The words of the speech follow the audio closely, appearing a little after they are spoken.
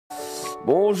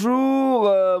Bonjour,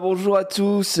 bonjour à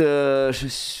tous, je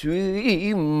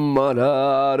suis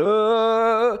malade.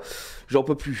 J'en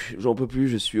peux plus,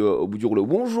 je suis au bout du rouleau.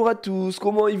 Bonjour à tous,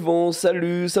 comment ils vont?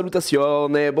 Salut,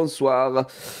 salutations, et bonsoir.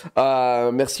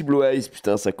 Merci Blue Eyes,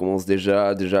 putain ça commence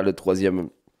déjà le troisième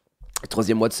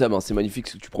mois de sub, hein, c'est magnifique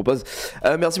ce que tu proposes.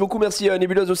 Merci beaucoup, merci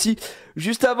Nébuleuse aussi.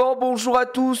 Juste avant, bonjour à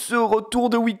tous, retour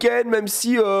de week-end, même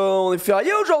si on est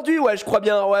férié aujourd'hui, ouais je crois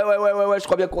bien, ouais, je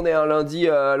crois bien qu'on est un lundi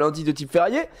de type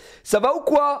férié. Ça va ou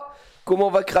quoi? Comment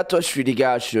va Kratos? Je suis les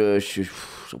gars,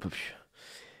 j'en peux plus.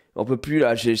 On peut plus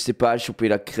là, je sais pas, choper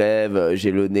la crève,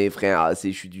 j'ai le nez frère, je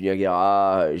suis du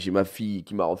Niagara, j'ai ma fille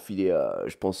qui m'a refilé,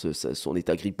 je pense, son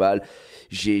état grippal,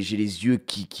 j'ai les yeux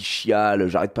qui chialent,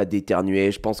 j'arrête pas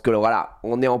d'éternuer, je pense que voilà,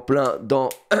 on est en plein dans...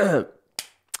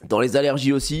 dans les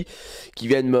allergies aussi, qui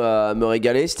viennent me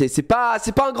régaler. C'est pas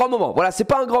un grand moment. Voilà, c'est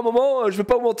pas un grand moment, je vais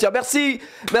pas vous mentir. Merci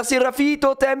Rafi,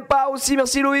 t'aimes pas aussi.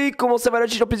 Merci Loïc, comment ça va la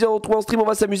chiche? Plaisir de retrouver en stream, on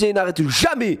va s'amuser. N'arrête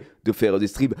jamais de faire des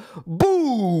streams.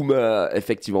 Boum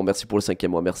effectivement, merci pour le 5e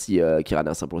mois. Merci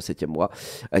Kiranas pour le 7e mois.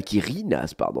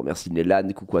 Kirinas, pardon. Merci Nélan,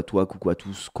 coucou à toi, coucou à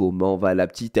tous. Comment va la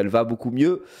petite? Elle va beaucoup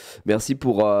mieux. Merci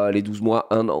pour les 12 mois,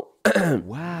 1 an.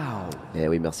 Waouh! Eh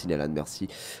oui, merci Nélan, merci.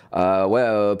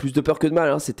 Plus de peur que de mal,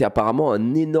 hein. C'était apparemment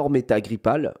un énorme état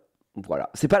grippal. Voilà,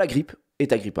 c'est pas la grippe,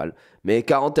 état grippal, mais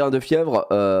 41 de fièvre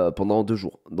pendant 2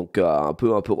 jours. Donc un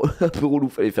peu relou,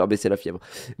 fallait faire baisser la fièvre.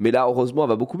 Mais là, heureusement, elle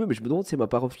va beaucoup mieux, mais je me demande si elle m'a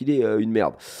pas refilé une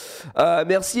merde.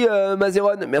 Merci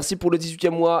Mazéron, merci pour le 18e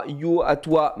mois. Yo à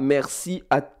toi, merci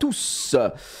à tous.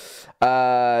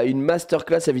 Une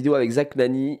masterclass à vidéo avec Zach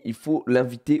Nani. Il faut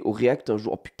l'inviter au React un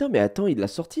jour. Oh putain, mais attends, il l'a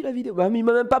sorti la vidéo. Bah, mais il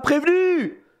m'a même pas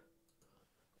prévenu.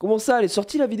 Comment ça, elle est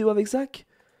sortie la vidéo avec Zach?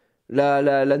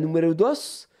 La numéro 2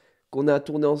 qu'on a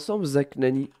tourné ensemble, Zach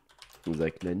Nani.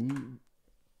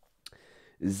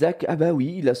 Zach, ah bah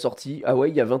oui, il a sorti. Ah ouais,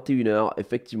 il y a 21 h,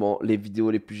 effectivement, les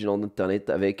vidéos les plus gênantes d'internet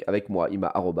avec moi. Il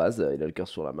m'a arrobase, il a le cœur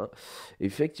sur la main.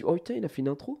 Effectivement, oh putain, il a fait une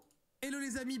intro. Hello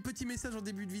les amis, petit message en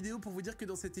début de vidéo pour vous dire que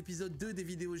dans cet épisode 2 des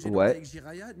vidéos gênantes avec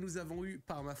Jiraya, nous avons eu,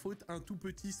 par ma faute, un tout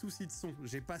petit souci de son.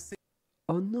 J'ai passé...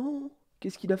 Oh non,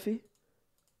 qu'est-ce qu'il a fait?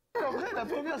 En vrai, la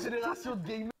première génération de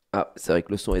gamers... Ah, c'est vrai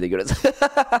que le son est dégueulasse.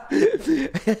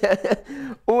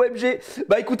 OMG.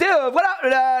 Bah écoutez,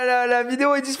 voilà, la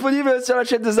vidéo est disponible sur la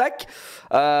chaîne de Zach.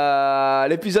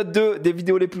 L'épisode 2 des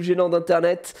vidéos les plus gênantes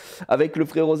d'internet avec le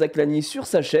frérot Zach Lani sur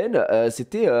sa chaîne.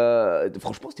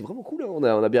 Franchement, c'était vraiment cool, hein. On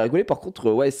a bien rigolé. Par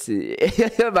contre, ouais, c'est...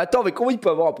 bah attends, mais comment il peut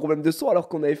avoir un problème de son alors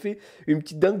qu'on avait fait une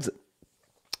petite dingue?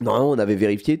 Non, on avait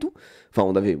vérifié et tout. Enfin,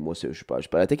 on avait... Moi, je sais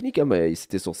pas la technique, hein, mais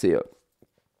c'était censé...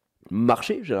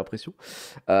 marché, j'ai l'impression.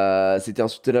 C'était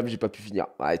insoutenable, j'ai pas pu finir.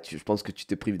 Ouais, je pense que tu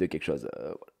te prives de quelque chose.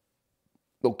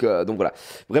 Donc voilà.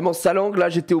 Vraiment, sa langue, là,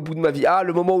 j'étais au bout de ma vie. Ah,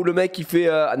 le moment où le mec, il fait...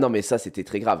 Ah non, mais ça, c'était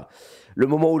très grave. Le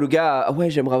moment où le gars... Ah ouais,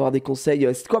 j'aimerais avoir des conseils.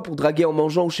 C'est quoi pour draguer en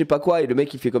mangeant ou je sais pas quoi? Et le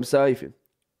mec, il fait comme ça, il fait...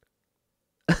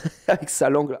 Avec sa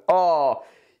langue, là. Oh,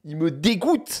 il me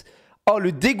dégoûte. Oh,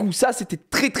 le dégoût, ça, c'était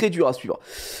très dur à suivre.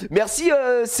 Merci,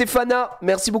 Stéphana.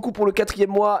 Merci beaucoup pour le 4e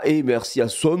mois. Et merci à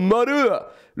Son Maru.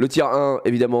 Le tier 1,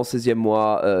 évidemment, 16e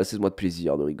mois. 16 mois de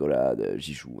plaisir, de rigolade.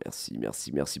 J'y joue.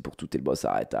 Merci pour tout. T'es le boss.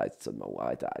 Arrête. Son Maru,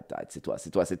 arrête. C'est toi.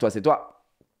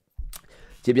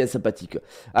 Tu es bien sympathique.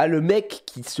 Ah, le mec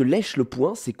qui se lèche le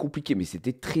poing, c'est compliqué. Mais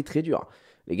c'était très dur.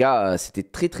 Les gars, c'était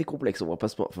très complexe. On va pas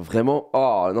se... Enfin, vraiment.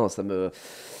 Oh, non, ça me...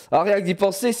 Ah, rien que d'y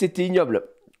penser, c'était ignoble.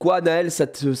 Quoi, Naël, ça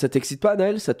t'excite pas,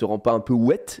 Naël? Ça te rend pas un peu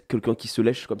ouette? Quelqu'un qui se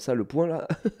lèche comme ça le poing, là,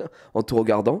 en te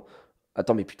regardant?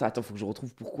 Attends, mais putain, faut que je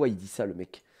retrouve pourquoi il dit ça, le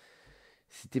mec.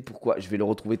 C'était pourquoi? Je vais le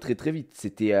retrouver très vite.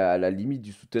 C'était à la limite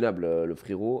du soutenable, le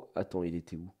frérot. Attends, il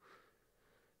était où?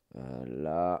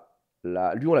 Là.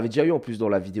 Lui, on l'avait déjà eu en plus dans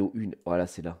la vidéo 1. Voilà,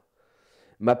 c'est là.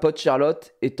 Ma pote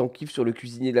Charlotte est en kiff sur le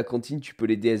cuisinier de la cantine. Tu peux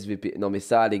l'aider SVP. Non, mais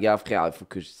ça, les gars, frère, il faut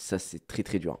que... Ça, c'est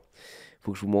très dur.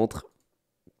 Faut que je vous montre.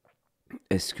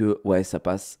 Est-ce que... Ouais, ça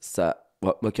passe. Ça...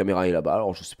 Ouais, ma caméra est là-bas,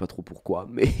 alors je sais pas trop pourquoi,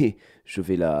 mais je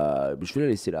vais la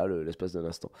laisser là, l'espace d'un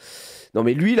instant. Non,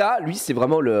 mais lui, c'est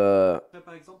vraiment le...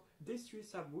 Par exemple, d'essuyer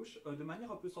sa bouche de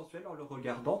manière un peu sensuelle en le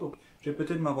regardant. Donc, je vais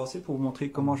peut-être m'avancer pour vous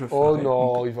montrer comment je fais. Oh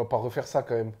non, il va pas refaire ça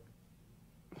quand même.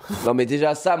 Non, mais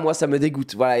déjà, ça, moi, ça me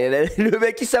dégoûte. Voilà, y a le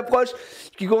mec qui s'approche,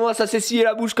 qui commence à s'essuyer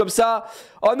la bouche comme ça.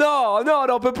 Oh non, on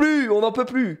n'en peut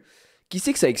plus. Qui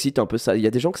sait que ça excite un peu ça? Il y a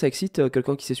des gens que ça excite,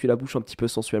 quelqu'un qui s'essuie la bouche un petit peu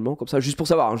sensuellement, comme ça, juste pour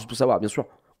savoir, bien sûr. Vous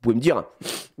pouvez me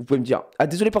dire. Ah,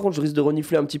 désolé, par contre, je risque de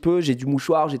renifler un petit peu, j'ai du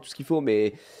mouchoir, j'ai tout ce qu'il faut,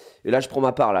 mais et là, je prends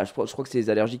ma part, là. Je crois que c'est les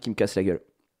allergies qui me cassent la gueule.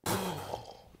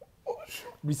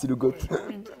 Lui, c'est le goth.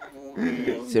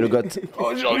 C'est le goth.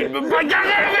 Oh, j'ai envie de me bagarrer.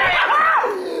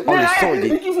 Oh, le sang, il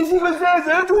est...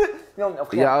 Regarde,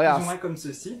 plus ou regarde. moins comme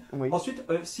ceci. Oui. Ensuite,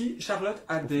 si Charlotte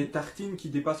a des tartines qui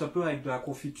dépassent un peu avec de la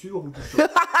confiture ou du chocolat,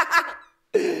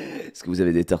 Est-ce que vous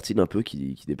avez des tartines un peu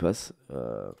qui dépassent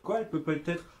elle peut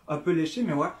peut-être un peu lécher,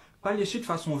 mais ouais, pas lécher de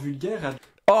façon vulgaire.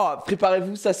 Oh,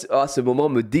 préparez-vous, ça, oh, ce moment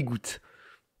me dégoûte.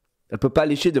 Elle peut pas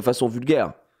lécher de façon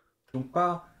vulgaire. Donc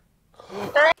pas...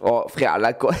 Oh, frère,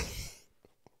 là, quoi.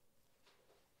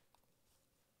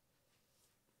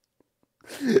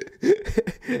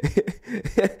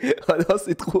 Oh non,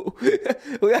 c'est trop.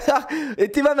 Regarde, et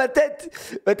t'es ma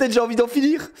tête. Ma tête, j'ai envie d'en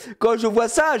finir. Quand je vois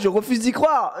ça, je refuse d'y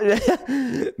croire.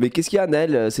 Mais qu'est-ce qu'il y a,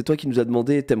 Anaël? C'est toi qui nous a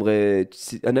demandé,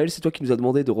 Anaël, c'est toi qui nous a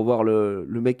demandé de revoir le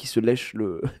mec qui se lèche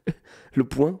le, le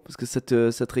poing, parce que ça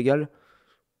te régale.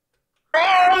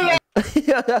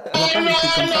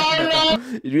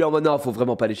 Et lui en mode non, faut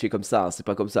vraiment pas lécher comme ça, hein, c'est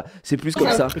pas comme ça, c'est plus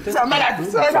comme ça. C'est un malade,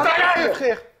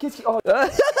 frère. Qu'est-ce qui... Oh,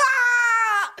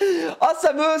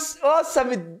 Oh ça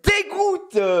me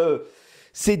dégoûte.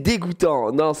 C'est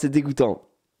dégoûtant, non c'est dégoûtant.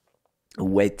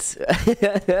 Wet.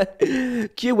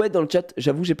 Qui est wet dans le chat?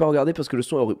 J'avoue j'ai pas regardé parce que le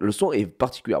son est horrible. Le son est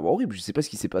particulièrement horrible, je sais pas ce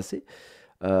qui s'est passé.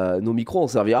 Nos micros ont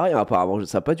servi à rien apparemment,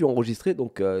 ça n'a pas dû enregistrer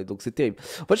donc c'est terrible.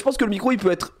 En fait je pense que le micro il peut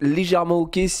être légèrement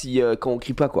ok si quand on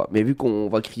crie pas quoi, mais vu qu'on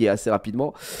va crier assez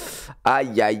rapidement,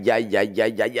 aïe aïe aïe aïe aïe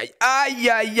aïe aïe aïe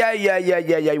aïe aïe aïe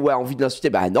aïe aïe aïe, ouais envie de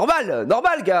l'insulter, bah normal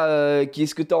gars, qui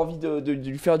est-ce que t'as envie de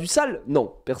lui faire du sale?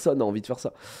 Non, personne n'a envie de faire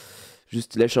ça,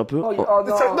 juste lèche un peu. oh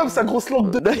non, sa grosse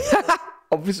lampe de...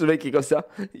 En plus le mec est comme ça,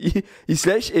 il se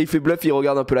lèche et il fait bluff, il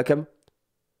regarde un peu la cam.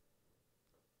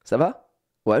 Ça va?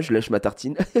 Ouais, je lèche ma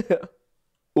tartine.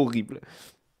 Horrible.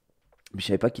 Mais je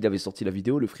savais pas qu'il avait sorti la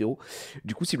vidéo, le frérot.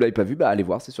 Du coup, si vous l'avez pas vu, bah allez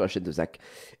voir, c'est sur la chaîne de Zach.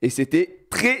 Et c'était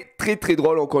très très très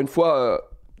drôle, encore une fois,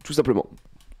 tout simplement.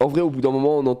 En vrai, au bout d'un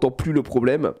moment, on n'entend plus le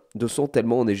problème de son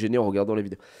tellement on est gêné en regardant les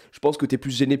vidéos. Je pense que t'es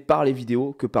plus gêné par les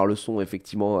vidéos que par le son,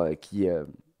 effectivement, qui est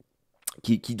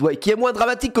moins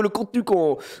dramatique que le contenu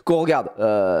qu'on regarde.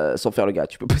 Sans faire le gars,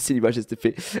 tu peux passer l'image de cet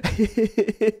effet.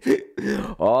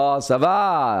 Oh, ça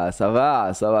va.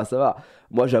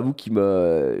 Moi, j'avoue qu'il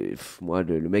me... Moi,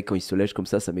 le mec, quand il se lèche comme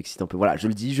ça m'excite un peu. Voilà, je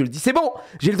le dis, c'est bon,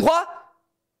 j'ai le droit.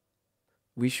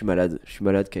 Oui, je suis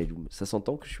malade, Kailoum. Ça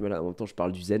s'entend que je suis malade. En même temps, je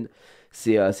parle du zen.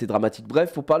 C'est dramatique.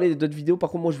 Bref, pour parler d'autres vidéos, par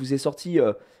contre, moi, je vous ai sorti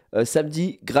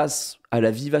samedi, grâce à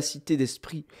la vivacité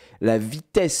d'esprit, la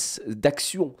vitesse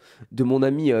d'action de mon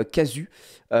ami Casu,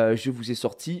 je vous ai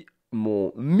sorti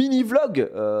mon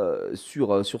mini-vlog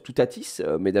sur Toutatis,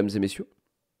 mesdames et messieurs.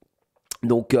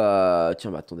 Donc,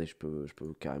 tiens, bah attendez, je peux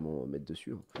carrément mettre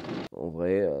dessus. Hein. En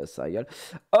vrai, ça régale.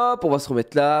 Hop, on va se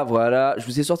remettre là, voilà. Je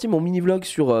vous ai sorti mon mini-vlog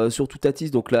sur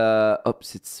Toutatis, donc là, hop,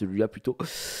 c'est celui-là plutôt.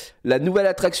 La nouvelle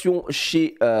attraction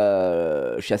chez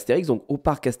Astérix, donc au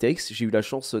parc Astérix. J'ai eu la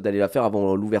chance d'aller la faire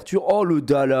avant l'ouverture. Oh, le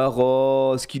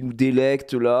Dalaros, qui nous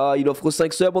délecte là. Il offre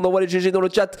 5 subs, on envoie les GG dans le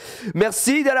chat.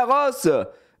 Merci Dalaros.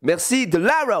 Merci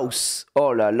Dalaros.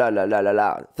 Oh là là là là là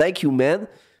là. Thank you, man.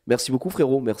 Merci beaucoup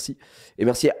frérot, merci. Et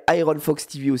merci à Iron Fox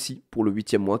TV aussi pour le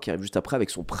 8e mois qui arrive juste après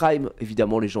avec son Prime.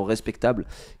 Évidemment les gens respectables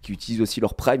qui utilisent aussi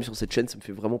leur Prime sur cette chaîne, ça me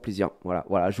fait vraiment plaisir.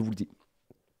 Voilà, je vous le dis.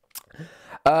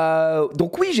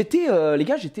 Donc oui, j'étais, les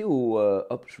gars, j'étais au...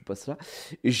 hop, je passe là.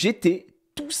 J'étais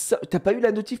tout ça... T'as pas eu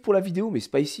la notif pour la vidéo, mais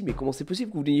c'est pas ici. Mais comment c'est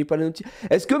possible que vous n'ayez pas la notif?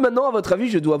 Est-ce que maintenant, à votre avis,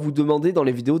 je dois vous demander dans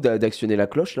les vidéos d'actionner la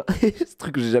cloche là? Ce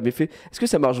truc que j'ai jamais fait. Est-ce que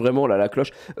ça marche vraiment là, la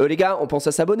cloche? Les gars, on pense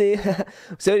à s'abonner.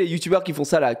 Vous savez, les youtubeurs qui font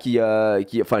ça là,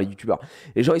 enfin les youtubeurs.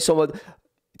 Les gens ils sont en mode...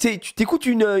 Tu sais, tu t'écoutes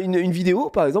une vidéo,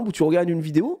 par exemple, ou tu regardes une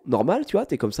vidéo normale, tu vois,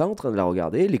 t'es comme ça en train de la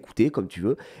regarder, l'écouter comme tu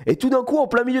veux. Et tout d'un coup, en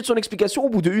plein milieu de son explication, au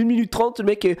bout de 1 minute 30, le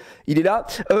mec, il est là.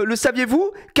 Le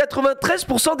saviez-vous?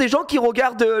 93% des gens qui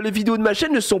regardent les vidéos de ma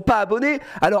chaîne ne sont pas abonnés.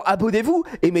 Alors abonnez-vous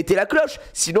et mettez la cloche,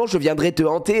 sinon je viendrai te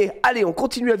hanter. Allez, on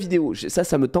continue la vidéo.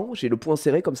 Ça me tend, j'ai le poing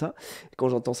serré comme ça. Quand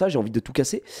j'entends ça, j'ai envie de tout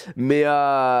casser. Mais faut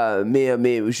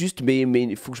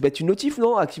que je mette une notif,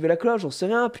 non? Activez la cloche, j'en sais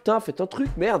rien, putain, faites un truc,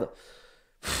 merde.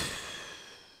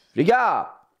 Les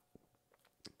gars,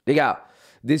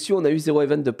 déçu, on a eu 0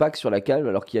 event de Pâques sur la calme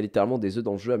alors qu'il y a littéralement des œufs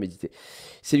dans le jeu à méditer.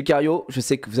 C'est Lucario, je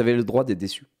sais que vous avez le droit d'être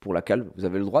déçu pour la calme, vous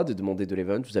avez le droit de demander de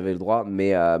l'event, vous avez le droit,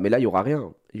 mais là il y aura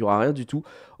rien, du tout.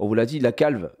 On vous l'a dit, la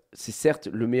calme, c'est certes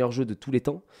le meilleur jeu de tous les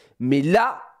temps, mais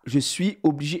là, je suis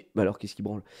obligé, bah alors qu'est-ce qui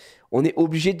branle? On est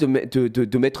obligé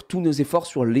de mettre tous nos efforts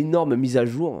sur l'énorme mise à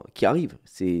jour qui arrive.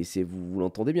 Vous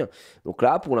l'entendez bien. Donc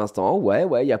là, pour l'instant, ouais,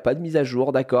 il n'y a pas de mise à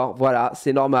jour, d'accord. Voilà,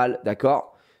 c'est normal,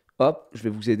 d'accord. Hop, je vais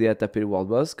vous aider à taper le World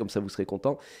Boss, comme ça vous serez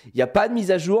content. Il n'y a pas de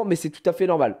mise à jour, mais c'est tout à fait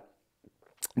normal.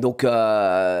 Donc,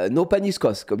 no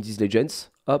paniscos, comme disent les gents.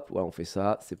 Hop, voilà, on fait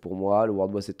ça, c'est pour moi. Le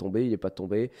World Boss est tombé, il est pas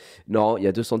tombé. Non, il y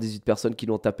a 218 personnes qui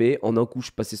l'ont tapé. En un coup, je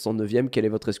suis passé 109e. Quelle est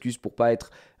votre excuse pour pas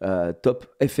être top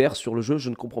FR sur le jeu? Je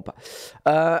ne comprends pas.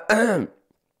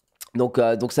 Donc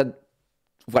ça,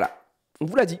 voilà, on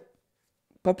vous l'a dit.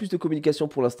 Pas plus de communication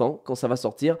pour l'instant. Quand ça va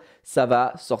sortir,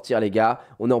 les gars.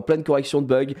 On est en pleine correction de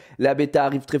bugs. La bêta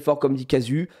arrive très fort, comme dit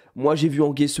Casu. Moi, j'ai vu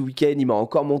Anguay ce week-end. Il m'a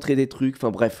encore montré des trucs.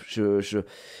 Enfin bref, je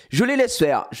les laisse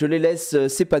faire. Je les laisse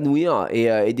s'épanouir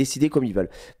et décider comme ils veulent.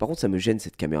 Par contre, ça me gêne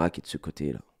cette caméra qui est de ce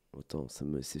côté-là. Attends,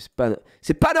 c'est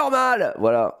pas normal.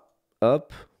 Voilà.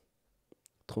 Hop.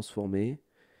 Transformer.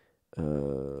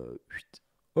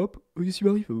 Hop. Qu'est-ce qui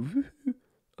m'arrive?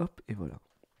 Hop. Et voilà.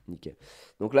 Nickel.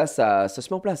 Donc là, ça se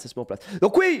met en place,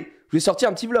 Donc oui, je vais sortir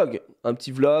un petit vlog.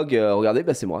 Regardez,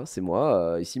 bah c'est moi.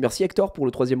 Ici, merci Hector pour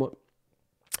le 3e mois.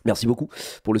 Merci beaucoup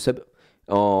pour le sub.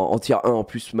 En tier 1 en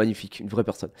plus, magnifique, une vraie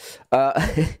personne.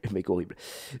 Mec horrible.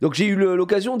 Donc j'ai eu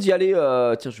l'occasion d'y aller.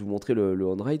 Tiens, je vais vous montrer le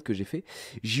on-ride que j'ai fait.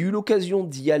 J'ai eu l'occasion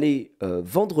d'y aller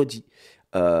vendredi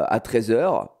à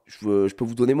 13h. Je peux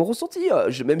vous donner mon ressenti,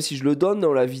 même si je le donne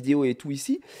dans la vidéo et tout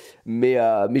ici. Mais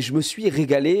je me suis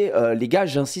régalé. Les gars,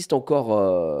 j'insiste encore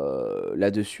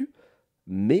là-dessus.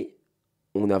 Mais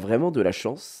on a vraiment de la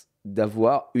chance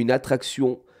d'avoir une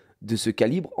attraction de ce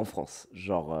calibre en France.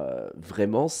 Genre,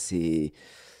 vraiment, c'est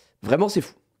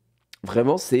fou.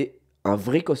 Vraiment, c'est un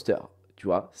vrai coaster. Tu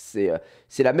vois, c'est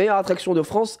la meilleure attraction de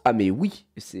France. Ah, mais oui,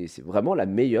 c'est vraiment la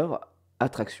meilleure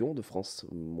attraction de France,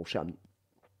 mon cher ami.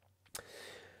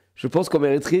 Je pense qu'on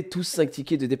mériterait tous 5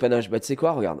 tickets de dépannage. Bah, tu sais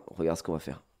quoi, regarde ce qu'on va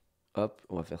faire. Hop,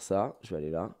 on va faire ça. Je vais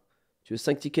aller là. Tu veux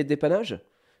 5 tickets de dépannage?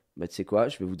 Bah, tu sais quoi,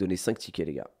 je vais vous donner 5 tickets,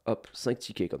 les gars. Hop, 5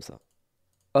 tickets comme ça.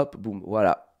 Hop, boum,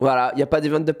 voilà. Voilà, il n'y a pas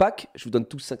d'event de pack. Je vous donne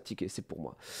tous 5 tickets, c'est pour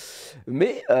moi.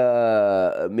 Mais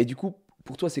du coup,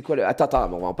 pour toi, c'est quoi le... Attends,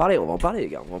 on va en parler, les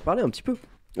gars. On va en parler un petit peu.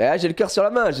 Là, j'ai le cœur sur la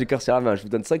main, Je vous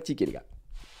donne 5 tickets, les gars.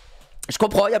 Je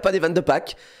comprends, il n'y a pas d'event de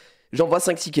pack. J'envoie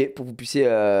 5 tickets pour que vous puissiez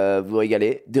vous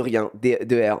régaler. De rien,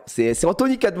 de R. C'est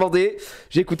Anthony qui a demandé.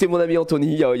 J'ai écouté mon ami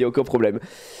Anthony, il n'y a aucun problème.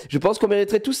 Je pense qu'on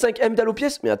mériterait tous 5 M d'allo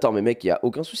pièce. Mais attends, mais mec, il n'y a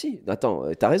aucun souci. Attends,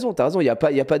 t'as raison, il n'y a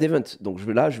pas d'event. Donc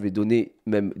je vais donner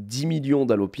même 10 millions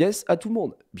d'allo pièce à tout le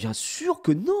monde. Bien sûr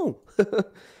que non.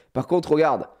 Par contre,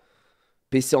 regarde.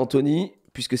 PC Anthony,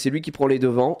 puisque c'est lui qui prend les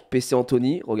devants. PC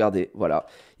Anthony, regardez, voilà.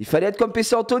 Il fallait être comme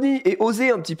PC Anthony et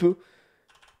oser un petit peu.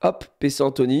 Hop, PC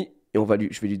Anthony. Et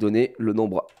je vais lui donner le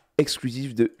nombre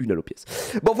exclusif de 1 allo pièce.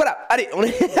 Bon, voilà, allez, on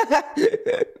est...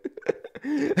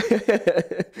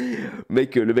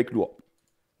 le mec lourd.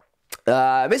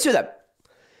 Messieurs, dames,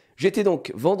 j'étais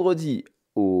donc vendredi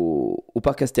au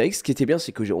parc Astérix. Ce qui était bien,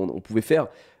 c'est qu'on pouvait faire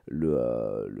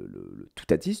le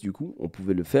tout-à-tis, du coup. On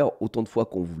pouvait le faire autant de fois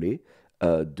qu'on voulait,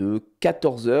 de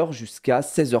 14h jusqu'à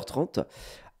 16h30.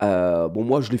 Bon,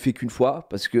 moi je l'ai fait qu'une fois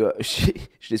parce que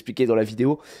je l'expliquais dans la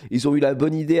vidéo, ils ont eu la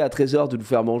bonne idée à 13h de nous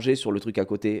faire manger sur le truc à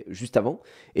côté juste avant,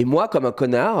 et moi comme un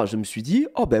connard je me suis dit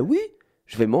oh ben oui,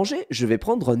 je vais manger, je vais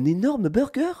prendre un énorme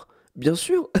burger, bien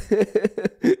sûr.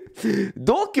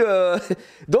 donc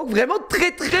vraiment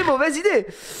très très mauvaise idée.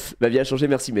 Ma vie a changé,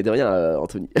 merci, mais de rien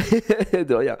Anthony.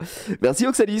 De rien. Merci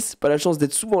Oxalis, pas la chance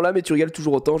d'être souvent là mais tu régales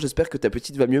toujours autant. J'espère que ta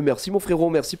petite va mieux. Merci mon frérot,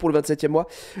 merci pour le 27e mois.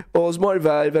 Heureusement elle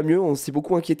va mieux, on s'est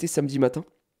beaucoup inquiété samedi matin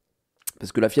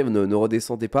parce que la fièvre ne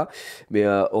redescendait pas, mais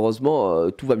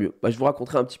heureusement tout va mieux. Bah, je vous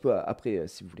raconterai un petit peu après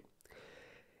si vous voulez.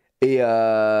 Et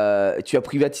tu as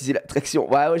privatisé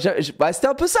l'attraction. Ouais, c'était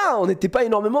un peu ça, on n'était pas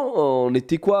énormément, on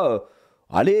était quoi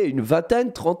allez, une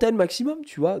vingtaine, trentaine maximum,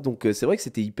 tu vois. Donc c'est vrai que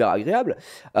c'était hyper agréable.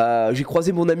 J'ai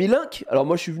croisé mon ami Link. Alors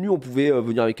moi je suis venu, on pouvait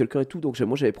venir avec quelqu'un et tout. Donc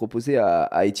moi j'avais proposé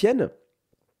à Étienne.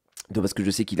 Parce que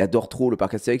je sais qu'il adore trop le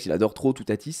parc Astérix, il adore trop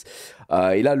Toutatis.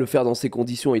 Et là, le faire dans ces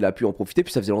conditions, il a pu en profiter.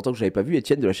 Puis ça faisait longtemps que je n'avais pas vu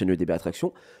Étienne de la chaîne EDB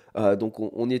Attraction. Donc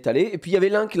on y est allé. Et puis il y avait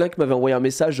Link m'avait envoyé un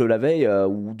message la veille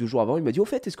ou 2 jours avant. Il m'a dit au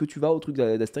fait, est-ce que tu vas au truc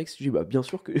d'Astérix? J'ai dit bah, bien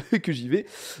sûr que j'y vais.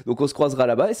 Donc on se croisera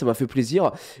là-bas et ça m'a fait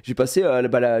plaisir. J'ai passé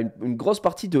une grosse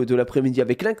partie de l'après-midi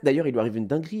avec Link. D'ailleurs, il lui arrive une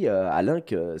dinguerie à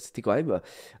Link. C'était quand même.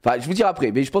 Enfin, je vous dirai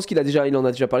après. Mais je pense qu'il en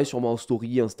a déjà parlé sûrement en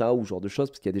story, Insta ou ce genre de choses.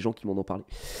 Parce qu'il y a des gens qui m'en ont parlé.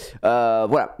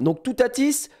 Voilà. Donc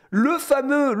Toutatis, le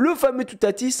fameux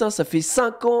Toutatis, hein, ça fait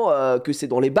 5 ans que c'est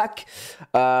dans les bacs.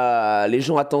 Les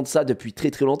gens attendent ça depuis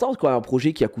très très longtemps. C'est quand même un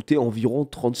projet qui a coûté environ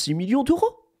 36 millions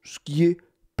d'euros, ce qui est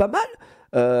pas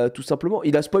mal, tout simplement.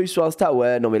 Il a spoil sur Insta,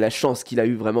 ouais, non mais la chance qu'il a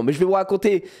eu vraiment. Mais je vais vous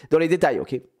raconter dans les détails,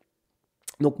 ok?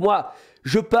 Donc moi,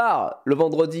 je pars le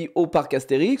vendredi au parc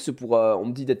Astérix. On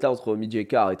me dit d'être là entre midi et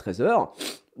quart et 13h.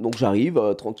 Donc j'arrive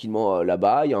tranquillement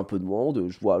là-bas, il y a un peu de monde,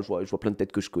 je vois plein de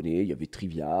têtes que je connais, il y avait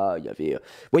Trivia, il y avait...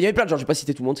 Bon, il y avait plein de gens, je vais pas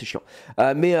citer tout le monde, c'est chiant.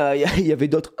 Mais il y avait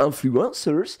d'autres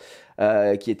influencers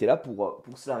qui étaient là pour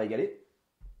se la régaler.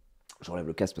 J'enlève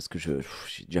le casque parce que j'ai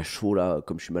déjà chaud là,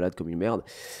 comme je suis malade comme une merde.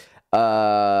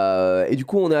 Et du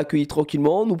coup on est accueillis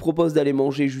tranquillement, on nous propose d'aller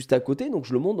manger juste à côté, donc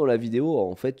je le montre dans la vidéo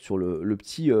en fait sur le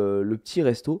petit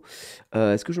resto.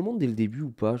 Est-ce que je le montre dès le début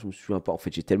ou pas? Je me souviens pas, en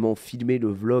fait j'ai tellement filmé le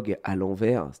vlog à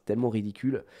l'envers, c'est tellement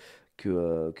ridicule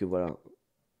que voilà.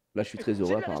 Là je suis très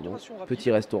heureux apparemment. Petit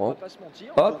restaurant.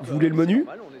 Hop, vous voulez le menu?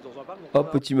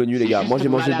 Hop, petit menu les gars, moi j'ai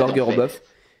mangé le burger au bœuf,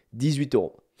 18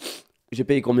 €. J'ai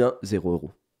payé combien? 0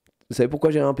 €. Vous savez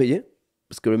pourquoi j'ai rien payé?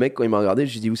 Parce que le mec, quand il m'a regardé,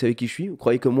 j'ai dit, vous savez qui je suis? Vous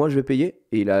croyez que moi, je vais payer?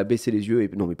 Et il a baissé les yeux. Et...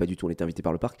 Non, mais pas du tout, on était invité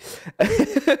par le parc.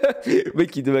 Le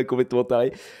mec, il devait être complètement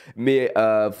taré. Mais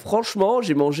franchement,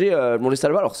 j'ai mangé ça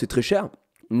là-bas. Alors, c'est très cher,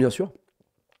 bien sûr.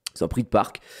 C'est un prix de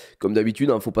parc. Comme d'habitude,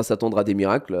 il ne faut pas s'attendre à des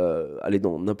miracles. Aller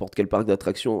dans n'importe quel parc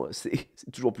d'attractions, c'est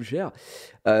toujours plus cher.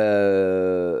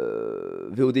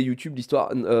 VOD YouTube,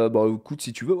 l'histoire. Bah, écoute,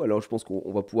 si tu veux, alors je pense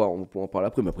qu'on va pouvoir en parler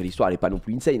après. Mais après, l'histoire, elle n'est pas non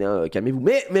plus insane. Hein, calmez-vous.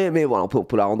 Mais voilà, on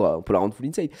peut la rendre full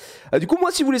insane. Du coup,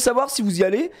 moi, si vous voulez savoir si vous y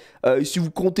allez, si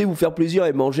vous comptez vous faire plaisir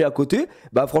et manger à côté,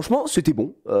 bah franchement, c'était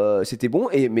bon. C'était bon.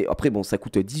 Mais après, bon, ça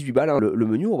coûte 18 balles hein, le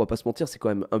menu. On va pas se mentir, c'est quand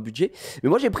même un budget. Mais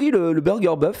moi, j'ai pris le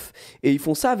burger bœuf et ils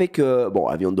font ça avec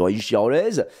la viande d'origine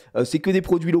chirolaise. C'est que des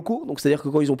produits locaux. Donc, c'est-à-dire que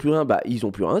quand ils ont plus rien, bah ils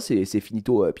ont plus rien. C'est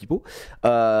finito pipo.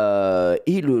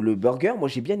 Et le burger, moi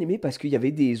j'ai bien aimé parce qu'il y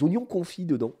avait des oignons confits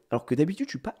dedans. Alors que d'habitude,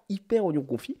 je suis pas hyper oignons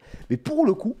confits. Mais pour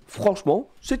le coup, franchement,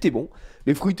 c'était bon.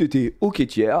 Les fruits étaient ok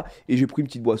tiers. Et j'ai pris une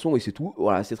petite boisson et c'est tout.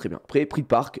 Voilà, c'est très bien. Après, prix de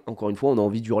parc, encore une fois, on a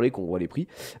envie d'hurler quand on voit les prix.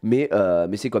 Mais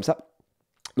c'est comme ça.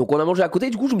 Donc on a mangé à côté,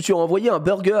 du coup je me suis envoyé un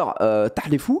burger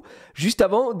tarlé fou juste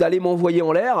avant d'aller m'envoyer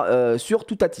en l'air sur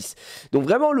Toutatis. Donc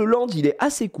vraiment le land il est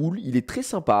assez cool, il est très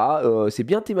sympa, c'est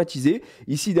bien thématisé.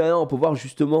 Ici derrière on peut voir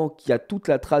justement qu'il y a toute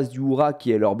la trace du Hura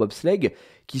qui est leur bobsleigh,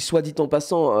 qui soit dit en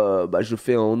passant, je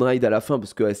fais un on-ride à la fin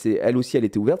parce que elle aussi elle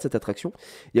était ouverte cette attraction.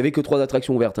 Il y avait que 3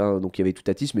 attractions ouvertes, hein, donc il y avait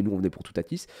Toutatis, mais nous on venait pour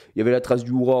Toutatis. Il y avait la trace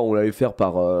du Hura, on l'allait faire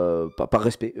par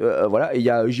respect, voilà. Et il y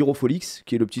a Gyrofolix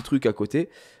qui est le petit truc à côté.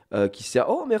 Qui sert.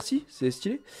 Oh merci, c'est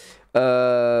stylé.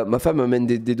 Ma femme m'amène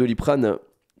des Doliprane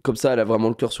comme ça, elle a vraiment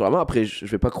le cœur sur la main. Après, je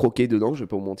vais pas croquer dedans, je vais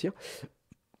pas vous mentir.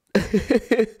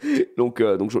 donc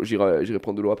j'irai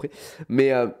prendre de l'eau après.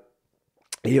 Mais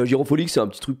Gyrofolix, c'est un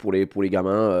petit truc pour les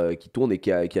gamins qui tournent et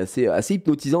qui est assez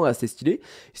hypnotisant, assez stylé.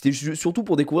 C'était surtout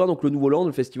pour découvrir donc le nouveau land,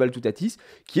 le festival Toutatis,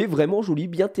 qui est vraiment joli,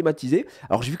 bien thématisé.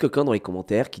 Alors j'ai vu quelqu'un dans les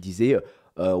commentaires qui disait.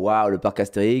 Waouh, le parc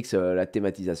Astérix, la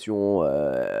thématisation,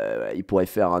 il pourrait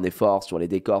faire un effort sur les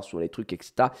décors, sur les trucs,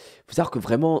 etc. Il faut savoir que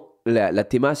vraiment, la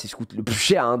théma, c'est ce qui coûte le plus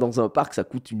cher hein, dans un parc, ça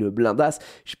coûte une blindasse.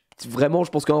 Vraiment, je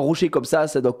pense qu'un rocher comme ça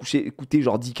doit coûter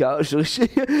genre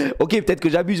 10K. Ok, peut-être que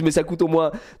j'abuse, mais ça coûte au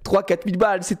moins 3-4 000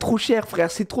 balles. C'est trop cher,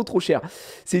 frère, c'est trop cher.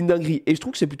 C'est une dinguerie. Et je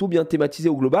trouve que c'est plutôt bien thématisé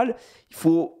au global.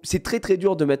 C'est très très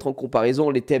dur de mettre en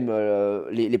comparaison les thèmes,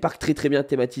 les parcs très très bien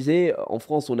thématisés. En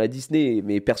France, on a Disney,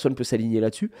 mais personne ne peut s'aligner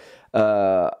là-dessus.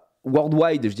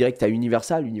 Worldwide, je dirais que tu as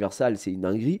Universal. Universal, c'est une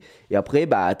dinguerie. Et après,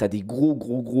 bah, tu as des gros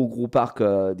parcs,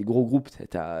 des gros groupes.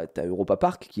 Tu as Europa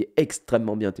Park qui est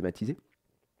extrêmement bien thématisé.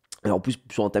 Et en plus,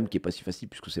 sur un thème qui est pas si facile,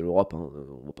 puisque c'est l'Europe, hein,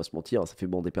 on va pas se mentir, ça fait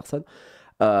bander personne.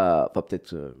 Enfin,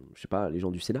 peut-être, je sais pas, les gens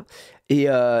du Sénat. Et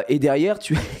derrière,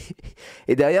 tu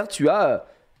as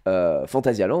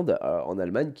Phantasialand en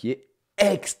Allemagne qui est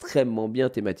extrêmement bien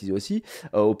thématisé aussi.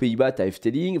 Aux Pays-Bas, tu as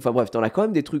Efteling. Enfin bref, tu en as quand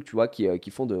même des trucs, tu vois, qui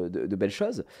font de belles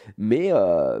choses. Mais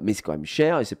c'est quand même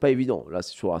cher et c'est pas évident. Là,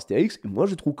 c'est sur Astérix. Et moi,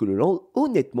 je trouve que le land,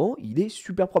 honnêtement, il est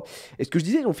super propre. Et ce que je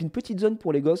disais, on fait une petite zone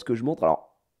pour les gosses que je montre. Alors,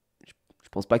 je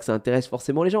pense pas que ça intéresse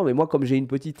forcément les gens, mais moi, comme j'ai une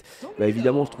petite, bah,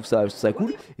 évidemment, je trouve ça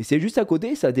cool. Et c'est juste à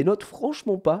côté, ça dénote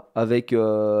franchement pas avec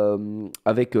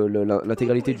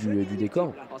l'intégralité du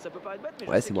décor.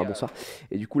 Ouais, c'est moi, bonsoir.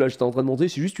 Et du coup, là, j'étais en train de montrer,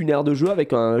 c'est juste une aire de jeu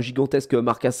avec un gigantesque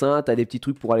marcassin. T'as des petits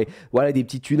trucs pour aller, voilà, des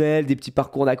petits tunnels, des petits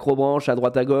parcours d'acrobranche à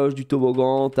droite à gauche, du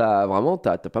toboggan. T'as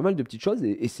pas mal de petites choses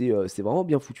et c'est vraiment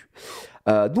bien foutu.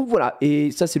 Donc voilà,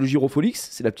 et ça c'est le Gyrofolix,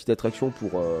 c'est la petite attraction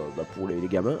pour les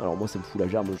gamins. Alors moi ça me fout la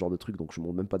gerbe, ce genre de truc, donc je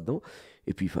monte même pas dedans.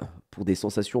 Et puis pour des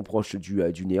sensations proches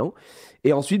du néant.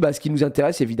 Et ensuite, ce qui nous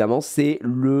intéresse évidemment, c'est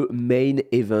le main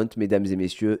event, mesdames et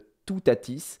messieurs,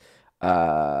 Toutatis.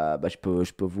 Je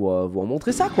peux vous en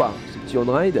montrer ça quoi, ce petit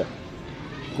on-ride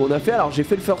qu'on a fait. Alors j'ai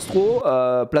fait le first row,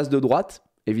 place de droite,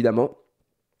 évidemment.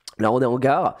 Là, on est en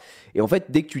gare. Et en fait,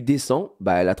 dès que tu descends,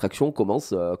 bah, l'attraction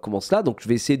commence là. Donc, je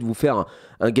vais essayer de vous faire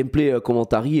un gameplay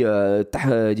commentary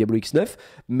Diablo X9,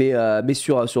 mais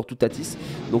sur tout Tatis.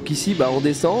 Donc, ici, bah, on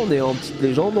descend, on est en petite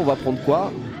légende. On va prendre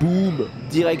quoi? Boum!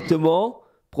 Directement.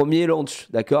 Premier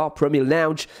launch, d'accord? Premier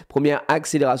launch, première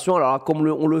accélération. Alors, comme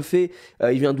on le fait,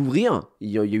 il vient d'ouvrir. Il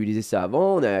y a eu les essais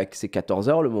avant. C'est 14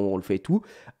 h le moment où on le fait et tout.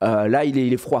 Là, il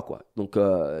est froid, quoi. Donc,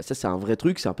 ça, c'est un vrai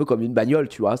truc. C'est un peu comme une bagnole,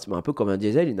 tu vois. C'est un peu comme un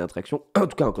diesel, une attraction. En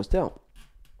tout cas, un coaster.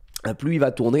 Plus il va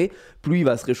tourner, plus il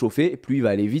va se réchauffer, plus il va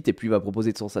aller vite et plus il va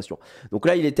proposer de sensations. Donc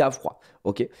là, il était à froid,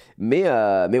 ok. Mais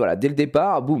voilà, dès le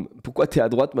départ, boum. Pourquoi t'es à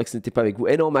droite? Max n'était pas avec vous.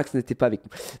 Eh non, Max n'était pas avec nous.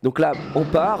 Donc là, on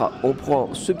part, on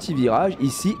prend ce petit virage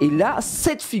ici, et là,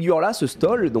 cette figure-là, ce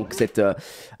stall, donc c'est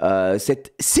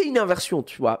une inversion,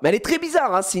 tu vois. Mais elle est très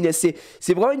bizarre, hein.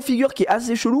 C'est vraiment une figure qui est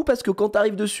assez chelou parce que quand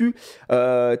t'arrives dessus,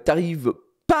 t'arrives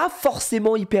pas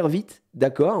forcément hyper vite,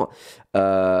 d'accord,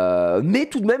 mais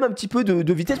tout de même un petit peu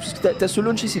de vitesse puisque t'as ce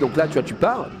launch ici. Donc là, tu vois, tu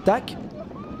pars, tac,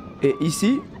 et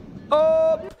ici,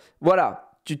 hop,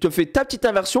 voilà, tu te fais ta petite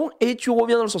inversion et tu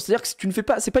reviens dans le sens. C'est-à-dire que tu ne fais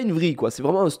pas, c'est pas une vrille, quoi, c'est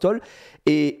vraiment un stall.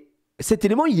 Et cet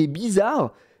élément, il est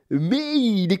bizarre, mais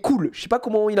il est cool. Je sais pas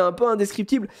comment, il est un peu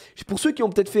indescriptible. Pour ceux qui ont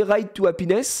peut-être fait Ride to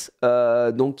Happiness,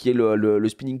 donc qui est le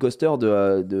spinning coaster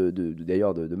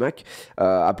d'ailleurs de Mac,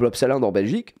 à Plopsaland en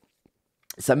Belgique.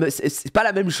 C'est pas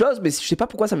la même chose, mais je sais pas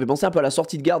pourquoi ça me fait penser un peu à la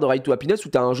sortie de gare de Ride to Happiness où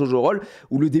t'as un Jojo Roll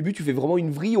où le début tu fais vraiment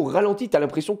une vrille au ralenti, t'as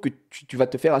l'impression que tu vas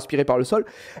te faire aspirer par le sol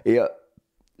et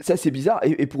ça c'est bizarre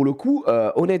et pour le coup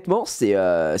honnêtement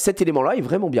cet élément là est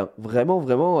vraiment bien, vraiment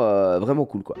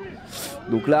cool quoi.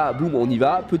 Donc là boum, on y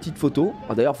va, petite photo.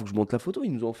 D'ailleurs faut que je monte la photo,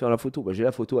 ils nous ont offert la photo. J'ai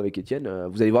la photo avec Étienne,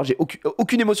 vous allez voir, j'ai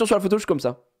aucune émotion sur la photo, je suis comme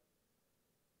ça.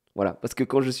 Voilà, parce que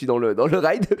quand je suis dans le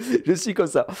ride, je suis comme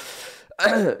ça.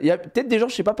 Il y a peut-être des gens,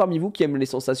 je sais pas parmi vous, qui aiment les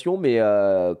sensations, mais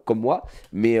comme moi,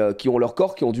 mais qui ont leur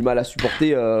corps, qui ont du mal à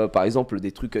supporter, par exemple,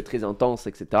 des trucs très intenses,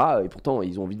 etc. Et pourtant,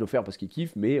 ils ont envie de le faire parce qu'ils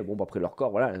kiffent, mais bon, après leur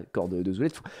corps, voilà, le corps de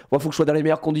Zoulette. Moi, faut que je sois dans les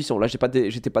meilleures conditions. Là,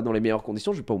 j'étais pas dans les meilleures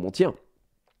conditions, je vais pas vous mentir.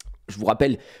 Je vous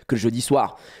rappelle que le jeudi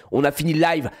soir, on a fini le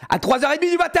live à 3h30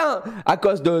 du matin à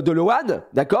cause de Lohan,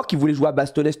 d'accord, qui voulait jouer à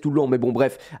Bastonnès tout le long, mais bon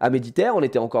bref, à Méditerre, on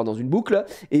était encore dans une boucle.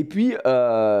 Et puis,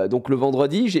 donc le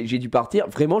vendredi, j'ai dû partir,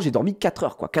 vraiment j'ai dormi 4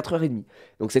 heures, quoi, 4h30.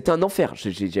 Donc c'était un enfer,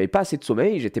 j'avais pas assez de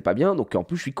sommeil, j'étais pas bien, donc en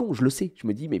plus je suis con, je le sais. Je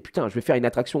me dis, mais putain, je vais faire une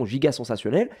attraction giga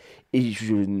sensationnelle et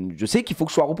je sais qu'il faut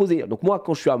que je sois reposé. Donc moi,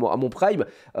 quand je suis à mon prime,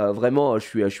 vraiment,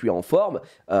 je suis en forme,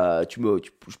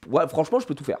 ouais, franchement, je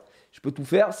peux tout faire. Je peux tout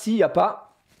faire s'il n'y a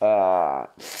pas,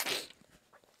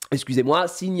 excusez-moi,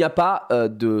 s'il n'y a pas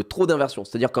de trop d'inversion.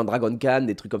 C'est-à-dire qu'un Dragon Khan,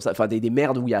 des trucs comme ça, enfin des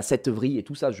merdes où il y a 7 vrilles et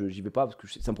tout ça, j'y vais pas parce que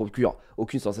ça me procure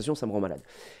aucune sensation, ça me rend malade.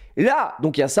 Et là,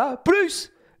 donc il y a ça,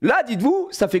 plus, là, dites-vous,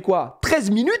 ça fait quoi?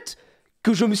 13 minutes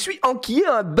que je me suis enquillé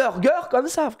un burger comme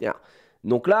ça, frère.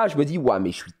 Donc là, je me dis, ouais,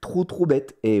 mais je suis trop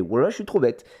bête. Et voilà, je suis trop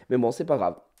bête. Mais bon, c'est pas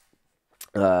grave.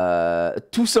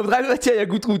 Tout sauf Dragon, tiens, il y a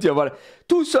Goutrou, tiens, voilà.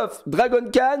 Tout sauf Dragon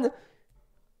Khan.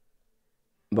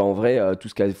 Bah en vrai, tout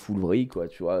ce qui a full vrille, quoi,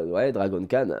 tu vois. Ouais, Dragon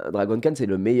Khan c'est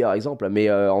le meilleur exemple. Mais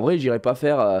en vrai, j'irais pas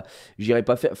faire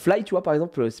Fly, tu vois, par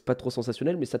exemple, c'est pas trop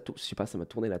sensationnel, mais ça, je sais pas, ça m'a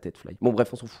tourné la tête, Fly. Bon, bref,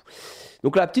 on s'en fout.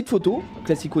 Donc la petite photo,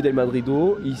 Classico del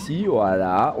Madrido, ici,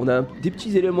 voilà. On a des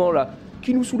petits éléments là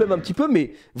qui nous soulèvent un petit peu,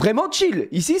 mais vraiment chill.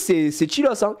 Ici, c'est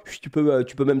chillos, hein. Tu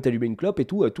peux même t'allumer une clope et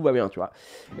tout va bien, tu vois.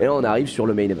 Et là, on arrive sur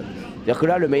le main event. C'est-à-dire que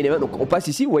là, le main event, donc on passe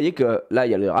ici, vous voyez que là,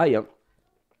 il y a le rail, hein.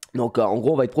 Donc en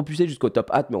gros on va être propulsé jusqu'au top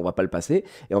hat mais on va pas le passer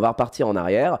et on va repartir en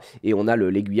arrière et on a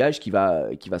l'aiguillage qui va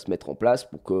se mettre en place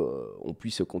pour qu'on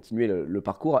puisse continuer le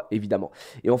parcours évidemment.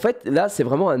 Et en fait là c'est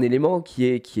vraiment un élément qui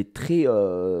est très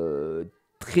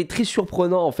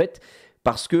surprenant en fait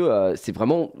parce que c'est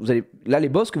vraiment, là les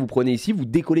boss que vous prenez ici vous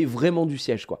décollez vraiment du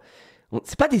siège quoi.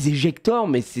 C'est pas des éjecteurs,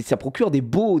 mais ça procure des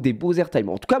beaux airtime.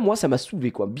 En tout cas, moi, ça m'a soulevé,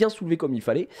 quoi. Bien soulevé comme il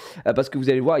fallait. Parce que vous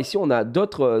allez voir, ici, on a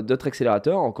d'autres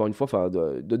accélérateurs, encore une fois, enfin,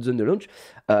 d'autres zones de launch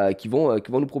qui vont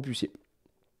nous propulser.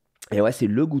 Et ouais, c'est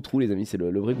le Goutrou, les amis, c'est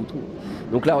le vrai Goutrou.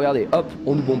 Donc là, regardez, hop,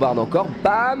 on nous bombarde encore.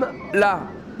 Bam, là,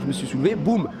 je me suis soulevé.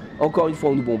 Boum, encore une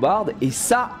fois, on nous bombarde. Et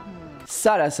ça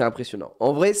là, c'est impressionnant.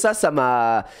 En vrai, ça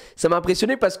m'a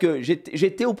impressionné parce que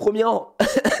j'étais au premier rang.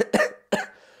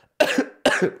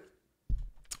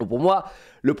 Pour moi,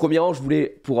 le premier rang, je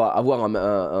voulais pour avoir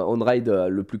un on-ride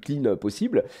le plus clean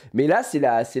possible. Mais là, c'est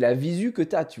la visu que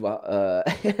t'as, tu vois.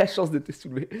 La chance de te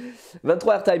soulever.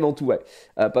 23 airtime en tout, ouais.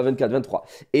 Pas 24, 23.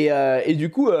 Et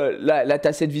du coup, là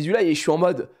t'as cette visu-là et je suis en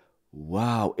mode...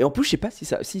 Waouh! Et en plus, je sais pas si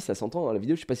ça s'entend dans la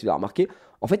vidéo, je sais pas si vous l'avez remarqué.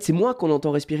 En fait, c'est moi qu'on entend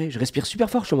respirer. Je respire super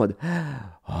fort, je suis en mode...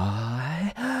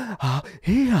 Ouais... ah,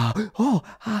 et ah, oh,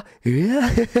 ah, et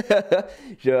ah.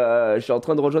 Je suis en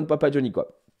train de rejoindre Papa Johnny, quoi.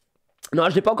 Non,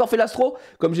 je n'ai pas encore fait l'astro.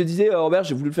 Comme je disais, Robert,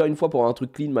 j'ai voulu le faire une fois pour un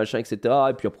truc clean, machin, etc.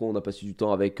 Et puis après, on a passé du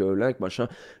temps avec Link, machin.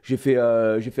 J'ai fait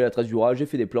la trace du rat, j'ai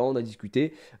fait des plans, on a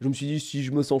discuté. Je me suis dit, si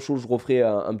je me sens chaud, je referai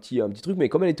un petit truc. Mais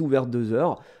comme elle était ouverte 2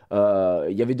 heures,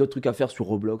 il y avait d'autres trucs à faire sur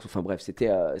Roblox. Enfin bref, c'était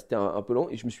un peu long.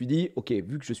 Et je me suis dit, ok,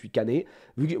 vu que je suis cané,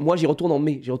 moi j'y retourne en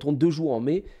mai. J'y retourne 2 jours en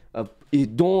mai. Et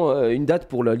dont une date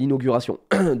pour l'inauguration.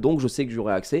 Donc je sais que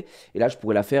j'aurai accès. Et là, je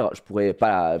pourrais la faire, je pourrais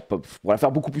la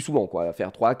faire beaucoup plus souvent, quoi. La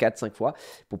faire 3, 4, 5 fois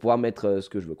pour pouvoir mettre ce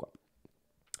que je veux, quoi.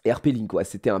 RP Link, quoi.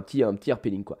 C'était un petit RP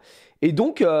Link, quoi. Et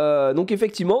donc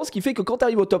effectivement, ce qui fait que quand tu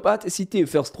arrives au top hat, si tu es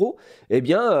first row, eh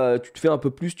bien, tu te fais un peu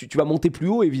plus, tu vas monter plus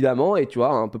haut, évidemment, et tu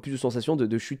as un peu plus de sensation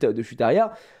de chute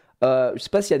arrière. Je sais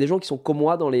pas s'il y a des gens qui sont comme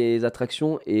moi dans les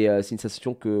attractions et c'est une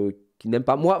sensation qui n'aiment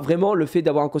pas. Moi, vraiment, le fait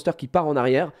d'avoir un coaster qui part en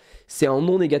arrière, c'est un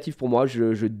non négatif pour moi.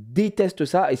 Je déteste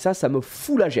ça et ça me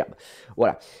fout la gerbe.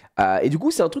 Voilà. Et du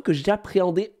coup, c'est un truc que j'ai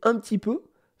appréhendé un petit peu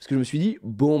parce que je me suis dit,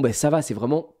 bon, ben ça va, c'est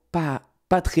vraiment pas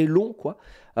très long, quoi.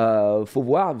 Faut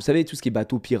voir, vous savez, tout ce qui est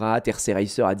bateau pirate, RC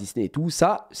Racer à Disney et tout,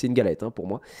 ça, c'est une galette, hein, pour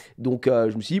moi. Donc,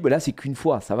 je me suis dit, ben là, c'est qu'une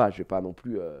fois, ça va, je vais pas non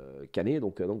plus canner,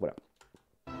 donc voilà.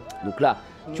 Donc là,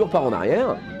 tu repars en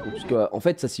arrière, parce que en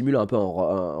fait, ça simule un peu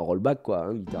un rollback, quoi,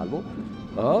 hein, littéralement.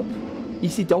 Hop.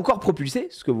 Ici, tu es encore propulsé,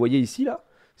 ce que vous voyez ici, là,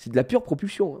 c'est de la pure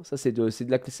propulsion, hein. Ça, c'est de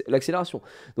l'accélération.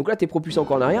 Donc là, tu es propulsé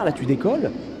encore en arrière, là, tu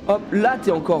décolles. Hop, là, tu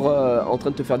es encore en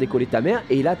train de te faire décoller ta mère,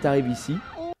 et là, tu arrives ici.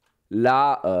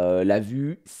 Là, la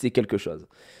vue, c'est quelque chose.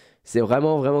 C'est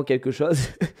vraiment, vraiment quelque chose.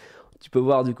 Tu peux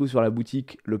voir, du coup, sur la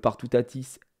boutique, le partout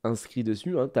Tatis inscrit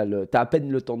dessus, hein. T'as à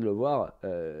peine le temps de le voir,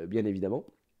 bien évidemment.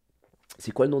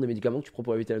 C'est quoi le nom des médicaments que tu prends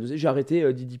pour éviter la nausée? J'ai arrêté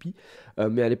DDP,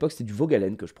 mais à l'époque c'était du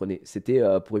Vogalen que je prenais. C'était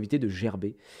pour éviter de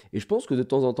gerber. Et je pense que de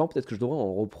temps en temps, peut-être que je devrais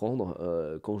en reprendre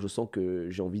quand je sens que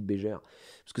j'ai envie de bégère.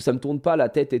 Parce que ça me tourne pas la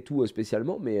tête et tout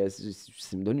spécialement, mais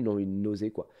ça me donne une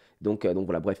nausée, quoi. Donc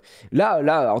voilà, bref.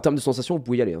 Là, en termes de sensation, vous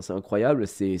pouvez y aller, hein, c'est incroyable,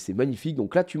 c'est magnifique.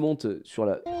 Donc là, tu montes sur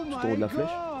tout en haut de la flèche.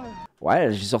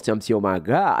 Ouais, j'ai sorti un petit oh my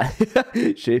god.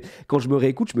 Quand je me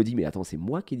réécoute, je me dis, mais attends, c'est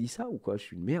moi qui ai dit ça ou quoi? Je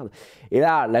suis une merde. Et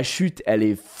là, la chute, elle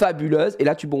est fabuleuse. Et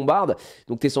là, tu bombardes.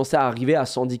 Donc, tu es censé arriver à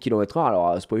 110 km/h.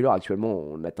 Alors, spoiler,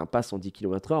 actuellement, on n'atteint pas 110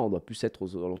 km/h. On doit plus être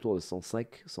aux alentours de 105,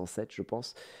 107, je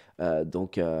pense.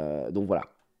 Donc voilà.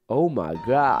 Oh my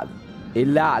god. Et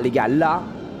là, les gars, là,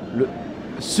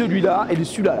 celui-là et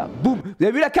celui-là, là. Boum. Vous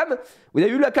avez vu la cam? Vous avez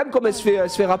vu la cam comme elle se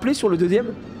fait rappeler sur le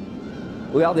deuxième?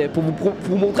 Regardez, pour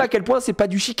vous montrer à quel point c'est pas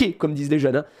du chiquet, comme disent les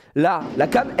jeunes, hein. Là, la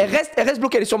cam, elle reste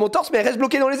bloquée. Elle est sur mon torse, mais elle reste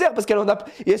bloquée dans les airs parce qu'elle en a.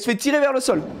 Et elle se fait tirer vers le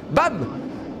sol. Bam!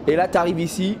 Et là, t'arrives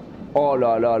ici. Oh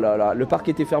là là là là. Le parc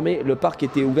était fermé. Le parc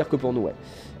était ouvert que pour nous, ouais.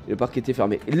 Le parc était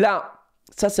fermé. Et là,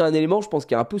 ça, c'est un élément, je pense,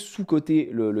 qui est un peu sous-coté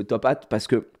le top hat parce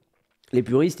que. Les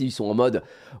puristes, ils sont en mode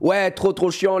ouais, trop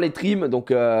chiant les trims.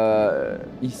 Donc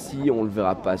ici, on le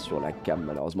verra pas sur la cam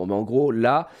malheureusement. Mais en gros,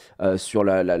 là,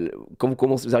 quand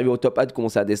vous arrivez au top hat, vous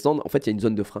commencez à descendre. En fait, il y a une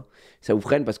zone de frein. Ça vous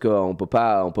freine parce que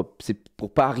c'est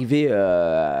pour pas arriver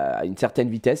à une certaine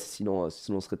vitesse, sinon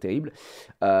ce serait terrible.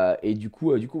 Et du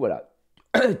coup, voilà.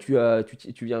 Tu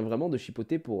viens vraiment de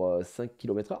chipoter pour 5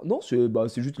 km/h. Non,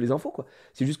 c'est juste les infos, quoi.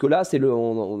 C'est juste que là,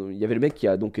 il y avait le mec qui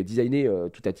a donc designé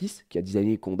Toutatis, qui a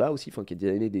designé Conda aussi, enfin qui a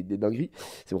designé des dingueries.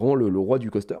 C'est vraiment le roi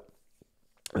du coaster.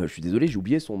 Je suis désolé, j'ai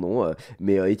oublié son nom,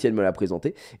 mais Étienne me l'a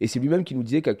présenté. Et c'est lui-même qui nous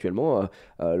disait qu'actuellement,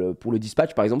 pour le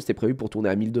dispatch, par exemple, c'était prévu pour tourner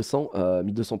à 1200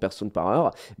 personnes par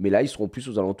heure. Mais là, ils seront plus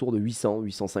aux alentours de 800,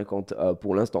 850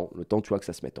 pour l'instant. Le temps, tu vois, que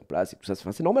ça se mette en place et tout ça,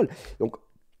 c'est normal. Donc,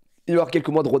 il va y avoir quelques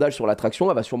mois de rodage sur l'attraction,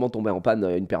 elle va sûrement tomber en panne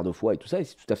une paire de fois et tout ça, et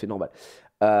c'est tout à fait normal.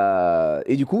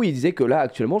 Et du coup, il disait que là,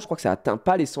 actuellement, je crois que ça atteint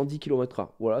pas les 110 km/h.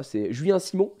 Voilà, c'est Julien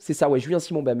Simon, c'est ça, ouais, Julien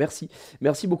Simon, ben merci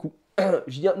beaucoup.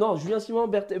 Julien Simon,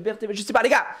 je sais pas, les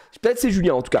gars, peut-être c'est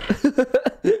Julien en tout cas.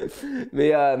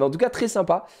 mais en tout cas, très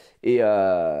sympa. Et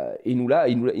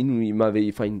il m'avait,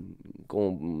 enfin,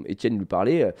 quand Étienne lui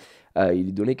parlait, il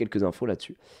lui donnait quelques infos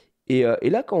là-dessus. Et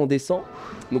là, quand on descend,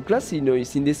 donc là, c'est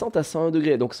une descente à 101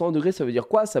 degrés. Donc 101 degrés, ça veut dire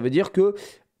quoi? Ça veut dire que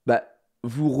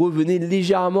vous revenez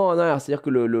légèrement en arrière. C'est-à-dire que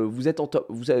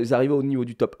vous arrivez au niveau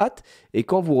du top hat, et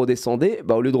quand vous redescendez,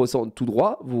 au lieu de redescendre tout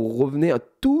droit, vous revenez un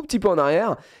tout petit peu en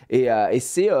arrière, et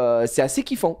c'est assez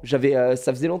kiffant.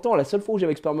 Ça faisait longtemps, la seule fois où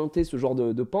j'avais expérimenté ce genre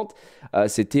de pente,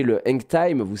 c'était le hang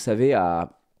time, vous savez,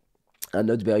 à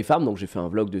Nutberry Farm, donc j'ai fait un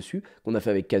vlog dessus, qu'on a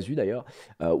fait avec Casu d'ailleurs,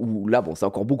 où là, bon, c'est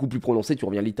encore beaucoup plus prononcé, tu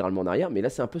reviens littéralement en arrière, mais là,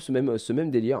 c'est un peu ce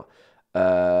même délire.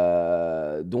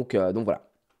 Donc voilà.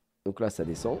 Donc là, ça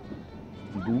descend.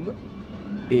 Boum.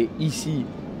 Et ici,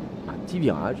 un petit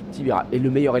virage. Et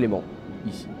le meilleur élément,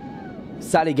 ici.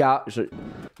 Ça, les gars,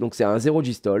 Donc c'est un 0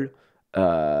 G-stall.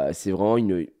 C'est vraiment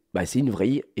c'est une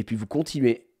vrille. Et puis vous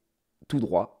continuez tout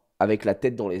droit avec la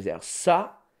tête dans les airs.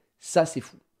 Ça c'est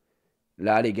fou.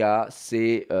 Là, les gars,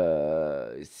 c'est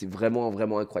vraiment,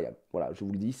 vraiment incroyable. Voilà, je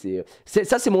vous le dis,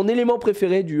 ça, c'est mon élément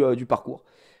préféré du parcours.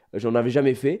 J'en avais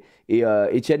jamais fait. Et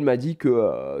Étienne m'a dit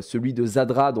que celui de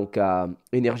Zadra, donc à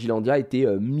Energylandia, était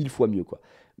 1000 fois mieux, quoi.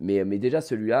 Mais déjà,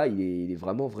 celui-là, il est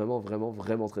vraiment, vraiment, vraiment,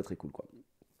 vraiment très, très cool, quoi.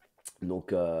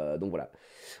 Donc voilà.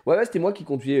 Ouais, c'était moi qui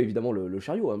conduisais évidemment le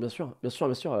chariot, hein, bien sûr.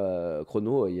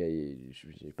 Chrono, j'ai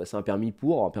passé un permis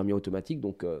automatique,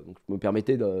 donc je me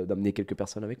permettais d'amener quelques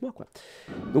personnes avec moi, quoi.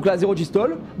 Donc là, 0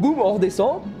 G-stall, boum, on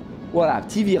redescend. Voilà,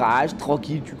 petit virage,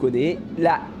 tranquille, tu connais.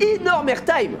 La énorme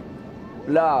airtime.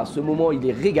 Là, ce moment, il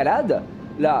est régalade.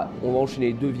 Là, on va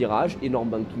enchaîner 2 virages, énorme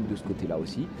banking de ce côté-là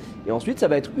aussi. Et ensuite, ça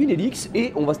va être une hélix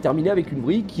et on va se terminer avec une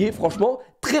vrille qui est franchement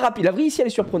très rapide. La vrille ici, elle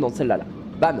est surprenante, celle-là. Là.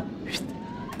 Bam.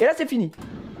 Et là, c'est fini.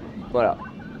 Voilà.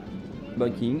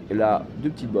 Banking. Et là, 2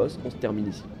 petites bosses. On se termine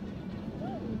ici.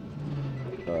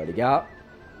 Les gars,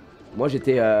 moi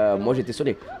j'étais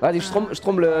sonné. Regardez,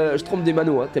 je tremble des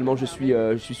manos, hein, tellement je suis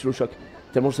sous le choc.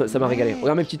 Tellement ça m'a régalé.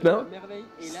 Regarde mes petites mains.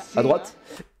 À droite.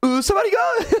 Ça va les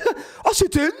gars. Oh,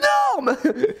 c'était énorme.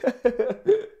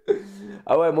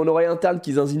 Ah ouais, mon oreille interne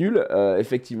qui zinzinule,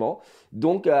 effectivement.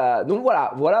 Donc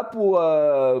voilà pour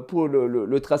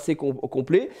le tracé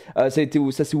complet. Ça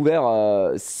s'est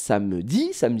ouvert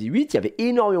samedi 8. Il y avait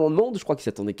énormément de monde. Je crois qu'ils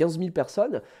s'attendaient 15 000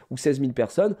 personnes ou 16 000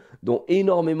 personnes, dont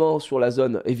énormément sur la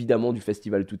zone évidemment du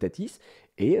festival Toutatis.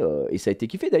 Et ça a été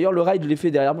kiffé. D'ailleurs, le ride, je l'ai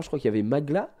fait derrière moi. Je crois qu'il y avait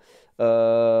Magla.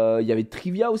 Il y avait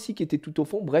Trivia aussi qui était tout au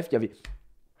fond. Bref, il y avait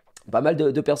pas mal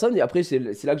de personnes. Et après,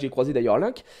 c'est là que j'ai croisé d'ailleurs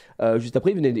Link. Juste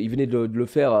après, il venait de le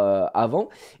faire avant.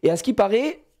 Et à ce qui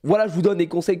paraît, voilà, je vous donne les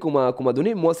conseils qu'on m'a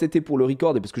donné. Moi, c'était pour le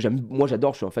record, parce que moi,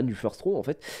 j'adore, je suis un fan du first row en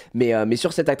fait. Mais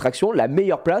sur cette attraction, la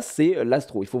meilleure place, c'est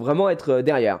l'astro. Il faut vraiment être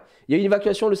derrière. Il y a une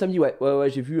évacuation le samedi, ouais,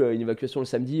 j'ai vu une évacuation le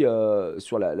samedi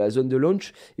sur la zone de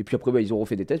launch. Et puis après, ils ont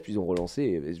refait des tests, puis ils ont relancé.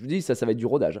 Et je vous dis, ça va être du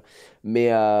rodage. Mais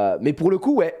pour le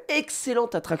coup, ouais,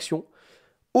 excellente attraction.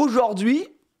 Aujourd'hui,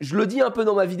 je le dis un peu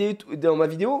dans ma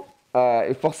vidéo.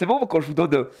 Et forcément, quand je vous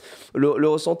donne le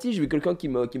ressenti, j'ai vu quelqu'un qui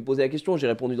me posait la question, j'ai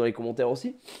répondu dans les commentaires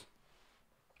aussi.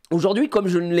 Aujourd'hui, comme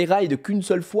je ne les ride qu'une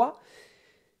seule fois,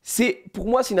 pour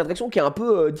moi, c'est une attraction qui est un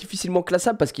peu difficilement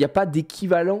classable parce qu'il n'y a pas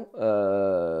d'équivalent.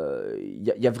 Il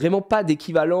n'y a vraiment pas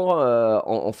d'équivalent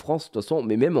en France, de toute façon,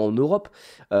 mais même en Europe,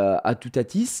 à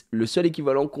Toutatis. Le seul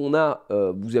équivalent qu'on a,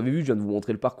 vous avez vu, je viens de vous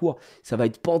montrer le parcours, ça va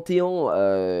être Panthéon.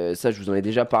 Ça, je vous en ai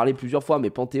déjà parlé plusieurs fois, mais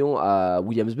Panthéon à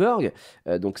Williamsburg.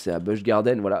 Donc, c'est à Busch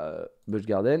Garden, voilà, Busch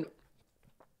Garden.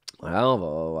 Voilà,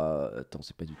 attends,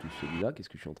 c'est pas du tout celui-là, qu'est-ce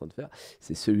que je suis en train de faire?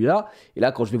 C'est celui-là, et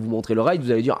là, quand je vais vous montrer le ride,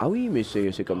 vous allez dire, ah oui, mais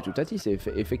c'est comme Toutatis,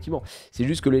 effectivement. C'est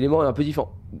juste que l'élément est un peu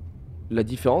différent. La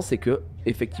différence, c'est que,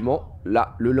 effectivement,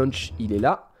 là, le launch, il est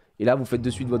là, et là, vous faites de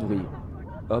suite votre vrille.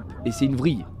 Hop, et c'est une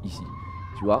vrille, ici,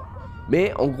 tu vois.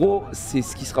 Mais, en gros, c'est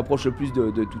ce qui se rapproche le plus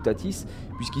de Toutatis,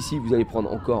 puisqu'ici, vous allez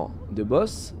prendre encore 2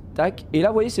 bosses, tac, et là,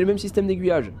 vous voyez, c'est le même système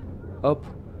d'aiguillage. Hop.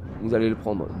 Vous allez le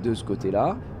prendre de ce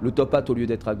côté-là. Le top hat, au lieu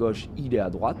d'être à gauche, il est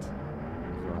à droite.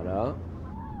 Voilà.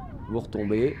 Vous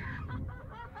retombez.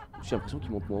 J'ai l'impression qu'il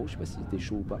monte moins haut. Je sais pas si c'était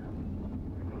chaud ou pas.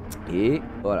 Et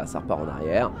voilà, ça repart en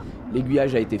arrière.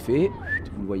 L'aiguillage a été fait.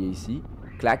 Vous le voyez ici.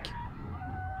 Clac.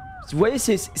 Vous voyez,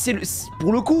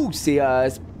 pour le coup, c'est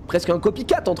presque un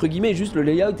copycat, entre guillemets. Juste le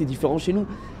layout est différent chez nous.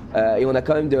 Et on a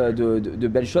quand même de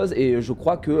belles choses. Et je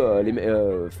crois que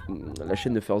la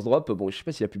chaîne de First Drop, bon, je sais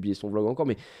pas s'il a publié son vlog encore,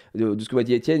 mais de ce que m'a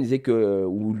dit Étienne, il disait que,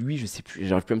 ou lui, je sais plus,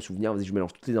 j'arrive plus à me souvenir, vas-y, je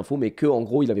mélange toutes les infos, mais que en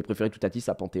gros, il avait préféré Toutatis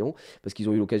à Panthéon parce qu'ils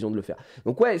ont eu l'occasion de le faire.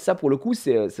 Donc, ouais, ça pour le coup,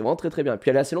 c'est vraiment très très bien. Et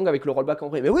puis elle est assez longue avec le rollback en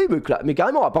vrai. Mais oui, mais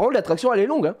carrément, apparemment, l'attraction elle est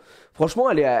longue. Hein. Franchement,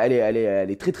 elle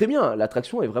est très très bien.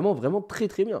 L'attraction est vraiment vraiment très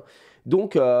très bien.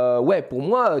 Donc, ouais, pour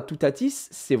moi, Toutatis,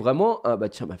 c'est vraiment un. Bah,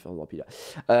 tiens, ma First Drop, il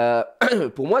a.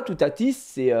 Pour moi, Toutatis,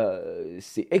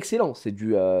 c'est excellent. C'est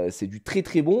du très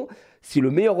très bon. C'est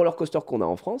le meilleur roller coaster qu'on a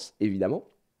en France, évidemment.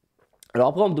 Alors,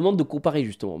 après, on me demande de comparer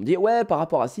justement. On me dit, ouais, par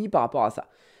rapport à ci, par rapport à ça.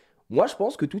 Moi, je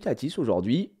pense que Toutatis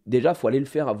aujourd'hui, déjà, il faut aller le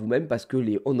faire à vous-même parce que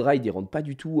les on-ride, ils rendent pas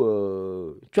du tout.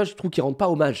 Tu vois, je trouve qu'ils rendent pas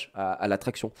hommage à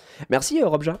l'attraction. Merci,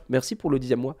 Robja. Merci pour le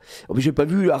 10e mois. Oh, mais j'ai pas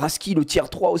vu Araski, le tier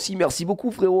 3 aussi. Merci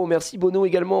beaucoup, frérot. Merci, Bono,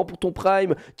 également pour ton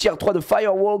prime. Tier 3 de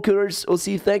Firewalkers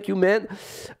aussi. Thank you, man.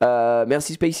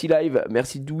 Merci, Spacey Live.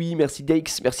 Merci, Dewey. Merci,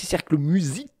 Dakes. Merci, Cercle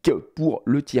Musique pour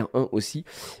le tier 1 aussi.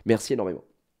 Merci énormément.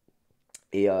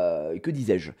 Et que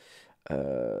disais-je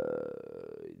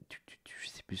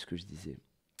ce que je disais.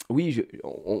 Oui,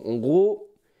 en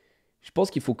gros, je pense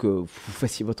qu'il faut que vous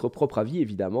fassiez votre propre avis,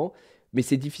 évidemment. mais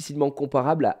c'est difficilement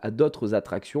comparable à d'autres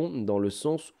attractions, dans le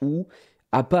sens où,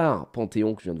 à part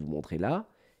Panthéon que je viens de vous montrer là,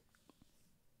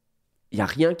 il n'y a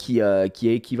rien qui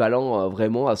est équivalent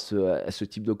vraiment à ce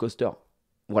type de coaster.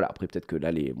 Voilà, après peut-être que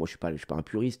là, moi je suis pas un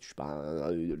puriste, je suis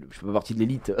pas partie de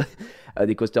l'élite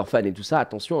des coasters fans et tout ça,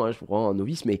 attention, hein, je suis vraiment un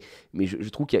novice, mais je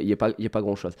trouve qu'il n'y a pas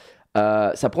grand-chose.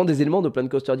 Ça prend des éléments de plein de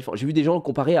coasters différents. J'ai vu des gens le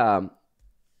comparer à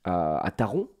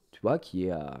Taron, tu vois, qui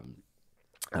est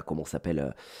à comment ça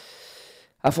s'appelle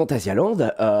à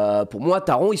Fantasyland. Pour moi,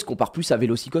 Taron, il se compare plus à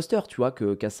Velocicoaster, tu vois,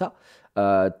 qu'à ça.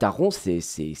 Taron, c'est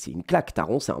une claque.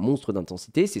 Taron, c'est un monstre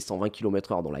d'intensité. C'est 120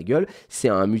 km/h dans la gueule. C'est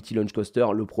un multi-launch coaster.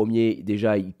 Le premier,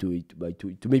 déjà, il te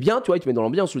met bien, tu vois, il te met dans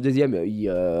l'ambiance. Le deuxième,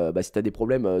 si t'as des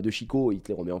problèmes de Chico, il te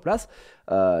les remet en place.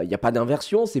 Il n'y a pas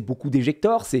d'inversion. C'est beaucoup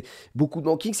d'éjecteurs. C'est beaucoup de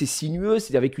banking. C'est sinueux.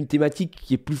 C'est avec une thématique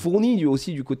qui est plus fournie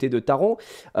aussi du côté de Taron.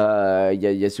 Il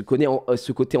y a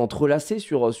ce côté entrelacé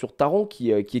sur Taron qui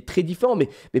est très différent.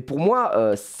 Mais pour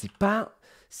moi, c'est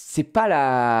pas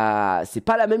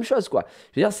la même chose, quoi.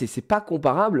 Je veux dire, c'est pas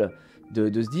comparable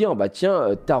de se dire, bah tiens,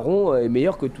 Taron est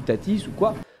meilleur que Toutatis ou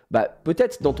quoi. Bah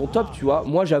peut-être dans ton top, tu vois.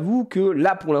 Moi, j'avoue que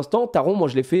là, pour l'instant, Taron, moi,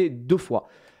 je l'ai fait 2 fois.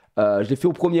 Je l'ai fait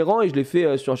au premier rang et je l'ai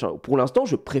fait sur un chien. Pour l'instant,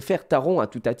 je préfère Taron à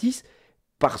Toutatis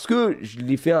parce que je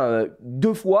l'ai fait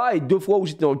 2 fois, et 2 fois où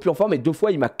j'étais dans le plus en forme, et 2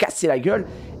 fois il m'a cassé la gueule,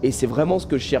 et c'est vraiment ce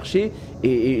que je cherchais,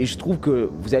 et je trouve que,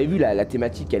 vous avez vu, la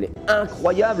thématique, elle est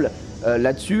incroyable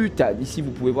là-dessus. Ici,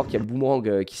 vous pouvez voir qu'il y a le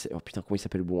boomerang, oh putain, comment il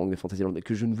s'appelle le boomerang de Fantasyland,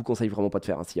 que je ne vous conseille vraiment pas de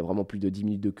faire, hein. S'il y a vraiment plus de 10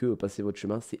 minutes de queue, passez votre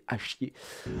chemin, c'est à chier.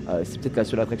 C'est peut-être la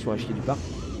seule attraction à chier du parc.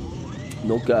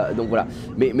 Donc voilà.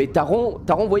 Mais Taron,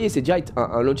 vous voyez, c'est direct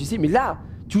un launch ici, mais là,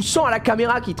 tu sens à la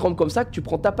caméra qui tremble comme ça que tu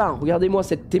prends ta part. Regardez-moi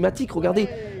cette thématique, regardez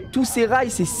tous ces rails,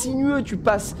 c'est sinueux, tu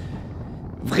passes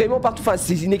vraiment partout. Enfin,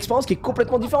 c'est une expérience qui est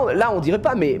complètement différente. Là, on dirait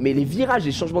pas, mais les virages,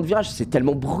 les changements de virages, c'est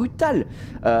tellement brutal.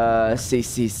 Tu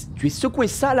es secoué,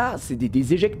 ça là, c'est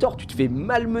des éjecteurs, tu te fais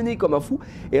malmener comme un fou.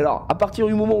 Et alors, à partir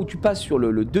du moment où tu passes sur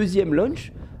le deuxième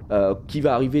launch, qui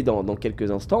va arriver dans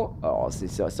quelques instants, alors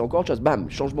c'est encore autre chose. Bam,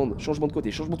 changement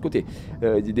de côté,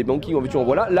 des bankings en veux-tu en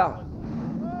voilà. Là.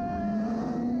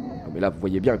 Mais là, vous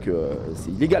voyez bien que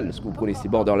c'est illégal, ce que vous prenez, c'est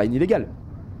borderline illégal.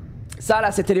 Ça,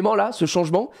 là, cet élément-là, ce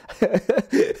changement,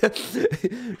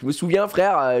 je me souviens,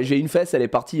 frère, j'ai une fesse, elle est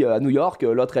partie à New York,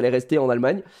 l'autre, elle est restée en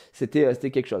Allemagne. C'était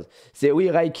quelque chose. Oui,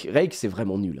 Reik, c'est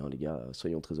vraiment nul, hein, les gars,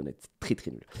 soyons très honnêtes, très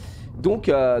très nul. Donc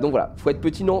voilà, faut être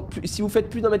petit, non. Si vous faites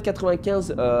plus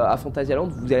d'1m95 à Fantasyland,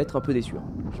 vous allez être un peu déçu. Hein.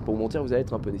 Je vais pas vous mentir, vous allez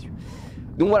être un peu déçu.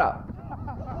 Donc voilà.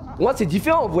 Pour moi, c'est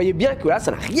différent. Vous voyez bien que là,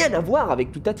 ça n'a rien à voir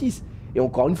avec Toutatis. Et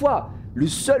encore une fois, le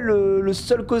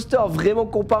seul coaster vraiment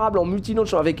comparable en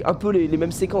multi-launch avec un peu les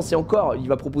mêmes séquences, et encore, il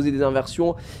va proposer des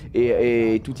inversions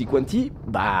et tutti quanti,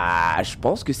 bah je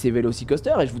pense que c'est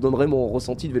Velocicoaster, et je vous donnerai mon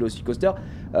ressenti de Velocicoaster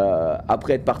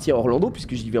après être parti à Orlando,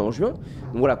 puisque j'y vais en juin.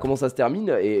 Donc voilà comment ça se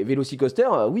termine. Et Velocicoaster,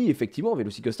 oui, effectivement,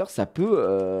 Velocicoaster, ça peut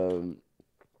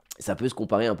se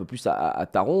comparer un peu plus à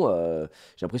Taron.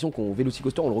 J'ai l'impression qu'on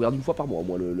Velocicoaster, on le regarde une fois par mois,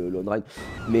 moi, le on-ride.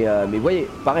 Mais vous voyez,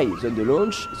 pareil, zone de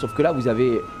launch, sauf que là, vous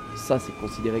avez... Ça, c'est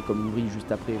considéré comme une vrille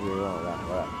juste après. Vous allez voir,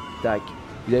 voilà, tac.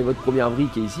 Vous avez votre première vrille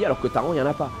qui est ici, alors que Taron, il n'y en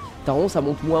a pas. Taron, ça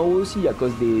monte moins haut aussi, à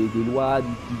cause des lois, du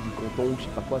canton, je sais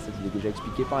pas quoi, ça je l'ai déjà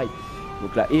expliqué pareil.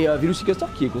 Donc là, et Velocicoaster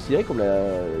qui est considéré comme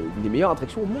une des meilleures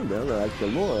attractions au monde, hein,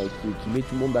 actuellement, qui met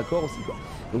tout le monde d'accord aussi, quoi.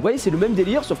 Donc vous voyez, c'est le même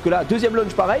délire, sauf que là, deuxième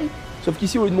launch pareil, sauf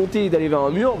qu'ici, au lieu de monter et d'aller vers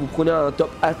un mur, vous prenez un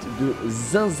top hat de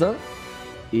zinzin,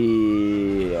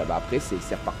 et bah, après,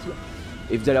 c'est reparti.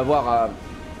 Et vous allez avoir,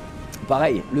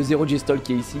 pareil, le zéro G-Stall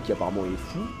qui est ici, qui apparemment est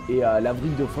fou, et la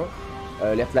vrille de fin,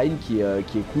 l'airline qui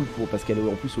est cool parce qu'elle est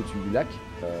en plus au-dessus du lac,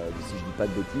 si je dis pas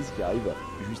de bêtises, qui arrive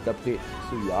juste après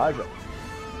ce virage.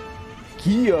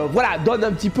 Qui voilà, donne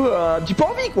un petit peu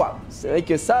envie, quoi. C'est vrai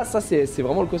que ça c'est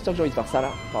vraiment le coaster que j'ai envie de faire. Ça là,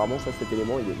 apparemment ça, cet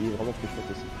élément il est vraiment très chouette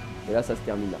aussi. Et là ça se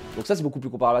termine là. Donc ça c'est beaucoup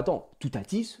plus comparable. Attends,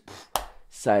 Toutatis,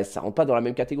 ça rentre pas dans la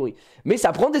même catégorie. Mais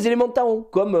ça prend des éléments de Taron,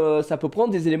 comme ça peut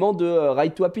prendre des éléments de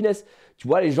Ride to Happiness. Tu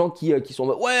vois, les gens qui sont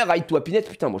ouais, Ride to Happiness,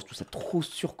 putain, moi je trouve ça trop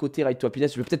surcoté, Ride to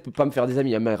Happiness. Je vais peut-être pas me faire des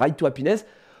amis, mais Ride to Happiness,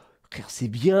 c'est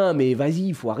bien, mais vas-y,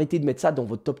 il faut arrêter de mettre ça dans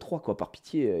votre top 3, quoi, par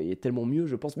pitié, il est tellement mieux,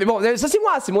 je pense. Mais bon, ça c'est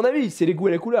moi, c'est mon avis, c'est les goûts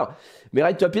et les couleurs. Mais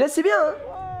Ride to Happiness, c'est bien, hein.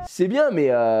 C'est bien, mais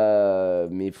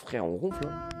frère, on ronfle,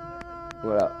 hein.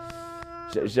 Voilà.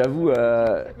 J'avoue,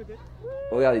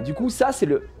 regardez, du coup, ça c'est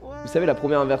vous savez, la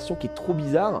première inversion qui est trop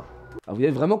bizarre. Alors, vous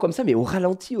êtes vraiment comme ça, mais au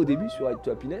ralenti au début sur Ride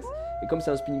to Happiness. Et comme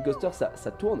c'est un spinning coaster,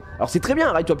 ça tourne. Alors c'est très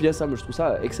bien, Ride to Happiness, hein, moi je trouve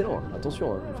ça excellent, hein.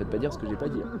 Attention, hein, ne me faites pas dire ce que j'ai pas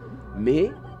dit, hein.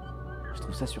 Mais... je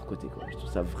trouve ça surcoté, quoi. Je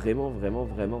trouve ça vraiment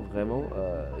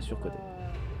surcoté.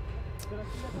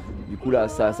 Du coup là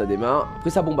ça démarre. Après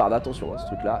ça bombarde, attention hein, ce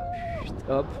truc là.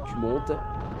 Hop, tu montes.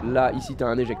 Là ici t'as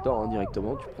un éjecteur hein,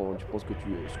 directement, tu prends ce que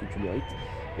tu mérites.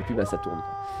 Et puis bah ça tourne.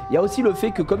 Il y a aussi le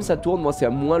fait que comme ça tourne, moi c'est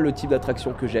moins le type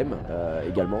d'attraction que j'aime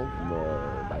également.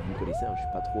 Vous connaissez, hein, je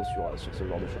suis pas trop sur ce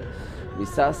genre de choses. Mais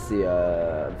ça c'est...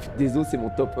 Désolé, c'est mon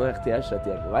top 1 RTH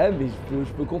ATL. Ouais mais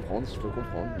je peux comprendre,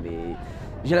 mais...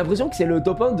 J'ai l'impression que c'est le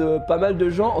top 1 de pas mal de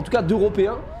gens, en tout cas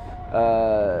d'Européens.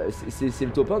 C'est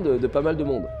le top 1 de pas mal de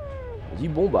monde. On dit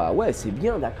bon bah ouais c'est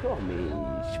bien d'accord mais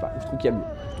je sais pas, je trouve qu'il y a mieux.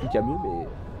 Mais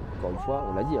encore une fois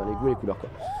on l'a dit hein, les goûts et les couleurs quoi.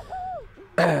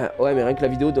 Ouais mais rien que la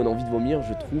vidéo donne envie de vomir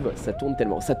je trouve, ça tourne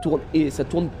tellement, ça tourne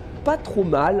pas trop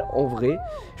mal en vrai.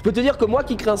 Je peux te dire que moi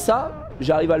qui crains ça,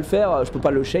 j'arrive à le faire, je peux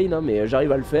pas le shane hein, mais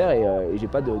j'arrive à le faire et j'ai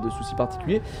pas de soucis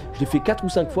particuliers. Je l'ai fait 4 ou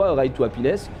 5 fois Ride to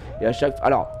Happiness et à chaque...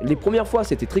 Alors les premières fois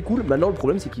c'était très cool, maintenant le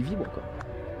problème c'est qu'il vibre quoi.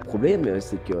 Le problème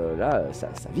c'est que là ça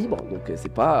vibre donc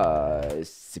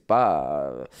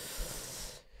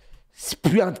c'est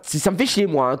plus ça me fait chier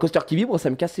moi, un coaster qui vibre ça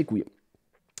me casse les couilles.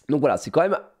 Donc voilà c'est quand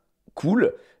même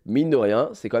cool, mine de rien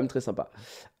c'est quand même très sympa.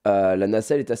 La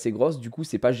nacelle est assez grosse, du coup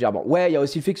c'est pas gerbant. Ouais, il y a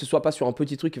aussi le fait que ce soit pas sur un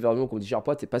petit truc, vraiment comme dit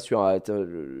Gerpote, c'est pas sur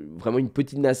vraiment une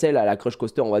petite nacelle à la Crush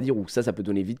Coaster, on va dire, où ça peut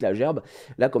donner vite la gerbe.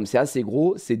 Là, comme c'est assez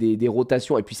gros, c'est des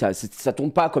rotations, et puis ça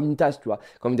tourne pas comme une tasse, tu vois,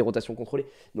 comme des rotations contrôlées.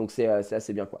 Donc c'est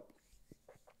assez bien, quoi.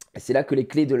 C'est là que les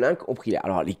clés de Link ont pris l'air.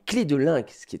 Alors, les clés de Link,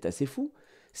 ce qui est assez fou,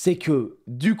 c'est que,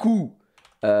 du coup,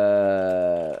 Link,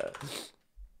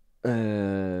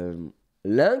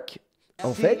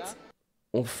 en fait...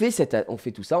 On fait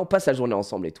tout ça, on passe la journée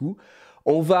ensemble et tout.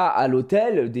 On va à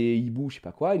l'hôtel des hiboux, je sais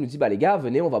pas quoi. Il nous dit, bah les gars,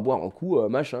 venez, on va boire un coup,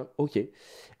 machin. Ok. Et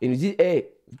il nous dit, hey,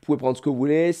 vous pouvez prendre ce que vous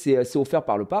voulez, c'est offert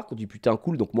par le parc. On dit, putain,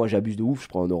 cool. Donc moi, j'abuse de ouf, je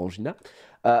prends un Orangina.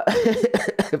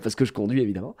 Parce que je conduis,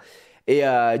 évidemment. Et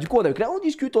du coup, on est avec là, on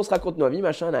discute, on se raconte nos vies,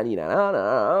 machin,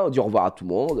 on dit au revoir à tout le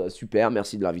monde, super,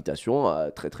 merci de l'invitation,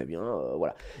 très très bien,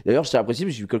 voilà. D'ailleurs, je tiens à préciser,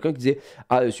 j'ai vu quelqu'un qui disait,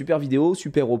 ah, super vidéo,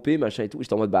 super OP, machin et tout.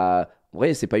 J'étais en mode, bah, en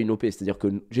vrai, c'est pas une OP, c'est-à-dire que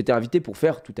j'étais invité pour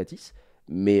faire tout à Tis,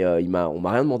 mais on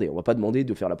m'a rien demandé, on m'a pas demandé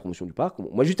de faire la promotion du parc.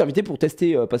 On m'a juste invité pour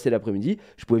tester, passer l'après-midi.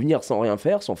 Je pouvais venir sans rien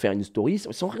faire, sans faire une story,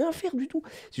 sans rien faire du tout.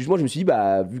 Moi, je me suis dit,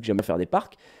 bah, vu que j'aime bien faire des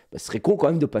parcs, bah, ce serait con quand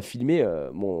même de pas filmer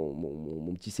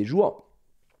mon petit séjour.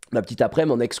 Ma petite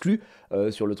après-midi en exclut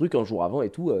sur le truc un jour avant et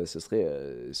tout, ce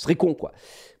serait con quoi.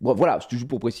 Bon voilà, c'est juste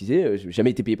pour préciser, j'ai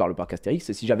jamais été payé par le parc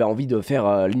Astérix. Si j'avais envie de faire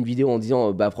une vidéo en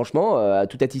disant bah franchement,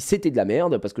 tout à dit c'était de la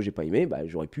merde parce que j'ai pas aimé, bah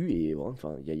j'aurais pu et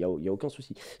enfin il y a aucun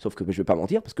souci. Sauf que je vais pas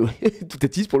mentir parce que tout à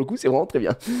dit pour le coup c'est vraiment très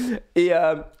bien. Et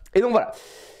donc voilà.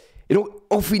 Et donc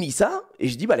on finit ça et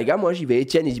je dis bah les gars moi j'y vais.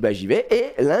 Etienne il dit bah j'y vais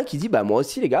et l'un qui dit bah moi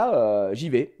aussi les gars j'y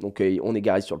vais. Donc on est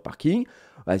garé sur le parking.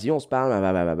 Vas-y, on se parle,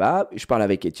 je parle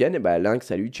avec Etienne, et bah Link,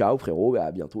 salut, ciao frérot,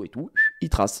 à bientôt et tout, il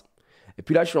trace. Et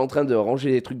puis là, je suis en train de ranger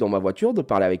des trucs dans ma voiture, de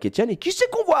parler avec Etienne, et qui c'est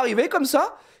qu'on voit arriver comme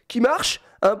ça, qui marche,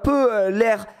 un peu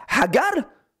l'air hagar,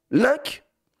 Link.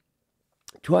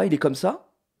 Tu vois, il est comme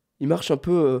ça, il marche un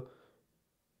peu,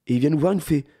 et il vient nous voir, il nous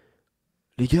fait,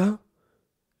 les gars,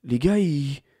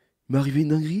 il m'est arrivé une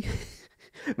dinguerie.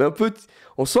 Mais un peu,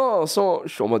 on sent,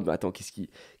 je suis en mode, mais attends, qu'est-ce qui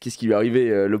lui est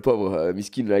arrivé, le pauvre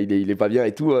miskin, là, il est pas bien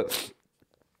et tout.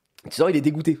 Tu sens, il est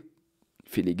dégoûté. Il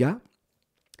fait, les gars,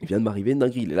 il vient de m'arriver une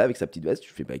dinguerie. Il est là avec sa petite veste.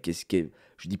 Je fais, bah, qu'est-ce que.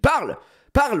 Je lui dis, parle,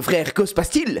 frère, que se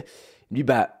passe-t-il? Il me dit,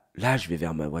 bah, là, je vais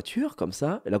vers ma voiture, comme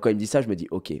ça. Et là, quand il me dit ça, je me dis,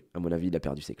 ok, à mon avis, il a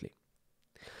perdu ses clés.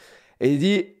 Et il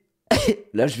dit,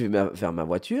 là, je vais vers ma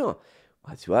voiture.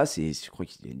 Ouais, tu vois, je crois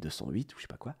qu'il y a une 208 ou je sais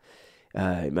pas quoi.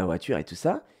 Ma voiture et tout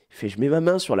ça. Il fait, je mets ma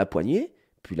main sur la poignée,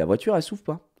 puis la voiture, elle s'ouvre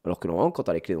pas. Alors que normalement, quand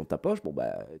t'as les clés dans ta poche, bon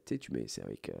bah, tu sais, tu mets, c'est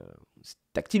avec, c'est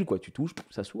tactile quoi, tu touches,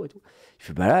 ça s'ouvre et tout. Il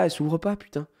fait, bah là, elle s'ouvre pas,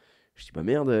 putain. Je dis, bah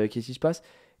merde, qu'est-ce qui se passe?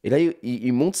 Et là,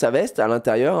 il monte sa veste à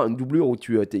l'intérieur, une doublure où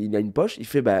il a une poche. Il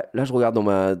fait, bah là, je regarde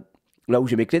là où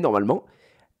j'ai mes clés normalement.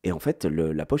 Et en fait,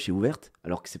 la poche est ouverte,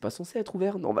 alors que c'est pas censé être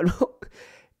ouvert normalement.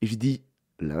 Et je lui dis,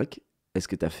 Link, est-ce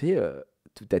que t'as fait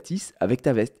tout à Tis avec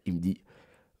ta veste? Il me dit,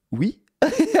 oui.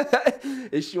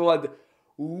 Et je suis en mode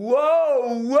wow,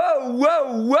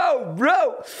 bro.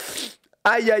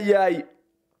 Aïe.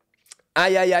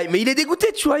 Mais il est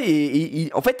dégoûté, tu vois.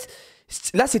 En fait,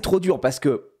 là, c'est trop dur parce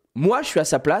que moi, je suis à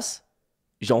sa place.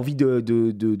 J'ai envie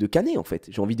de Canet, en fait.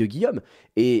 J'ai envie de Guillaume.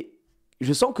 Et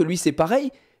je sens que lui, c'est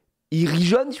pareil. Il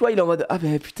rigeonne, tu vois. Il est en mode ah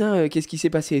ben putain, qu'est-ce qui s'est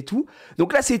passé et tout.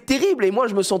 Donc là, c'est terrible. Et moi,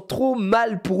 je me sens trop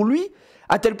mal pour lui.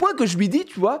 À tel point que je lui dis,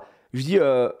 tu vois, je dis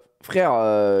frère,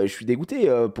 je suis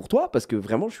dégoûté pour toi parce que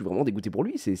vraiment, je suis vraiment dégoûté pour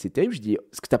lui. C'est terrible. Je dis,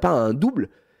 est-ce que t'as pas un double?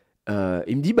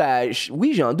 Il me dit, bah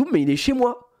oui, j'ai un double, mais il est chez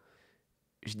moi.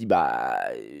 Je dis, bah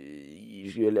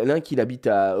l'un qui habite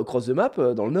à Across the Map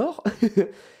dans le nord.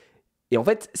 Et en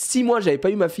fait, si moi j'avais pas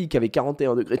eu ma fille qui avait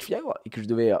 41 degrés de fièvre et que je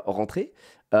devais rentrer,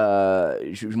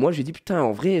 moi j'ai dit putain,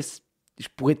 en vrai, je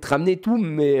pourrais te ramener tout,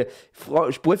 mais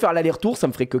je pourrais faire l'aller-retour, ça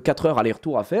me ferait que 4 heures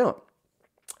aller-retour à faire.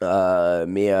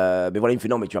 Mais voilà, il me fait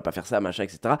non, mais tu vas pas faire ça, machin,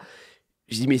 etc.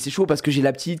 Je dis mais c'est chaud parce que j'ai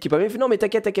la petite qui est pas bien. Il fait non, mais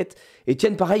t'inquiète. Et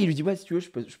Etienne, pareil, il lui dit ouais, si tu veux, je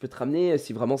peux te ramener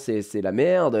si vraiment c'est la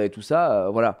merde et tout ça,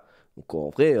 voilà. Donc en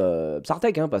vrai,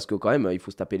 Psartec, hein, parce que quand même, il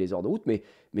faut se taper les heures de route, mais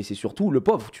c'est surtout le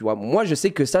pauvre, tu vois. Moi, je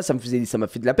sais que ça m'a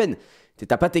fait de la peine.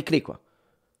 T'as pas tes clés, quoi.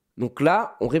 Donc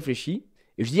là, on réfléchit,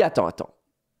 et je dis, attends.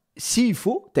 S'il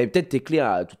faut, t'avais peut-être tes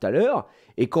clés tout à l'heure,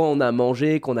 et quand on a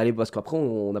mangé, parce qu'après,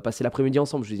 on a passé l'après-midi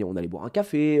ensemble, je dis, on allait boire un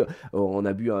café, on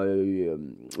a bu,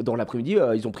 dans l'après-midi,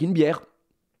 ils ont pris une bière.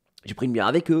 J'ai pris une bière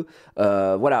avec eux,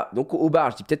 voilà. Donc au bar,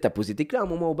 je dis peut-être t'as posé tes clés à un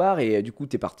moment au bar et du coup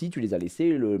t'es parti, tu les as laissés,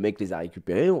 le mec les a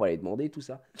récupérés, on va les demander tout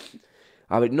ça.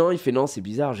 Ah non, il fait non, c'est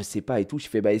bizarre, je sais pas et tout. Je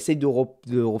fais bah essaye de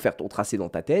refaire ton tracé dans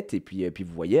ta tête et puis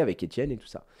vous voyez avec Etienne et tout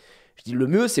ça. Je dis le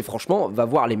mieux c'est franchement va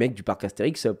voir les mecs du parc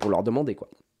Astérix pour leur demander quoi.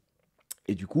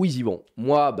 Et du coup ils y vont.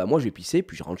 Moi je vais pisser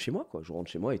puis je rentre chez moi quoi, je rentre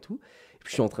chez moi et tout. Et puis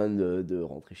je suis en train de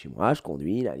rentrer chez moi, je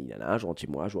conduis, là, je rentre chez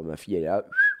moi, je vois ma fille elle est là,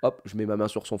 hop, je mets ma main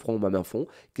sur son front, ma main fond,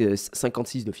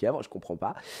 56 de fièvre, je comprends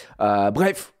pas.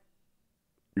 Bref,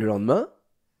 le lendemain,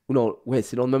 ou non, ouais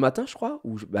c'est le lendemain matin je crois,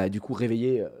 ou bah du coup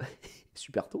réveillé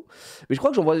super tôt. Mais je crois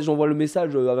que j'envoie le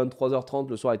message à 23h30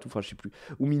 le soir et tout, enfin je sais plus,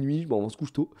 ou minuit, bon on se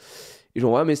couche tôt. Et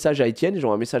j'envoie un message à Etienne, et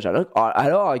j'envoie un message à Lin.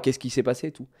 Alors qu'est-ce qui s'est passé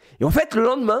et tout. Et en fait le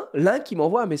lendemain, Lin qui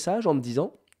m'envoie un message en me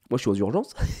disant, moi je suis aux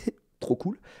urgences. Trop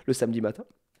cool, le samedi matin.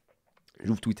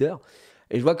 J'ouvre Twitter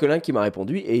et je vois que l'un qui m'a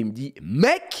répondu et il me dit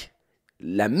mec,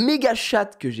 la méga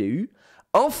chatte que j'ai eue,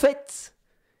 en fait,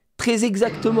 très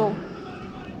exactement,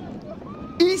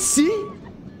 ici,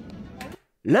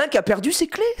 l'un qui a perdu ses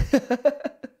clés.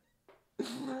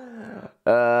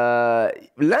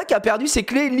 L'un qui a perdu ses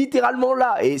clés littéralement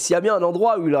là. Et s'il y a bien un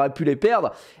endroit où il aurait pu les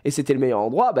perdre, et c'était le meilleur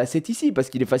endroit, bah c'est ici parce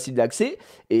qu'il est facile d'accès.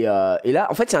 Et là,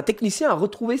 en fait, c'est un technicien à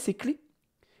retrouver ses clés.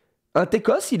 Un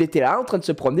techos, il était là en train de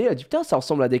se promener, il a dit putain ça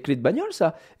ressemble à des clés de bagnole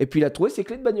ça. Et puis il a trouvé ses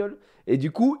clés de bagnole. Et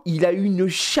du coup il a eu une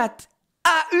chatte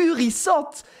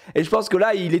ahurissante. Et je pense que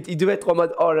là il devait être en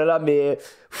mode oh là là mais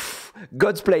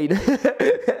God's plane.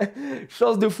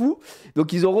 Chance de fou.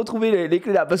 Donc ils ont retrouvé les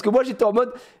clés là. Parce que moi j'étais en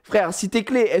mode frère si tes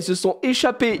clés elles se sont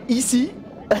échappées ici.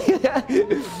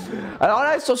 Alors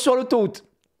là elles sont sur l'autoroute.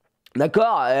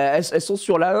 D'accord, elles sont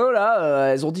sur la 1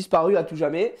 là, elles ont disparu à tout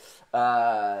jamais.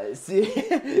 C'est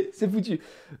foutu.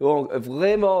 Bon,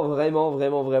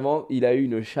 vraiment, il a eu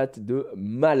une chatte de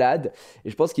malade. Et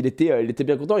je pense qu'il était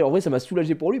bien content. Et en vrai, ça m'a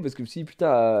soulagé pour lui parce que je me suis dit,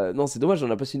 putain, non, c'est dommage, on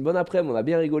a passé une bonne après-midi, on a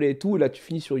bien rigolé et tout. Et là, tu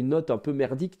finis sur une note un peu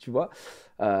merdique, tu vois.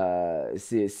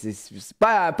 C'est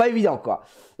pas évident, quoi.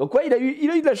 Donc, ouais, il a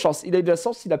eu de la chance. Il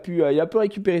a pu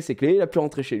récupérer ses clés, il a pu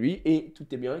rentrer chez lui. Et tout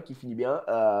est bien, qui finit bien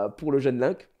pour le jeune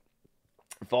Link.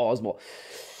 Fort heureusement.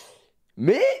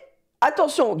 Mais.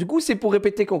 Attention, du coup, c'est pour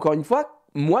répéter qu'encore une fois,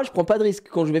 moi, je prends pas de risque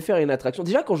quand je vais faire une attraction.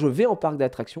 Déjà, quand je vais en parc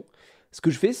d'attraction, ce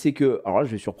que je fais, c'est que... Alors là, je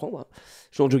vais surprendre. Hein.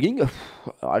 Je suis en jogging.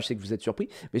 Alors là, je sais que vous êtes surpris.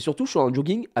 Mais surtout, je suis en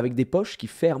jogging avec des poches qui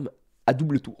ferment à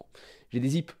double tour. J'ai des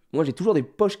zips. Moi, j'ai toujours des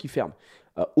poches qui ferment.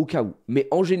 Au cas où. Mais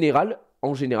en général,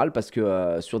 parce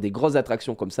que sur des grosses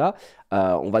attractions comme ça,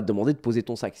 on va te demander de poser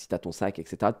ton sac. Si tu as ton sac,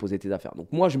 etc., de poser tes affaires.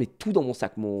 Donc moi, je mets tout dans mon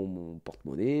sac. Mon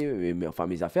porte-monnaie, enfin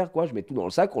mes affaires, quoi. Je mets tout dans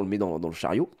le sac. On le met dans le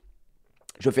chariot.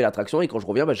 Je fais l'attraction et quand je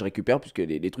reviens, bah, je récupère puisque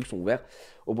les trucs sont ouverts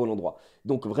au bon endroit.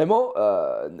 Donc vraiment,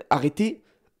 arrêtez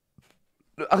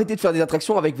de faire des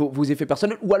attractions avec vos effets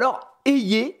personnels ou alors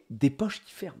ayez des poches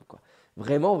qui ferment, quoi.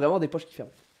 Vraiment des poches qui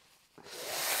ferment.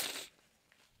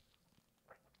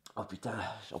 Oh putain,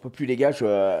 j'en peux plus les gars,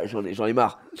 j'en ai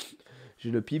marre. J'ai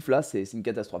le pif là, c'est une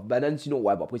catastrophe. Banane sinon,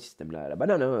 ouais bon après si t'aimes la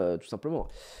banane, hein, tout simplement.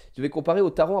 Je vais comparer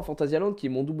au Taron à Fantasyland qui est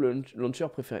mon double launcher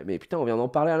préféré. Mais putain on vient d'en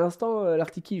parler à l'instant,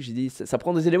 l'Artiki. J'ai dit ça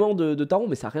prend des éléments de Taron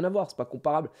mais ça n'a rien à voir, c'est pas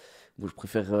comparable. Moi je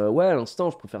préfère, ouais à l'instant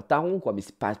je préfère Taron quoi, mais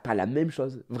c'est pas la même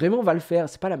chose. Vraiment on va le faire,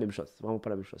 c'est pas la même chose, c'est vraiment pas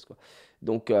la même chose quoi.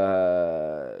 Donc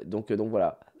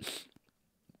voilà.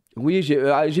 Oui,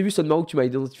 j'ai vu Sonmaro que tu m'as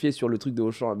identifié sur le truc de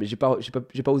Auchan, mais j'ai pas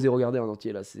osé regarder en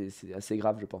entier là, c'est assez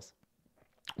grave je pense.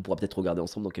 On pourra peut-être regarder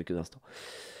ensemble dans quelques instants.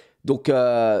 Donc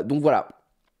voilà.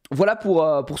 Voilà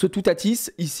pour ce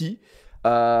tout-atis ici.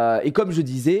 Et comme je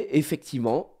disais,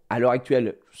 effectivement, à l'heure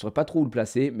actuelle, je ne saurais pas trop où le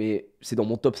placer, mais c'est dans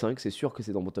mon top 5, c'est sûr que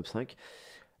c'est dans mon top 5.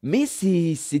 Mais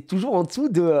c'est toujours en dessous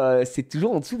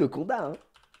de Conda. Hein.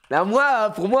 Là,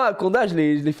 pour moi, Conda, je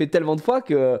l'ai fait tellement de fois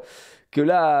que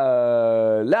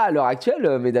là, à l'heure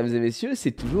actuelle, mesdames et messieurs,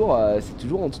 c'est toujours en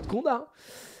dessous de Conda. Hein.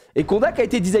 Et Conda qui a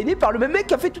été designé par le même mec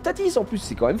qui a fait Toutatis en plus,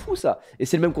 c'est quand même fou ça. Et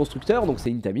c'est le même constructeur, donc c'est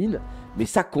Intamin. Mais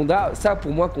ça, Conda, ça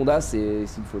pour moi, Conda, c'est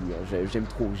une folie. Hein. J'aime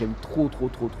trop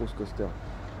ce coaster.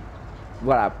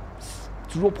 Voilà,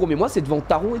 toujours pro. Mais moi, c'est devant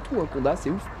Taron et tout, hein, Conda, c'est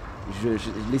ouf.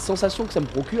 Les sensations que ça me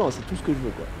procure, hein, c'est tout ce que je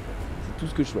veux, quoi. C'est tout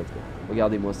ce que je souhaite, quoi.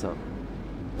 Regardez-moi ça.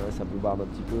 Ouais, ça bombarde un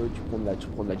petit peu, tu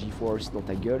prends de la G-Force dans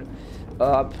ta gueule.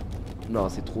 Hop. Non,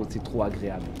 c'est trop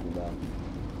agréable, Conda.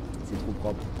 C'est trop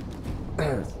propre.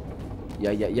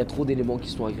 Il y a trop d'éléments qui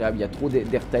sont agréables, il y a trop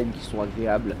d'airtime qui sont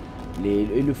agréables.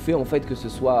 Et le fait en fait que ce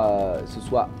soit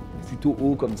plutôt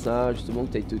haut comme ça, justement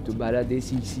que tu ailles te balader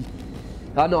ici.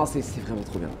 Ah non, c'est vraiment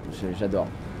trop bien, j'adore.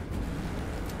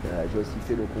 J'ai aussi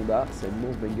fait le Conda, c'est un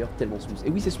immense banger tellement smooth. Et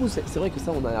oui, c'est smooth, c'est vrai que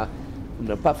ça on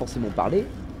n'a pas forcément parlé,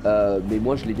 mais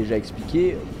moi je l'ai déjà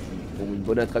expliqué. Pour une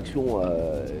bonne attraction,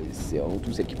 c'est avant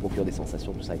tout celle qui procure des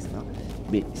sensations, tout ça, etc.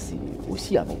 Mais c'est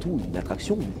aussi avant tout une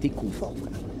attraction où t'es confort,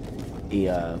 frère. Et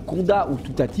Conda ou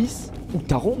Toutatis, ou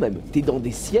Taron même, t'es dans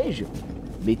des sièges,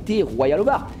 mais t'es royal au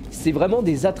bar. C'est vraiment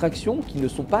des attractions qui ne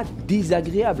sont pas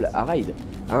désagréables à ride.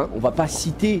 Hein, on va pas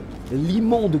citer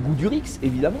l'immonde goût du Rix,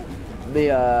 évidemment, mais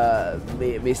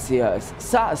c'est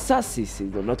ça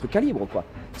c'est dans notre calibre, quoi.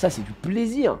 Ça c'est du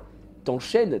plaisir.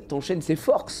 T'enchaînes ses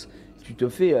forces. Tu te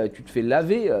fais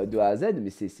laver de A à Z,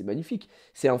 mais c'est magnifique.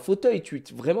 C'est un fauteuil,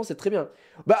 vraiment c'est très bien.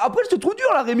 Bah après c'est trop dur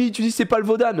là Rémi, tu dis c'est pas le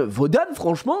Vodan. Vodan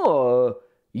franchement,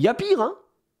 y a pire hein.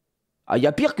 Ah y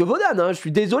a pire que Vodan hein, je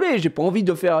suis désolé, j'ai pas envie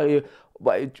de faire...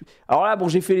 Alors là bon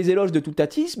j'ai fait les éloges de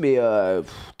Toutatis, mais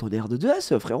tonnerre de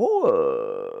Zeus frérot,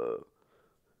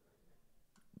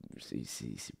 c'est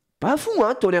pas fou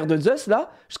hein, tonnerre de Zeus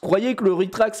là. Je croyais que le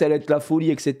retract ça allait être la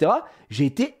folie, etc. J'ai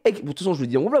été, de toute façon je le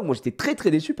dis dans mon vlog, moi j'étais très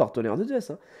déçu par tonnerre de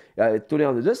Zeus hein.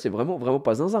 Tonnerre de Zeus c'est vraiment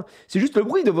pas zinzin. C'est juste le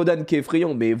bruit de Vodan qui est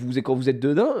effrayant, mais quand vous êtes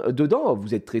dedans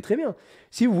vous êtes très bien.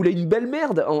 Si vous voulez une belle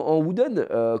merde en wooden,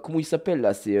 comment il s'appelle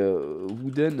là, c'est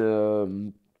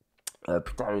wooden,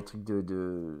 putain le truc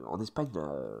en Espagne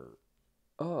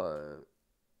là.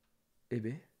 Eh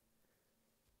ben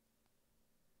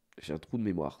j'ai un trou de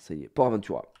mémoire, ça y est, Port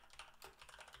Aventura.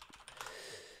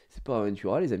 C'est Port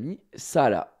Aventura les amis, ça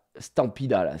là,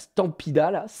 Stampida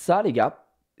là, ça les gars,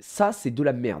 ça c'est de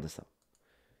la merde ça.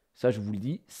 Ça je vous le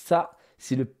dis, ça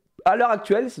c'est le... À l'heure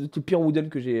actuelle, c'est le pire wooden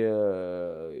que j'ai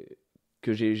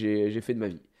fait de ma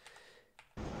vie.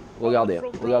 Regardez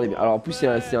bien. Alors en plus c'est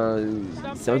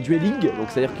un dueling, donc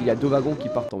c'est à dire qu'il y a deux wagons qui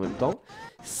partent en même temps.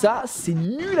 Ça c'est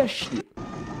nul à chier.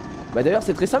 Bah d'ailleurs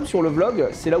c'est très simple sur le vlog,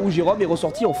 c'est là où Jérôme est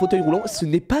ressorti en fauteuil roulant. Ce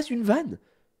n'est pas une vanne.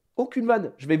 Aucune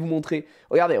vanne, je vais vous montrer.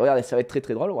 Regardez, ça va être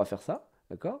très drôle, on va faire ça,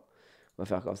 d'accord? On va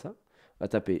faire comme ça. On va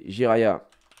taper Jiraya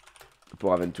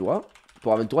Port Aventura.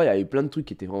 Port Aventura, il y avait plein de trucs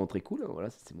qui étaient vraiment très cool, hein. Voilà,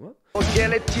 ça c'est moi. Ok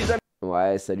les petits amis.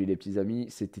 Ouais, salut les petits amis,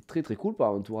 c'était très cool Port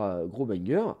Aventura, gros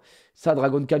banger. Ça,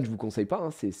 Dragon Khan, je vous conseille pas, hein.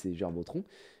 C'est Gerbotron.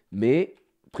 Mais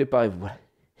préparez-vous, voilà.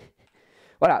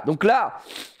 Voilà, donc là,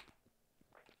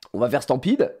 on va faire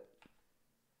Stampede.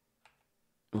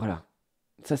 Voilà.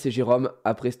 Ça c'est Jérôme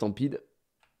après Stampede.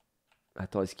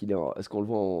 Attends, est-ce qu'on le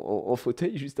voit en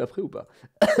fauteuil juste après ou pas?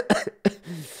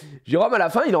 Jérôme à la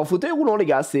fin il est en fauteuil roulant les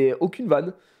gars, c'est aucune vanne.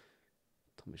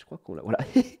 Attends mais je crois qu'on l'a... Voilà.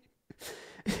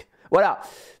 Voilà.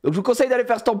 Donc je vous conseille d'aller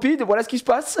faire Stampede, voilà ce qui se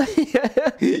passe.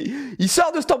 Il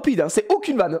sort de Stampede, hein. C'est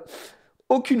aucune vanne.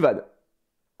 Aucune vanne.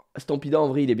 Stampede en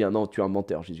vrai il est bien. Non, tu es un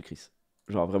menteur Jésus-Christ.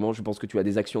 Genre vraiment je pense que tu as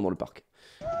des actions dans le parc.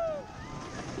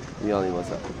 Regardez-moi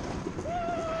ça.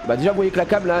 Bah déjà vous voyez que la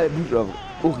cam là elle bouge là.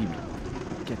 Horrible.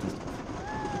 Catastrophe.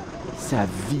 Ça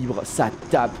vibre, ça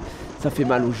tape, ça fait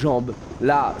mal aux jambes.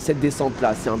 Là, cette descente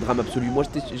là, c'est un drame absolu. Moi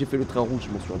j'ai fait le train rouge, je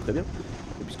m'en souviens très bien.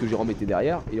 Puisque Jérôme était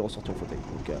derrière et il est ressorti en fauteuil.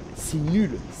 Donc c'est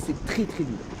nul, c'est très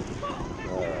nul.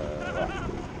 Voilà.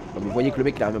 Non, mais vous voyez que le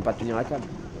mec il arrive même pas à tenir la cam.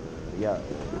 Les gars,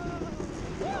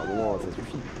 à un moment ça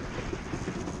suffit.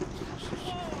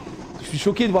 Je suis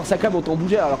choqué de voir sa cam autant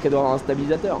bouger alors qu'elle doit avoir un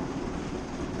stabilisateur.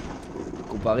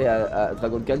 Comparé à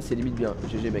Dragon Khan, c'est limite bien.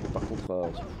 GG mec, par contre,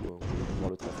 on s'en fout, on va voir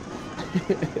le trace.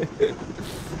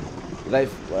 Bref,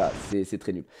 voilà, c'est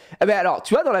très nul. Eh ben alors,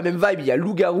 tu vois, dans la même vibe, il y a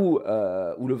Loup-Garou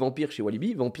ou le Vampire chez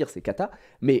Walibi. Vampire, c'est Kata.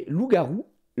 Mais Loup-Garou,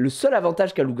 le seul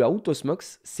avantage qu'a Loup-Garou,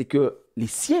 Tosmox, c'est que les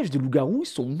sièges de Loup-Garou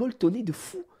sont molletonnés de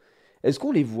fou. Est-ce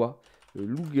qu'on les voit?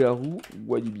 Loup-Garou,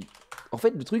 Walibi. En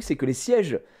fait, le truc, c'est que les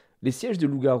sièges de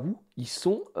Loup-Garou, ils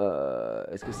sont...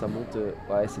 Est-ce que ça monte?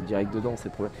 Ouais, c'est direct dedans, c'est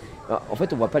le problème. Alors, en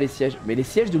fait, on voit pas les sièges. Mais les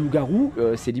sièges de Loup-Garou,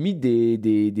 c'est limite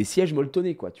des sièges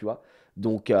molletonnés, quoi, tu vois.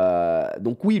 Donc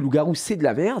oui, Loup-Garou, c'est de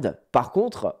la merde. Par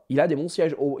contre, il a des bons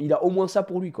sièges. Oh, il a au moins ça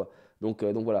pour lui, quoi. Donc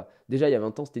voilà. Déjà, il y a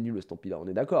 20 ans, c'était nul, le Stampede. On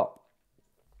est d'accord.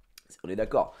 On est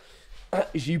d'accord.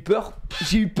 J'ai eu peur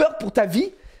pour ta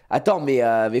vie. Attends, mais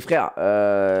frère,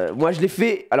 moi je l'ai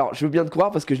fait. Alors, je veux bien te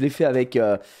croire parce que je l'ai fait avec.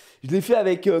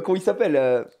 Comment il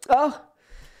s'appelle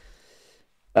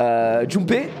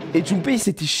Junpei. Et Junpei, il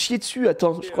s'était chié dessus.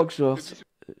 Attends, je crois que je.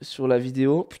 Sur la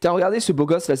vidéo. Putain, regardez ce beau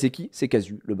gosse là, c'est qui? C'est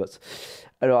Casu, le boss.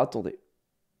 Alors, attendez.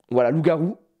 Voilà,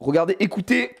 loup-garou. Regardez,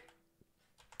 écoutez.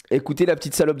 Écoutez la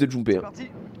petite salope de Junpei. C'est parti.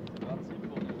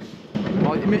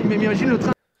 Bon, mais imagine le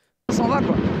train s'en va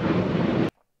quoi.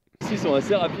 Ils sont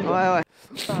assez rapides. Ouais.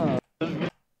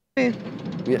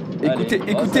 Écoutez,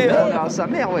 écoutez. Sa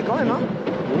mère, ouais, quand même, hein.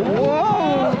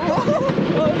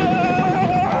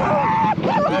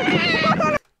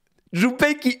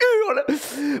 Junpei qui hurle.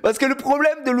 Parce que le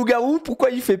problème de loup-garou, pourquoi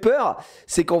il fait peur,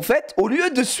 c'est qu'en fait, au lieu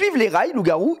de suivre les rails,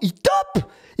 loup-garou, il tape.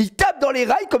 Il tape dans les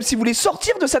rails comme s'il voulait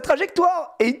sortir de sa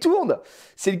trajectoire. Et il tourne.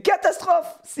 C'est une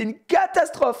catastrophe. C'est une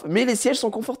catastrophe. Mais les sièges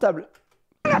sont confortables.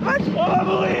 La vache. On va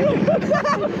mourir.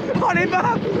 Oh les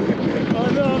baffes.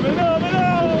 Oh non, mais non, mais non.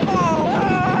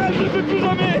 Ah, je le fais plus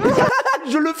jamais.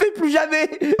 Je le fais plus jamais.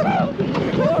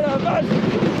 Oh la vache.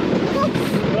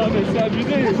 Non mais c'est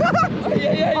abusé. Aïe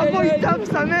aïe aïe. Oh, il tape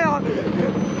sa mère.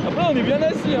 Après on est bien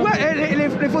assis. Hein. Ouais, et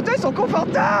les fauteuils sont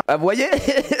confortables. Ah, vous voyez.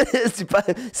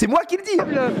 C'est moi qui le dis. Oh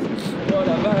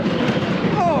la vache.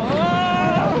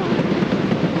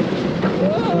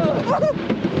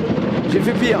 J'ai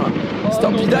fait pire.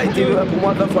 Stampida était pour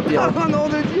moi 20 fois pire. Oh nom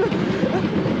de Dieu.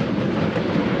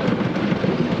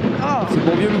 C'est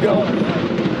bon vieux loup-garou.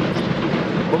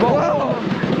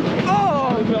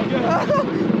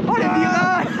 Oh les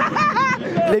virages.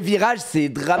 Les virages c'est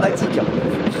dramatique.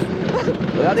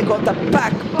 Regardez quand t'as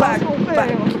pack.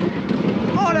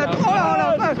 Oh la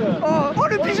vache. Oh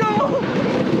le pigeon.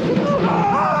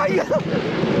 Aïe.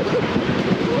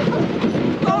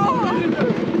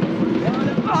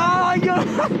 Aïe.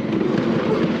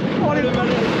 Oh les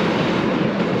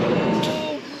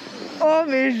Oh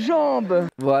mes jambes.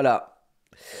 Voilà.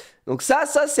 Donc ça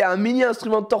c'est un mini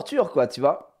instrument de torture quoi, tu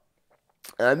vois.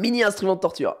 Un mini instrument de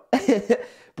torture.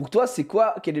 Pour toi, c'est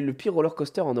quoi? Quel est le pire roller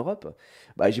coaster en Europe?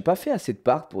 Bah, j'ai pas fait assez de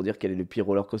parcs pour dire quel est le pire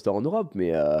roller coaster en Europe,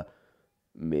 mais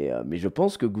je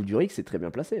pense que Gouduric c'est très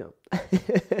bien placé. Hein.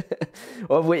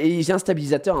 Oh, ouais, et j'ai un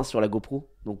stabilisateur hein, sur la GoPro,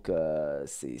 donc voilà.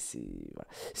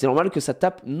 C'est normal que ça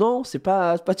tape. Non, c'est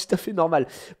pas tout à fait normal.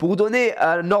 Pour vous donner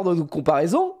un ordre de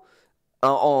comparaison.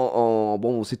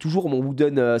 Bon, c'est toujours mon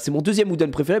wooden, c'est mon deuxième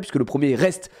wooden préféré puisque le premier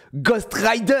reste Ghost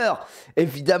Rider,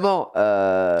 évidemment,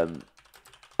 à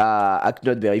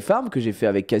Knotberry Farm que j'ai fait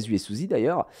avec Kazu et Suzy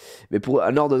d'ailleurs. Mais pour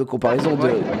un ordre de comparaison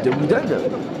de wooden,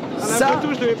 ça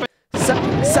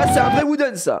c'est un vrai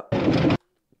wooden ça.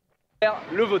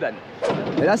 Le Vaudan.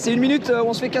 Et là c'est une minute où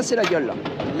on se fait casser la gueule là.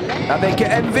 Avec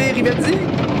MV Rivenzi.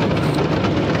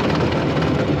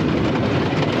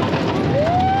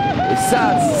 Et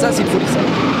ça c'est une folie ça.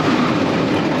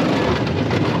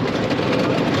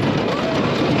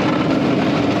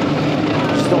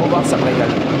 Juste de revoir ça me régale.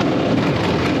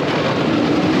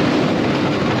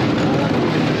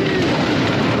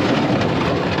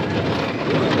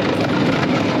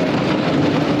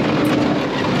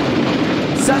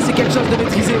 Ça c'est quelque chose de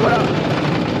maîtrisé, voilà.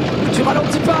 Tu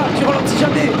ralentis pas, tu ralentis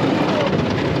jamais.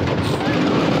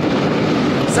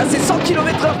 Ça c'est 100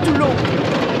 km/h tout le long.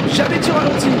 Jamais tu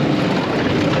ralentis.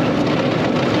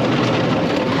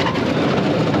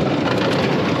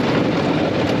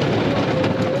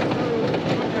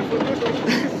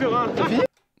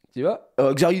 Tu vois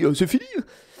Xari, c'est fini.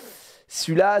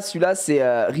 Celui-là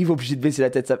c'est Rive obligé de baisser la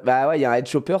tête. Ça... Bah ouais, il y a un head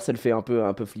chopper, ça le fait un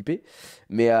peu flipper.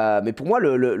 Mais pour moi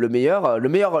le meilleur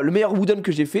wooden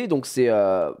que j'ai fait, donc c'est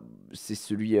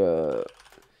celui. Ah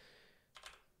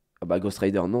bah Ghost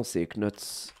Rider non, c'est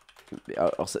Knots.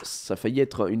 Alors ça a failli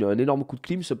être un énorme coup de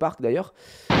clim ce parc d'ailleurs.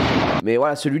 Mais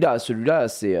voilà, celui-là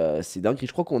c'est dingue.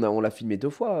 Je crois qu'on l'a filmé 2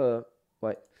 fois.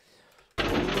 Ouais.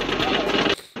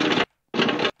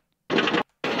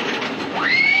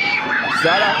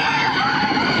 Ça là.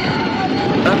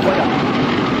 Incroyable.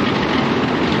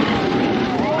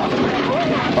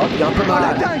 Hop, il y a un peu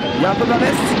ma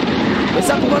veste. Mais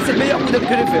ça pour moi c'est le meilleur wooden que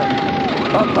j'ai fait.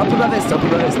 Hop, un peu ma veste. Ok,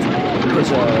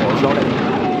 je l'enlève.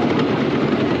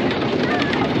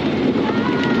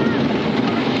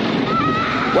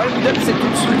 Ouais, le wooden c'est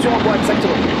toute structure en bois,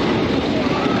 exactement.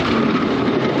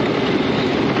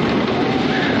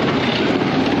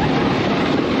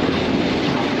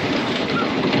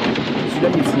 Celui-là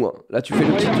il est fou hein. Là tu fais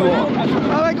le petit tour.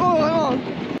 Ah ouais gros, vraiment.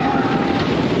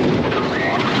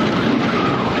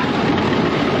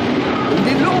 Il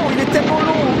est long, il est tellement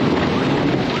long.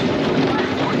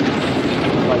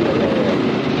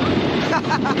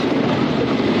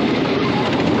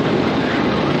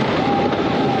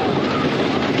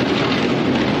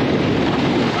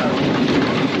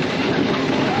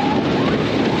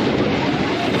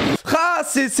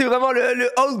 c'est vraiment le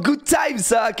old good time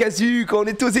ça, Casu, quand on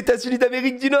était aux États-Unis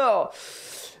d'Amérique du Nord.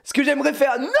 Ce que j'aimerais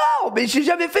faire, non, mais j'ai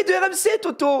jamais fait de RMC,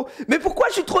 Toto. Mais pourquoi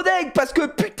je suis trop deg? Parce que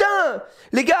putain,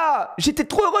 les gars, j'étais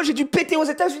trop heureux, j'ai dû péter aux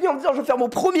États-Unis en me disant je vais faire mon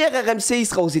premier RMC, il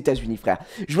sera aux États-Unis, frère.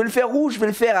 Je vais le faire où? Je vais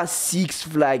le faire à Six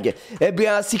Flags. Eh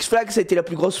bien, à Six Flags, ça a été la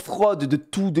plus grosse fraude de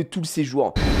tout le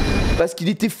séjour. Parce qu'il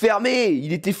était fermé,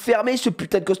 ce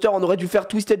putain de coaster. On aurait dû faire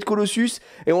Twisted Colossus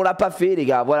et on l'a pas fait, les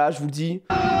gars. Voilà, je vous le dis.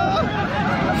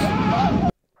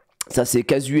 Ça c'est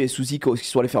Casu et Suzy qui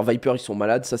sont allés faire Viper, ils sont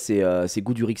malades. Ça c'est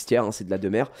goût du Rixtière, hein, c'est de la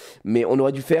demeure. Mais on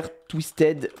aurait dû faire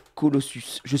Twisted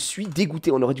Colossus. Je suis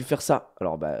dégoûté, on aurait dû faire ça.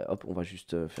 Alors bah hop, on va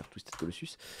juste faire Twisted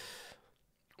Colossus.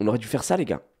 On aurait dû faire ça, les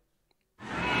gars.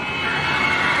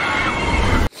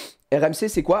 RMC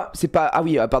c'est quoi? C'est pas... Ah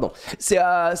oui, pardon. C'est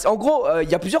en gros, il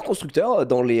y a plusieurs constructeurs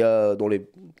dans les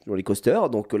coasters.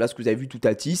 Donc là, ce que vous avez vu, tout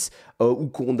Atis,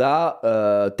 Ukonda,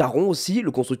 Taron aussi.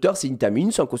 Le constructeur, c'est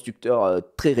Intamin. C'est un constructeur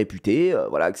très réputé,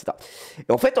 voilà, etc.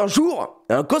 Et en fait, un jour,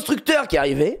 un constructeur qui est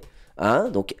arrivé, hein,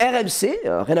 donc RMC,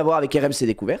 rien à voir avec RMC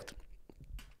Découverte.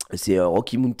 C'est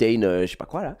Rocky Mountain, je sais pas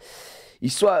quoi, là. Ils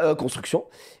sont construction.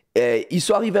 Ils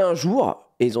sont arrivés un jour...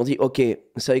 Et ils ont dit, ok,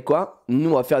 vous savez quoi?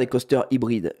 Nous, on va faire des coasters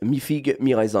hybrides, mi-figue,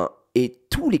 mi-raisin. Et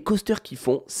tous les coasters qu'ils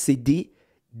font, c'est des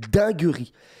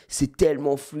dingueries. C'est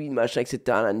tellement fluide, machin, etc.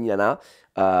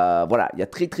 Voilà, il y a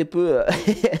très peu...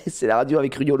 c'est la radio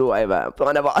avec Riolo, ouais, bah, un peu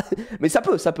rien à voir. Mais ça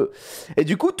peut. Et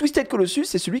du coup, Twisted Colossus,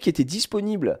 c'est celui qui était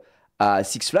disponible à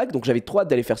Six Flags. Donc j'avais trop hâte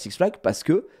d'aller faire Six Flags parce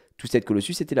que Twisted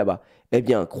Colossus était là-bas. Eh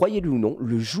bien, croyez-le ou non,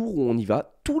 le jour où on y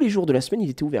va, tous les jours de la semaine, il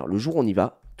était ouvert. Le jour où on y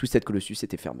va, Twisted Colossus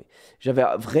était fermé. J'avais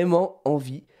vraiment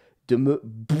envie de me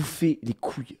bouffer les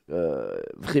couilles.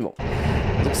 Vraiment.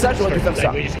 Donc ça, j'aurais dû faire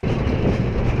ça.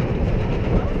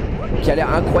 Qui a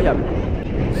l'air incroyable.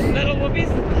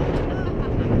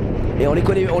 Et on les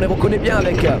reconnaît bien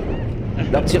avec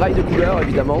leur petit rail de couleur,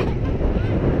 évidemment.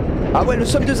 Ah ouais, le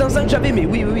somme de zinzin que j'avais, mais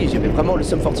oui, j'avais vraiment le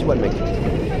somme 41, mec.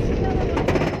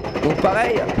 Donc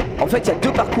pareil, en fait, il y a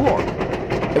deux parcours.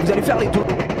 Et vous allez faire les deux.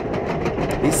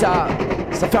 Et ça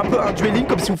fait un peu un dueling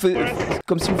comme si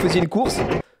vous faisiez une course.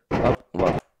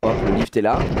 Hop, le lift est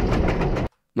là.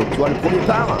 Donc tu vois le premier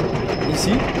part,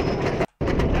 ici.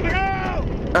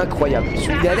 Incroyable.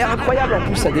 Il a l'air incroyable en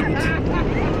plus, ça dégoûte.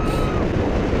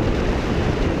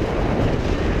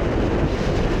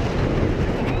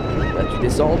 Là tu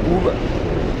descends, boum.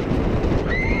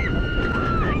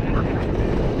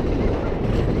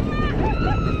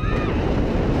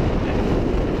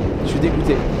 Je suis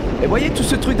dégoûté. Et voyez tout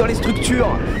ce truc dans les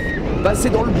structures, passer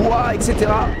dans le bois, etc.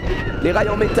 Les rails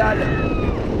en métal.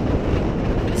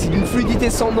 C'est d'une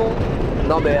fluidité sans nom.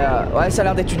 Non mais ouais, ça a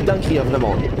l'air d'être une dinguerie, hein,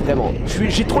 vraiment.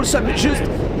 J'ai trop le seum.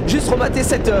 Juste remater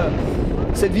cette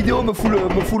vidéo me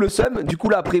fout le seum. Du coup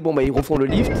là après, bon bah ils refont le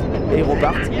lift et ils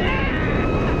repartent.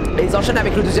 Et ils enchaînent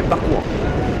avec le deuxième parcours.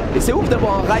 Et c'est ouf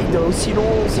d'avoir un ride aussi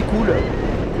long, aussi cool.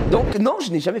 Donc non,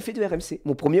 je n'ai jamais fait de RMC.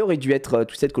 Mon premier aurait dû être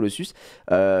Twisted Colossus.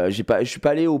 Je suis pas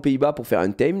allé aux Pays-Bas pour faire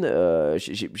Untamed.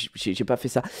 J'ai pas fait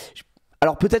ça.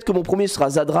 Alors peut-être que mon premier sera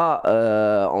Zadra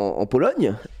en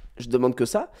Pologne. Je demande que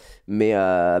ça. Mais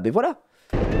voilà.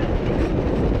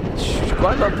 Je suis quand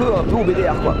même un peu au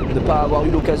BDR, quoi, de pas avoir eu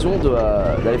l'occasion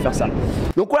d'aller faire ça.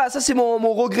 Donc voilà, ça c'est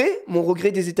mon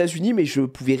regret des États-Unis, mais je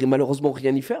pouvais malheureusement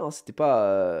rien y faire. Hein. C'était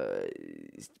pas,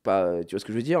 tu vois ce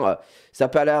que je veux dire. Ça a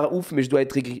pas l'air ouf, mais je dois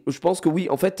être gris. Je pense que oui,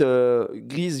 en fait,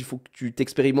 Grise, il faut que tu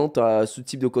t'expérimentes à ce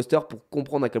type de coaster pour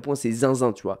comprendre à quel point c'est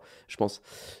zinzin, tu vois. Je pense.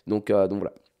 Donc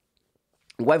voilà.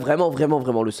 Ouais, vraiment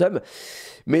le seum.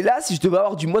 Mais là, si je devais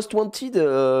avoir du Most Wanted,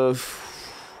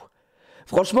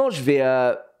 franchement, je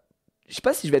sais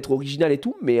pas si je vais être original et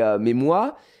tout, mais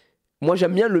moi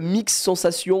j'aime bien le mix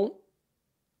sensation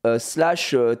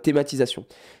slash thématisation.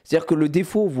 C'est-à-dire que le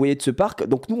défaut, vous voyez, de ce parc,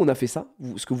 donc nous on a fait ça,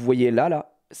 ce que vous voyez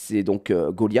là, c'est donc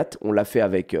Goliath, on l'a fait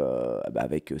avec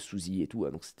Suzy et tout,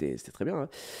 donc c'était très bien.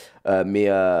 Hein. Mais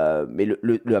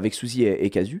avec Suzy et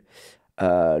Casu.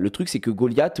 Le truc c'est que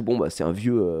Goliath, bon bah c'est un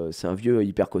vieux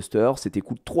hyper coaster, c'était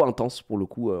cool, trop intense pour le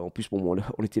coup. En plus bon,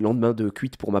 on était lendemain de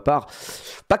cuite pour ma part,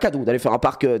 pas cadeau d'aller faire un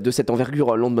parc de cette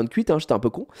envergure lendemain de cuite, hein, j'étais un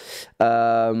peu con.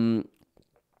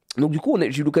 Donc du coup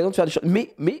j'ai eu l'occasion de faire des choses,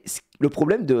 mais le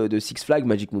problème de Six Flags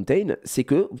Magic Mountain, c'est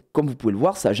que comme vous pouvez le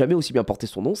voir, ça a jamais aussi bien porté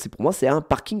son nom. Pour moi c'est un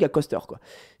parking à coaster, quoi.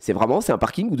 C'est un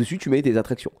parking où dessus tu mets des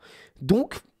attractions,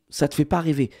 donc ça te fait pas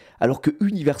rêver. Alors que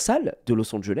Universal de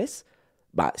Los Angeles,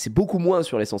 bah, c'est beaucoup moins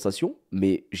sur les sensations,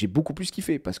 mais j'ai beaucoup plus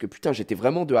kiffé parce que putain, j'étais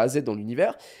vraiment de A à Z dans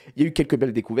l'univers. Il y a eu quelques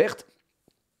belles découvertes,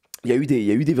 il y a eu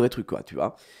des vrais trucs, quoi, tu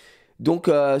vois.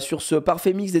 Donc, sur ce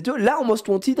parfait mix des deux, là en Most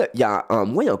Wanted, il y a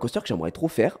un coaster que j'aimerais trop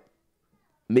faire,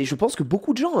 mais je pense que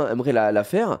beaucoup de gens aimeraient la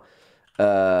faire.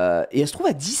 Et elle se trouve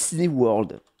à Disney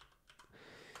World.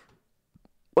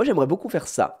 Moi, j'aimerais beaucoup faire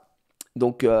ça.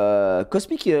 Donc,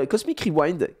 Cosmic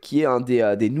Rewind, qui est un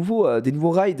des nouveaux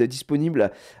rides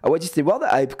disponibles à Walt Disney World,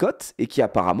 à Epcot, et qui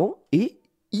apparemment est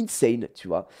insane, tu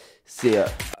vois. C'est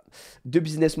 2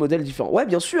 business models différents. Ouais,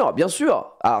 bien sûr, bien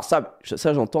sûr. Alors ça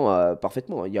j'entends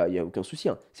parfaitement, il y a aucun souci.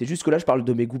 Hein. C'est juste que là, je parle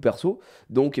de mes goûts perso.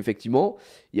 Donc, effectivement,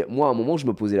 moi, à un moment, je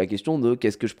me posais la question de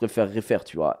qu'est-ce que je préférerais faire,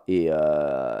 tu vois.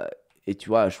 Et tu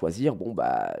vois, à choisir, bon,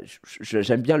 bah,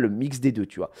 j'aime bien le mix des deux,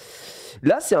 tu vois.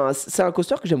 Là, c'est un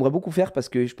coaster que j'aimerais beaucoup faire parce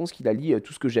que je pense qu'il allie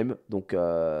tout ce que j'aime. Donc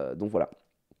voilà.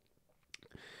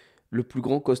 Le plus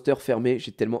grand coaster fermé,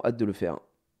 j'ai tellement hâte de le faire.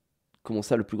 Comment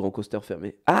ça, le plus grand coaster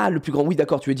fermé? Ah, le plus grand, oui,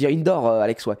 d'accord, tu veux dire indoor,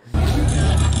 Alex, ouais.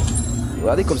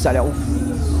 Regardez comme ça a l'air ouf.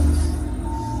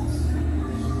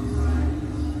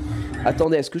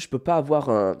 Attendez, est-ce que je peux pas avoir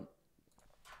un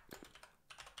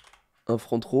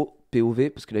front row POV?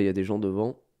 Parce que là, il y a des gens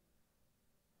devant.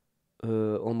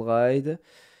 On ride.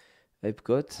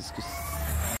 Epcot, c'est ce que c'est.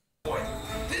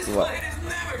 Ouais.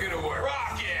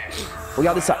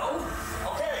 Regardez ça.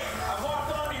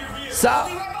 Ça,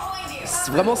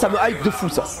 vraiment, ça me hype de fou,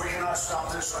 ça.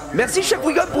 Merci, Chef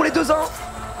Wiggum, pour les 2 ans.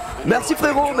 Merci,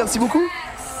 frérot, merci beaucoup.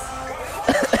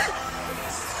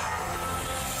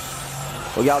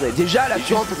 Regardez, déjà là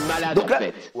tu rentres malade. Donc là,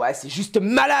 ouais, c'est juste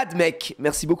malade, mec.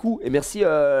 Merci beaucoup et merci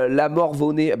la mort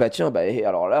Vonnet. Bah tiens, bah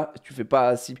alors là, tu fais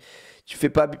pas si tu fais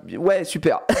pas ouais,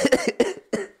 super.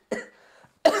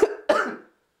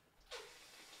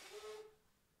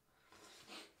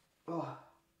 Oh.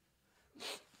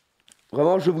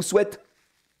 Vraiment, je vous souhaite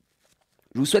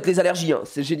les allergies, hein.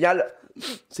 C'est génial.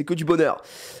 C'est que du bonheur.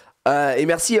 Et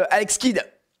merci Alex Kidd.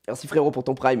 Merci frérot pour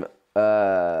ton prime.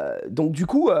 Donc du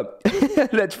coup,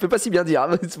 là tu fais pas si bien dire,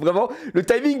 hein. Vraiment, le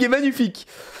timing est magnifique.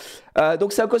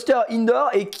 Donc c'est un coaster indoor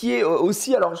et qui est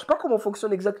aussi, alors je sais pas comment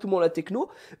fonctionne exactement la techno,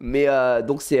 mais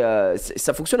donc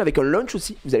ça fonctionne avec un launch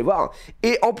aussi, vous allez voir. Hein.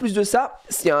 Et en plus de ça,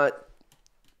 c'est un,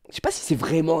 je sais pas si c'est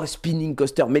vraiment un spinning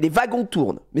coaster, mais les wagons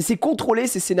tournent, mais c'est contrôlé,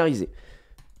 c'est scénarisé.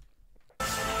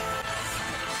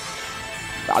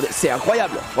 C'est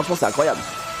incroyable, franchement c'est incroyable.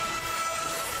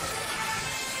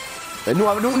 Nous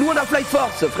on a Flight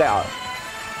Force, frère.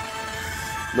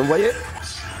 Donc vous voyez,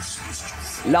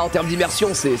 là en termes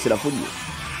d'immersion c'est la folie.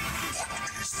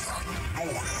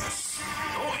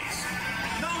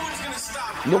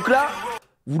 Donc là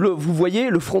vous voyez,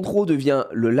 le front row devient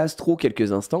le last row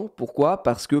quelques instants. Pourquoi?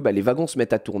 Parce que bah, les wagons se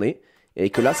mettent à tourner et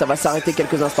que là ça va s'arrêter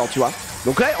quelques instants, tu vois.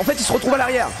 Donc là en fait il se retrouve à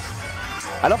l'arrière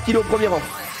alors qu'il est au premier rang.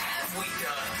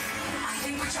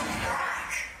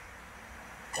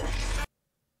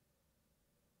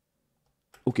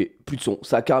 Ok, plus de son.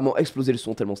 Ça a carrément explosé le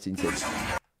son tellement c'était insane.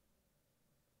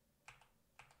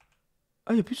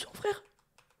 Ah, y'a plus de son, frère?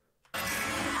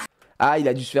 Ah, il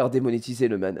a dû se faire démonétiser,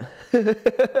 le man.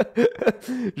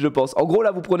 Je pense. En gros,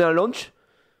 là, vous prenez un launch.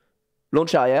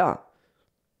 Launch arrière.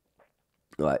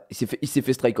 Ouais, il s'est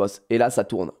fait strike-off. Et là, ça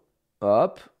tourne.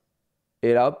 Hop.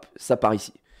 Et là, hop, ça part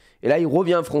ici. Et là, il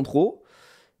revient front row.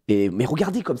 Mais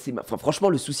regardez comme c'est... Enfin, franchement,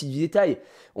 le souci du détail.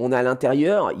 On est à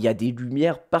l'intérieur, il y a des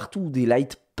lumières partout, des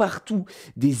lights partout,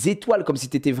 des étoiles, comme si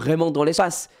tu étais vraiment dans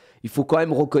l'espace. Il faut quand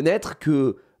même reconnaître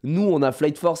que nous, on a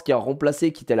Flight Force qui a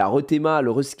remplacé, qui était la rethéma,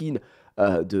 le reskin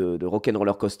de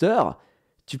Rock'n'Roller Coaster.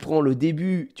 Tu prends le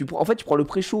début, en fait, tu prends le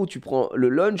pré-show, tu prends le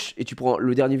launch et tu prends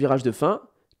le dernier virage de fin,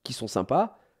 qui sont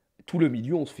sympas. Tout le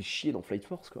milieu, on se fait chier dans Flight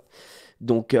Force, quoi.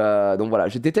 Donc voilà,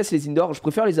 je déteste les indoors, je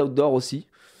préfère les outdoors aussi.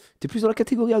 T'es plus dans la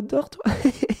catégorie outdoor, toi?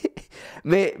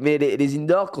 mais les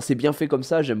indoors, quand c'est bien fait comme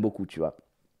ça, j'aime beaucoup, tu vois.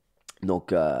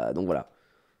 Donc voilà.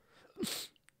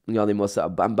 Regardez-moi ça.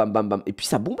 Bam, bam, bam, bam. Et puis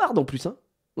ça bombarde en plus, hein.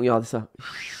 Regardez ça.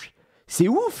 C'est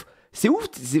ouf. C'est ouf.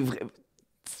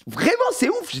 Vraiment, c'est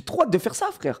ouf. J'ai trop hâte de faire ça,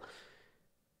 frère.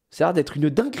 Ça a l'air d'être une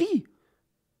dinguerie.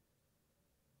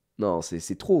 Non,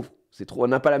 c'est trop. C'est trop. On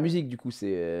n'a pas la musique, du coup,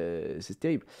 c'est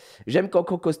terrible. J'aime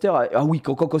Cancan Coaster. Ah oui,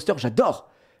 Cancan Coaster, j'adore.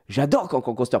 J'adore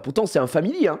Cancan Coaster. Pourtant, c'est un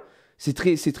familier, hein. C'est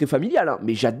très familial, hein.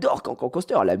 Mais j'adore Cancan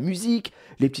Coaster. La musique,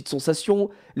 les petites sensations,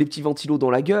 les petits ventilos dans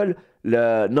la gueule.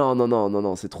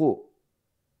 Non, c'est trop.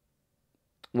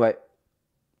 Ouais.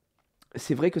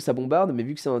 C'est vrai que ça bombarde, mais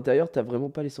vu que c'est à l'intérieur, t'as vraiment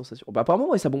pas les sensations. Bah, apparemment,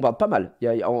 ouais, ça bombarde pas mal.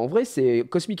 En vrai, c'est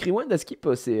Cosmic Rewind à skip,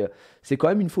 c'est quand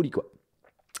même une folie, quoi.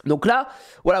 Donc là,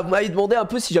 voilà, vous m'avez demandé un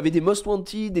peu si j'avais des Most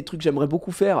Wanted, des trucs que j'aimerais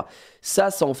beaucoup faire. Ça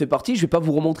en fait partie. Je vais pas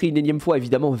vous remontrer une énième fois,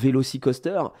 évidemment,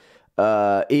 Velocicoaster.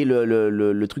 Et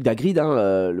le truc d'Agrid,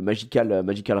 hein, le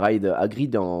Magical Ride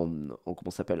Agrid en comment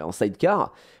ça s'appelle, en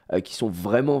sidecar, qui sont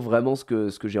vraiment ce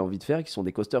que j'ai envie de faire, qui sont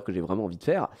des coasters que j'ai vraiment envie de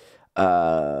faire,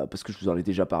 parce que je vous en ai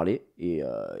déjà parlé, et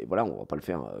voilà, on va pas le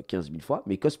faire 15 000 fois,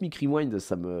 mais Cosmic Rewind,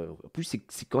 ça me... En plus,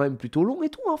 c'est quand même plutôt long et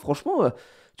tout, hein, franchement,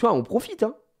 tu vois, on profite,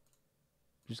 hein.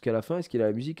 Jusqu'à la fin, est-ce qu'il a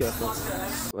la musique à la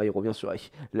fin? Ouais, il revient sur...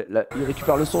 il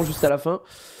récupère le son juste à la fin,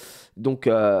 donc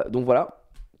voilà.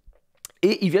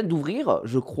 Et ils viennent d'ouvrir,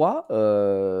 je crois.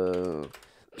 Ils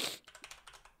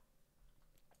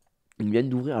viennent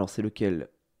d'ouvrir, alors c'est lequel?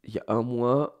 Il y a un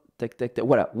mois. Tac.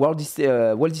 Voilà, Walt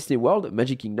Disney World,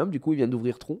 Magic Kingdom. Du coup, ils viennent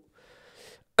d'ouvrir Tron.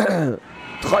 Tron,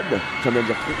 j'aime bien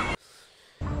dire Tron.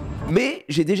 Mais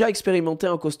j'ai déjà expérimenté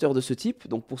un coaster de ce type.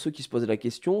 Donc pour ceux qui se posent la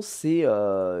question, c'est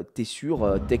t'es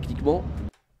sur, techniquement,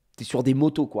 t'es sur des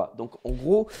motos, quoi. Donc en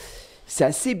gros... C'est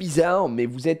assez bizarre, mais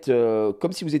vous êtes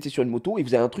comme si vous étiez sur une moto et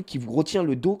vous avez un truc qui vous retient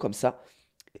le dos comme ça.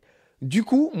 Du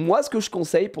coup, moi, ce que je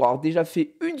conseille, pour avoir déjà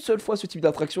fait une seule fois ce type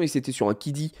d'attraction, et c'était sur un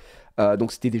kiddie,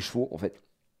 donc c'était des chevaux en fait,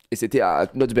 et c'était à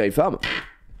Knott's Berry Farm,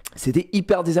 c'était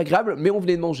hyper désagréable, mais on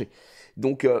venait de manger.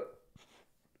 Donc,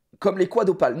 comme les quads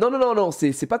opales. Non,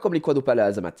 c'est pas comme les quads opales à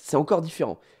Azamat, c'est encore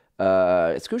différent.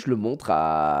 Est-ce que je le montre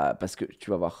à... Parce que tu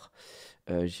vas voir.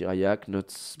 Jiraya,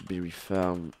 Knott's Berry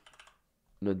Farm...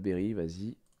 Notberry,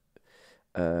 vas-y.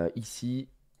 Ici,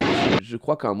 je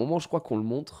crois qu'à un moment, qu'on le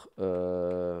montre.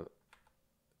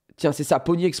 Tiens, c'est ça,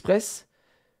 Pony Express.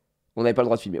 On n'avait pas le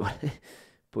droit de filmer. Ouais.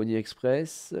 Pony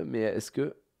Express, mais est-ce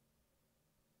que...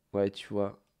 Ouais, tu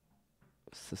vois,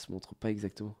 ça se montre pas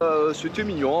exactement. C'était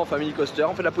mignon, en family coaster.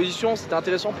 En fait, la position, c'était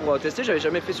intéressant pour tester. J'avais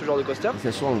jamais fait ce genre de coaster.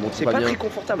 C'est pas très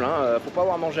confortable, hein. Faut pas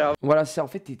avoir mangé avant. Voilà, c'est en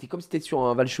fait, t'es comme si t'étais sur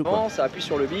un valcheux, quoi. Ça appuie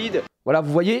sur le vide. Voilà,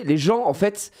 vous voyez, les gens, en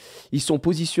fait, ils sont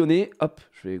positionnés. Hop,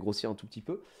 je vais grossir un tout petit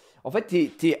peu. En fait,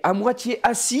 t'es à moitié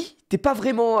assis. T'es pas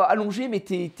vraiment allongé, mais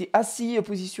t'es assis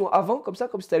position avant, comme ça,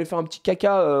 comme si t'allais faire un petit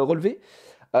caca relevé.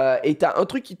 Et t'as un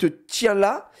truc qui te tient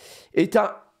là, et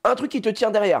t'as un truc qui te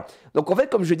tient derrière. Donc en fait,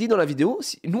 comme je dis dans la vidéo,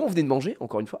 nous on venait de manger,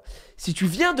 encore une fois. Si tu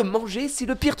viens de manger, c'est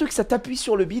le pire truc, ça t'appuie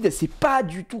sur le bide, c'est pas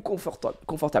du tout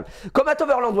confortable. Comme à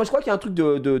Toverland, moi je crois qu'il y a un truc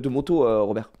de moto,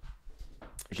 Robert.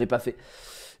 Je l'ai pas fait.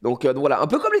 Donc voilà, un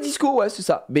peu comme les discos, ouais, c'est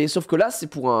ça. Mais sauf que là, c'est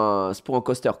pour un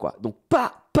coaster, quoi. Donc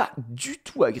pas du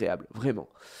tout agréable, vraiment.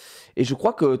 Et je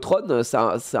crois que Tron,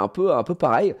 c'est un peu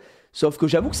pareil. Sauf que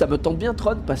j'avoue que ça me tente bien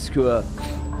Tron parce que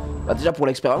bah, déjà pour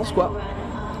l'expérience, quoi.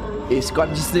 Et c'est quand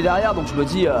même Disney derrière, donc je me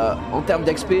dis en termes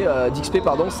d'XP,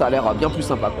 pardon, ça a l'air bien plus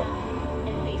sympa, quoi.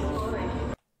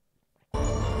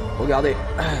 Regardez,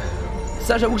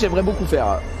 ça j'avoue que j'aimerais beaucoup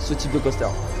faire ce type de coaster.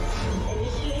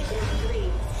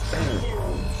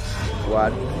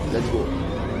 Voilà, let's go.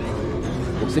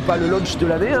 Donc c'est pas le launch de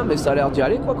l'année, hein, mais ça a l'air d'y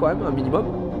aller, quoi, quand même, un minimum.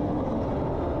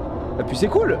 Et puis c'est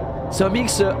cool, c'est un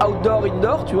mix outdoor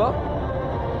indoor, tu vois.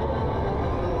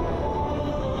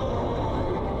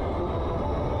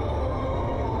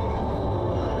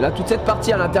 Là, toute cette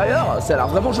partie à l'intérieur, ça a l'air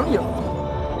vraiment joli, hein.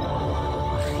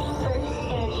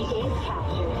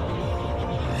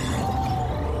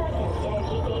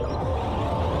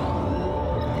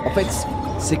 En fait,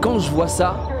 c'est quand je vois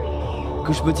ça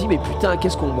que je me dis, mais putain,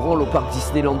 qu'est-ce qu'on branle au parc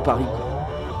Disneyland Paris, quoi.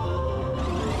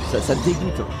 Ça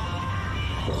dégoûte, hein.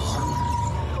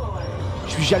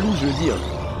 Je suis jaloux, je le dis, hein.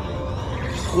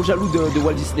 Je suis trop jaloux de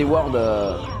Walt Disney World.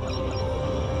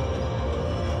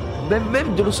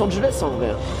 Même de Los Angeles, en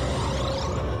vrai.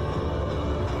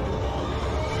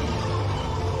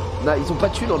 Non, ils ont pas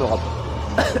de thunes en Europe.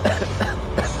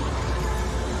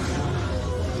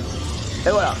 Et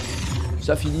voilà,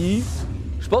 ça finit.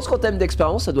 Je pense qu'en termes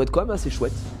d'expérience, ça doit être quand même assez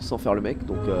chouette, sans faire le mec,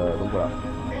 donc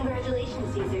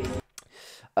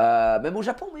voilà. Même au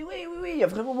Japon, mais oui, il y a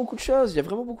vraiment beaucoup de choses,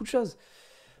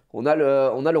 On a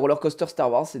le roller coaster Star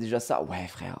Wars, c'est déjà ça. Ouais,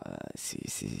 frère,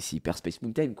 c'est hyper Space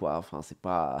Mountain, quoi. Enfin, c'est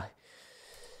pas...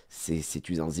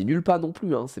 tu en nul pas non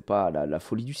plus, hein. C'est pas la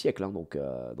folie du siècle, hein. Donc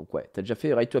ouais, t'as déjà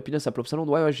fait Ride to Happiness à Plopsaland?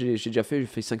 Ouais, j'ai déjà fait,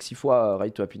 5-6 fois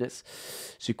Ride to Happiness.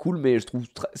 C'est cool, mais je trouve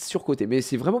surcoté. Mais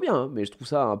c'est vraiment bien, hein. Mais je trouve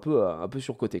ça un peu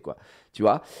surcoté, quoi. Tu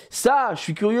vois, ça, je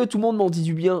suis curieux, tout le monde m'en dit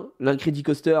du bien. L'Incredi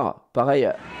Coaster, pareil.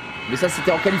 Mais ça,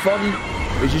 c'était en Californie.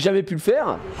 Mais j'ai jamais pu le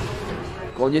faire.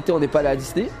 Quand on y était, on n'est pas allé à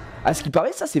Disney. À ce qui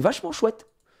paraît, ça, c'est vachement chouette.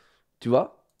 Tu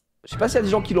vois, je sais pas s'il y a des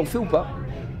gens qui l'ont fait ou pas.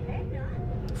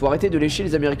 Faut arrêter de lécher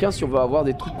les Américains si on veut avoir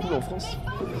des trucs cool en France.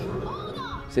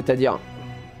 C'est-à-dire...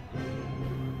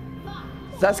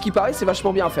 Ça, à ce qui paraît, c'est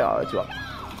vachement bien à faire, tu vois.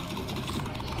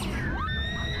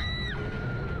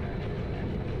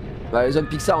 Bah, les zones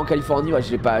Pixar en Californie, ouais,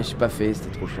 je l'ai pas fait,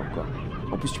 c'était trop chiant, quoi.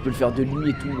 En plus, tu peux le faire de nuit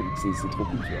et tout, donc c'est trop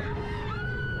cool, tu vois.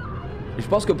 Et je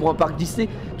pense que pour un parc Disney,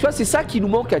 tu vois, c'est ça qui nous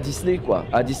manque à Disney, quoi,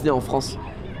 à Disney en France.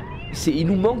 Il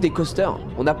nous manque des coasters.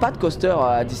 On n'a pas de coaster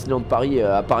à Disneyland Paris,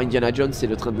 à part Indiana Jones et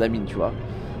le train de la mine, tu vois.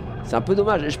 C'est un peu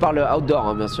dommage. Je parle outdoor,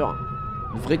 hein, bien sûr.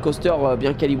 Un vrai coaster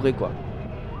bien calibré, quoi.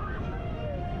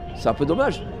 C'est un peu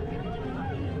dommage.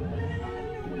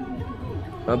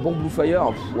 Un bon Blue Fire,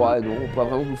 ouais, non, pas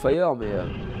vraiment Blue Fire, mais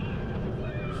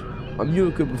mieux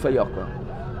que Blue Fire, quoi.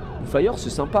 Blue Fire, c'est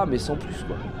sympa, mais sans plus,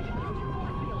 quoi.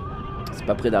 C'est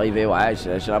pas près d'arriver, ouais,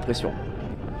 j'ai l'impression.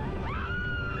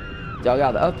 Tiens,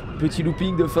 regarde, hop, petit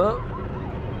looping de fin.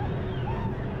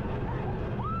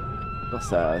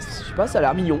 Ça, je sais pas, ça a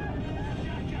l'air mignon.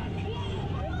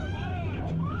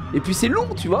 Et puis c'est long,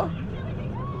 tu vois.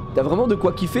 T'as vraiment de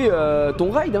quoi kiffer ton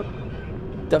ride, hein.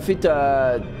 T'as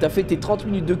fait tes 30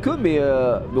 minutes de queue, mais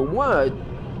au moins,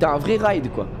 t'as un vrai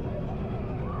ride, quoi.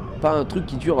 Pas un truc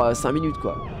qui dure 5 minutes,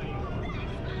 quoi.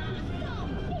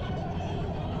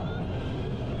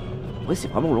 En vrai, c'est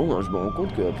vraiment long, hein. Je me rends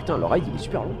compte que, putain, le ride, il est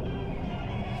super long.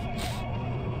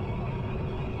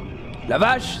 La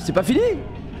vache, c'est pas fini!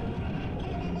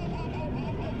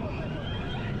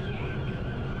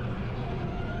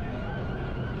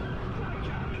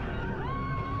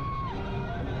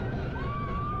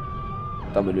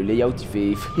 Attends, mais le layout il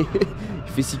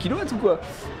fait 6 km ou quoi?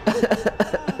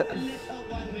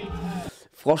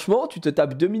 Franchement, tu te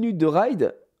tapes 2 minutes de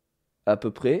ride à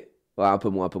peu près. Ouais, un peu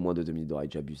moins de 2 minutes de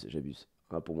ride, j'abuse.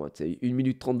 Un peu moins, c'est 1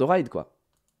 minute 30 de ride, quoi.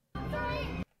 Ouais,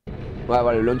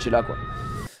 voilà, le launch est là, quoi.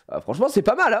 Franchement, c'est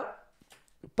pas mal, hein.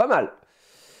 Pas mal.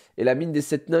 Et la mine des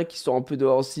 7 nains qui sont un peu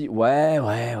dehors aussi. Ouais.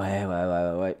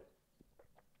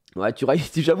 Ouais, tu rides,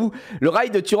 j'avoue. Le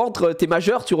ride, tu rentres, t'es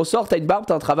majeur, tu ressors, t'as une barbe,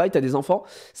 t'as un travail, t'as des enfants.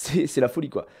 C'est la folie,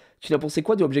 quoi. Tu n'as pensé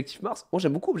quoi du Objectif Mars? Moi,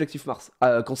 j'aime beaucoup Objectif Mars.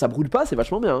 Quand ça brûle pas, c'est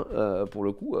vachement bien. Hein. Pour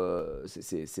le coup,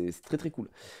 c'est très très cool.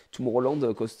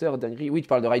 Tomorrowland, Coaster, dinguerie. Oui, tu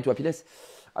parles de Ride to Happiness.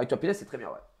 Ride to Happiness, c'est très bien,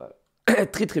 ouais.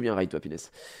 Très très bien, Ride to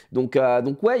Happiness. Donc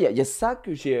ouais, il y a ça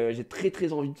que j'ai très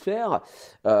très envie de faire.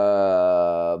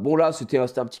 Bon, là, c'était un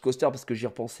petit coaster parce que j'y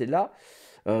repensais là.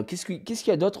 Qu'est-ce qu'il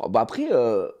y a d'autre? Bah, après,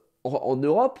 en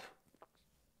Europe,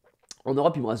 il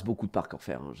me reste beaucoup de parcs à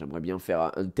faire. Hein. J'aimerais bien faire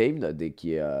un Untamed,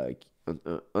 qui est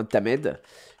un Tamed.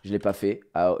 Je l'ai pas fait.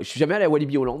 Je suis jamais allé à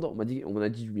Walibi Holland. On m'en a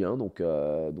dit du bien, donc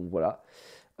voilà.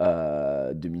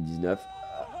 2019.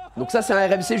 Donc ça, c'est un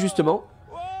RMC justement.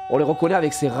 On les reconnaît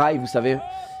avec ces rails, vous savez.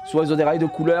 Soit ils ont des rails de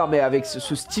couleur, mais avec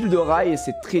ce style de rail,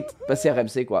 c'est très passé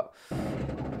RMC, quoi.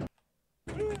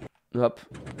 Hop.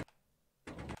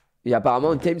 Et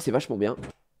apparemment, Untamed, c'est vachement bien.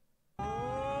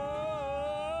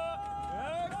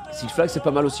 Six Flags, c'est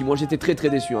pas mal aussi. Moi, j'étais très très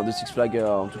déçu de Six Flags,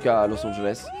 en tout cas à Los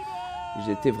Angeles.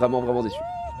 J'étais vraiment vraiment déçu.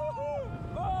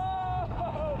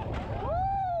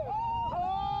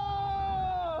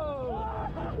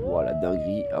 Voilà,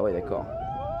 dinguerie. Ah ouais, d'accord.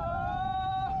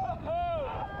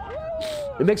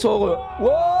 Les mecs sont heureux.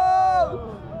 Wow!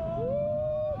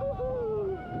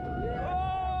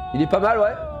 Il est pas mal,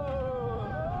 ouais.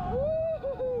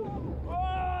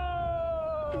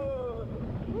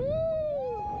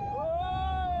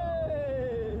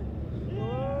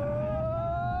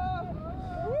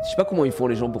 Je sais pas comment ils font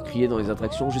les gens pour crier dans les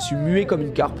attractions. Je suis muet comme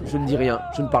une carpe, je ne dis rien,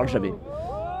 je ne parle jamais.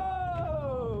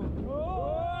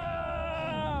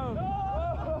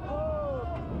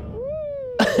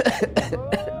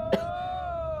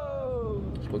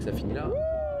 Je crois que ça finit là.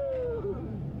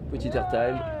 Petit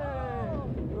airtime.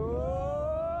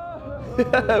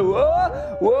 Wow,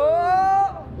 wow.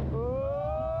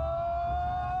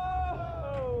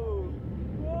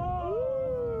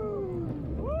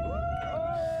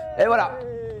 Et voilà.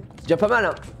 Déjà pas mal,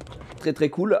 hein. Très très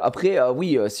cool. Après,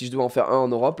 oui, si je devais en faire un en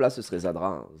Europe, là, ce serait Zadra.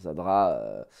 Hein. Zadra,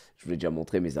 je vous l'ai déjà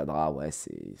montré, mais Zadra, ouais,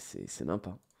 c'est nimp.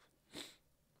 Hein.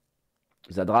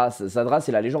 Zadra,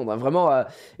 c'est la légende. Hein. Vraiment,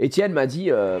 Étienne m'a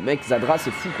dit, mec, Zadra,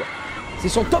 c'est fou, quoi. C'est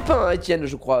son top 1, hein, Étienne,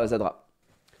 je crois, Zadra.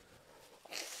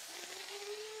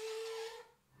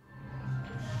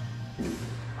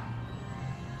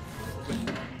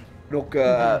 Donc,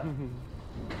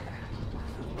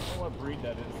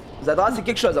 Zadra, c'est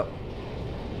quelque chose. Hein.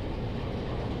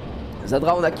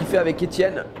 Zadra, on a kiffé avec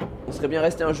Étienne. On serait bien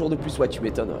resté un jour de plus. Ouais, tu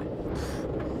m'étonnes. Ouais.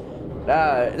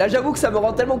 Là j'avoue que ça me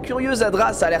rend tellement curieux,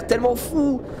 Zadra. Ça a l'air tellement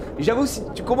fou. J'avoue, si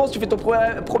tu commences, tu fais ton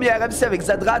premier RMC avec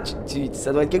Zadra,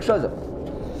 ça doit être quelque chose.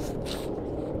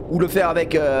 Ou le faire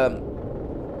avec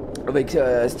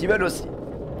Steven aussi.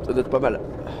 Ça doit être pas mal.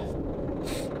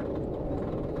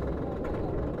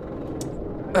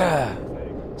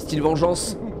 Style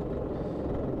vengeance.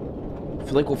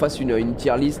 Faudrait qu'on fasse une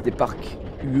tier list des parcs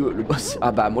UE, le boss.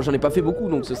 Ah bah moi j'en ai pas fait beaucoup,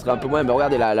 donc ce serait un peu moins. Mais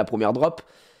regardez la première drop.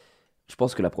 Je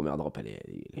pense que la première drop elle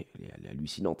est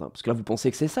hallucinante, hein. Parce que là vous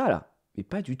pensez que c'est ça là. Mais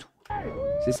pas du tout.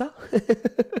 C'est ça?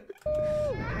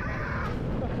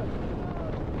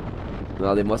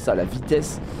 Regardez-moi ça, la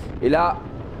vitesse. Et là...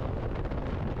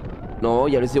 Non,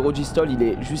 il y a le 0 G-stall, il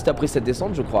est juste après cette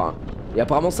descente, je crois. Hein. Et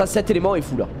apparemment, ça, cet élément est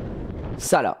fou, là.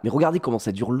 Ça, là. Mais regardez comment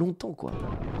ça dure longtemps, quoi.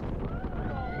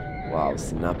 Waouh,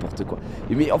 c'est n'importe quoi.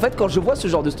 Mais en fait, quand je vois ce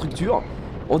genre de structure,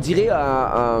 on dirait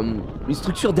une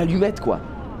structure d'allumette, quoi.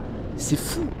 C'est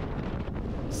fou.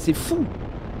 C'est fou.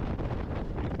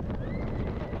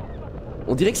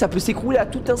 On dirait que ça peut s'écrouler à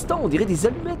tout instant. On dirait des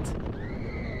allumettes.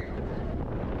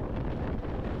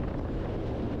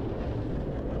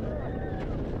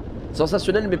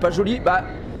 Sensationnel mais pas joli. Bah,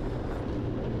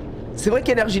 c'est vrai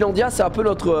qu'Energylandia c'est un peu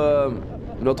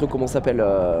notre comment ça s'appelle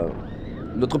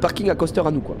notre parking à coaster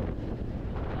à nous quoi.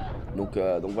 Donc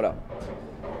voilà.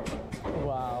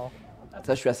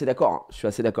 Ça je suis assez d'accord, hein. Je suis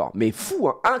assez d'accord. Mais fou,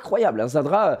 hein, incroyable, hein,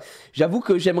 Zadra. J'avoue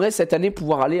que j'aimerais cette année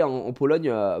pouvoir aller en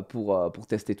Pologne pour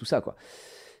tester tout ça quoi.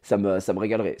 Ça me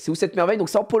régalerait. C'est où cette merveille? Donc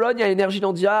c'est en Pologne, à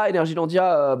Energylandia.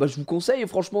 Energylandia, bah, je vous conseille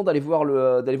franchement d'aller voir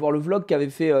le vlog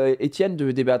qu'avait fait Étienne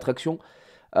de DB Attraction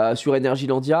sur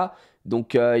Energylandia. Donc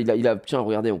tiens,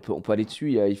 regardez, on peut aller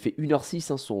dessus. Il fait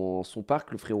 1h06 hein, son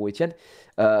parc, le frérot Étienne.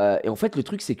 Et en fait, le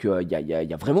truc, c'est qu'il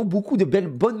y a vraiment beaucoup de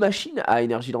bonnes machines à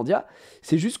Energylandia.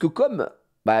 C'est juste que comme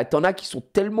bah, t'en as qui sont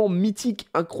tellement mythiques,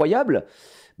 incroyables,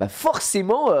 bah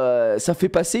forcément, ça fait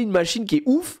passer une machine qui est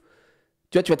ouf.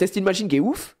 Tu vois, tu vas tester une machine qui est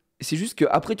ouf. C'est juste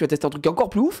qu'après, tu vas tester un truc qui est encore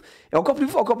plus ouf. Et encore plus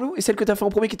ouf, encore plus ouf. Et celle que tu as fait en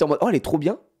premier qui était en mode oh, elle est trop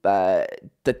bien. Bah,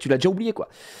 tu l'as déjà oublié quoi.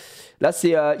 Là,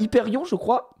 c'est Hyperion, je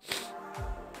crois.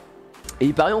 Et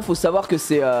Hyperion, faut savoir que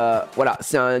c'est voilà,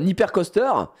 c'est un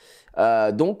hypercoaster.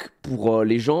 Donc, pour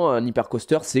les gens, un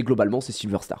hypercoaster, c'est globalement c'est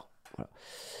Silver Star. Voilà.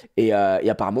 Et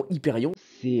apparemment, Hyperion,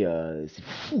 c'est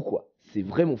fou quoi. C'est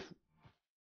vraiment fou.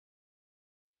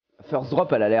 First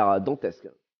Drop, elle a l'air dantesque.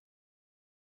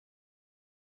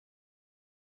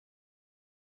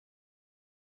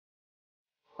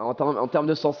 En termes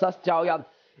de sensas, tiens, regarde.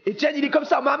 Etienne, il est comme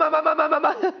ça. Mama.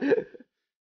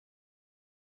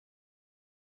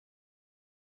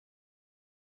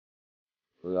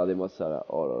 Regardez-moi ça là.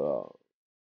 Oh là là.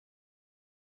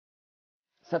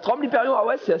 Ça tremble l'Hyperion? Ah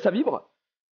ouais, ça vibre.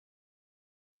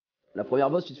 La première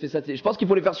boss, tu te fais ça. Je pense qu'il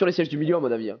faut les faire sur les sièges du milieu, à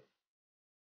mon avis. Hein.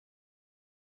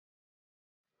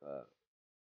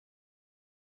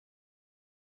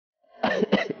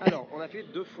 Alors, on a fait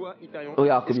 2 fois Hyperion.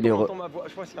 Regarde comme il est heureux.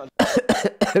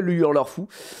 Lui hurleur fou.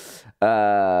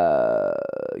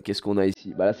 Qu'est-ce qu'on a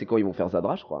ici? Bah là, c'est quand ils vont faire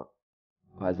Zadra, je crois.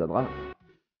 Ouais, Zadra.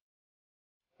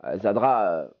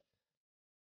 Zadra.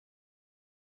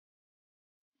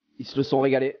 Ils se le sont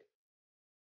régalés.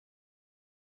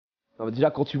 Non, mais déjà,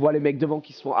 quand tu vois les mecs devant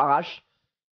qui se font arrache.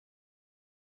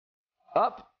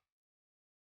 Hop.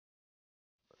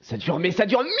 Ça dure 1000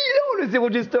 ans le 0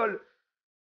 G-stall.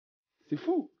 C'est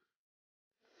fou.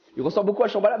 Il ressemble beaucoup à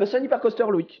Shambhala. Bah, c'est un hypercoaster,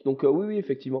 Loïc. Donc, oui,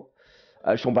 effectivement.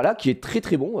 Shambhala, qui est très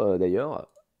très bon d'ailleurs.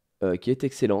 Qui est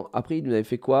excellent. Après, il nous avait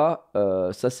fait quoi?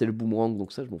 Ça, c'est le boomerang.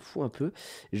 Donc, ça, je m'en fous un peu.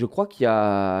 Je crois qu'il y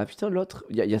a. Putain, l'autre.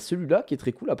 Il y a celui-là qui est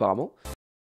très cool, apparemment.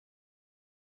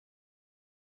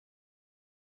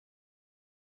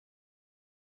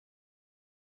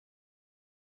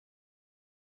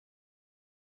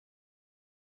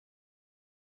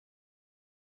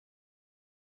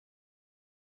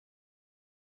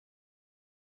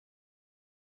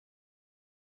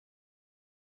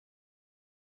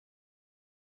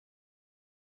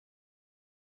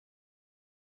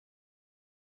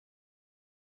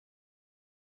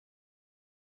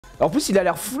 En plus, il a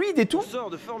l'air fluide et tout. On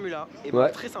sort de Formula et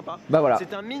ouais. Très sympa. Bah voilà.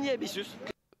 C'est un mini Abyssus.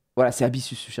 Voilà, c'est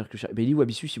Abyssus, cher que cher. Mais il est où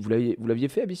Abyssus? Vous l'aviez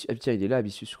fait Abyssus? Ah, tiens, il est là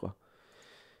Abyssus, je crois.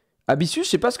 Abyssus, je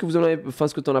sais pas ce que vous en avez, enfin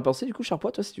ce que t'en as pensé du coup,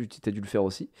 Charpois, toi, si tu t'as dû le faire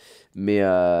aussi. Mais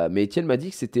Étienne m'a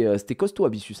dit que c'était costaud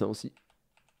Abyssus hein, aussi.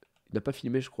 Il n'a pas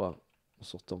filmé, je crois, en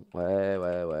sortant. Ouais.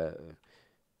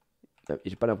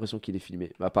 J'ai pas l'impression qu'il ait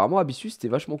filmé. Mais apparemment, Abyssus, c'était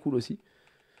vachement cool aussi.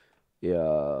 Et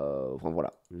enfin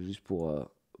voilà, juste pour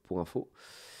info.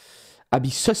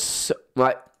 Abyssus,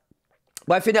 ouais.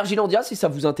 Bref, Energylandia, si ça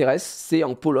vous intéresse, c'est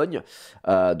en Pologne.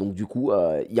 Donc du coup,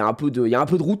 il y a un peu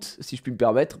de route, si je puis me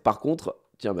permettre. Par contre,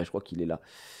 tiens, bah, je crois qu'il est là.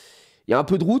 Il y a un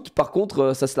peu de route, par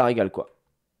contre, ça se la régale, quoi.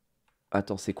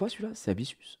 Attends, c'est quoi celui-là? C'est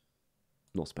Abyssus?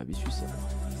 Non, c'est pas Abyssus, ça.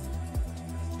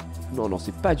 Non,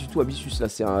 c'est pas du tout Abyssus, là,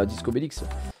 c'est un Disco Bellix.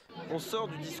 On sort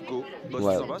du disco. Bah,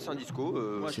 ouais. C'est sympa, c'est un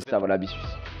disco. C'est ça, voilà, Abyssus.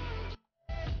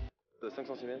 5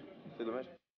 cm, c'est dommage.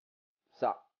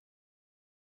 Ça.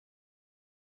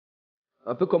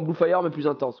 Un peu comme Blue Fire, mais plus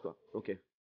intense, quoi. Ok.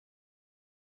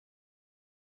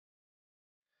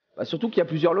 Bah, surtout qu'il y a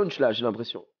plusieurs launches, là, j'ai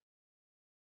l'impression.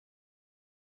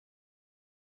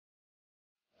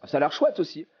 Ça a l'air chouette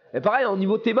aussi. Et pareil, au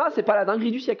niveau théma, c'est pas la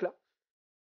dinguerie du siècle. Là.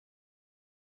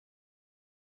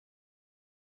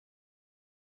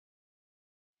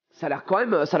 Ça a l'air quand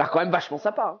même vachement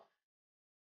sympa. Hein.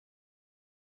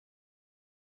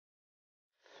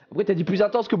 Après, t'as dit plus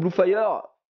intense que Blue Fire.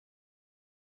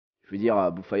 Je veux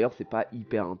dire, Blue Fire, c'est pas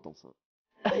hyper intense. Hein.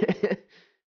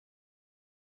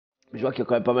 Mais je vois qu'il y a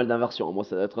quand même pas mal d'inversions. Moi,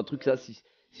 ça doit être un truc, ça, si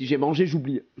j'ai mangé,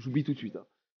 j'oublie. J'oublie tout de suite. Hein.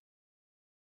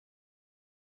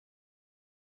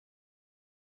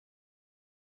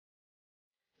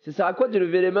 Ça sert à quoi de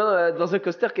lever les mains dans un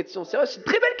coaster? Question sérieuse. C'est une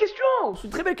très belle question. C'est une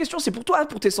très belle question. C'est pour toi,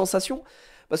 pour tes sensations.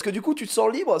 Parce que du coup, tu te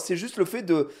sens libre. C'est juste le fait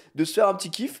de se faire un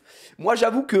petit kiff. Moi,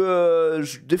 j'avoue que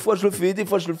des fois, je le fais, des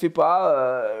fois, je le fais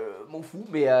pas. M'en fous.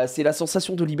 Mais c'est la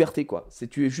sensation de liberté, quoi. C'est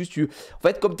tu es juste. En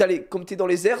fait, comme t'es dans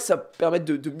les airs, ça permet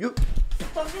de mieux.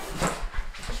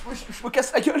 Je me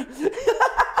casse la gueule.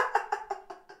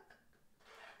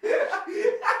 Ben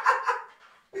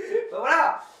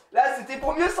voilà. Là, c'était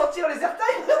pour mieux sentir les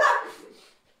airtime.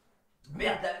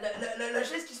 Merde, la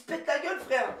chaise qui se pète la gueule,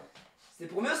 frère. C'est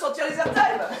pour mieux sentir les airtime.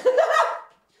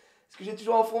 Est-ce que j'ai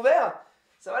toujours un fond vert?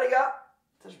 Ça va, les gars?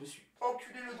 Putain, je me suis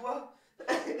enculé le doigt.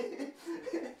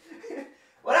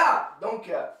 Voilà, donc...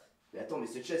 Mais attends, mais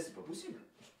cette chaise, c'est pas possible.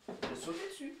 Je vais sauter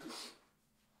dessus.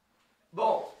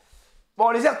 Bon,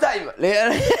 les airtime.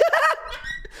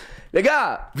 Les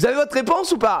gars, vous avez votre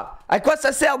réponse ou pas? À quoi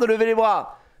ça sert de lever les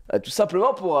bras? Tout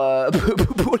simplement pour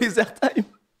les airtime.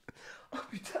 Oh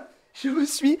putain, je me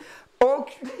suis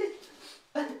enculé.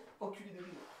 Enculé de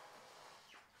lui.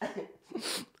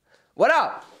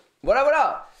 Voilà.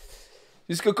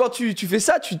 Puisque quand tu fais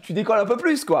ça, tu décolles un peu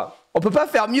plus, quoi. On peut pas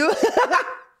faire mieux.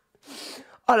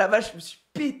 Oh la vache, je me suis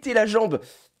pété la jambe.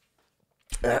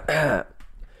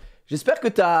 J'espère que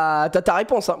t'as ta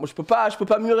réponse. Hein. Moi, je peux pas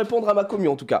mieux répondre à ma commu,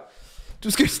 en tout cas. Tout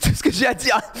ce que j'ai à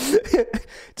dire.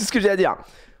 Tout ce que j'ai à dire.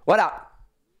 Voilà.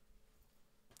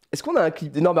 Est-ce qu'on a un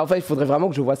clip? Non, mais enfin, il faudrait vraiment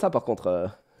que je vois ça, par contre.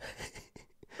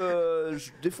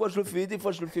 Des fois, je le fais, des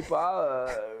fois, je le fais pas.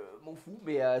 M'en fous,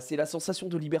 mais c'est la sensation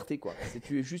de liberté, quoi.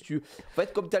 Tu es juste... En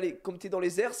fait, comme t'es dans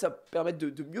les airs, ça permet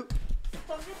de mieux...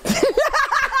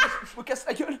 Je me casse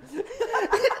la gueule.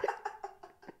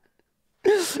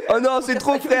 Oh non, c'est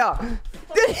trop, frère.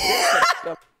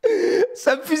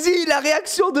 Ça me fusille la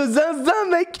réaction de zinzin,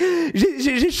 mec.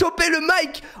 J'ai chopé le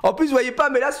mic. En plus, vous voyez pas,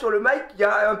 mais là sur le mic, il y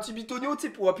a un petit bitonio, tu sais,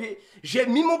 pour appuyer. J'ai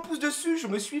mis mon pouce dessus, je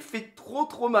me suis fait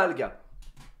trop mal, gars.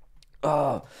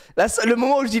 Oh. Là, le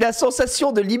moment où je dis la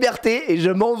sensation de liberté et je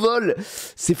m'envole,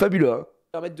 c'est fabuleux. Hein.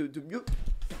 Permettre de mieux.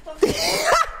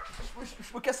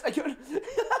 Je me casse la gueule.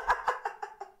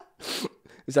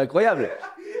 C'est incroyable.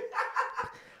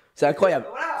 C'est incroyable.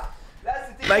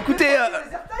 Bah écoutez,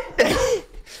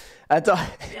 attends.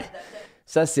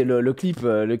 Ça c'est le clip.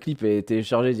 Le clip est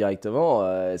téléchargé directement.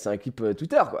 C'est un clip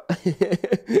Twitter, quoi.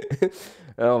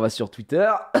 Alors, on va sur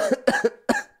Twitter.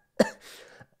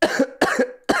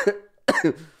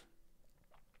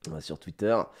 On va sur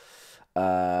Twitter.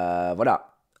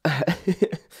 Voilà.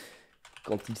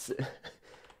 Quand il se...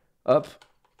 Hop.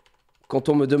 Quand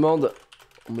on me demande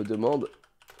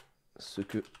ce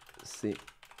que c'est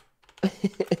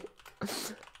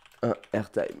un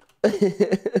airtime.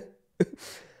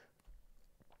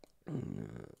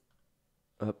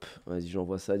 Hop, vas-y,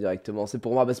 j'envoie ça directement. C'est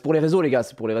pour moi, bah, c'est pour les réseaux, les gars.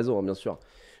 C'est pour les réseaux, hein, bien sûr.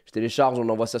 Je télécharge, on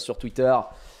envoie ça sur Twitter.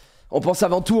 On pense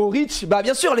avant tout au reach. Bah,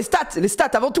 bien sûr, les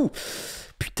stats avant tout.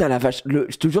 Putain, la vache.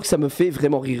 Je te jure que ça me fait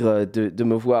vraiment rire de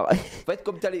me voir. En fait,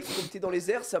 comme t'es dans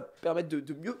les airs, ça permet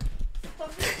de mieux.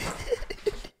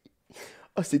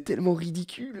 Oh, c'est tellement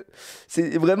ridicule.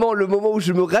 C'est vraiment le moment où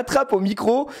je me rattrape au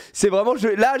micro. C'est vraiment,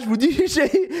 là, je vous dis,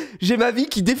 j'ai ma vie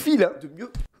qui défile. Hein. De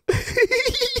mieux.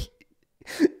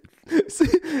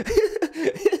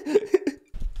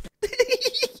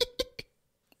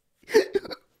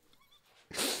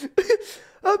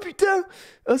 Oh putain.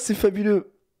 Oh, c'est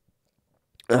fabuleux.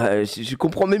 Je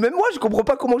comprends, mais même moi, je comprends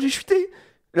pas comment j'ai chuté.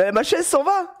 Ma chaise s'en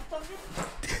va.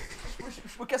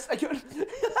 Je me casse la gueule.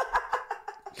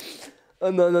 Oh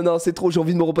non, c'est trop, j'ai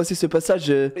envie de me repasser ce passage.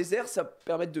 Les airs, ça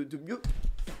permet de mieux.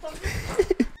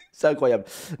 C'est incroyable.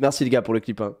 Merci les gars pour le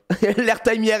clip. Hein.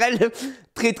 L'airtime IRL,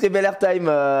 très bel airtime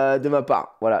de ma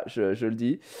part. Voilà, je le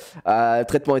dis.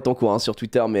 Traitement est en cours hein, sur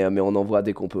Twitter, mais on envoie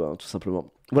dès qu'on peut, hein, tout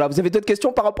simplement. Voilà, vous avez d'autres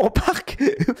questions par rapport au parc?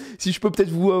 Si je peux peut-être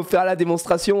vous faire la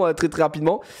démonstration très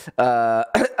rapidement.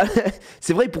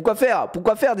 C'est vrai, pourquoi faire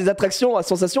des attractions à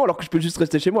sensation alors que je peux juste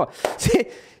rester chez moi?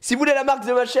 Si vous voulez la marque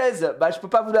de ma chaise, bah, je peux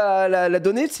pas vous la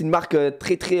donner. C'est une marque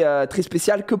très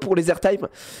spéciale que pour les airtime.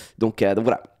 Donc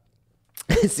voilà.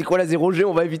 C'est quoi la 0G?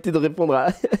 On va éviter de répondre à...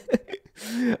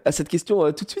 à cette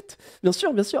question tout de suite. Bien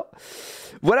sûr, bien sûr.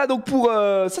 Voilà, donc pour...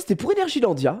 ça, c'était pour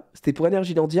Energylandia. C'était pour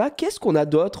Energylandia. Qu'est-ce qu'on a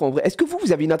d'autre en vrai? Est-ce que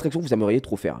vous avez une attraction que vous aimeriez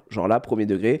trop faire? Genre là, premier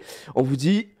degré, on vous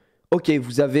dit, ok,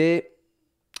 vous avez...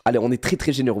 Allez, on est très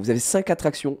très généreux. Vous avez 5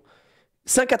 attractions.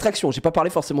 5 attractions, j'ai pas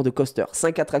parlé forcément de coaster.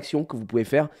 5 attractions que vous pouvez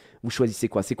faire. Vous choisissez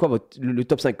quoi? C'est quoi le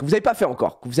top 5 que vous n'avez pas fait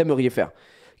encore, que vous aimeriez faire,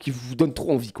 qui vous donne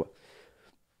trop envie, quoi.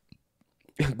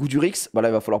 Goudurix, voilà,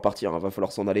 il va falloir partir, il va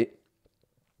falloir s'en aller.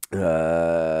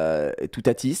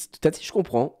 Toutatis, je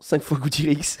comprends. 5 fois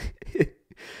Goudurix.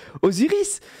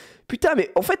 Osiris, putain,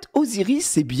 mais en fait, Osiris,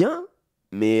 c'est bien.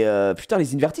 Mais putain,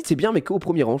 les Inverted, c'est bien, mais qu'au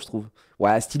premier rang, je trouve.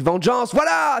 Ouais, style Vengeance,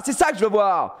 voilà, c'est ça que je veux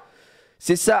voir.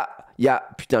 C'est ça. Il y a,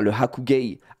 putain, le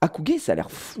Hakugei. Hakugei, ça a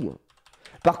l'air fou. Hein.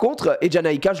 Par contre,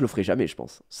 Ejanaika, je le ferai jamais, je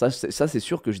pense. Ça c'est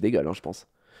sûr que je dégueule, hein, je pense.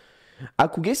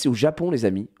 Hakugei, c'est au Japon, les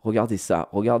amis. Regardez ça.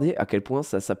 Regardez à quel point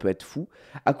ça peut être fou.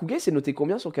 Hakugei, c'est noté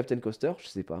combien sur Captain Coaster? Je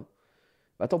sais pas.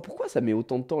 Attends, pourquoi ça met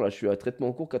autant de temps, là? Je suis à traitement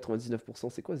en cours,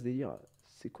 99%. C'est quoi ce délire?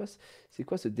 C'est quoi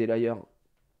ce délayeur?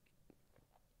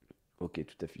 Ok,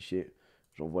 tout affiché.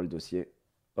 J'envoie le dossier.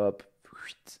 Hop.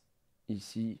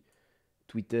 Ici.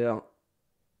 Twitter.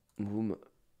 Boum.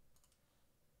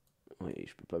 Oui,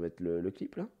 je peux pas mettre le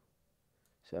clip là.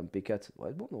 C'est un MP4, ça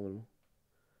devrait être bon normalement.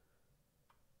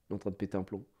 Il est en train de péter un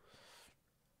plomb.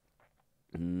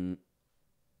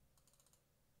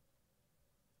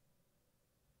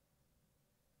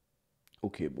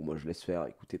 Ok, bon moi je laisse faire,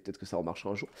 écoutez, peut-être que ça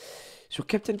remarchera un jour. Sur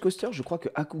Captain Coaster, je crois que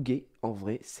Hakugei, en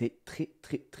vrai, c'est très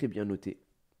très très bien noté.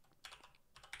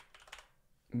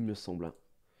 Il me semble.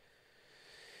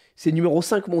 C'est numéro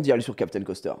 5 mondial sur Captain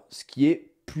Coaster, ce qui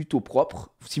est plutôt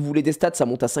propre. Si vous voulez des stats, ça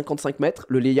monte à 55 mètres.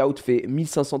 Le layout fait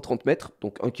 1530 mètres,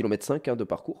 donc 1,5 km de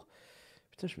parcours.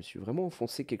 Putain, je me suis vraiment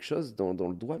enfoncé quelque chose dans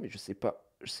le doigt, mais je sais pas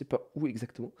où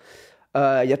exactement.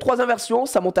 Il y a 3 inversions,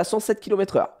 ça monte à 107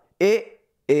 km/h. Et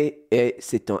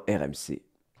c'est un RMC.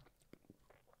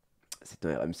 C'est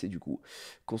un RMC du coup.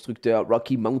 Constructeur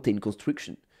Rocky Mountain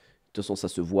Construction. De toute façon, ça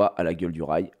se voit à la gueule du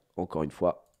rail, encore une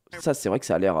fois. Ça, c'est vrai que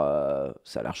ça a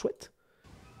l'air chouette.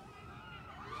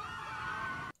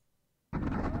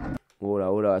 Oh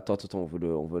là, attends, on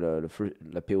veut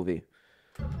la POV.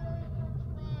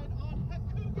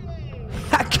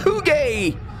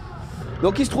 Hakugei!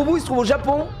 Donc il se trouve où? Il se trouve au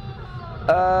Japon.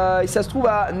 Et ça se trouve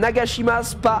à Nagashima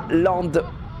Spa Land.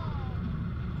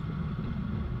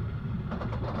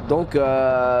 Donc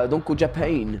au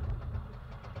Japon.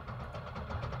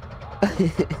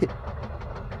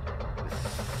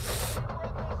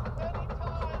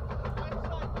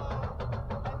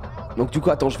 Donc du coup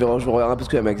attends, je vais regarder un peu ce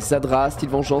que y a avec Zadra, Style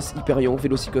Vengeance, Hyperion,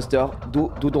 Velocicoaster,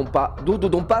 Dodonpa,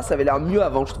 ça avait l'air mieux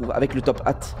avant je trouve, avec le top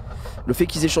hat. Le fait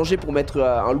qu'ils aient changé pour mettre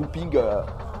un looping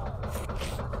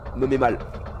me met mal.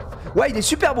 Ouais, il est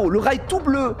super beau, le rail tout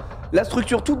bleu, la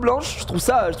structure toute blanche, je trouve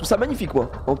ça magnifique moi,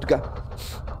 en tout cas.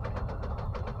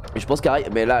 Et je pense qu'arrive,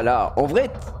 mais là, en vrai,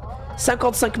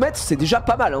 55 mètres c'est déjà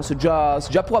pas mal, hein, c'est déjà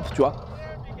propre, tu vois.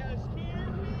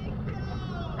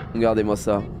 Regardez-moi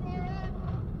ça.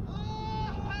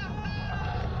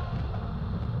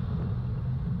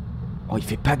 Oh, il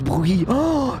fait pas de bruit.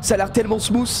 Oh, ça a l'air tellement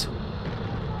smooth.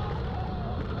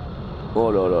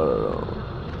 Oh là là là là.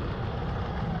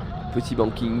 Petit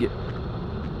banking.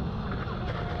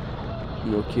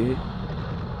 Ok.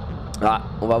 Ah,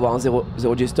 on va avoir un 0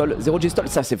 G-stall. 0 G-stall,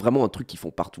 ça c'est vraiment un truc qu'ils font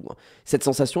partout. Hein. Cette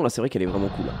sensation là, c'est vrai qu'elle est vraiment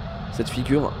cool. Hein. Cette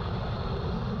figure.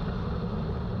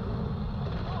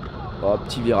 Oh,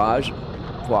 petit virage.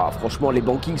 Wow, franchement, les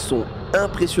bankings sont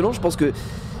impressionnants. Je pense que...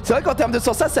 C'est vrai qu'en termes de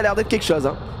sensation, ça a l'air d'être quelque chose.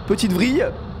 Hein. Petite vrille.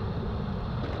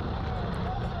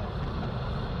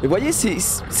 Et vous voyez,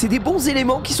 c'est des bons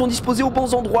éléments qui sont disposés aux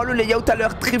bons endroits. Le layout a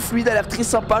l'air très fluide, a l'air très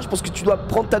sympa. Je pense que tu dois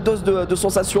prendre ta dose de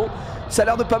sensations. Ça a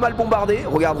l'air de pas mal bombarder.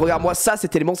 Regarde-moi ça,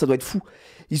 cet élément, ça doit être fou.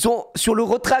 Ils ont, sur le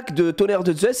retrack de Tonnerre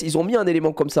de Zeus, ils ont mis un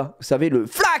élément comme ça. Vous savez, le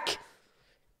flac.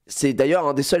 C'est d'ailleurs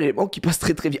un des seuls éléments qui passe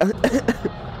très très bien.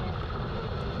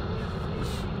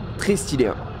 Très stylé,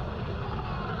 hein.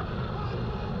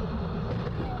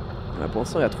 Pour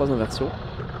l'instant, il y a 3 inversions.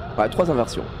 Ouais, 3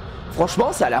 inversions.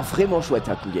 Franchement, ça a l'air vraiment chouette,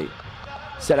 Hakugei.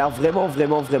 Ça a l'air vraiment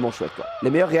chouette, quoi. Les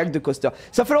meilleurs React de coaster.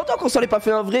 Ça fait longtemps qu'on s'en est pas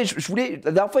fait un vrai. Je voulais...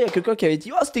 La dernière fois, il y a quelqu'un qui avait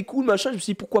dit « Oh, c'était cool, machin. » Je me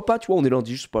suis dit « Pourquoi pas ?» Tu vois, on est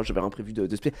lundi, je sais pas, j'avais rien prévu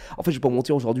de spé. En fait, je vais pas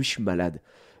mentir, aujourd'hui, je suis malade.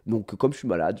 Donc, comme je suis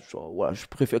malade, voilà,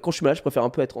 quand je suis malade, je préfère un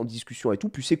peu être en discussion et tout.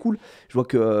 Puis c'est cool. Je vois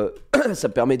que ça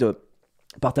me permet de...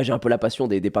 partager un peu la passion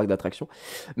des parcs d'attractions.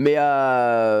 Mais ouais,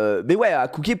 à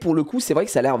Hakugei pour le coup, c'est vrai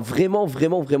que ça a l'air vraiment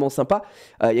sympa.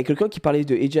 Il y a quelqu'un qui parlait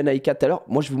de Ejanaika tout à l'heure.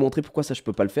 Moi, je vais vous montrer pourquoi ça je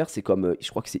peux pas le faire. C'est comme, je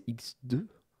crois que c'est X2.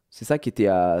 C'est ça qui était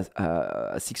à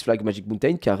Six Flags Magic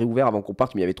Mountain, qui a réouvert avant qu'on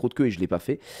parte, mais il y avait trop de queue et je l'ai pas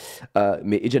fait.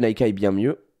 Mais Ejanaika est bien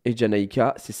mieux.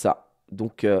 Ejanaika, c'est ça.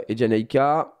 Donc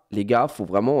Ejanaika, les gars, faut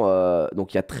vraiment...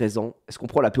 donc il y a 13 ans. Est-ce qu'on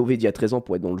prend la POV d'il y a 13 ans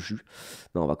pour être dans le jus?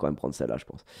 Non, on va quand même prendre celle-là, je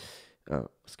pense.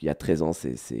 Parce qu'il y a 13 ans,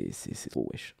 c'est trop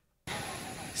wesh.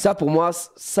 Ça, pour moi,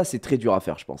 ça, c'est très dur à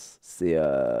faire, je pense. C'est...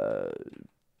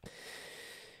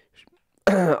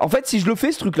 En fait, si je le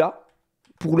fais, ce truc-là,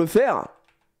 pour le faire,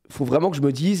 faut vraiment que je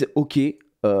me dise, ok,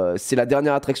 c'est la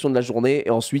dernière attraction de la journée, et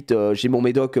ensuite, j'ai mon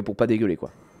médoc pour pas dégueuler,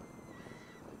 quoi.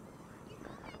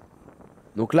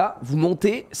 Donc là, vous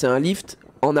montez, c'est un lift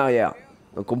en arrière.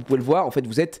 Donc comme vous pouvez le voir, en fait,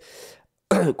 vous êtes...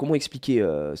 Comment expliquer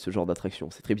ce genre d'attraction?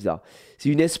 C'est très bizarre. C'est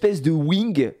une espèce de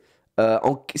wing...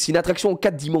 c'est une attraction en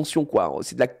 4 dimensions, quoi.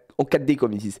 C'est en 4D,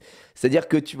 comme ils disent. C'est-à-dire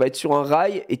que tu vas être sur un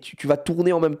rail et tu vas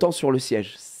tourner en même temps sur le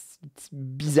siège. C'est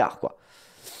bizarre, quoi.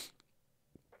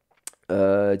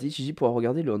 Dis Gigi, pour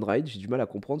regarder le on-ride, j'ai du mal à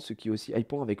comprendre ce qui est aussi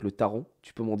hypant avec le taron.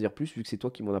 Tu peux m'en dire plus, vu que c'est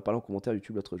toi qui m'en as parlé en commentaire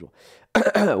YouTube l'autre jour.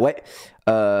 Ouais,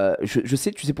 je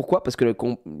sais, tu sais pourquoi? Parce que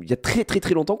il y a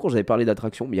très longtemps, quand j'avais parlé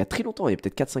d'attraction, mais il y a très longtemps, il y a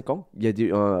peut-être 4-5 ans, il y a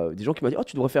des gens qui m'ont dit, oh,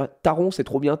 tu devrais faire taron, c'est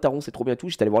trop bien, tout.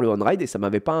 J'étais allé voir le on-ride et ça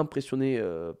m'avait pas impressionné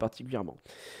particulièrement.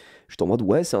 J'étais en mode,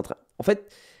 ouais, c'est un train. En fait,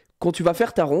 quand tu vas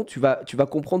faire taron, tu vas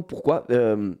comprendre pourquoi.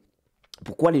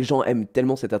 Pourquoi les gens aiment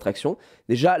tellement cette attraction?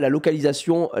 Déjà, la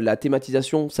localisation, la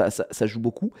thématisation, ça joue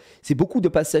beaucoup. C'est beaucoup de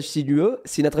passages sinueux.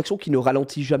 C'est une attraction qui ne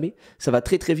ralentit jamais. Ça va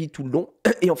très vite tout le long.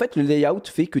 Et en fait, le layout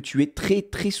fait que tu es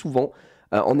très souvent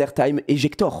en airtime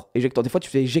éjector. Des fois, tu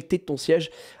fais éjecter de ton siège.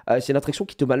 C'est une attraction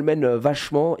qui te malmène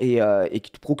vachement et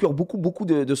qui te procure beaucoup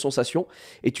de sensations.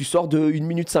 Et tu sors de 1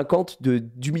 minute 50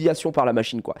 d'humiliation par la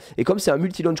machine, quoi. Et comme c'est un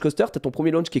multi-launch coaster, tu as ton premier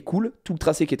launch qui est cool, tout le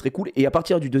tracé qui est très cool. Et à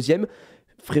partir du deuxième,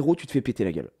 frérot, tu te fais péter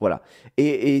la gueule. Voilà.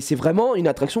 Et c'est vraiment une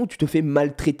attraction où tu te fais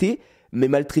maltraiter, mais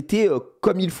maltraiter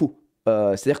comme il faut.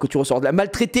 C'est-à-dire que tu ressors de là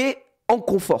maltraité en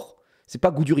confort. C'est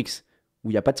pas Goudurix, où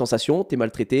il n'y a pas de sensation, t'es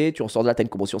maltraité, tu ressors de là, t'as une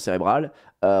commotion cérébrale.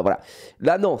 Voilà.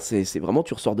 Là, non, c'est vraiment,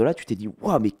 tu ressors de là, tu t'es dit,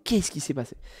 waouh, mais qu'est-ce qui s'est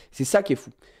passé? C'est ça qui est fou.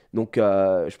 Donc,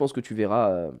 je pense que tu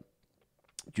verras,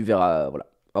 voilà.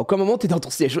 À aucun moment t'es dans ton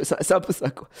siège, c'est un peu ça,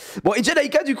 quoi. Bon, et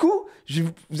Janaika, du coup,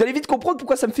 vous allez vite comprendre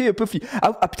pourquoi ça me fait puffy.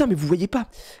 Ah putain, mais vous voyez pas.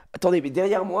 Attendez, mais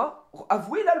derrière moi,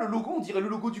 avouez là, le logo, on dirait le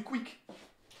logo du Quick.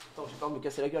 Attends, j'ai peur de me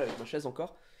casser la gueule avec ma chaise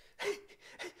encore.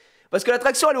 Parce que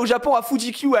l'attraction, elle est au Japon, à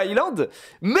Fuji-Q Island,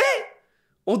 mais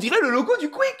on dirait le logo du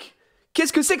Quick.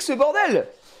 Qu'est-ce que c'est que ce bordel?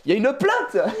 Il y a une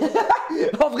plainte.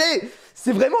 En vrai,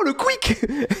 c'est vraiment le Quick.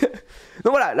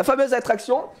 Donc voilà, la fameuse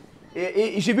attraction.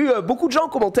 Et j'ai vu beaucoup de gens en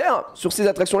commentaire sur ces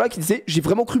attractions-là qui disaient « J'ai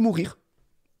vraiment cru mourir ».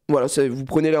 Voilà, vous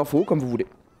prenez l'info comme vous voulez.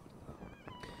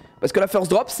 Parce que la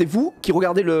first drop, c'est vous qui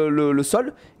regardez le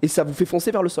sol et ça vous fait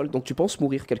foncer vers le sol. Donc tu penses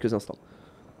mourir quelques instants.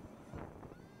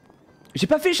 J'ai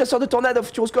pas fait chasseur de tornades au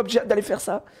Futuroscope, j'ai hâte d'aller faire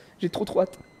ça. J'ai trop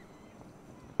hâte.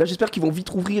 Là, j'espère qu'ils vont vite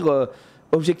rouvrir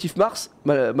Objectif Mars.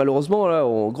 Malheureusement, là,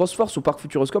 en grosse force au parc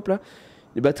Futuroscope, là,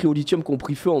 les batteries au lithium qui ont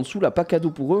pris feu en dessous, là, pas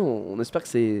cadeau pour eux. On espère que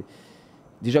c'est...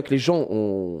 Déjà que les gens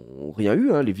ont rien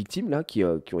eu, hein, les victimes là, qui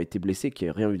ont été blessés, qui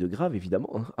n'ont rien eu de grave évidemment,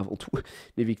 hein, avant tout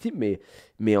les victimes,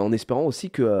 mais en espérant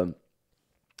aussi qu'ils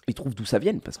trouvent d'où ça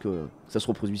vienne, parce que ça se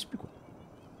reproduise plus, quoi.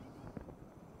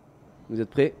 Vous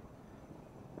êtes prêts?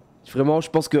 Vraiment,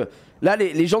 je pense que là,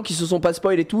 les gens qui se sont pas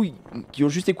spoil et tout, qui ont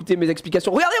juste écouté mes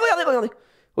explications, regardez,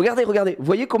 vous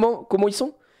voyez comment ils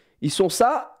sont? Ils sont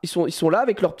là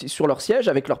avec sur leur siège,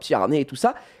 avec leur petit harnais et tout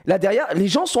ça. Là derrière, les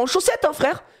gens sont en chaussettes, hein,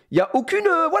 frère. Il y a aucune,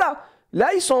 voilà. Là,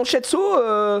 ils sont en shetso.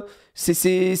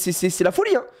 C'est la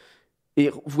folie, hein. Et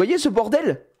vous voyez ce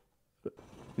bordel?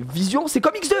 Vision, c'est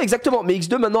comme X2 exactement. Mais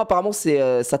X2 maintenant apparemment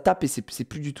ça tape et c'est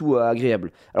plus du tout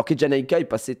agréable. Alors que Janaika est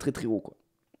passé très haut, quoi.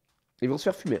 Ils vont se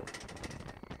faire fumer.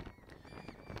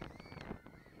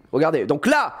 Regardez, donc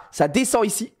là, ça descend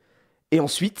ici. Et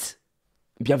ensuite,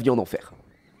 bienvenue en enfer.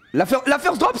 La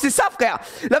first drop, c'est ça, frère.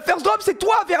 La first drop, c'est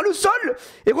toi vers le sol.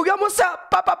 Et regarde-moi ça.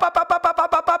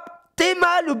 T'es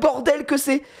mal, le bordel que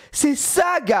c'est. C'est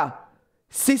ça, gars.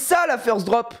 C'est ça, la first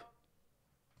drop.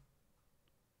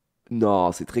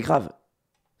 Non, c'est très grave.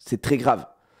 C'est très grave.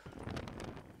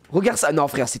 Regarde ça. Non,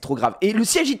 frère, c'est trop grave. Et le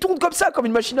siège, il tourne comme ça, comme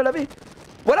une machine à laver.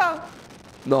 Voilà.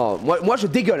 Non, moi je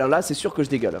dégueule. Hein. Là, c'est sûr que je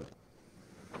dégueule. Hein.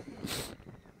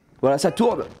 Voilà, ça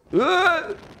tourne.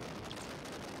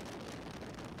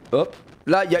 Hop,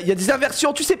 là il y a des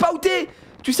inversions, tu sais pas où t'es,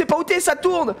 ça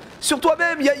tourne sur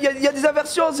toi-même, il y a des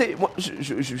inversions, moi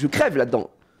je crève là-dedans.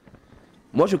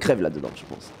 Moi je crève là-dedans, je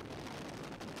pense.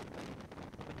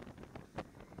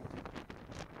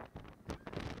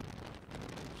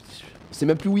 Je sais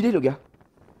même plus où il est, le gars.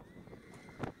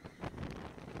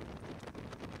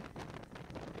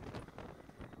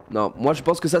 Non, moi je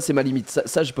pense que ça c'est ma limite.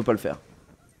 Ça je peux pas le faire.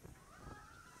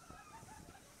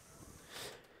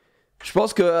 Je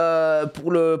pense que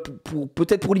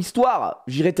peut-être pour l'histoire,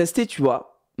 j'irai tester, tu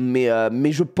vois. Mais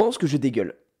je pense que je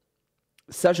dégueule.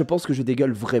 Ça, je pense que je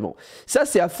dégueule vraiment. Ça,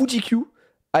 c'est à Fuji-Q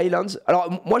Islands.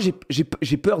 Alors, moi,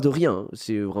 j'ai peur de rien. Hein.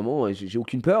 C'est vraiment, j'ai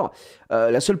aucune peur.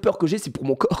 La seule peur que j'ai, c'est pour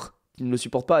mon corps. Il ne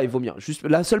supporte pas et vomir. Juste,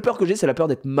 la seule peur que j'ai, c'est la peur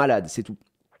d'être malade. C'est tout.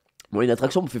 Bon, une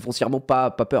attraction me fait foncièrement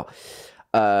pas peur.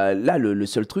 Là, le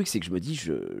seul truc, c'est que je me dis,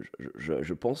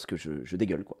 je pense que je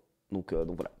dégueule, quoi. Donc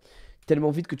voilà.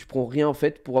 Tellement vite que tu prends rien en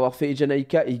fait. Pour avoir fait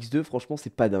Janaika et X2, franchement c'est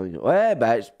pas dingue. Ouais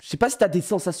bah je sais pas si t'as des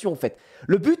sensations en fait.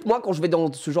 Le but moi quand je vais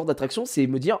dans ce genre d'attraction c'est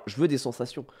me dire je veux des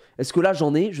sensations. Est-ce que là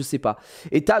j'en ai? Je sais pas.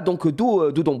 Et t'as donc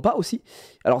Dodonpa aussi.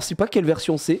 Alors je sais pas quelle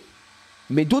version c'est.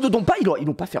 Mais Dodonpa ils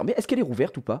l'ont pas fermé. Est-ce qu'elle est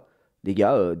rouverte ou pas? Les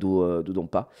gars,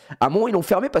 Dodonpa. À un moment ils l'ont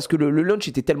fermé parce que le lunch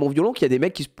était tellement violent qu'il y a des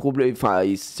mecs qui se problèment. Enfin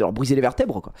ça leur brisait les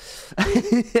vertèbres quoi.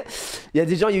 Il y a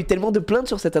des gens, il y a eu tellement de plaintes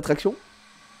sur cette attraction.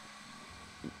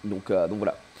 Donc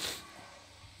voilà.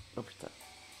 Oh putain,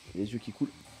 les yeux qui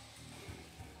coulent.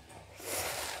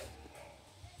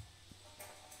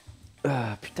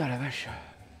 Ah putain la vache.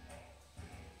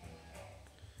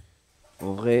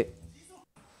 En vrai.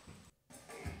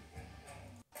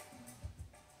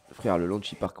 Frère, le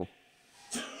launch il part quand?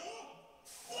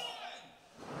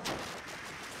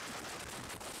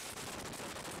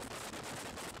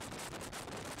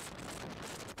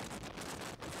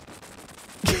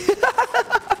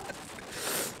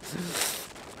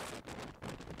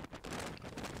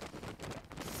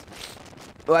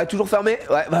 Ouais, toujours fermé.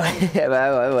 Ouais,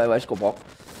 ouais, je comprends.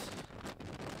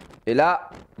 Et là,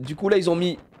 du coup, là, ils ont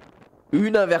mis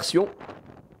une inversion.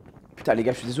 Putain, les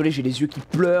gars, je suis désolé, j'ai les yeux qui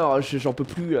pleurent. J'en peux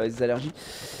plus, les allergies.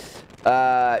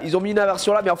 Ils ont mis une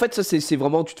inversion là, mais en fait, ça, c'est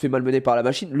vraiment, tu te fais malmener par la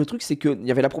machine. Le truc, c'est qu'il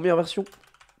y avait la première version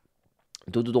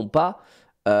de Dodonpa.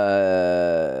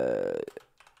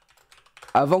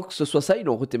 Avant que ce soit ça, ils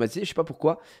l'ont rethématisé, je sais pas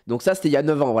pourquoi. Donc ça, c'était il y a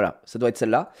 9 ans, voilà. Ça doit être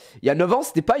celle-là. Il y a 9 ans,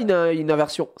 c'était pas une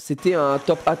inversion. C'était un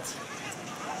top hat.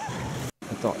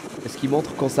 Attends, est-ce qu'il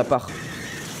montre quand ça part?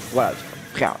 Voilà,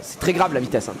 frère, c'est très grave la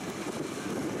vitesse. Hein.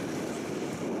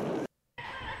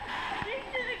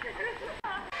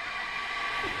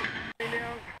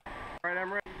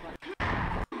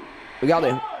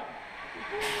 Regardez.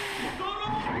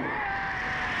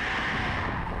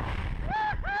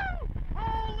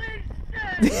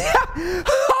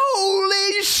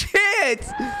 Holy shit!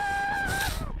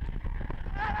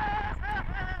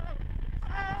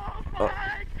 Oh.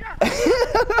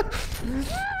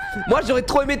 Moi j'aurais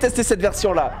trop aimé tester cette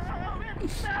version là.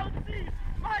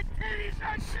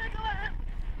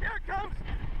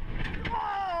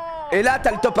 Et là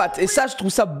t'as le top hat. Et ça je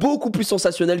trouve ça beaucoup plus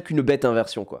sensationnel qu'une bête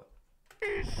inversion quoi.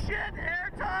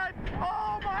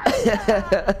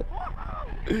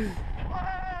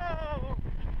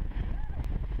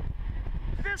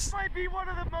 This might be one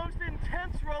of the most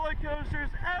intense roller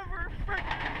coasters ever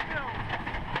freaking built.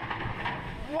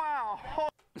 Wow.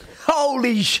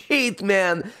 Holy shit,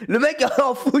 man. Le mec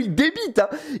en full, il débite, hein.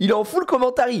 Il est en full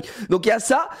commentary. Donc il y a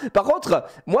ça. Par contre,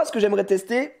 moi ce que j'aimerais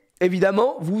tester,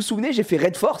 évidemment, vous vous souvenez, j'ai fait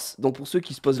Red Force. Donc pour ceux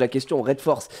qui se posent la question, Red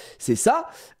Force, c'est ça.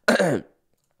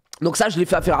 Donc ça, je l'ai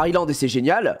fait à Ferrari Land et c'est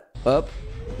génial. Hop.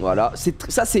 Voilà,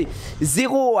 ça c'est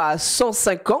 0 à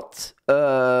 150.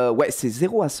 Ouais, c'est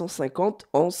 0 à 150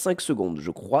 en 5 secondes,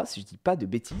 je crois, si je dis pas de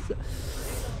bêtises.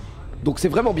 Donc c'est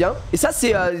vraiment bien. Et ça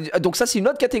c'est une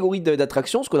autre catégorie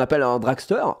d'attraction, ce qu'on appelle un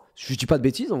dragster. Je dis pas de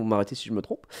bêtises, vous m'arrêtez si je me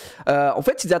trompe. En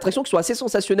fait, c'est des attractions qui sont assez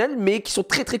sensationnelles, mais qui sont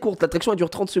très très courtes. L'attraction elle dure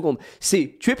 30 secondes.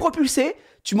 C'est, tu es propulsé,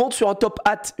 tu montes sur un top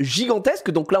hat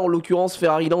gigantesque. Donc là, en l'occurrence,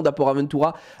 Ferrari Land à Port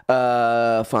Aventura,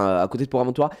 enfin à côté de Port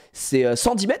Aventura, c'est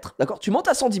 110 mètres, d'accord. Tu montes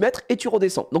à 110 mètres et tu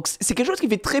redescends. Donc c'est quelque chose qui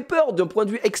fait très peur d'un point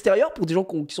de vue extérieur pour des gens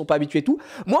qui sont pas habitués et tout.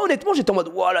 Moi, honnêtement, j'étais en mode,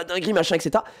 wow, la dinguerie, machin,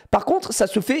 etc. Par contre, ça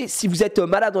se fait si vous êtes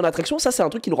malade en attraction. Ça, c'est un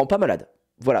truc qui ne rend pas malade.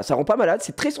 Voilà, ça rend pas malade.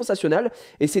 C'est très sensationnel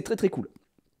et c'est très très cool.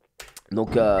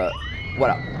 Donc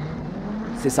voilà,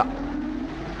 c'est ça.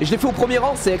 Et je l'ai fait au premier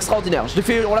rang, c'est extraordinaire.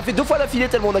 On l'a fait 2 fois d'affilée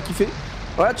tellement on a kiffé.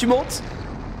 Voilà, tu montes,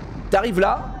 t'arrives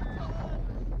là.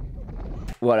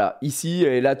 Voilà, ici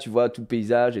et là tu vois tout le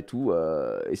paysage et tout.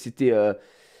 Et c'était,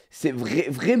 c'est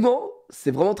vraiment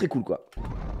très cool quoi.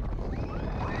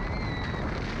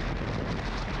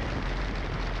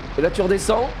 Et là tu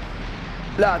redescends.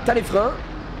 Là t'as les freins.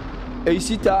 Et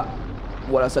ici t'as,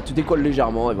 voilà, ça te décolle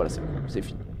légèrement et voilà, c'est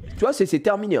fini. Tu vois, c'est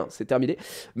terminé, hein, c'est terminé.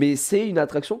 Mais c'est une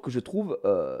attraction que je trouve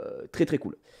très très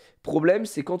cool. Problème,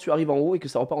 c'est quand tu arrives en haut et que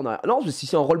ça repart en arrière. Non, si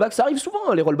c'est un rollback, ça arrive souvent,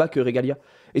 hein, les rollbacks Regalia.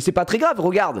 Et c'est pas très grave,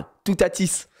 regarde, tout à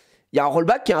tisse. Il y a un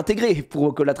rollback qui est intégré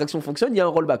pour que l'attraction fonctionne. Il y a un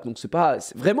rollback. Donc c'est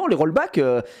vraiment les rollbacks.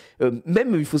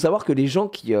 Même il faut savoir que les gens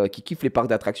qui kiffent les parcs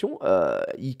d'attractions,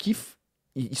 ils kiffent.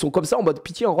 Ils sont comme ça en mode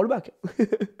pitié en rollback.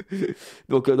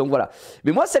 donc voilà.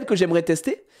 Mais moi, celle que j'aimerais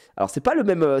tester, alors c'est pas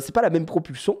la même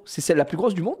propulsion, c'est celle la plus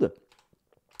grosse du monde.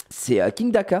 C'est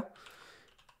King Daka.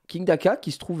 King Daka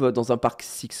qui se trouve dans un parc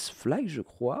Six Flags, je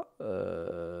crois.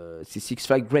 C'est Six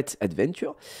Flags Great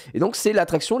Adventure. Et donc c'est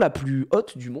l'attraction la plus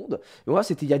haute du monde. Et moi,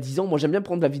 c'était il y a 10 ans. Moi, j'aime bien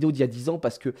prendre la vidéo d'il y a 10 ans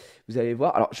parce que vous allez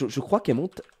voir. Alors, je crois qu'elle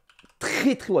monte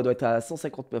très très haut. Elle doit être à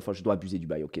 150 mètres. Enfin, je dois abuser du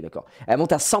bail. Ok, d'accord. Elle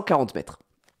monte à 140 mètres.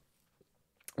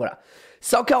 Voilà.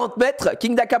 140 mètres,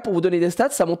 King Daka, pour vous donner des stats,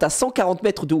 ça monte à 140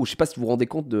 mètres de haut. Je sais pas si vous vous rendez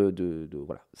compte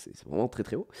voilà, c'est vraiment très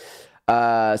très haut.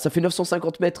 Ça fait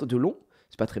 950 mètres de long,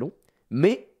 c'est pas très long,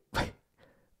 mais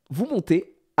vous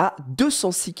montez à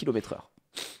 206 km/h.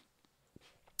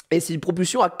 Et c'est une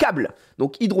propulsion à câble,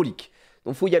 donc hydraulique.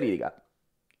 Donc faut y aller les gars.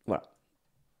 Voilà.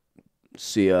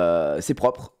 C'est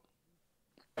propre.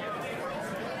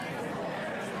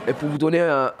 Et pour vous donner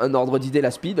un ordre d'idée,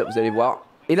 la speed, vous allez voir.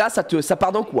 Et là, ça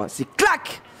part d'un coup, hein. C'est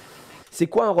clac! C'est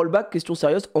quoi un rollback? Question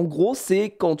sérieuse. En gros, c'est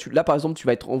quand là par exemple tu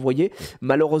vas être envoyé,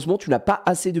 malheureusement tu n'as pas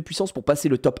assez de puissance pour passer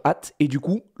le top hat et du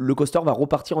coup le coaster va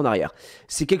repartir en arrière.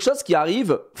 C'est quelque chose qui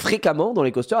arrive fréquemment dans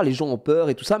les coasters, les gens ont peur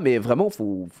et tout ça, mais vraiment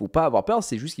faut pas avoir peur,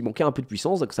 c'est juste qu'il manquait un peu de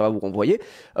puissance donc ça va vous renvoyer.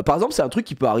 Par exemple, c'est un truc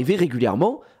qui peut arriver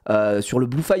régulièrement sur le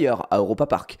Blue Fire à Europa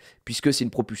Park, puisque c'est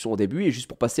une propulsion au début et juste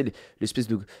pour passer l'espèce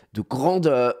de grande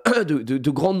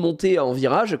montée en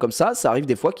virage comme ça arrive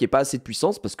des fois qu'il n'y ait pas assez de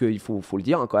puissance parce qu'il faut le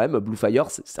dire hein, quand même, Blue Fire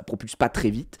ça propulse pas très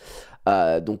vite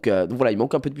donc voilà, il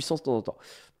manque un peu de puissance de temps en temps.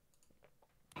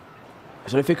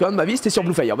 J'en ai fait quand même ma vie, c'était sur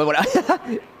Blue Fire, ben voilà.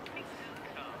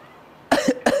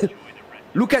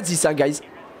 Look at this hein, guys,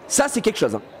 ça c'est quelque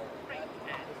chose hein.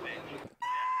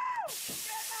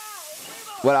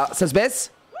 Voilà, ça se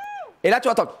baisse. Et là tu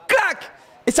entends clac.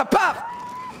 Et ça part.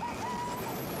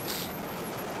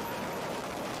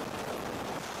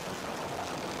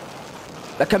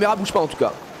 La caméra bouge pas en tout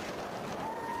cas.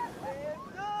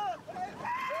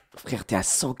 Frère, t'es à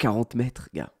 140 mètres,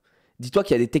 gars. Dis-toi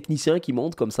qu'il y a des techniciens qui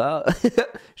montent comme ça.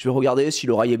 Je vais regarder si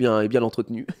le rail est bien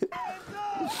entretenu.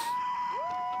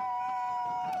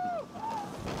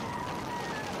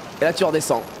 Et là tu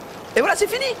redescends. Et voilà, c'est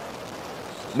fini.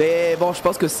 Mais bon, je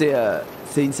pense que c'est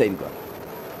insane quoi.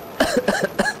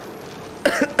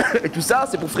 Et tout ça,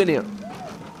 c'est pour freiner. Hein.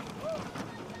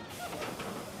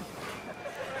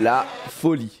 La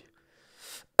folie.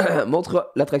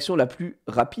 Montre l'attraction la plus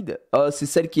rapide. C'est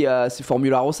celle qui a. C'est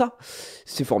Formula Rossa.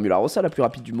 C'est Formula Rossa la plus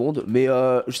rapide du monde. Mais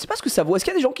je sais pas ce que ça vaut. Est-ce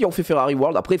qu'il y a des gens qui ont fait Ferrari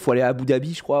World? Après, il faut aller à Abu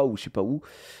Dhabi, je crois, ou je sais pas où.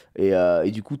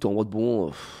 Et du coup, t'es en mode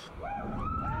bon.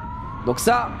 Donc,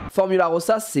 ça, Formula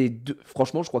Rossa, c'est.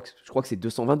 Franchement, je crois que c'est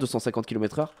 220-250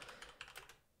 km/h.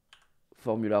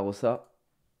 Formula Rossa,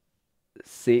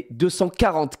 c'est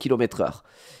 240 km/h.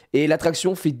 Et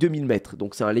l'attraction fait 2000 mètres.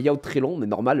 Donc c'est un layout très long, mais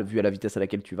normal vu à la vitesse à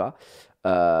laquelle tu vas.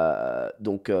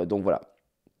 Donc voilà.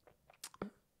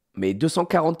 Mais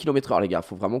 240 km/h les gars.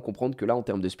 Faut vraiment comprendre que là en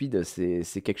termes de speed,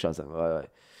 c'est quelque chose. Hein.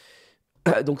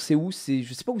 Ouais. Donc c'est où?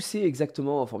 Je sais pas où c'est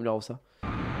exactement en Formula Rossa.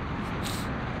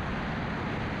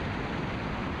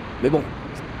 Mais bon,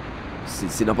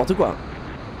 c'est n'importe quoi.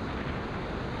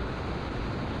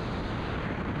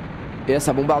 Et là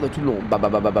ça bombarde tout le long.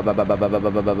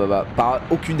 Par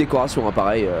aucune décoration, hein,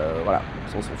 pareil. Voilà,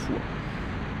 ça on s'en fout.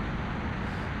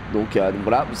 Donc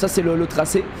voilà, ça c'est le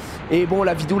tracé. Et bon,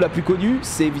 la vidéo la plus connue,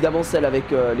 c'est évidemment celle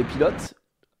avec les pilotes.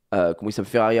 Comment il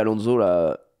s'appelle, Ferrari Alonso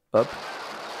là. Hop.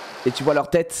 Et tu vois leur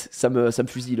tête, ça me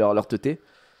fusille leur teuté.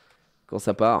 Quand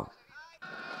ça part.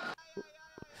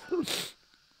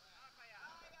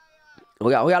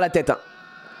 Regarde la tête, hein.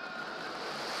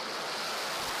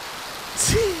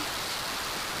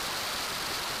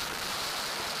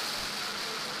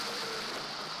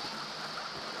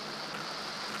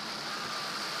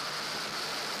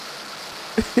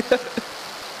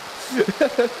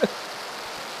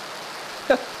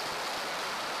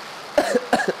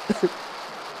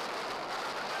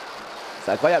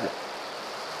 C'est incroyable.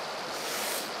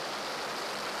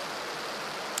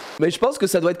 Mais je pense que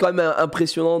ça doit être quand même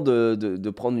impressionnant de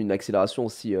prendre une accélération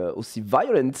aussi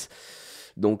violent.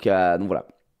 Donc voilà.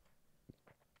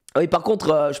 Ah oui, par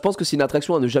contre, je pense que c'est une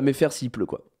attraction à ne jamais faire s'il pleut,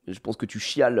 quoi. Je pense que tu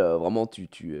chiales, vraiment,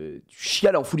 tu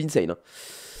chiales en full insane. Hein.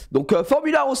 Donc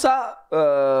Formula Rossa,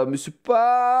 mais c'est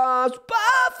pas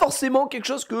forcément quelque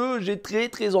chose que j'ai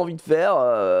très envie de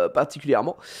faire,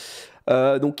 particulièrement.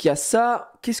 Donc il y a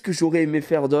ça. Qu'est-ce que j'aurais aimé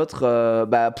faire d'autre?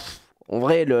 En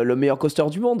vrai, le meilleur coaster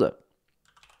du monde.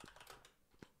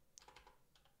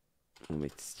 On va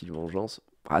mettre style vengeance.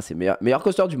 Ah, c'est meilleur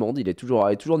coaster du monde. Il est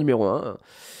toujours numéro 1.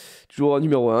 Toujours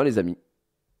numéro 1, les amis.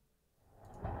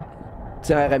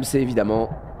 C'est un RMC, évidemment.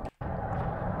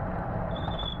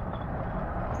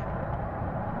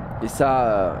 Et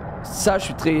ça, je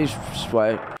suis très...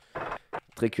 ouais,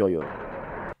 très curieux.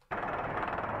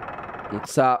 Donc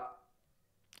ça,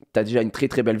 t'as déjà une très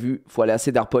très belle vue. Faut aller à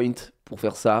Cedar Point pour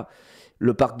faire ça.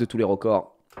 Le parc de tous les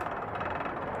records.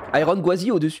 Iron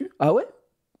Gwazi au-dessus? Ah ouais?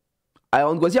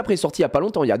 Iron Gwazi après est sorti il y a pas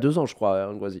longtemps, il y a 2 ans je crois,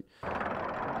 Iron Gwazi.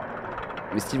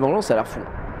 Mais Style Vengeance ça a l'air fou.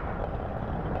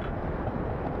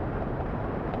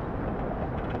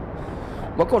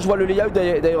 Moi quand je vois le layout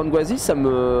d'Iron Gwazi, ça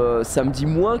me dit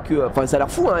moins que... Enfin ça a l'air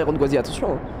fou hein Iron Gwazi,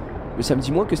 attention hein. Mais ça me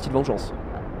dit moins que Style Vengeance.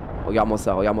 Regarde-moi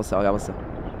ça, regarde-moi ça, regarde-moi ça.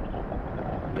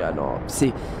 Ah non,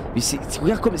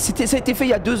 regarde comme... ça a été fait il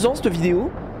y a 2 ans cette vidéo.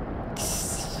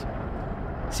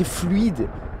 C'est fluide.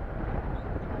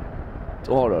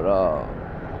 Oh là là.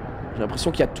 J'ai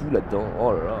l'impression qu'il y a tout là-dedans.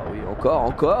 Oh là là, oui,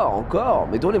 encore.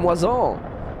 Mais donnez-moi-en.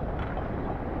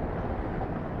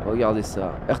 Regardez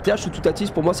ça. RTH ou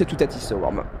Toutatis, pour moi c'est Toutatis,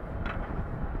 Warm.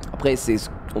 Après, c'est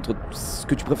entre ce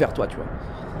que tu préfères toi, tu vois.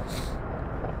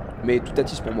 Mais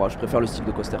Toutatis pour moi, je préfère le style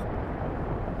de coaster.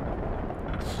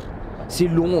 C'est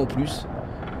long en plus.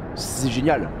 C'est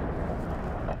génial.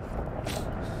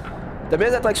 T'as bien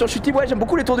les attractions chute? Ouais, j'aime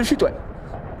beaucoup les tours de chute, ouais.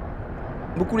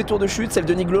 Beaucoup les tours de chute. Celle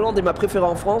de Nigloland est ma préférée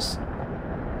en France.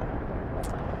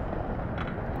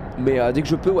 Mais dès que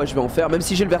je peux, ouais, je vais en faire. Même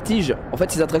si j'ai le vertige. En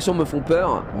fait, ces attractions me font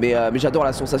peur. Mais j'adore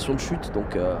la sensation de chute.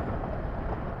 Donc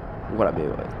voilà, mais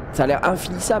ouais. Ça a l'air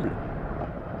infinissable.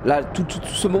 Là, tout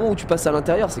ce moment où tu passes à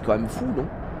l'intérieur, c'est quand même fou, non?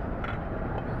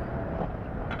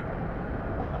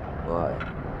 Ouais.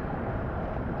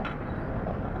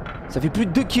 Ça fait plus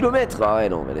de 2 km. Ah ouais,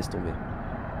 non, mais laisse tomber.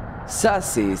 Ça,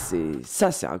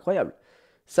 c'est incroyable.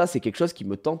 Ça, c'est quelque chose qui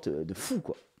me tente de fou,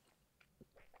 quoi.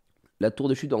 La tour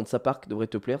de chute dans Hansa Park devrait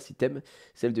te plaire si t'aimes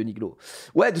celle de Niglo.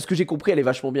 Ouais, de ce que j'ai compris, elle est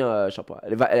vachement bien, Charpois.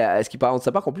 Ce qui paraît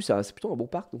Hansa Park, en plus, c'est plutôt un bon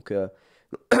parc, donc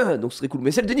ce serait cool.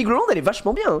 Mais celle de Nigloland, elle est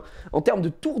vachement bien. Hein. En termes de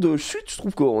tour de chute, je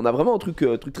trouve qu'on a vraiment un truc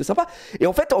très sympa. Et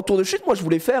en fait, en tour de chute, moi, je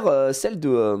voulais faire celle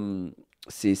de...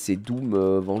 c'est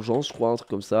Doom Vengeance, je crois, un truc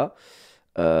comme ça.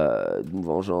 Doom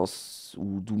Vengeance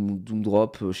ou Doom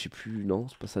Drop, je sais plus, non,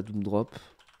 c'est pas ça, Doom Drop.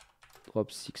 Drop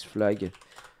Six Flags.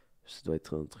 Ça doit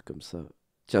être un truc comme ça.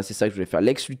 Tiens, c'est ça que je voulais faire.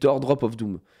 Lex Luthor Drop of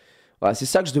Doom. Voilà, c'est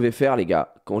ça que je devais faire, les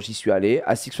gars, quand j'y suis allé.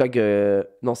 À Six Flags.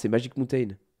 Non, c'est Magic Mountain.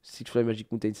 Six Flags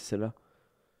Magic Mountain, c'est celle-là.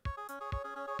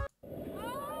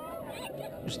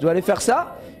 Je dois aller faire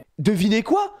ça. Devinez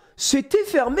quoi? C'était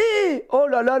fermé. Oh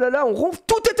là là là là, on ronfle.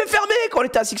 Tout était fermé quand on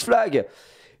était à Six Flags.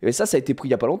 Et ça a été pris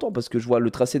il y a pas longtemps parce que je vois le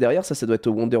tracé derrière. Ça doit être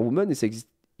Wonder Woman et ça existe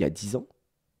il y a 10 ans.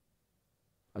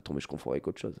 Attends, mais je confonds avec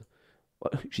autre chose. Ouais,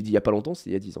 j'ai dit il y a pas longtemps,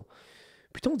 c'est il y a 10 ans.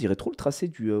 Putain, on dirait trop le tracé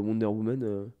du Wonder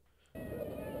Woman.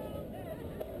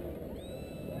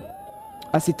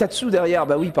 Ah, c'est Tatsu derrière.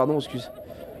 Bah oui, pardon, excuse.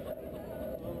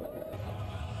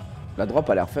 La drop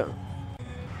a l'air fin.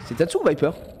 C'est Tatsu ou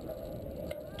Viper?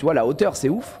 Tu vois, la hauteur, c'est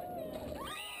ouf.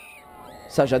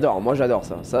 Ça, j'adore. Moi, j'adore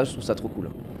ça. Ça, je trouve ça trop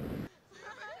cool.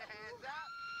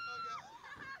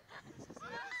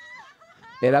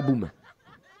 Et là, boum.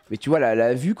 Mais tu vois,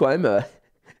 la vue, quand même...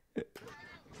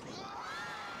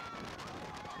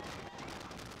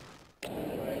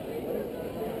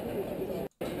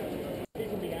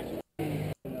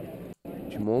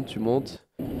 Tu montes.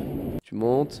 Tu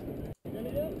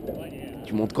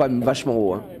montes quand même vachement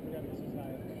haut, hein.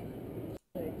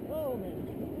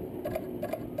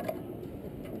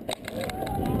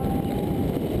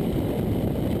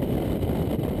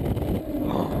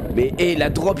 Mais et la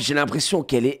drop, j'ai l'impression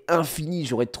qu'elle est infinie.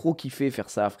 J'aurais trop kiffé faire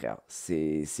ça, frère.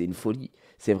 C'est une folie.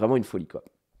 C'est vraiment une folie, quoi.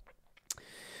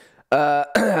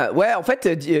 Ouais, en fait,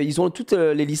 ils ont toutes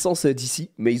les licences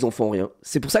d'ici, mais ils en font rien.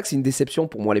 C'est pour ça que c'est une déception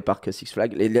pour moi, les parcs Six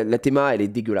Flags. La théma, elle est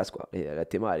dégueulasse, quoi. La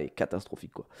théma, elle est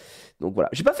catastrophique, quoi. Donc voilà.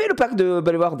 J'ai pas fait le parc de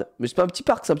Boulevard, mais c'est pas un petit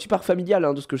parc, c'est un petit parc familial,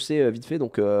 hein, de ce que je sais vite fait.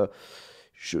 Donc,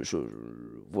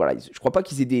 voilà. Je crois pas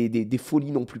qu'ils aient des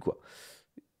folies non plus, quoi.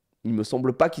 Il me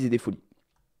semble pas qu'ils aient des folies.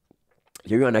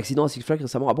 Il y a eu un accident à Six Flags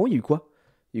récemment. Ah bon, il y a eu quoi?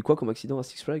 Il y a eu quoi comme accident à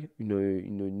Six Flags?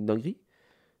 Une dinguerie.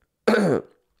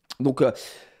 Donc,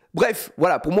 bref,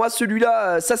 voilà, pour moi,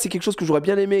 celui-là, ça, c'est quelque chose que j'aurais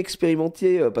bien aimé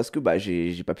expérimenter parce que bah,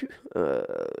 j'ai pas pu.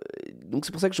 Donc,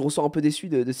 c'est pour ça que je ressens un peu déçu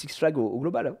de Six Flags au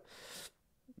global. Hein.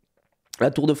 La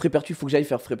tour de Frépertuis, il faut que j'aille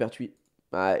faire Frépertuis.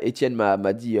 Étienne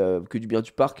m'a dit que du bien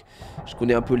du parc. Je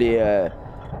connais un peu les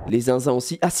zinzins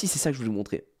aussi. Ah, si, c'est ça que je voulais vous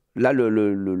montrer. Là,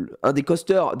 un des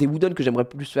coasters, des wooden que j'aimerais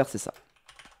plus faire, c'est ça.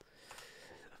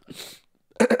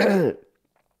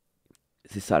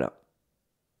 C'est ça, là.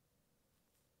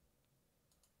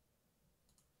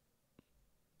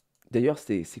 D'ailleurs,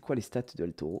 c'est quoi les stats de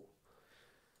El Toro?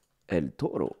 El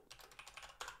Toro.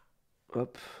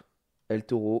 Hop. El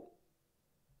Toro.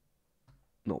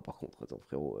 Non, par contre, attends,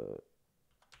 frérot.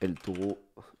 El Toro.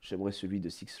 J'aimerais celui de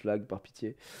Six Flags, par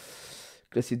pitié.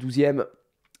 Classé 12e.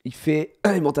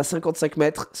 Il monte à 55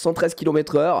 mètres, 113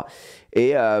 km/h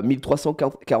et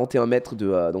 1341 mètres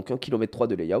de. Donc 1 km 3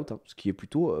 de layout, hein, ce qui est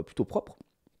plutôt propre.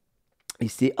 Et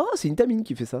c'est. Oh, c'est une Tamine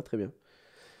qui fait ça, très bien.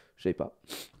 Je savais pas.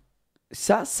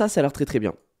 Ça a l'air très très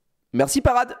bien. Merci,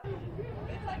 Parade.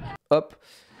 Hop.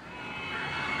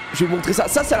 Je vais vous montrer ça.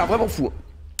 Ça a l'air vraiment fou.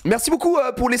 Merci beaucoup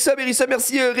pour les subs, Erissa.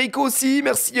 Merci Reiko aussi.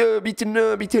 Merci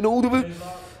Biteno.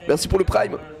 Merci pour le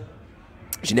Prime.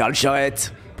 Général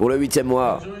Charrette pour le 8e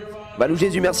mois. Valou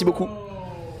Jésus, merci beaucoup.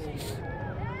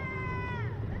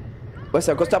 Ouais,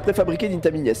 c'est un coaster préfabriqué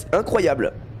d'Intamin, yes.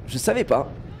 Incroyable. Je savais pas.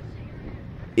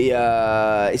 Et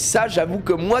ça, j'avoue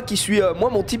que moi qui suis...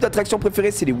 moi, mon type d'attraction préféré,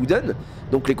 c'est les wooden.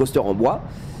 Donc les coasters en bois.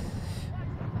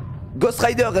 Ghost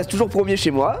Rider reste toujours premier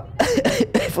chez moi.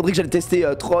 Il faudrait que j'aille tester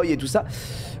Troy et tout ça.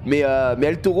 Mais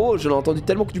El Toro, je l'ai entendu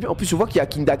tellement que du bien. En plus, je vois qu'il y a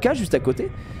Kindaka juste à côté.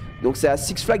 Donc c'est à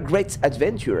Six Flags Great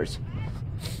Adventures.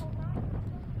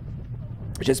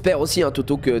 J'espère aussi, hein,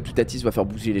 Toto, que Toutatis va faire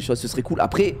bouger les choses. Ce serait cool.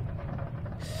 Après...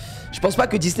 Je pense pas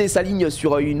que Disney s'aligne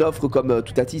sur une offre comme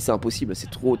Toutatis, c'est impossible, c'est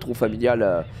trop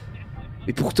familial.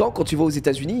 Et pourtant, quand tu vas aux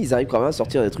États-Unis, ils arrivent quand même à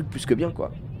sortir des trucs plus que bien,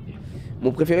 quoi.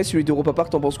 Mon préféré, celui d'Europa Park,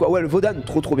 t'en penses quoi? Ouais, le Vodan,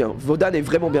 trop bien. Vodan est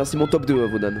vraiment bien, c'est mon top 2,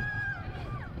 Vodan.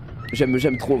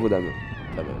 J'aime trop Vodan.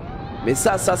 Mais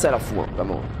ça a l'air fou, hein,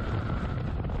 vraiment.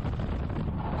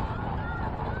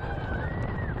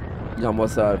 Regarde-moi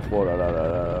ça, oh là là là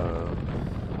là.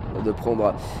 De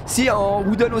prendre. Si, en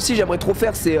Wooden aussi, j'aimerais trop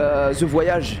faire, c'est The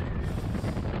Voyage.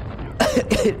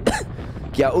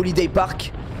 Qui est à Holiday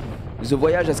Park. The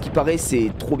Voyage, à ce qui paraît,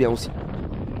 c'est trop bien aussi.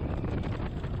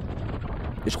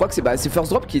 Et je crois que c'est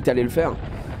First Drop qui était allé le faire.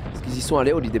 Parce qu'ils y sont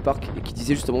allés au Holiday Park. Et qui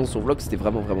disait justement dans son vlog que c'était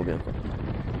vraiment bien, quoi.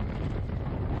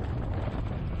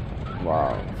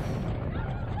 Waouh.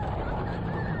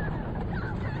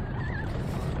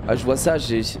 Ah, je vois ça,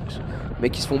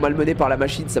 Mec, ils se font malmener par la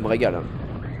machine, ça me régale, hein.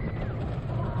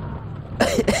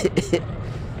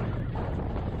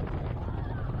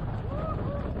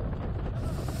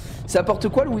 Ça apporte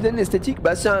quoi le wooden esthétique?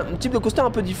 Bah c'est un type de coaster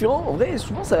un peu différent. En vrai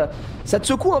souvent ça te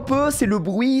secoue un peu. C'est le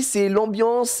bruit, c'est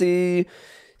l'ambiance, c'est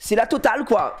la totale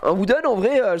quoi. Un wooden en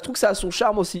vrai je trouve que ça a son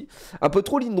charme aussi. Un peu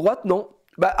trop ligne droite non?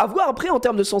 Bah à voir après en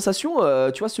termes de sensation.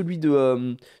 Tu vois celui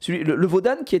de le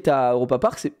Vodan qui est à Europa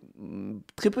Park, c'est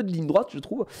très peu de ligne droite je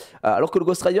trouve. Alors que le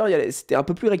Ghost Rider c'était un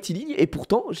peu plus rectiligne. Et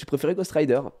pourtant j'ai préféré Ghost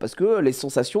Rider parce que les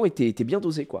sensations étaient bien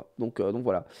dosées quoi. Donc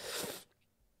voilà.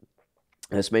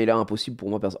 Smiler impossible pour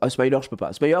moi. Smiler je peux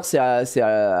pas. Smiler c'est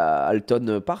à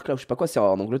Alton Park là, je sais pas quoi, c'est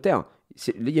en Angleterre.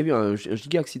 Il y a eu un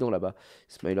giga accident là-bas.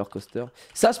 Smiler coaster.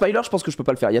 Ça Smiler je pense que je peux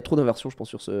pas le faire. Il y a trop d'inversions je pense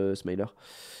sur ce Smiler.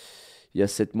 Il y a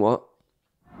 7 mois.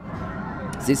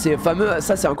 C'est fameux,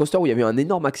 ça c'est un coaster où il y avait un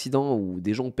énorme accident où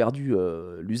des gens ont perdu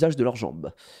l'usage de leurs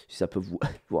jambes. Si ça peut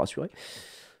vous rassurer.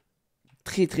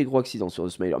 Très gros accident sur The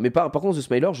Smiler. Mais par contre The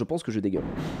Smiler je pense que je dégueule.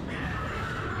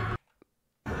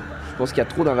 Je pense qu'il y a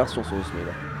trop d'inversions sur The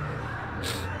Smiler.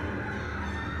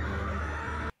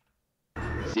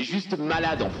 C'est juste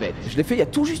malade en fait. Je l'ai fait il y a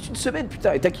tout juste une semaine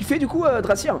putain. Et t'as kiffé du coup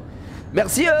Dracier?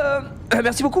 Merci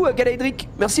merci beaucoup Galaedric.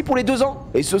 Merci pour les 2 ans.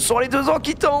 Et ce sont les 2 ans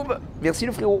qui tombent. Merci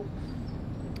le frérot.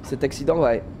 Cet accident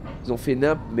ouais. Ils ont fait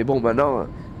nimp. Mais bon maintenant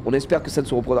on espère que ça ne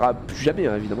se reproduira plus jamais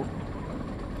hein, évidemment.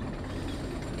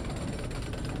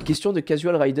 Question de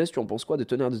Casual Riders, tu en penses quoi de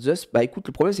Tonnerre de Zeus? Bah écoute,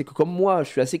 le problème c'est que comme moi je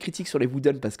suis assez critique sur les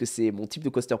wooden parce que c'est mon type de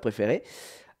coaster préféré.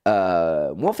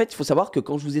 Moi en fait il faut savoir que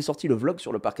quand je vous ai sorti le vlog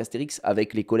sur le parc Astérix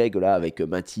avec les collègues là, avec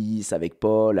Mathis, avec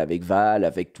Paul, avec Val,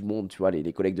 avec tout le monde, tu vois,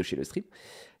 les collègues de chez le stream,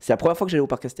 c'est la première fois que j'allais au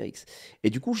parc Astérix. Et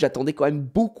du coup j'attendais quand même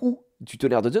beaucoup du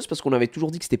Tonnerre de Zeus parce qu'on avait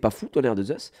toujours dit que c'était pas fou Tonnerre de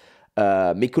Zeus,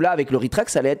 mais que là avec le retrack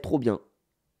ça allait être trop bien.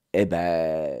 Et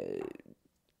ben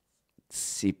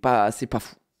c'est pas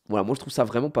fou. Voilà, moi je trouve ça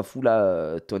vraiment pas fou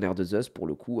là, Tonnerre de Zeus pour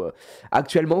le coup.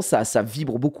 Actuellement ça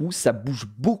vibre beaucoup, ça bouge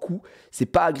beaucoup, c'est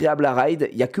pas agréable à ride,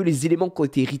 il y a que les éléments qui ont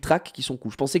été retrack qui sont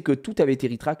cool. Je pensais que tout avait été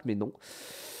retrack mais non.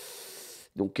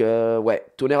 Donc ouais,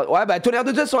 Tonnerre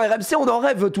de Zeus en RMC on en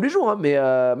rêve tous les jours hein, mais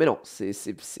non, c'est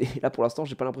là pour l'instant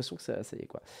j'ai pas l'impression que ça y est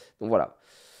quoi. Donc voilà.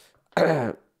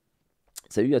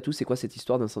 Salut à tous, c'est quoi cette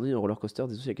histoire d'incendie dans roller coaster?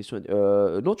 Désolé la question.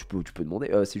 Non tu peux demander,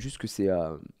 c'est juste que c'est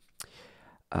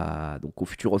donc au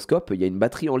Futuroscope, il y a une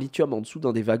batterie en lithium en dessous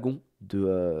d'un des wagons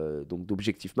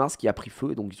d'Objectif Mars qui a pris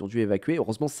feu, donc ils ont dû évacuer.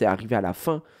 Heureusement, c'est arrivé à la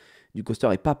fin du coaster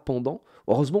et pas pendant.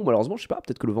 Heureusement ou malheureusement, je sais pas,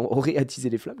 peut-être que le vent aurait attisé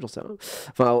les flammes, j'en sais rien.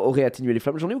 Enfin, aurait atténué les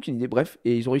flammes, j'en ai aucune idée. Bref,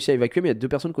 et ils ont réussi à évacuer, mais il y a 2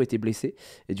 personnes qui ont été blessées.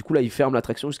 Et du coup, là, ils ferment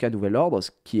l'attraction jusqu'à nouvel ordre,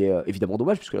 ce qui est évidemment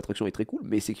dommage, puisque l'attraction est très cool,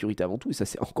 mais sécurité avant tout, et ça,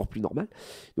 c'est encore plus normal.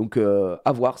 Donc,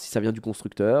 à voir si ça vient du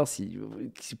constructeur,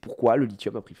 pourquoi le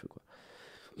lithium a pris feu, quoi.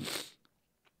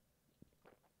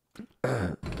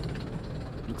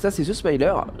 Donc, ça, c'est The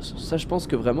Smiler. Ça, je pense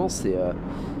que vraiment, c'est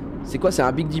quoi? C'est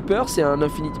un Big Dipper? C'est un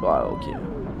Infinity? Ah, ok.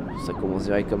 Ça commence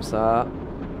direct comme ça.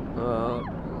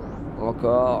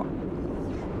 Encore.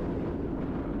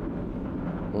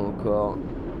 Encore.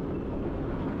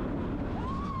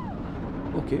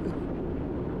 Ok.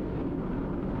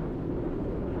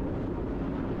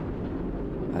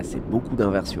 Ah, c'est beaucoup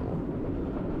d'inversions.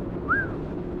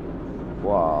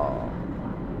 Waouh.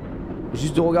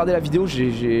 Juste de regarder la vidéo, je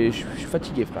suis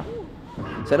fatigué, frère.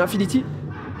 C'est un Infinity?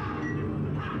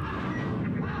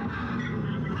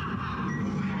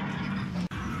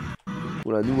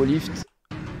 Voilà, nouveau lift.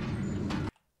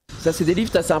 Ça, c'est des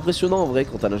lifts assez impressionnants en vrai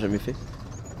quand t'en as jamais fait.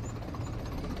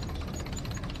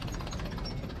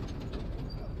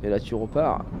 Et là, tu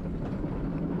repars.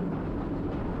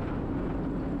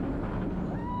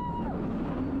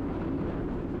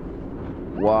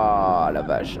 Waouh, la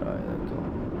vache. Ouais, d'accord.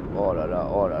 Oh là là,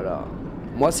 oh là là.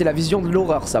 Moi, c'est la vision de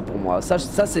l'horreur, ça, pour moi. Ça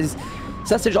c'est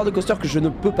le genre de coaster que je ne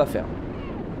peux pas faire.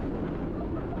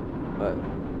 Ouais.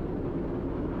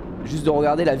 Juste de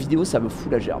regarder la vidéo, ça me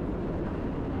fout la gerbe.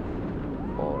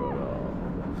 Oh là là.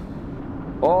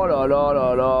 Oh là là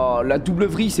là là. La double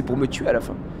vrille, c'est pour me tuer à la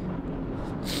fin.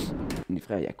 Mais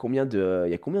frère, il y a combien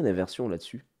d'inversions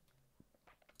là-dessus?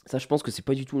 Ça, je pense que c'est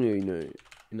pas du tout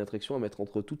une attraction à mettre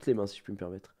entre toutes les mains, si je puis me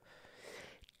permettre.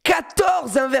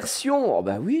 14 inversions! Oh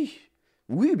bah oui.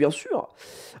 Oui, bien sûr.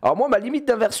 Alors moi, ma limite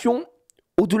d'inversion,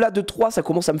 au-delà de 3, ça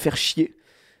commence à me faire chier.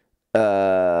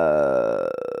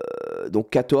 Donc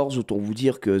 14, autant vous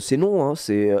dire que c'est non, hein,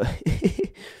 c'est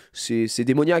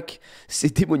démoniaque.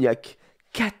 C'est démoniaque.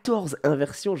 14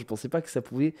 inversions, je pensais pas que ça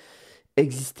pouvait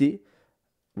exister.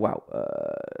 Waouh,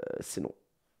 c'est non.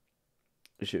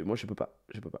 Moi je peux pas,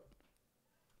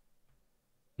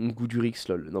 Goudurix,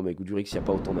 lol. Non mais Goudurix, il n'y a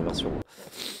pas autant d'inversions.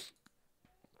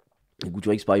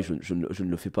 Goudurix, pareil, je ne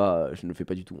le fais pas,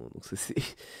 du tout. Hein. Donc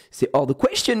c'est hors de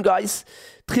question, guys.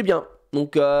 Très bien.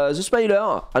 Donc The Smiler,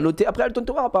 à noter. Après Alton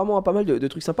Tower, apparemment, a pas mal de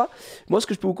trucs sympas. Moi, ce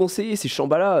que je peux vous conseiller, c'est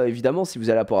Shambhala, évidemment, si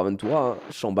vous allez à Port Aventura. Hein.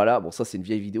 Shambhala, bon, ça, c'est une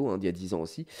vieille vidéo, hein, d'il y a 10 ans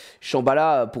aussi.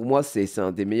 Shambhala, pour moi, c'est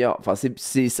un des meilleurs. Enfin,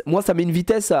 moi, ça met une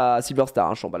vitesse à Silver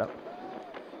Star, hein, Shambhala.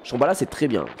 Shambhala, c'est très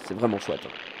bien. C'est vraiment chouette. Hein.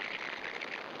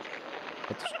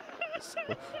 Attention.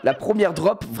 La première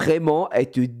drop, vraiment, elle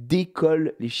te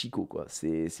décolle les chicots, quoi.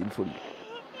 C'est une folie.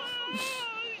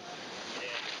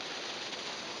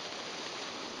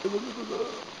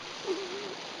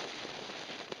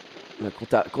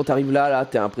 Quand t'arrives là,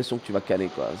 t'as l'impression que tu vas caler,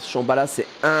 quoi. Shambhala, c'est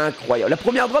incroyable. La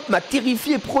première drop m'a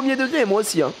terrifié premier degré, moi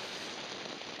aussi, hein.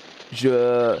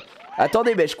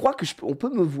 Attendez, mais je crois que on peut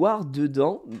me voir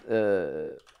dedans.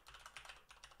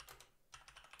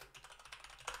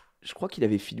 Je crois qu'il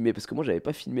avait filmé, parce que moi, j'avais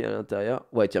pas filmé à l'intérieur.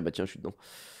 Ouais, tiens, je suis dedans.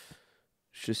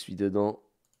 Je suis dedans.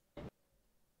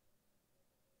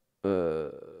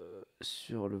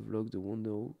 Sur le vlog de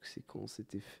Wonderhook, c'est quand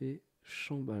c'était fait.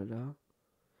 Shambhala.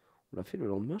 On l'a fait le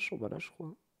lendemain, Shambhala, je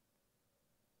crois.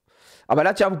 Ah bah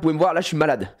là, tiens, vous pouvez me voir, là, je suis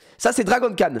malade. Ça, c'est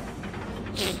Dragon Khan.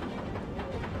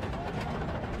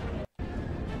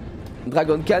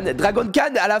 Dragon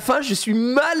Khan, à la fin, je suis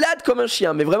malade comme un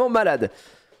chien, mais vraiment malade.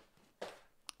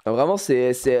 Vraiment,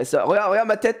 regarde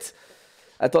ma tête.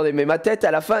 Attendez, mais ma tête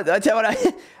à la fin. Ah, tiens, voilà.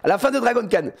 À la fin de Dragon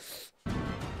Khan.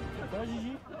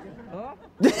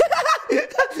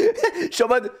 Je suis en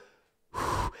mode.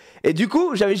 Et du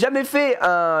coup, j'avais jamais fait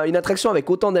une attraction avec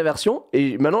autant d'inversions.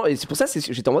 Et maintenant, c'est pour ça que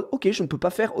j'étais en mode, ok, je ne peux pas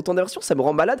faire autant d'inversions, ça me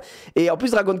rend malade. Et en plus,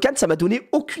 Dragon Khan, ça m'a donné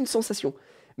aucune sensation.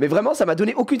 Mais vraiment, ça m'a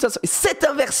donné aucune sensation. Et cette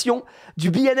inversion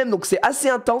du BNM, donc c'est assez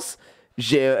intense.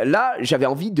 Là, j'avais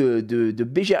envie de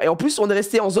BGR. Et en plus, on est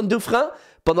resté en zone de frein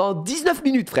pendant 19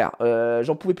 minutes, frère.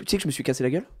 J'en pouvais plus. Tu sais que je me suis cassé la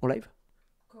gueule en live?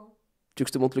 Quand? Tu veux que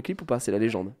je te montre le clip ou pas? C'est la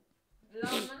légende. Là,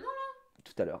 maintenant, là?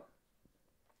 Tout à l'heure.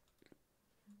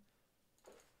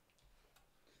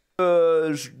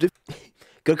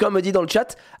 Quelqu'un me dit dans le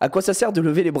chat, à quoi ça sert de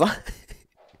lever les bras?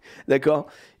 D'accord.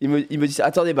 Il me dit ça.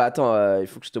 Attendez, attends, il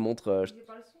faut que je te montre. J'ai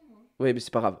pas le son, moi. Oui, mais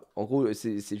c'est pas grave. En gros,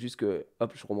 c'est juste que...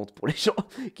 Hop, je remonte pour les gens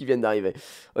qui viennent d'arriver.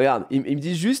 Regarde, ils me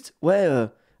disent juste... Ouais,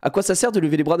 à quoi ça sert de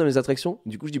lever les bras dans les attractions?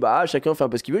 Du coup, je dis, chacun fait un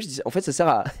peu ce qu'il veut. Je dis, en fait, ça sert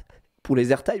à... pour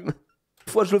les airtime.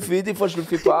 Des fois, je le fais, des fois, je le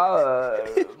fais pas.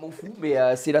 M'en fous.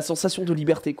 Mais c'est la sensation de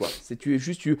liberté, quoi.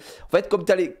 En fait,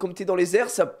 comme t'es dans les airs,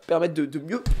 ça permet de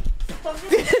mieux...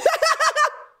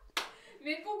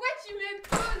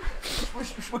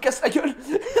 Je me casse la gueule.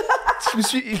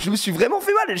 je me suis vraiment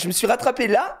fait mal. Je me suis rattrapé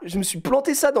là, je me suis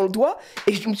planté ça dans le doigt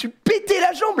et je me suis pété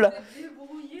la jambe là.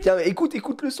 Tiens,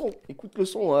 écoute le son. Écoute le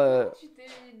son.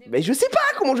 Mais je sais pas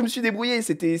comment je me suis débrouillé.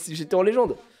 J'étais en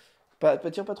légende.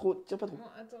 Tiens pas trop. Tiens pas trop. Bon,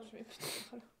 attends, je vais.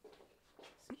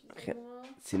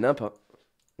 C'est nimp, hein.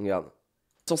 Regarde.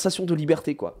 Sensation de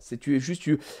liberté, quoi. En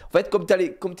fait, comme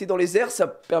t'es dans les airs, ça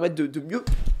permet de mieux.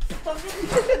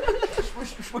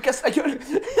 Je me casse la gueule.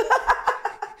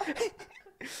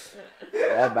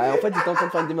 Bah, en fait, j'étais en train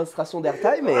de faire une démonstration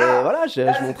d'airtime et voilà, je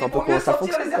montre un peu comment ça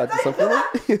fonctionne, quoi, tout simplement.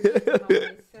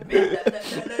 Mais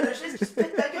la chaise qui se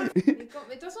pète la gueule.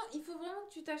 Mais de toute façon, il faut vraiment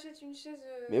que tu t'achètes une chaise.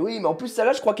 Mais oui, mais en plus,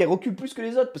 celle-là, je crois qu'elle recule plus que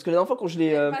les autres. Parce que la dernière fois, quand je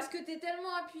l'ai. Parce que t'es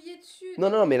tellement appuyé dessus.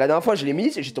 Non, mais la dernière fois, je l'ai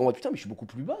mise et j'étais en mode putain, mais je suis beaucoup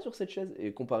plus bas sur cette chaise.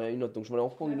 Et comparé à une autre, donc je vais en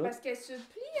reprendre une autre. Parce qu'elle se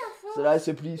plie à force. Celle-là, elle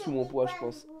se plie sous mon poids, je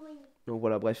pense. Donc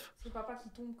voilà, bref. C'est papa qui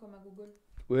tombe comme un gogol.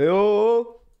 Ouais,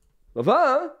 oh! Ça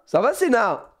va, hein? Ça va,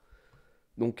 Sénat?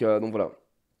 Donc voilà.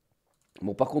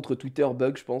 Bon, par contre, Twitter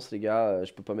bug, je pense, les gars.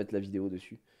 Je peux pas mettre la vidéo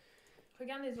dessus.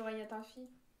 Regarde les oreilles à ta fille.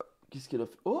 Qu'est-ce qu'elle a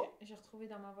fait? Oh! J'ai retrouvé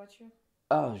dans ma voiture.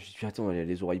 Ah, attends, elle a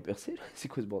les oreilles percées là? C'est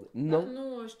quoi ce bordel? Non.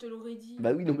 Non, je te l'aurais dit.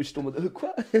 Bah oui, non, mais je suis en mode.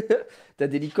 Quoi? T'as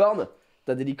des licornes?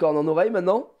 T'as des licornes en oreille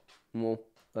maintenant? Bon,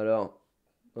 alors.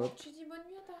 Hop. Tu dis bonne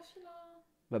nuit à ta fille là?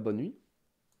 Bah bonne nuit.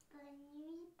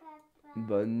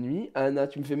 Bonne nuit, Anna.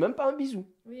 Tu me fais même pas un bisou.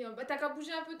 Oui, bah t'as qu'à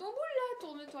bouger un peu ton boule là.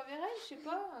 Tourne-toi vers elle, je sais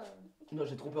pas. Non,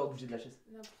 j'ai trop peur de bouger de la chaise.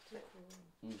 N'importe quoi.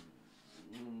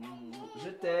 Je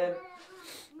t'aime.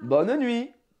 Bonne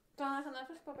nuit. T'en as rien à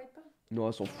faire que papa te parle? Non,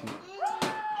 elle s'en fout.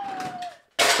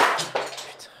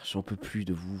 Putain, j'en peux plus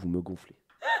de vous me gonflez.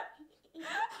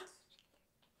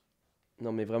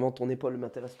 Non, mais vraiment, ton épaule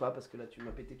m'intéresse pas parce que là, tu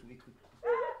m'as pété tous les trucs.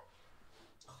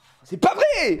 C'est pas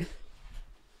vrai!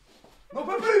 J'en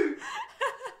peux plus!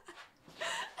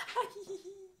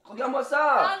 Regarde-moi ça!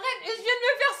 Arrête, je viens de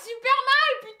me faire super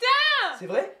mal, putain! C'est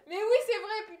vrai? Mais oui, c'est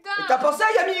vrai, putain! Et t'as pensé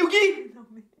à Yami Yugi? Non,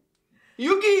 mais...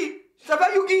 Yugi! Ça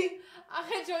va, Yugi?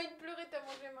 Arrête, j'ai envie de pleurer, t'as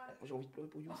mangé mal. J'ai envie de pleurer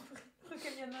pour Yugi.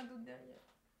 Regarde, il y en a un d'autre derrière.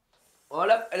 Oh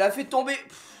là, elle a fait tomber.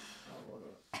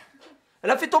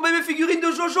 Elle a fait tomber mes figurines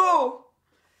de Jojo.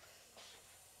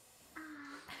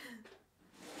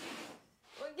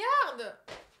 Regarde!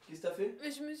 Qu'est-ce que t'as fait?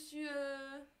 Mais je me suis.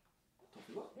 T'en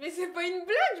fais voir? Mais c'est pas une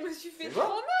blague, je me suis fait trop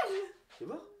mal! Fais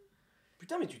voir.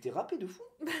 Putain, mais tu t'es râpé de fou.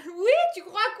 Oui, tu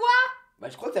crois quoi? Bah,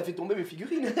 je crois que t'as fait tomber mes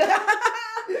figurines.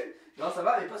 Non, ça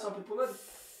va, mais passe un peu de pommade.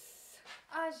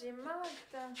 Ah, j'ai mal,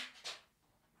 putain.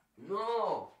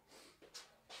 Non.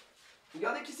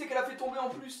 Regardez qui c'est qu'elle a fait tomber en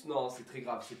plus. Non, c'est très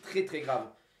grave, c'est très très grave.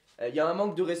 Il y a un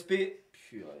manque de respect.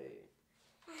 Purée.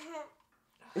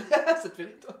 Ça te fait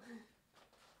rire, toi?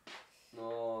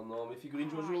 Non, non, mes figurines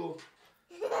Jojo.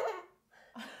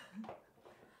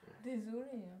 Désolée.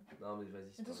 Non, mais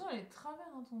vas-y. De toute façon, elle est de travers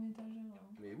dans ton étagère.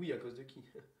 Mais oui, à cause de qui?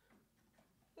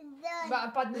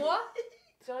 Bah, pas de moi.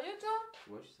 Sérieux, toi?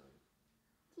 Ouais, je suis sérieux.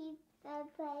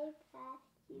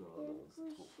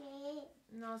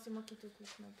 Non, c'est moi qui te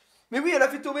couche, ma puce. Mais oui, elle a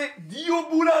fait tomber Dio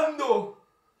Bulando.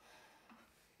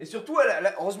 Et surtout,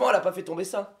 heureusement, elle a pas fait tomber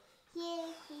ça.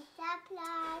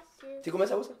 C'est combien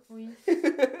ça vaut ça? Oui.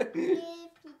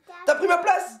 T'as pris ma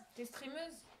place? T'es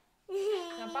streameuse?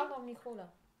 Tiens, parle dans le micro là.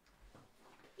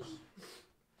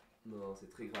 Non, c'est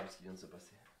très grave ce qui vient de se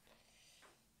passer.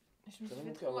 Je me suis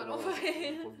fait trop mal en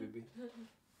vrai. Pauvre bébé.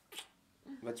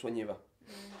 Va te soigner, va.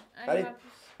 Allez,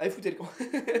 allez, foutez le camp.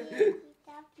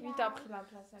 Oui, t'as pris la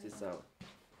place. C'est ça.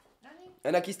 Allez.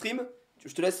 Anna qui stream?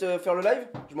 Je te laisse faire le live?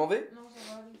 Je m'en vais? Non,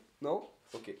 ça va aller. Non?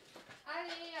 Ok.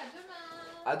 Allez, à demain.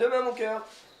 À demain, mon cœur.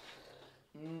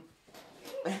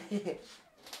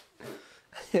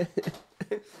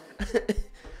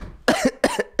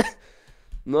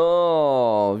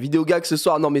 Non, vidéo gag ce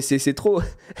soir. Non, mais c'est trop.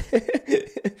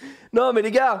 Non, mais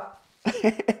les gars.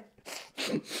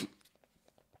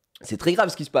 C'est très grave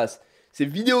ce qui se passe. C'est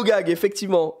vidéo gag,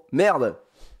 effectivement. Merde.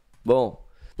 Bon.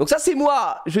 Donc ça, c'est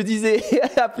moi, je disais,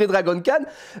 après Dragon Khan.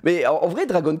 Mais en vrai,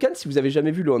 Dragon Khan, si vous avez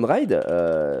jamais vu le on-ride,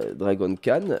 Dragon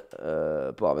Khan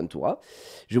pour Aventura,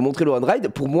 je vais vous montrer le on-ride.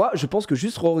 Pour moi, je pense que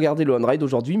juste regarder le on-ride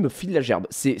aujourd'hui me file la gerbe.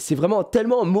 C'est vraiment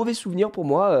tellement un mauvais souvenir pour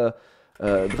moi.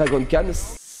 Dragon Khan,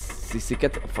 c'est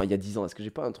 4... Enfin, il y a 10 ans. Est-ce que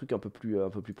j'ai pas un truc un peu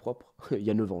plus propre? Il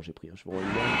y a 9 ans, j'ai pris. Je me rends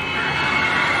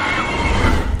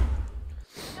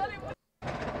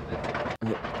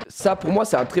Ça, pour moi,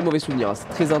 c'est un très mauvais souvenir. Hein. C'est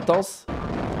très intense.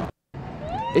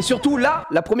 Et surtout, là,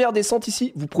 la première descente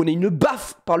ici, vous prenez une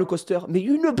baffe par le coaster. Mais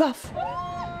une baffe.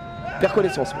 Perds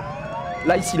connaissance. Moi.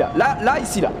 Là, ici, là. Là,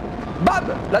 ici, là. Bam.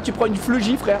 Là, tu prends une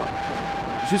fleugie, frère.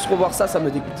 Juste revoir ça, ça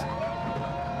me dégoûte.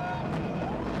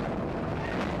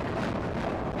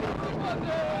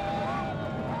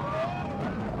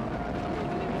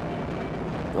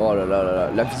 Oh là là là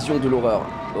là, la vision de l'horreur.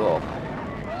 Oh.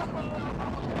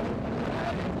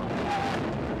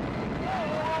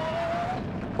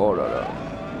 Oh là là.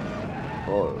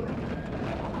 Oh là là.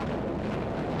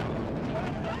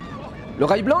 Le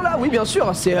rail blanc là, oui bien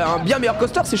sûr, c'est un bien meilleur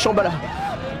coaster, c'est Shambhala.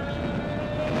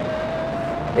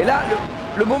 Et là,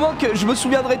 le moment que je me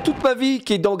souviendrai toute ma vie,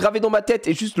 qui est gravé dans ma tête,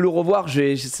 et juste de le revoir,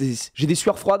 j'ai des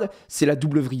sueurs froides, c'est la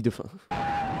double vrille de fin.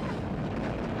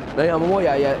 Là, il y a un moment, il y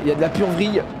a de la pure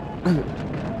vrille.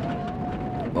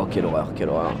 Oh, quelle horreur, quelle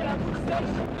horreur.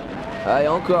 Allez,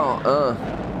 encore un.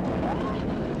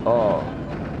 Oh.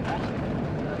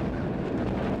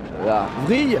 Là,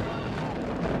 vrille.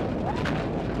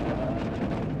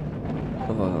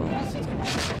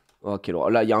 Oh, quelle horreur.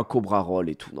 Là, il y a un Cobra Roll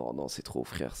et tout. Non, non, c'est trop,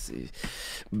 frère. C'est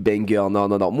banger. Non,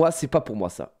 non, non. Moi, c'est pas pour moi,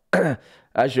 ça.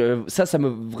 Ah,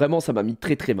 vraiment, ça m'a mis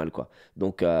très, très mal, quoi.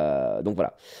 Donc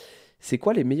voilà. C'est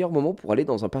quoi les meilleurs moments pour aller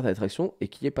dans un parc d'attractions et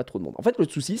qu'il n'y ait pas trop de monde? En fait, le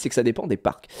souci, c'est que ça dépend des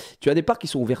parcs. Tu as des parcs qui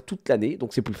sont ouverts toute l'année,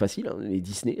 donc c'est plus facile, hein, les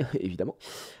Disney, évidemment.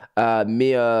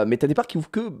 Mais tu as des parcs qui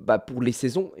ouvrent que pour les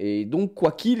saisons. Et donc,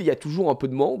 quoi qu'il, il y a toujours un peu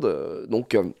de monde.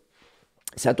 Donc,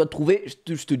 c'est à toi de trouver.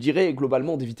 Je te dirais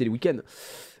globalement d'éviter les week-ends.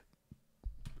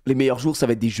 Les meilleurs jours, ça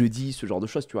va être des jeudis, ce genre de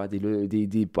choses, tu vois.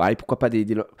 Pareil, pourquoi pas des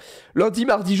lundi,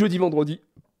 mardi, jeudi, vendredi.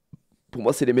 Pour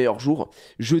moi, c'est les meilleurs jours.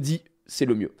 Jeudi, c'est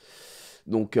le mieux.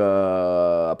 Donc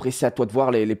après c'est à toi de voir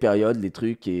les périodes, les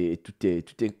trucs et tout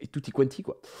est quanti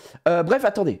quoi. Bref,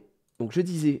 attendez. Donc je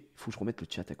disais, il faut que je remette le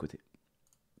chat à côté.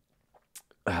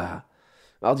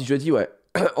 Mardi, jeudi, ouais.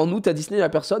 En août à Disney, la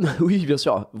personne. Oui, bien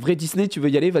sûr. Vrai Disney, tu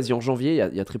veux y aller? Vas-y en janvier.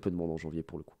 Il y a très peu de monde en janvier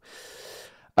pour le coup.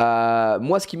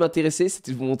 Moi, ce qui m'intéressait,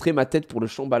 c'était de vous montrer ma tête pour le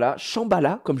Shambhala.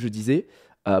 Shambhala, comme je disais,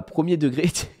 premier degré.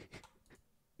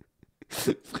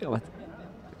 Frère,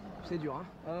 c'est dur,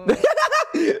 hein.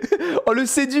 Oh, le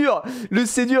c'est dur,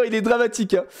 il est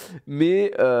dramatique, hein.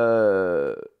 Mais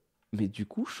du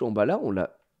coup, Shambhala, on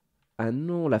l'a... Ah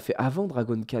non, on l'a fait avant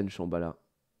Dragon Khan, Shambhala.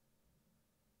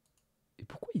 Et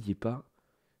pourquoi il y est pas?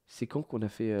 C'est quand qu'on a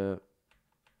fait...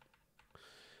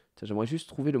 J'aimerais juste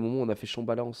trouver le moment où on a fait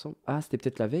Shambhala ensemble. Ah, c'était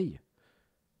peut-être la veille.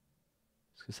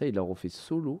 Parce que ça, il l'a refait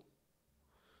solo.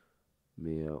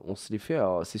 Mais on se l'est fait...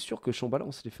 C'est sûr que Shambhala,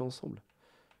 on se l'est fait ensemble.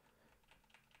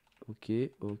 Ok.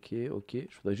 Je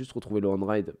voudrais juste retrouver le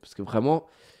on-ride. Parce que vraiment,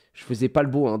 je faisais pas le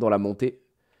beau hein, dans la montée.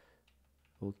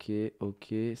 Ok.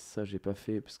 Ça, j'ai pas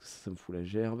fait parce que ça me fout la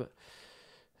gerbe.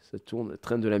 Ça tourne.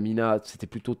 Train de la Mina, c'était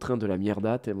plutôt train de la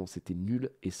mierda, tellement c'était nul.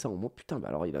 Et ça, en moins, putain, bah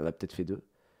alors il en a peut-être fait deux.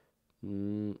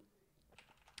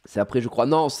 C'est après, je crois.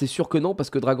 Non, c'est sûr que non, parce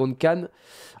que Dragon Khan,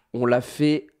 on l'a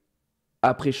fait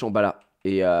après Shambhala.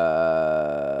 Et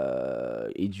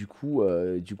du coup,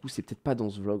 c'est peut-être pas dans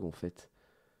ce vlog en fait.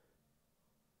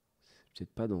 C'est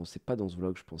pas dans ce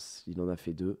vlog, je pense. Il en a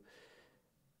fait deux.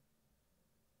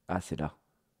 Ah, c'est là.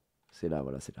 C'est là,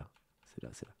 voilà, c'est là.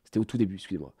 C'était au tout début,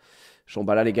 excusez-moi.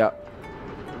 Shambhala, les gars.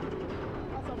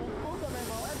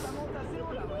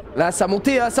 Là, ça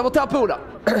montait un peu haut, là.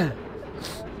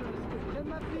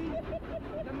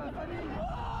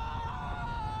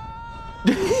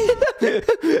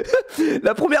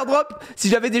 La première drop, si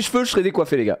j'avais des cheveux, je serais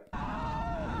décoiffé, les gars.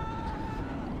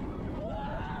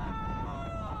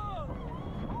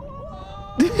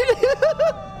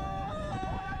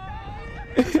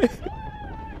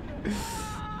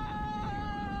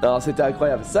 Non, c'était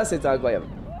incroyable. Ça, c'était incroyable.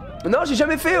 Non, j'ai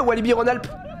jamais fait Walibi Rhône-Alpes.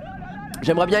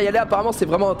 J'aimerais bien y aller. Apparemment, c'est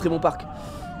vraiment un très bon parc.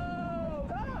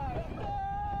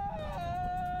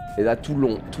 Et là, tout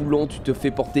le long, tu te fais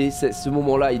porter. Ce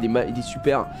moment-là, il est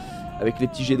super. Avec les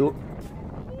petits jets d'eau.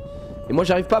 Et moi,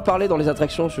 j'arrive pas à parler dans les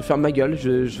attractions. Je ferme ma gueule.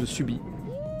 Je subis.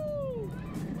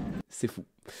 C'est fou.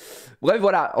 Bref,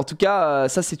 voilà. En tout cas,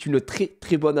 ça, c'est une très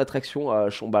très bonne attraction,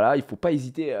 Shambhala. Il faut pas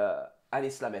hésiter à aller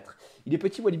se la mettre. Il est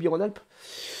petit, Walibi Rhône-Alpes.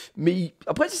 Mais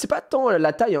après, c'est pas tant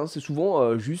la taille, hein, c'est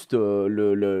souvent juste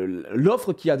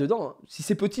l'offre qu'il y a dedans. Hein. Si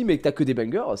c'est petit mais que t'as que des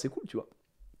bangers, c'est cool, tu vois.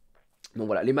 Donc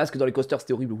voilà, les masques dans les coasters,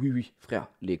 c'était horrible. Oui, frère.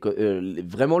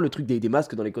 Vraiment, le truc des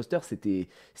masques dans les coasters, c'était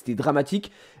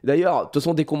dramatique. D'ailleurs, de toute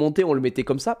façon, dès qu'on montait, on le mettait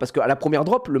comme ça. Parce qu'à la première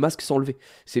drop, le masque s'enlevait.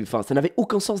 Ça n'avait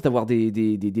aucun sens d'avoir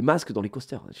des masques dans les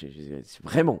coasters.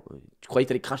 Vraiment. Tu croyais que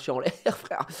t'allais cracher en l'air,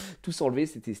 frère. Tout s'enlevait,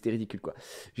 c'était ridicule, quoi.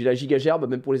 J'ai la giga gerbe,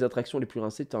 même pour les attractions les plus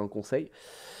rincées, t'as un conseil.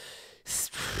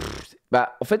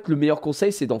 Bah, en fait, le meilleur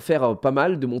conseil, c'est d'en faire pas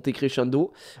mal, de monter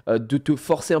crescendo, de te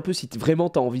forcer un peu si vraiment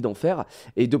t'as envie d'en faire,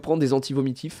 et de prendre des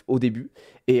anti-vomitifs au début.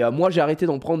 Et moi, j'ai arrêté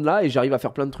d'en prendre là, et j'arrive à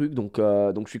faire plein de trucs, donc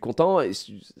je suis content. Et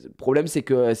le problème, c'est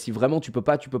que si vraiment tu peux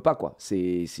pas, quoi.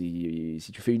 Si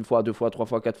tu fais une fois, deux fois, trois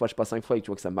fois, quatre fois, je sais pas, 5 fois, et que tu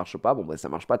vois que ça marche pas, bon, bah, ça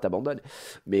marche pas, t'abandonnes.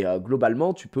 Mais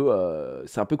globalement, tu peux.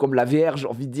 C'est un peu comme la VR, j'ai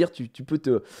envie de dire, tu peux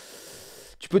te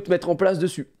tu peux te mettre en place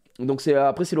dessus. Donc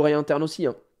après c'est l'oreille interne aussi.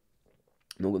 Hein.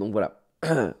 Donc voilà.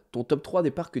 Ton top 3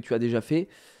 des parcs que tu as déjà fait.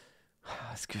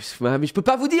 Mais je peux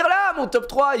pas vous dire là mon top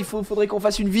 3. Faudrait qu'on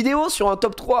fasse une vidéo sur un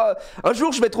top 3. Un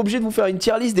jour je vais être obligé de vous faire une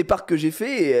tier list des parcs que j'ai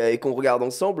fait et qu'on regarde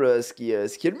ensemble ce qui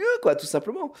est le mieux quoi, tout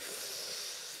simplement.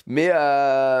 Mais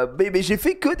j'ai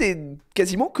fait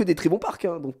quasiment que des très bons parcs,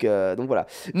 hein, donc voilà.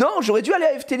 Non, j'aurais dû aller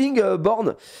à Efteling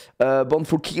Born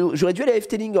for Kill. J'aurais dû aller à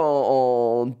Efteling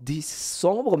en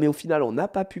décembre, mais au final on n'a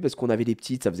pas pu parce qu'on avait des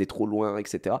petites, ça faisait trop loin,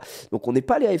 etc. Donc on n'est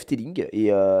pas allé à Efteling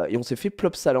et on s'est fait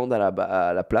Plopsaland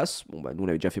à la place. Bon bah nous on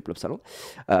avait déjà fait Plopsaland,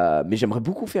 mais j'aimerais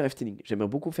beaucoup faire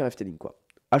Efteling. Quoi.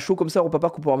 À chaud comme ça, Europa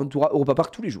Park ou PortAventura, Europa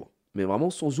Park tous les jours, mais vraiment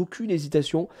sans aucune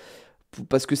hésitation.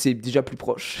 Parce que c'est déjà plus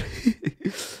proche.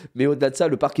 Mais au-delà de ça,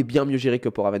 le parc est bien mieux géré que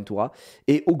PortAventura.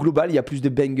 Et au global, il y a plus de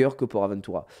bangers que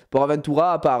PortAventura.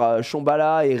 PortAventura, à part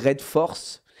Shambhala et Red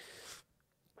Force,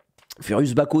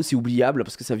 Ferus Baco, c'est oubliable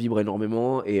parce que ça vibre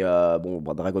énormément. Et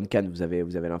Dragon Khan, vous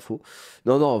avez l'info.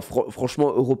 Non,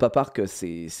 franchement, Europa Park,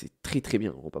 c'est très très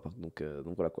bien, Europa Park. Donc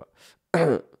voilà quoi.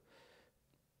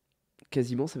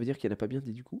 Quasiment, ça veut dire qu'il n'y en a pas bien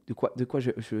dit du coup. De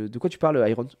quoi tu parles,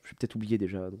 Iron? Je vais peut-être oublier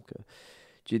déjà. Donc...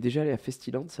 Tu es déjà allé à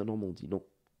Festiland, c'est en Normandie? Non.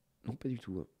 Non, pas du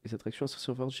tout. Hein. Les attractions à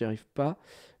sensation forte, j'y arrive pas.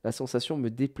 La sensation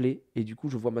me déplaît. Et du coup,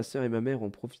 je vois ma soeur et ma mère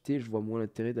en profiter. Je vois moins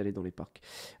l'intérêt d'aller dans les parcs.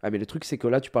 Ah, mais le truc, c'est que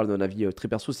là, tu parles d'un avis très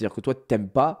perso. C'est-à-dire que toi, t'aimes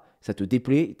pas, ça te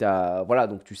déplaît. Voilà,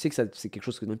 donc tu sais que c'est quelque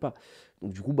chose que tu n'aimes pas.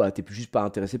 Donc du coup, bah, t'es juste pas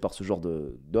intéressé par ce genre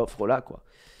d'offre-là, quoi.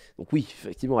 Donc oui,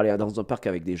 effectivement, aller dans un parc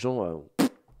avec des gens...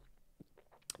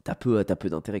 T'as peu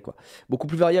d'intérêt quoi. Beaucoup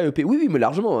plus varié à EP. Oui, mais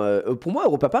largement. Pour moi,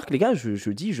 Europa Park, les gars,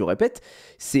 je répète,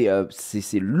 c'est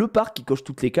le parc qui coche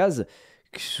toutes les cases.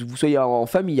 Que vous soyez en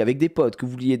famille, avec des potes, que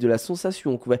vous vouliez de la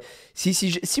sensation.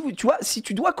 Si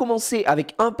tu dois commencer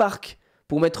avec un parc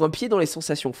pour mettre un pied dans les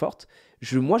sensations fortes,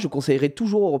 moi, je conseillerais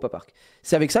toujours Europa Park.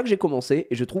 C'est avec ça que j'ai commencé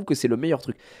et je trouve que c'est le meilleur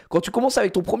truc. Quand tu commences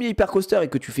avec ton premier hypercoaster et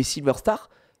que tu fais Silver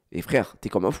Star, et frère, t'es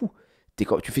comme un fou.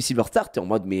 Tu fais Silver Star, t'es en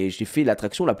mode mais j'ai fait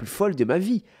l'attraction la plus folle de ma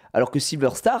vie. Alors que Silver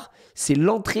Star, c'est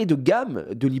l'entrée de gamme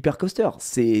de l'hypercoaster.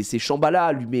 C'est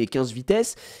Shambhala lui met 15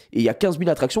 vitesses et il y a 15 000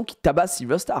 attractions qui tabassent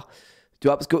Silver Star. Tu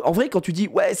vois, parce qu'en vrai, quand tu dis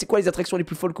ouais, c'est quoi les attractions les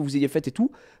plus folles que vous ayez faites et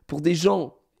tout, pour des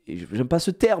gens, et j'aime pas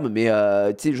ce terme, mais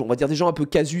tu sais, on va dire des gens un peu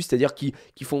casus, c'est-à-dire qui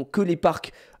font que les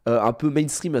parcs un peu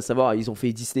mainstream, à savoir, ils ont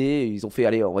fait Disney, ils ont fait,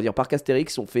 allez, on va dire Parc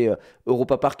Astérix, ils ont fait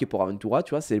Europa Park et PortAventura, tu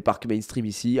vois, c'est les parcs mainstream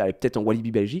ici, allez, peut-être en Walibi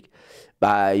Belgique,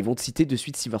 bah, ils vont te citer de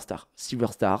suite Silver Star.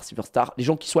 Les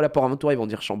gens qui sont à la PortAventura, ils vont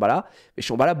dire Shambhala, mais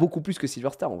Shambhala beaucoup plus que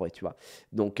Silver Star en vrai, tu vois.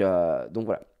 Donc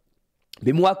voilà.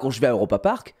 Mais moi, quand je vais à Europa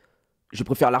Park, je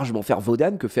préfère largement faire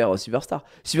Vodan que faire Silver Star.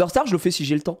 Silver Star, je le fais si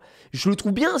j'ai le temps. Je le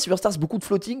trouve bien, Silver Star, c'est beaucoup de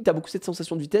floating, t'as beaucoup cette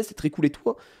sensation de vitesse, c'est très cool et tout.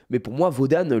 Hein. Mais pour moi,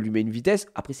 Vodan lui met une vitesse.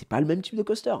 Après, c'est pas le même type de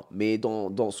coaster. Mais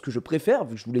dans ce que je préfère,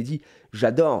 vu que je vous l'ai dit,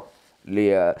 j'adore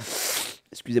les...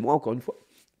 Excusez-moi encore une fois.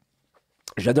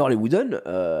 J'adore les Wooden,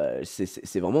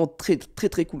 c'est vraiment très très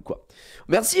très cool quoi.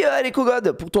 Merci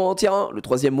LecoGod pour ton tier 1, le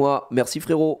 3e mois, merci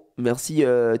frérot, merci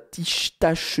Tiche,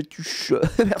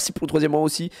 merci pour le 3e mois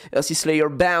aussi, merci Slayer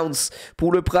Bounce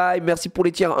pour le Prime, merci pour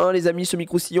les tiers 1 les amis,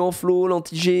 semi-croustillant, Flo,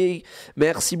 l'anti-G,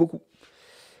 merci beaucoup.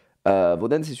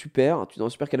 Vodan c'est super, tu as un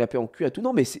super canapé en cuir et tout,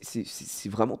 non mais c'est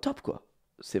vraiment top quoi,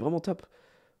 c'est vraiment top,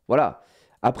 voilà.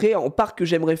 Après, en parc que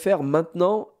j'aimerais faire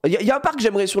maintenant... Il y a un parc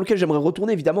sur lequel j'aimerais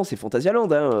retourner, évidemment, c'est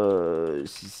Phantasialand. Hein.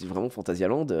 C'est vraiment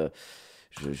Phantasialand.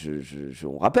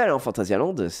 On rappelle, hein,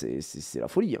 Phantasialand, c'est la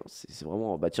folie. Hein. C'est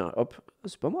vraiment... Bah tiens, hop.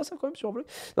 C'est pas moi, ça, quand même, sur bleu.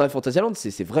 Non, mais Phantasialand,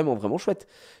 c'est vraiment, vraiment chouette.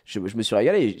 Je me suis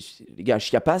régalé. Les gars,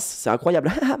 Chiapas, c'est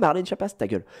incroyable. Marlène Chiapas, ta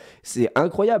gueule. C'est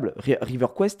incroyable. River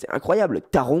Quest, c'est incroyable.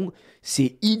 Taron,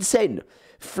 c'est insane.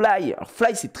 Fly, alors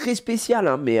Fly c'est très spécial,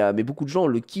 hein, mais beaucoup de gens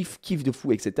le kiffent de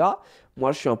fou, etc.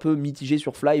 Moi je suis un peu mitigé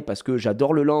sur Fly parce que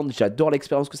j'adore le land, j'adore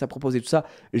l'expérience que ça propose et tout ça.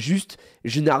 Juste,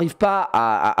 je n'arrive pas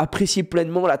à apprécier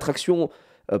pleinement l'attraction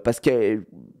parce que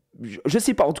je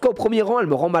sais pas, en tout cas au premier rang elle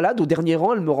me rend malade, au dernier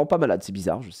rang elle me rend pas malade. C'est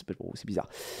bizarre, je sais pas pourquoi, c'est bizarre.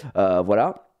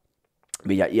 Voilà.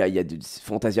 Mais il y a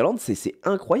Phantasialand, c'est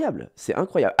incroyable, c'est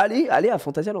incroyable. Allez à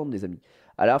Phantasialand les amis.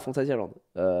 Allez à Phantasialand.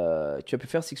 Tu as pu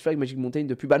faire Six Flags Magic Mountain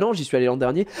depuis... Bah non, j'y suis allé l'an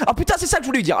dernier. Ah putain, c'est ça que je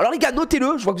voulais vous dire. Alors les gars,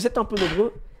 notez-le, je vois que vous êtes un peu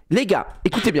nombreux. Les gars,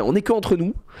 écoutez bien, on est que entre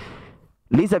nous.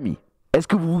 Les amis, est-ce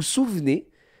que vous vous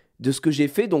souvenez de ce que j'ai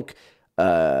fait donc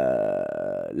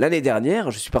l'année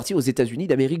dernière, je suis parti aux États-Unis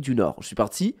d'Amérique du Nord. Je suis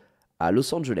parti à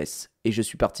Los Angeles. Et je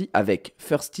suis parti avec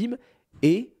First Team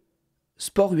et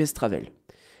Sport US Travel.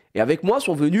 Et avec moi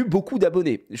sont venus beaucoup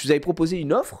d'abonnés. Je vous avais proposé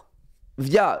une offre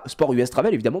via Sport US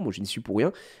Travel, évidemment, moi je n'y suis pour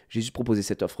rien. J'ai juste proposé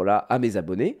cette offre-là à mes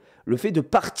abonnés. Le fait de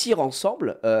partir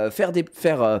ensemble,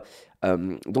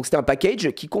 donc c'était un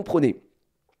package qui comprenait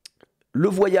le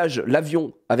voyage,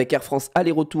 l'avion avec Air France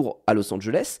aller-retour à Los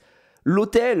Angeles,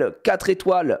 l'hôtel 4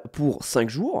 étoiles pour 5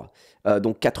 jours,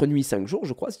 donc 4 nuits, 5 jours,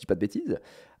 je crois, si je dis pas de bêtises.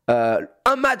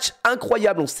 Un match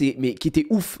incroyable, mais qui était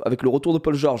ouf avec le retour de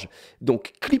Paul George.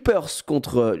 Donc Clippers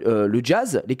contre le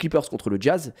Jazz, les Clippers contre le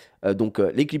Jazz. Donc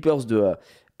les Clippers de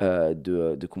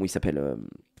comment il s'appelle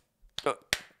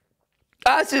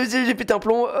Ah, j'ai pété un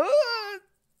plomb.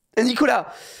 Nicolas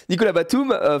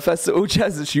Batum face au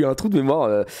Jazz. J'ai eu un trou de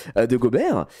mémoire de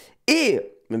Gobert. Et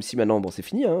même si maintenant, bon, c'est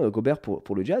fini, hein, Gobert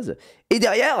pour le Jazz. Et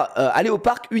derrière, aller au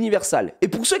parc Universal. Et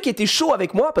pour ceux qui étaient chauds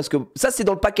avec moi, parce que ça, c'est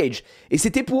dans le package. Et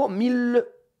c'était pour 1000...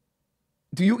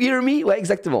 Do you hear me? Ouais,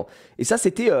 exactement. Et ça,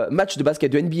 c'était match de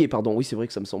basket, de NBA, pardon. Oui, c'est vrai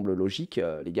que ça me semble logique,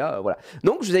 les gars. Voilà.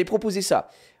 Donc, je vous avais proposé ça.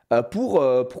 Pour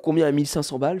combien?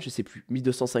 1500 balles? Je sais plus.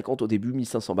 1250 au début,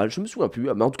 1500 balles. Je me souviens plus.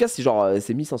 Mais en tout cas,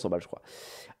 c'est 1500 balles, je crois.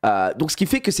 Donc, ce qui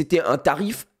fait que c'était un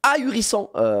tarif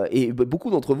ahurissant. Et beaucoup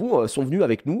d'entre vous sont venus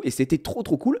avec nous. Et c'était trop,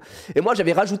 trop cool. Et moi,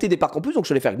 j'avais rajouté des parcs en plus. Donc, je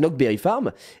suis allé faire Knockberry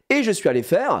Farm. Et je suis allé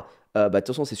faire... de toute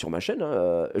façon, c'est sur ma chaîne.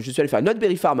 Hein, je suis allé faire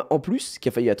Knockberry Farm en plus, qui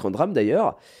a failli être un drame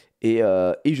d'ailleurs. Et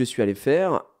je suis allé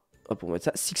faire... Hop, on va mettre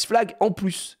ça. Six Flags en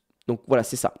plus. Donc, voilà,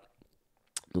 c'est ça.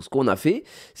 Donc ce qu'on a fait,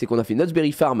 c'est qu'on a fait Knott's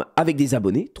Berry Farm avec des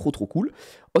abonnés, trop trop cool.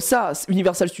 Oh, ça,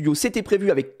 Universal Studios, c'était prévu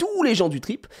avec tous les gens du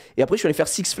trip. Et après, je suis allé faire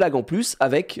Six Flags en plus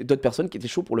avec d'autres personnes qui étaient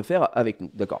chauds pour le faire avec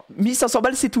nous. D'accord. 1500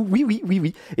 balles, c'est tout. Oui.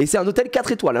 Et c'est un hôtel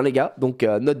 4 étoiles, hein, les gars. Donc,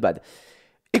 not bad.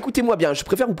 Écoutez-moi bien, je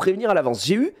préfère vous prévenir à l'avance.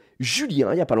 J'ai eu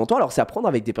Julien, il n'y a pas longtemps. Alors, c'est à prendre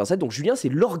avec des pincettes. Donc, Julien, c'est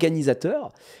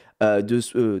l'organisateur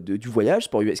du voyage,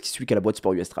 Sport US, celui qui a la boîte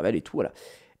Sport US Travel et tout. Voilà.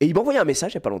 Et il m'a envoyé un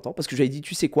message il n'y a pas longtemps parce que j'avais dit,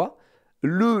 tu sais quoi,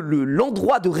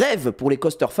 l'endroit de rêve pour les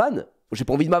coaster fans, j'ai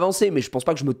pas envie de m'avancer, mais je pense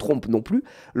pas que je me trompe non plus.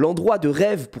 L'endroit de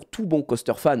rêve pour tout bon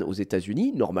coaster fan aux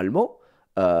États-Unis, normalement,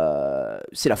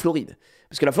 c'est la Floride.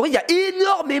 Parce que la Floride, il y a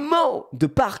énormément de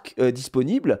parcs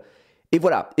disponibles. Et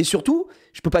voilà. Et surtout,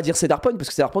 je peux pas dire Cedar Point, parce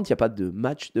que Cedar Point, il n'y a pas de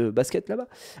match de basket là-bas.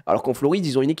 Alors qu'en Floride,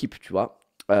 ils ont une équipe, tu vois.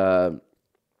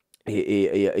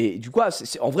 Et du coup,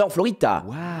 en vrai, en Floride, t'as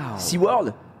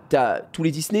SeaWorld, t'as tous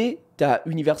les Disney, t'as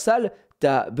Universal,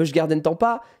 t'as Busch Garden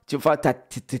Tampa, enfin, t'as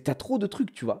trop de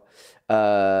trucs, tu vois.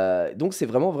 Donc, c'est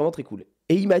vraiment, vraiment très cool.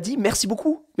 Et il m'a dit, merci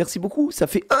beaucoup, ça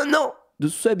fait 1 an de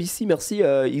sub ici, merci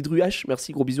Idruh,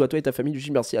 merci, gros bisous à toi et ta famille,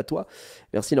 Luigi, merci à toi,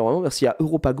 merci énormément, merci à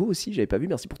Europago aussi, j'avais pas vu,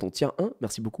 merci pour ton tiers 1,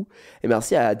 merci beaucoup, et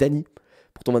merci à Dany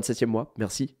pour ton 27e mois,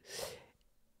 merci.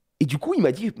 Et du coup, il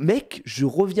m'a dit, mec, je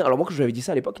reviens. Alors moi, quand je lui avais dit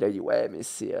ça à l'époque, il avait dit, ouais, mais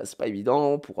c'est pas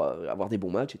évident pour avoir des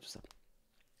bons matchs et tout ça.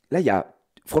 Là,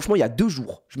 franchement, il y a 2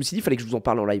 jours, je me suis dit, il fallait que je vous en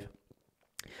parle en live.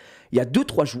 Il y a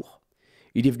 2-3 jours,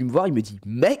 il est venu me voir, il me dit,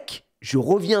 mec, je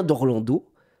reviens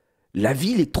d'Orlando, la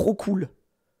ville est trop cool.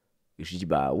 Et je lui dis,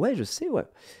 bah ouais, je sais, ouais.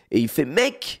 Et il fait,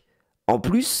 mec, en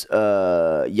plus,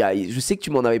 je sais que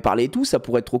tu m'en avais parlé et tout, ça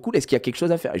pourrait être trop cool, est-ce qu'il y a quelque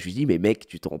chose à faire? Et je lui dis, mais mec,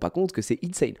 tu te rends pas compte que c'est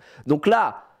insane. Donc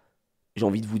là, j'ai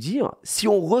envie de vous dire, si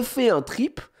on refait un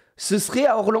trip, ce serait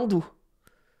à Orlando.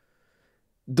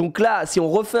 Donc là, si on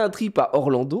refait un trip à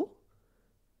Orlando,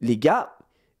 les gars,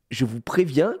 je vous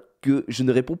préviens que je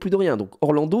ne réponds plus de rien. Donc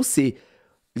Orlando, c'est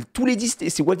tous les Disney,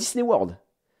 c'est Walt Disney World,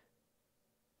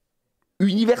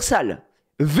 Universal,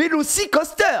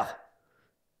 Velocicoaster,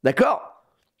 d'accord?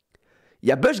 Il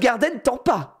y a Busch Garden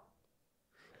Tampa,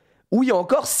 où il y a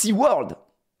encore SeaWorld.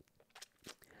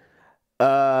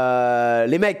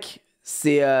 Les mecs,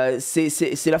 c'est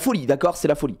la folie, d'accord? C'est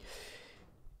la folie.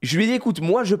 Je lui ai dit, écoute,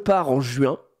 moi je pars en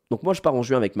juin. Donc moi je pars en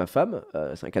juin avec ma femme.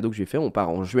 C'est un cadeau que je lui ai fait. On part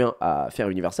en juin à faire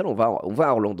Universal. On va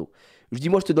à Orlando. Je lui dis,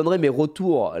 moi je te donnerai mes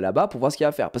retours là-bas pour voir ce qu'il y a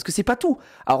à faire. Parce que c'est pas tout.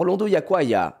 À Orlando, il y a quoi? Il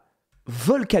y a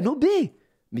Volcano Bay.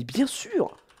 Mais bien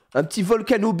sûr, un petit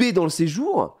Volcano Bay dans le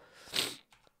séjour.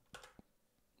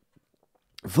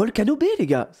 Volcano Bay, les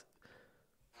gars.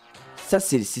 Ça,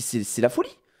 c'est la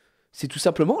folie. C'est tout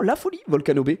simplement la folie,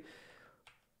 Volcano Bay.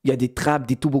 Il y a des trappes,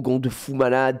 des toboggans de fous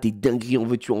malades, des dingueries en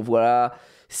veux-tu en voilà.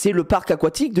 C'est le parc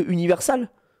aquatique de Universal.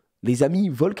 Les amis,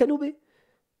 Volcano Bay.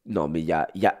 Non, mais il y a...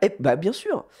 Bah, bien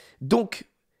sûr. Donc,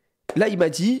 là, il m'a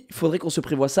dit, il faudrait qu'on se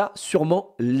prévoie ça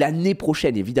sûrement l'année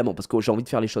prochaine, évidemment, parce que j'ai envie de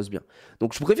faire les choses bien.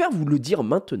 Donc, je préfère vous le dire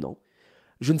maintenant.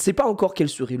 Je ne sais pas encore quel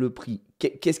serait le prix,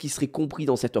 qu'est-ce qui serait compris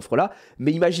dans cette offre-là,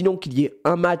 mais imaginons qu'il y ait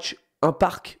un match, un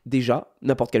parc déjà,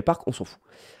 n'importe quel parc, on s'en fout.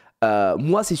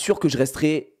 Moi, c'est sûr que je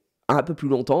resterai un peu plus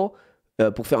longtemps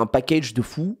pour faire un package de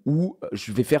fou où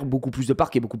je vais faire beaucoup plus de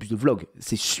parcs et beaucoup plus de vlogs.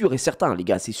 C'est sûr et certain, les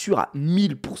gars, c'est sûr à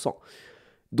 1000%.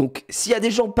 Donc, s'il y a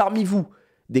des gens parmi vous,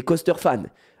 des coaster fans,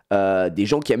 des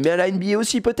gens qui aiment bien la NBA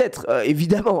aussi peut-être,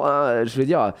 évidemment, hein, je veux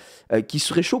dire, qui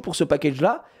seraient chauds pour ce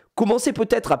package-là, commencez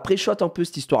peut-être à pré-shot un peu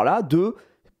cette histoire-là de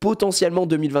potentiellement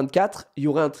 2024, il y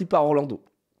aurait un trip à Orlando.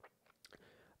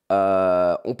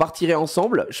 on partirait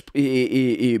ensemble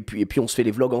et puis on se fait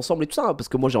les vlogs ensemble et tout ça, hein, parce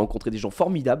que moi j'ai rencontré des gens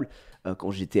formidables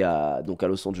quand j'étais donc à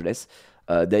Los Angeles.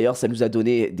 D'ailleurs, ça nous a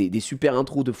donné des super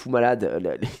intros de fou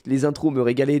malade. Les intros me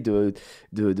régalaient de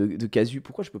casu.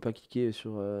 Pourquoi je peux pas cliquer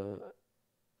sur...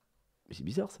 Mais c'est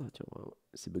bizarre ça, tiens,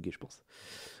 c'est bugué je pense.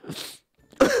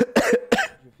 Je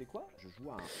fais quoi? Je joue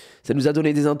à... Ça nous a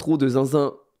donné des intros de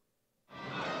zinzin.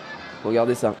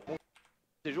 Regardez ça.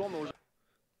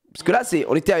 Parce que là,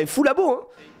 on était avec full labo,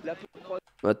 hein.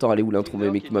 Attends, elle est où l'intro,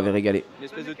 mec, qui m'avait régalé?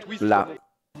 Là.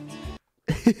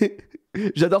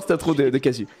 J'adore cette intro de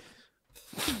casu.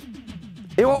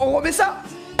 Et on remet ça.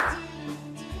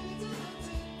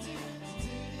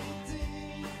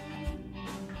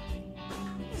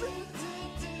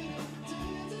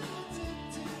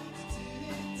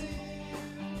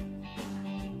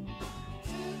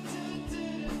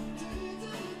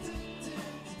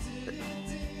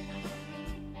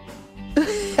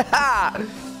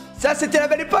 Ça c'était la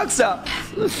belle époque ça.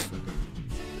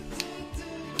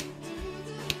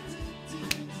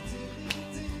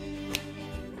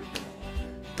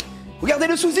 Regardez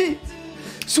le Souzy.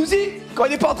 Souzy, quand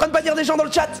il est pas en train de bannir des gens dans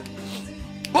le chat.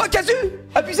 Oh Casu,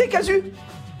 abusé Casu.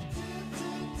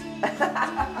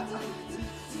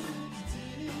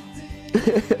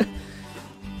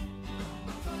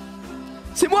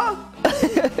 C'est moi.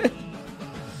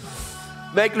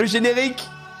 Mec, le générique,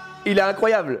 il est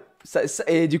incroyable.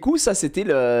 Et du coup, ça c'était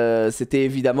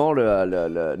évidemment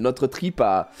notre trip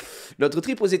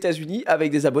aux États-Unis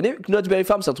avec des abonnés. Not Berry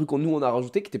Farm, c'est un truc que nous on a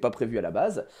rajouté qui n'était pas prévu à la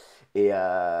base. Et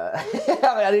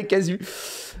regardez Casu.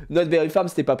 Not Berry Farm,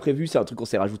 c'était pas prévu, c'est un truc qu'on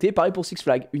s'est rajouté. Pareil pour Six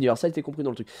Flags, Universal était compris dans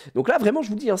le truc. Donc là, vraiment, je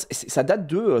vous dis, hein, ça date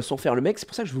de sans faire le mec. C'est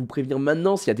pour ça que je vais vous prévenir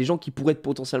maintenant s'il y a des gens qui pourraient être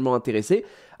potentiellement intéressés.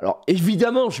 Alors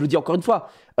évidemment, je le dis encore une fois,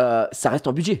 ça reste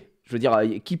un budget. Je veux dire,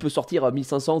 qui peut sortir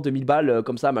 1500, 2000 balles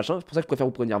comme ça, machin. C'est pour ça que je préfère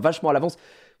vous prévenir vachement à l'avance.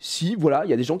 Si, voilà,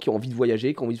 il y a des gens qui ont envie de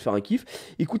voyager, qui ont envie de faire un kiff.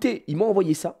 Écoutez, ils m'ont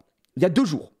envoyé ça il y a 2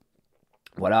 jours.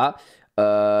 Voilà.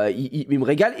 Il me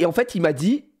régale. Et en fait, il m'a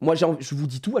dit, moi je vous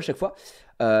dis tout à chaque fois.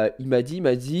 Il m'a dit,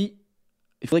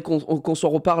 il faudrait qu'on s'en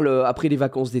reparle après les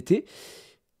vacances d'été.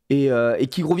 Et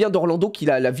qu'il revient d'Orlando,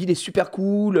 la ville est super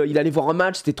cool. Il allait voir un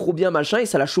match, c'était trop bien, machin. Et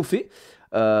ça l'a chauffé.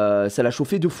 Ça l'a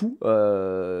chauffé de fou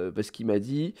parce qu'il m'a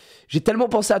dit j'ai tellement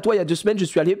pensé à toi il y a 2 semaines, je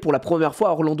suis allé pour la première fois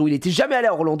à Orlando. Il était jamais allé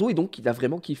à Orlando et donc il a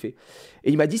vraiment kiffé.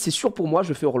 Et il m'a dit c'est sûr pour moi,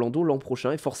 je fais Orlando l'an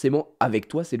prochain et forcément avec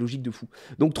toi c'est logique de fou.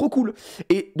 Donc trop cool.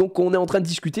 Et donc on est en train de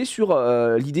discuter sur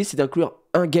l'idée c'est d'inclure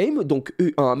un game, donc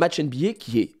un match NBA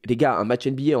qui est, les gars, un match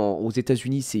NBA aux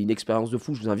États-Unis c'est une expérience de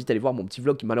fou. Je vous invite à aller voir mon petit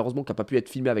vlog qui malheureusement n'a pas pu être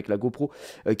filmé avec la GoPro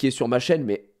qui est sur ma chaîne,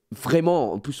 mais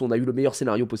vraiment en plus on a eu le meilleur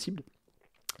scénario possible.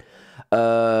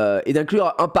 Et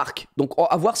d'inclure un parc. Donc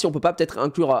à voir si on peut pas peut-être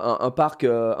inclure un parc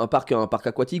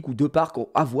aquatique ou 2 parcs,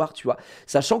 à voir, tu vois.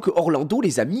 Sachant que Orlando,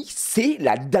 les amis, c'est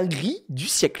la dinguerie du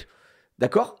siècle.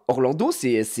 D'accord? Orlando,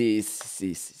 c'est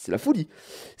la folie.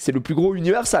 C'est le plus gros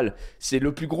Universal. C'est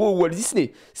le plus gros Walt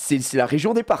Disney. C'est la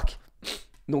région des parcs.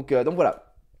 Donc voilà.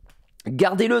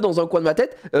 Gardez-le dans un coin de ma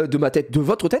tête, de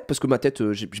votre tête, parce que ma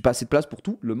tête, j'ai pas assez de place pour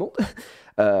tout le monde.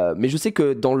 Mais je sais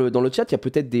que dans le chat, il y a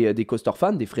peut-être des coaster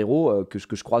fans, des frérots que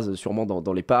je croise sûrement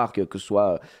dans les parcs, que ce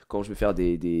soit quand je vais faire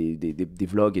des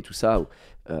vlogs et tout ça,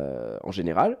 en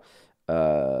général.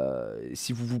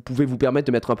 Si vous pouvez vous permettre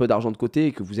de mettre un peu d'argent de côté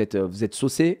et que vous êtes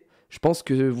saucé, je pense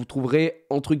que vous trouverez,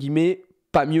 entre guillemets,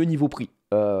 pas mieux niveau prix.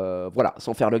 Voilà,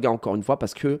 sans faire le gars encore une fois,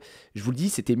 parce que, je vous le dis,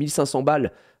 c'était 1500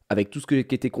 balles avec tout ce qui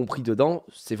était compris dedans,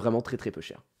 c'est vraiment très très peu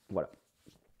cher. Voilà.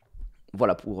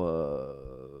 Voilà pour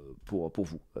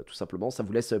vous, tout simplement. Ça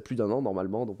vous laisse plus d'1 an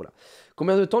normalement, donc voilà.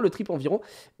 Combien de temps le trip environ?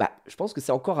 Bah, je pense que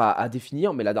c'est encore à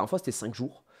définir, mais la dernière fois c'était 5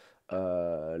 jours.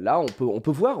 Là, on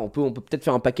peut voir, on peut peut-être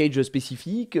faire un package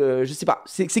spécifique, je sais pas,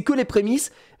 c'est que les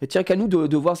prémices, tiens qu'à nous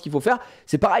de voir ce qu'il faut faire.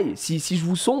 C'est pareil, si je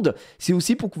vous sonde, c'est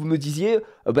aussi pour que vous me disiez,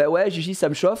 bah ouais Gigi ça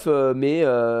me chauffe, mais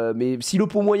si le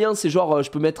pot moyen c'est genre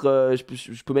je peux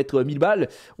mettre 1000 balles,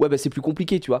 ouais bah c'est plus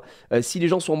compliqué, tu vois. Si les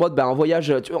gens sont en mode, bah un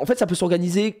voyage, en fait ça peut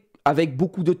s'organiser avec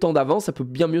beaucoup de temps d'avance, ça peut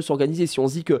bien mieux s'organiser. Si on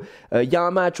se dit que y a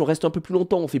un match, on reste un peu plus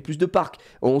longtemps, on fait plus de parcs,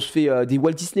 on se fait des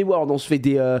Walt Disney World, on se fait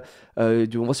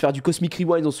on va se faire du Cosmic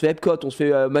Rewind, on se fait Epcot, on se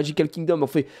fait Magical Kingdom, on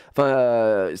fait,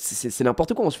 c'est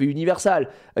n'importe quoi, on se fait Universal.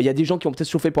 Il y a des gens qui ont peut-être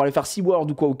chauffé pour aller faire SeaWorld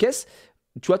ou quoi ou qu'est-ce.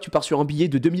 Tu vois, tu pars sur un billet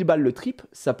de 2000 balles le trip,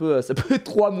 ça peut être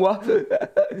 3 mois.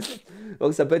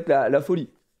 Donc ça peut être la folie.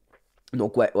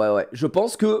 Donc ouais. Je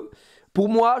pense que pour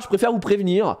moi, je préfère vous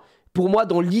prévenir. Pour moi,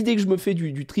 dans l'idée que je me fais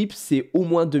du trip, c'est au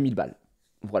moins 2000 balles.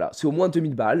 Voilà, c'est au moins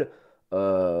 2000 balles.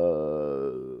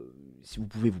 Si vous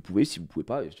pouvez, vous pouvez. Si vous pouvez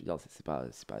pas, je veux dire, c'est pas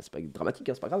dramatique,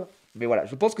 hein, c'est pas grave. Mais voilà,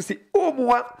 je pense que c'est au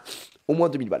moins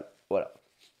 2000 balles. Voilà.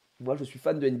 Moi, je suis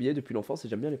fan de NBA depuis l'enfance et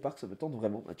j'aime bien les parcs, ça me tente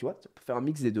vraiment. Bah, tu vois, ça peut faire un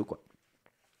mix des deux, quoi.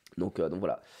 Donc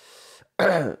voilà.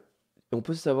 On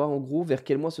peut savoir en gros vers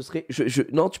quel mois ce serait.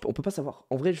 Non, on peut pas savoir.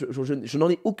 En vrai, je n'en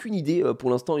ai aucune idée pour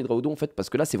l'instant, Hydraudo, en fait, parce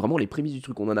que là, c'est vraiment les prémices du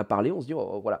truc. On en a parlé, on se dit,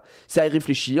 oh, voilà, c'est à y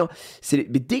réfléchir.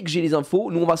 Mais dès que j'ai les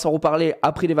infos, nous, on va s'en reparler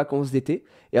après les vacances d'été.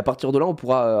 Et à partir de là, on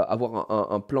pourra avoir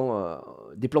un plan,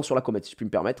 des plans sur la comète, si je puis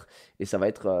me permettre. Et ça va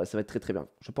être très très bien.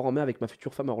 Je pars en mai avec ma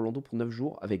future femme à Orlando pour 9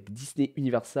 jours, avec Disney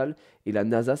Universal et la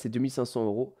NASA, c'est 2500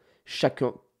 €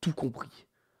 chacun, tout compris.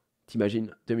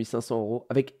 T'imagines, 2500 €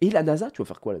 avec. Et la NASA, tu vas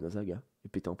faire quoi, la NASA, gars? Et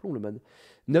péter un plomb, le man.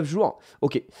 9 jours,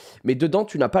 ok. Mais dedans,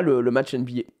 tu n'as pas le match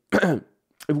NBA.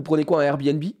 Et vous prenez quoi, un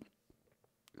Airbnb?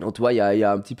 Non, tu vois, il y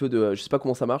a un petit peu de. Je sais pas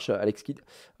comment ça marche, Alex Kidd,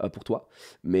 pour toi.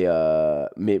 Mais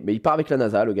il part avec la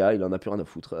NASA, le gars, il en a plus rien à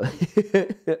foutre.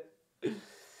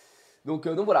 Donc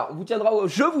voilà, je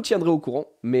vous tiendrai au courant.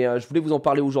 Mais je voulais vous en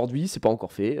parler aujourd'hui, c'est pas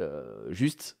encore fait.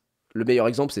 Juste. Le meilleur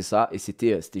exemple, c'est ça, et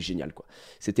c'était génial, quoi.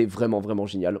 C'était vraiment, vraiment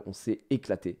génial. On s'est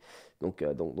éclaté. Donc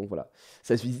voilà.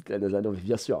 Ça se visite, la NASA. Non, mais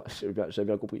bien sûr, j'avais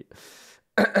bien compris.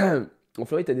 En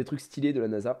Floride, t'as des trucs stylés de la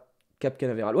NASA. Cap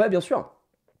Canaveral. Ouais, bien sûr.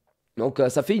 Donc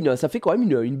ça fait quand même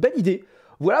une belle idée.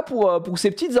 Voilà pour ces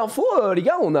petites infos, les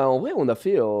gars. On a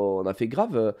fait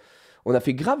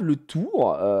grave le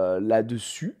tour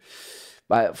là-dessus.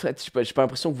 Bah, en fait, j'ai pas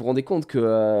l'impression que vous vous rendez compte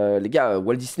que, les gars,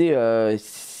 Walt Disney,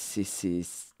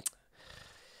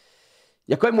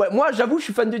 il y a quand même, moi j'avoue, je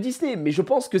suis fan de Disney, mais je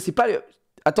pense que c'est pas.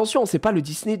 Attention, c'est pas le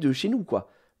Disney de chez nous, quoi.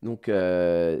 Donc,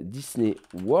 Disney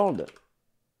World,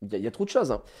 il y a trop de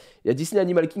choses. Hein. Il y a Disney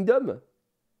Animal Kingdom,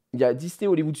 il y a Disney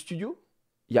Hollywood Studio,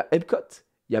 il y a Epcot,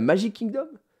 il y a Magic Kingdom.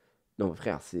 Non,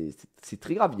 frère, c'est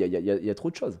très grave, il y a trop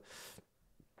de choses.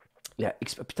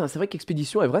 Putain, c'est vrai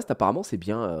qu'Expédition Everest, apparemment, c'est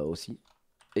bien aussi.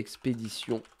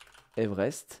 Expédition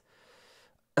Everest.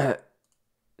 À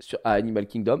Animal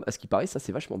Kingdom, à ce qui paraît, ça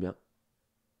c'est vachement bien.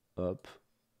 Hop,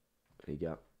 les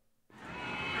gars.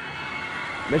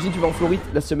 Imagine, tu vas en Floride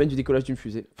la semaine du décollage d'une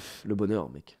fusée. Pff, le bonheur,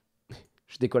 mec.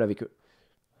 Je décolle avec eux.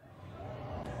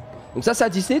 Donc ça, c'est à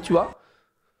Disney, tu vois.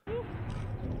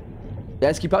 Et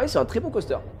à ce qui paraît, c'est un très bon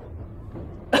coaster.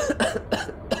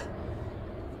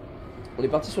 On est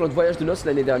parti sur notre voyage de noces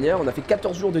l'année dernière. On a fait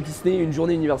 14 jours de Disney et une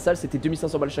journée Universal. C'était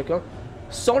 2500 balles chacun.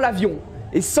 Sans l'avion.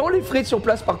 Et sans les frais sur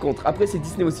place, par contre. Après, c'est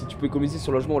Disney aussi. Tu peux économiser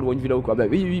sur le logement, en louant une villa ou quoi. Bah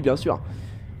oui, bien sûr.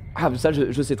 Ah, ça,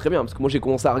 je sais très bien. Parce que moi, j'ai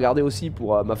commencé à regarder aussi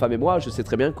pour ma femme et moi. Je sais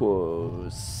très bien que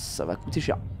ça va coûter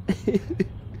cher.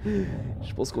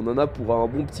 Je pense qu'on en a pour un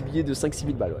bon petit billet de 5-6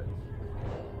 000 balles, ouais.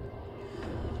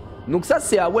 Donc ça,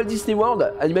 c'est à Walt Disney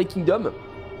World, Animal Kingdom.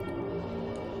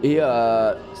 Et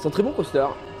c'est un très bon coaster.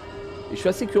 Et je suis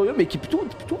assez curieux, mais qui est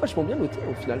plutôt vachement bien noté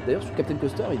au final. D'ailleurs, sur Captain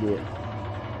Coaster, il est...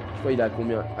 Je crois il a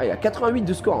combien? Ah, il a 88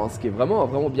 de score, hein, ce qui est vraiment,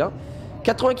 vraiment bien.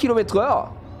 80 km/h.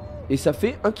 Et ça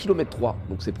fait 1,3 km.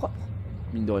 Donc c'est propre,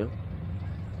 mine de rien.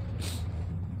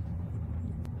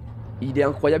 Il est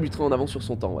incroyable, il traîne en avance sur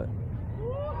son temps, ouais.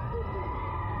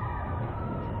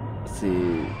 C'est...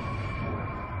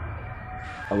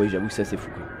 Ah oui, j'avoue que c'est assez fou,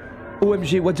 quoi.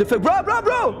 OMG, what the fuck, bro.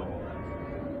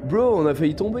 Bro, on a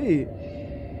failli tomber.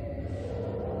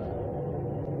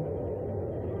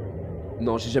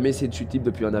 Non, j'ai jamais essayé de chute libre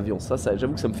depuis un avion. Ça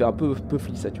j'avoue que ça me fait un peu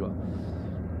fli, ça, tu vois.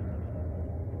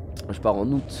 Je pars en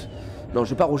août. Non,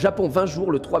 je pars au Japon 20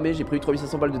 jours le 3 mai. J'ai prévu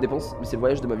 3500 balles de dépenses. Mais c'est le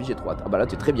voyage de ma vie, j'ai trop hâte. Ah bah là,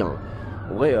 t'es très bien.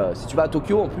 En vrai, si tu vas à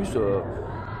Tokyo, en plus,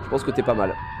 je pense que t'es pas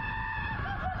mal.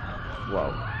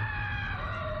 Waouh.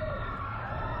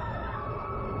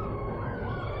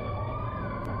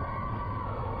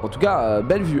 En tout cas,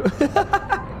 belle vue.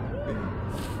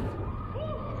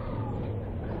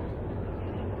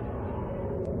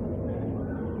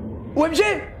 OMG!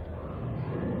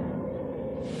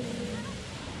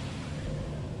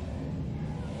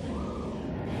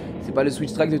 C'est pas le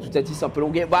switch track de Toutati, c'est un peu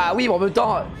longué. Bah oui, mais en même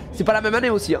temps, c'est pas la même année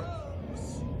aussi. Hein.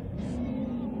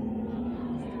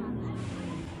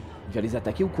 Il va les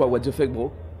attaquer ou quoi? What the fuck,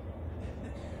 bro?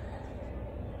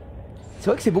 C'est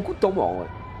vrai que c'est beaucoup de temps mort, ouais.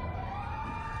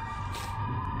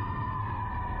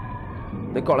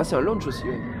 D'accord, là c'est un launch aussi.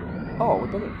 Ouais. Oh, ouais,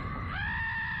 pas mal.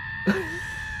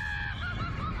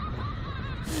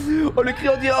 Oh, le cri,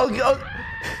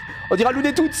 on dirait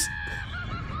Looney Tunes.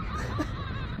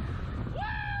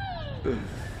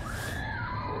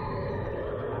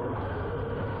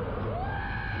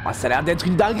 Ah, ça a l'air d'être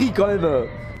une dinguerie quand même.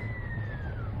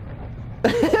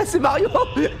 C'est Mario.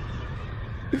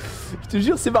 Je te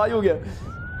jure, c'est Mario, gars.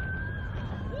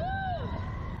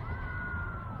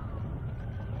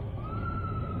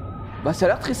 Bah, ça a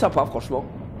l'air très sympa, franchement.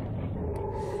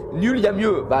 Nul, il y a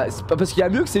mieux. Bah, c'est pas parce qu'il y a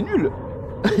mieux que c'est nul.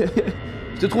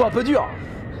 Je te trouve un peu dur.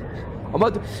 En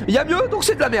mode, il y a mieux, donc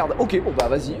c'est de la merde. Ok, bon bah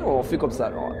vas-y, on fait comme ça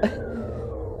alors.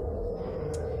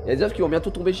 Il y a des œuvres qui vont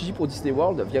bientôt tomber Gigi pour Disney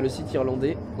World via le site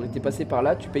irlandais. On était passé par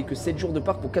là, tu payes que 7 jours de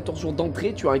parc pour 14 jours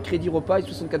d'entrée, tu as un crédit repas et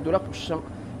 64 $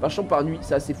 par chambre par nuit.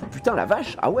 C'est assez fou. Putain, la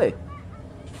vache, ah ouais.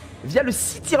 Via le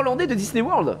site irlandais de Disney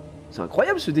World. C'est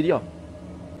incroyable ce délire.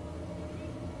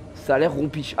 Ça a l'air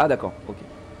rompiche. Ah d'accord, ok.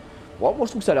 Bon, moi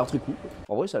je trouve que ça a l'air très cool.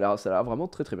 En vrai, ça a l'air vraiment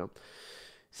très très bien.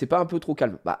 C'est pas un peu trop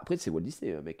calme. Bah après c'est Walt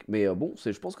Disney mec. Mais bon,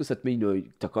 je pense que ça te met une...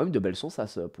 T'as quand même de belles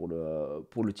sensas pour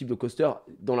le type de coaster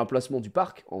dans l'emplacement du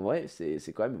parc. En vrai,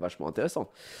 c'est quand même vachement intéressant.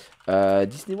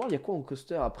 Disney World, il y a quoi en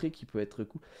coaster après qui peut être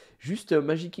cool? Juste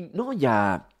Magic Kingdom. Non, il y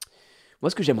a... Moi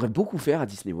ce que j'aimerais beaucoup faire à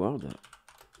Disney World,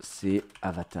 c'est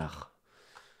Avatar.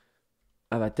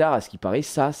 Avatar, à ce qui paraît,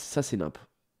 ça c'est nimp.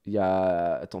 Il y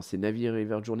a... Attends, c'est Navire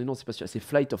River Journey. Non, c'est pas sûr. C'est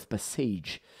Flight of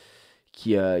Passage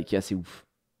qui est assez ouf.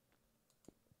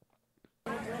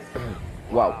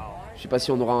 Waouh, je sais pas si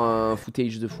on aura un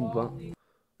footage de fou ou pas.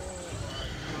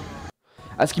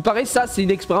 À ce qui paraît, ça c'est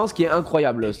une expérience qui est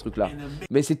incroyable ce truc là.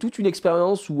 Mais c'est toute une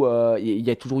expérience où il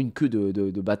y a toujours une queue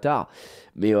de bâtards.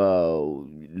 Mais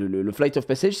le Flight of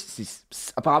Passage,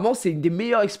 apparemment c'est une des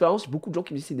meilleures expériences. Beaucoup de gens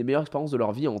qui me disent que c'est une des meilleures expériences de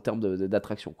leur vie en termes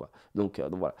d'attraction quoi. Donc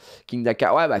voilà. King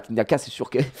Daka, ouais bah King Daka c'est sûr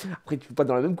que après tu peux pas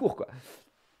dans la même cour quoi.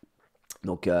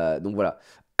 Donc voilà.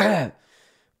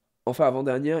 Enfin,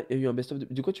 avant-dernière, il y a eu un best-of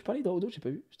de quoi tu parlais, Draodo? J'ai pas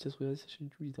vu. Je t'ai regardé sa chaîne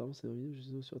YouTube, littéralement, c'est une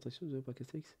vidéo. Je sur Attraction, je n'avais pas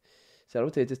casté. C'est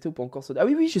alors, t'avais testé ou pas encore ça? Ah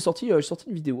oui, j'ai sorti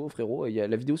une vidéo, frérot. Il y a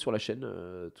la vidéo sur la chaîne,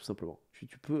 tout simplement.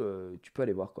 Tu peux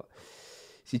aller voir, quoi.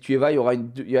 Si tu y vas, il y aura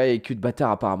une queue de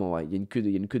bâtard, apparemment. Ouais. Il y a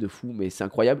une queue de fou, mais c'est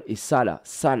incroyable. Et ça,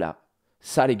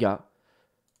 les gars.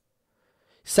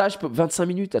 Ça, je peux. 25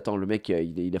 minutes. Attends, le mec,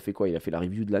 il a fait quoi? Il a fait la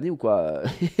review de l'année ou quoi?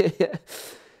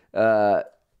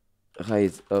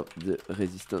 Rise of the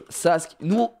Resistance. Ça,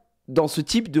 nous, dans ce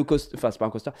type de coaster, enfin, c'est pas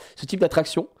un coaster, ce type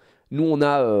d'attraction, nous, on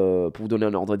a, pour vous donner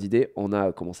un ordre d'idée, on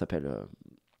a, comment ça s'appelle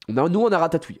nous, on a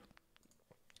Ratatouille.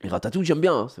 Et Ratatouille, j'aime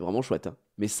bien, hein, c'est vraiment chouette. Hein.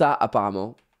 Mais ça,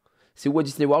 apparemment, c'est où à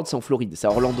Disney World? C'est en Floride, c'est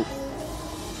à Orlando.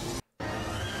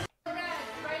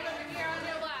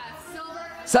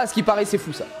 Ça, à ce qui paraît, c'est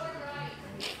fou, ça.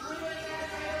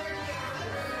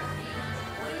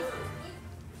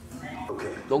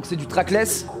 Donc c'est du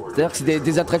trackless, c'est-à-dire que c'est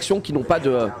des attractions qui n'ont pas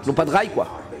de rail quoi.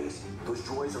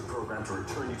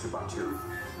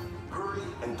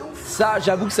 Ça,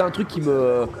 j'avoue que c'est un truc qui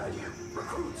me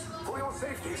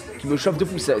chauffe de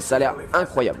fou, ça a l'air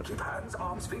incroyable.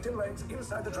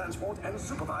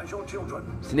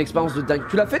 C'est une expérience de dingue.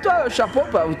 Tu l'as fait toi, Charpent,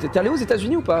 ou pas? T'es allé aux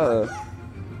États-Unis ou pas?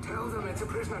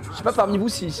 Je sais pas parmi vous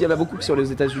s'il y en a beaucoup qui sont allés aux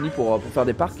États-Unis pour faire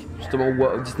des parcs, justement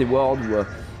au Disney World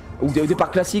ou des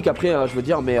parcs classiques après, je veux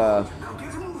dire, mais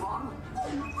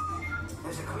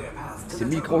c'est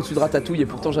 1000 crans au-dessus de Ratatouille et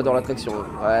pourtant j'adore l'attraction.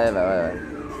 Ouais, bah ouais.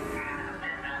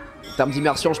 En termes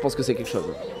d'immersion, je pense que c'est quelque chose.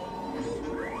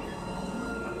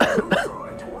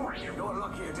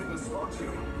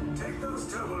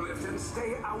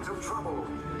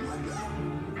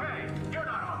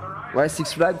 Ouais,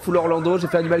 Six Flags, Full Orlando, j'ai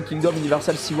fait Animal Kingdom,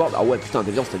 Universal, SeaWorld. Ah ouais, putain,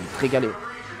 Deviance, t'as dû te régaler.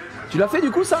 Tu l'as fait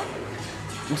du coup, ça?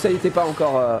 Ou ça y était pas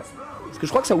encore Parce que je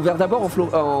crois que ça a ouvert d'abord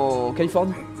en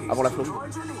Californie, avant la Floride.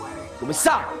 Non mais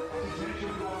ça,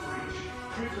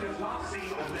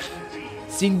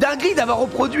 c'est une dinguerie d'avoir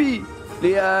reproduit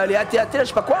les AT-AT, je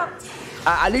sais pas quoi,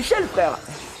 à l'échelle, frère.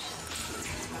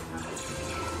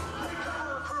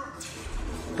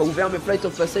 Pas ouvert mes Flight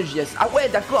of Passage, yes. Ah ouais,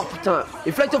 d'accord, putain.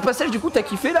 Et Flight of Passage, du coup, t'as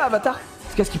kiffé là, Avatar?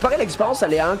 Parce qu'à ce qui paraît, l'expérience,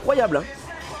 elle est incroyable. Hein.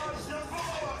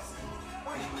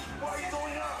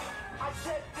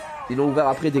 Ils l'ont ouvert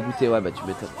après, dégoûté, ouais, bah tu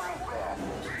m'étonnes.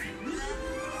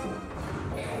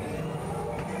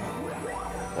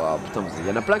 Waouh, putain, il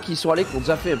y en a plein qui y sont allés, qui ont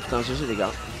déjà fait, putain, GG les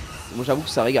gars. Moi j'avoue que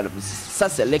ça régale. Ça,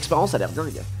 c'est l'expérience, a l'air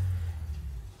dingue.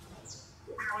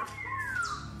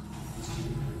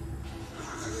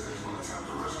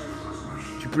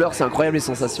 Tu pleures, c'est incroyable les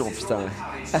sensations, putain.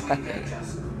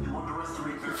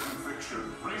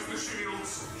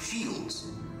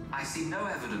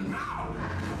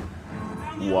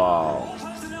 Waouh.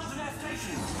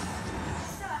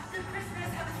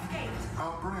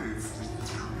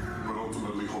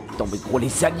 Putain mais gros,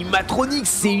 les animatroniques,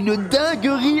 c'est une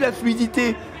dinguerie la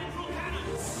fluidité.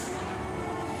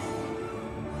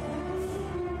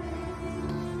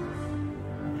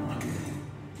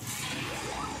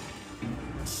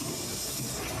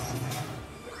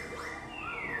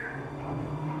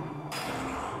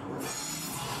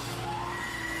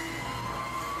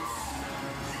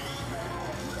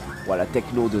 Voilà,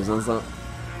 techno de zinzin.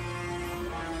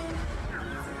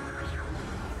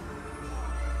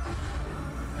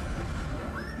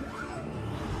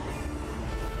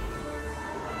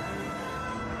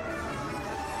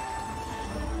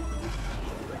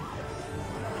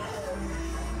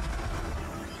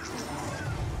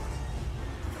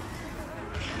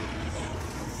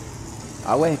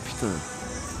 Ah ouais, putain.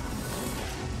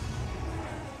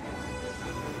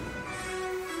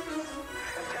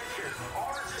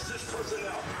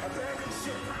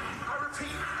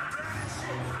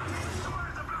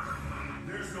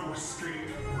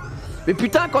 Mais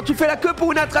putain, quand tu fais la queue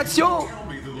pour une attraction,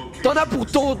 t'en as pour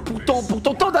ton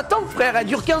temps d'attente, frère. Elle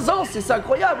dure 15 ans, c'est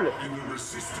incroyable.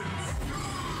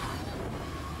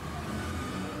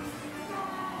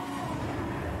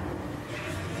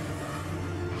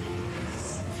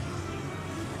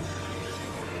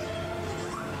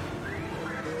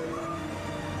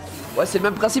 Ouais, c'est le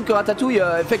même principe que Ratatouille,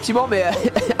 effectivement, mais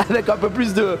avec un peu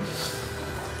plus de...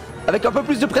 Avec un peu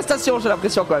plus de prestations, j'ai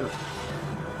l'impression, quand même.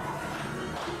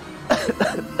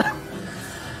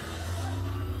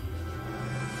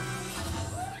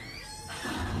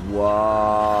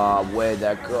 Waouh, ouais,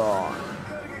 d'accord.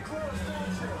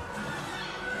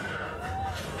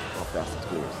 Enfer, c'est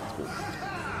trop, c'est trop.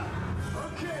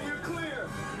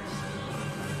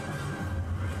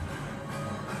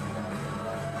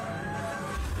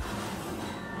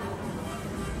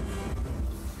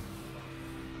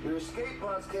 Your escape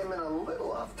pods came in a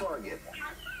little off target.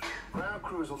 Ground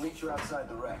crews will meet you outside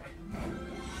the wreck.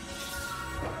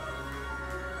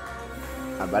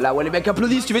 Ah bah là, ouais, les mecs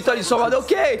applaudissent, tu m'étonnes, ils sont en mode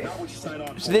ok.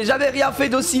 Je n'ai jamais rien fait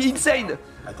d'aussi insane.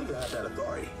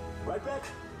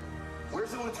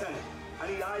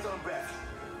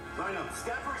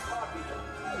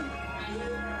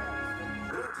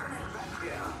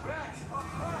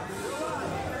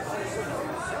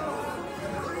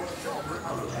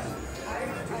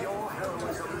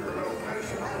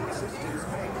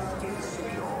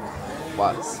 Ouais,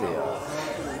 c'est...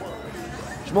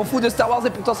 Je m'en fous de Star Wars et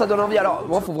pourtant ça donne envie. Alors,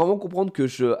 moi, faut vraiment comprendre que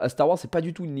Star Wars, c'est pas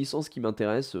du tout une licence qui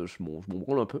m'intéresse. Je m'en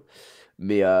branle un peu.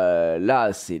 Mais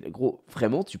là, c'est gros.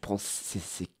 Vraiment, tu prends.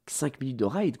 C'est 5 minutes de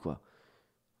ride, quoi.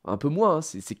 Un peu moins, hein,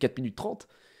 c'est 4 minutes 30.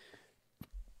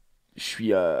 Je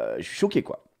suis choqué,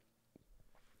 quoi.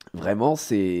 Vraiment,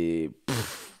 c'est.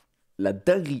 La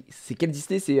dinguerie. C'est quel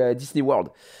Disney? C'est Disney World.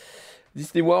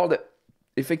 Disney World,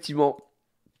 effectivement.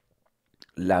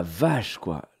 La vache,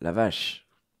 quoi. La vache.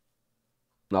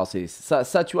 Non, c'est ça,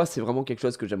 tu vois, c'est vraiment quelque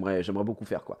chose que j'aimerais beaucoup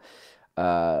faire, quoi.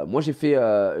 Moi, j'ai fait,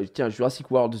 tiens, Jurassic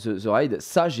World The Ride.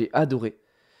 Ça, j'ai adoré.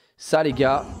 Ça, les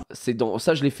gars,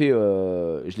 ça, je l'ai fait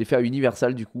à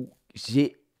Universal, du coup.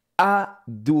 J'ai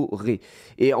adoré.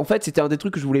 Et en fait, c'était un des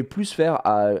trucs que je voulais plus faire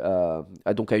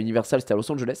donc à Universal, c'était à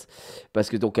Los Angeles, parce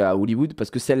que donc à Hollywood,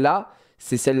 parce que celle-là,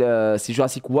 c'est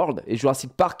Jurassic World et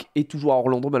Jurassic Park est toujours à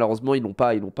Orlando. Malheureusement, ils l'ont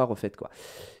pas refaite, quoi.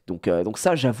 Donc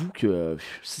ça, j'avoue que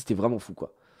c'était vraiment fou,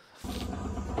 quoi.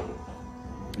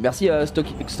 Merci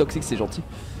Stock6, c'est gentil.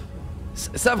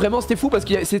 Ça vraiment c'était fou parce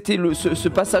que c'était ce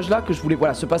passage là que je voulais.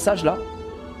 Voilà, ce passage là,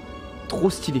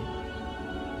 trop stylé.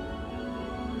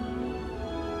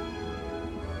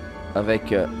 Avec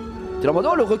t'es là en mode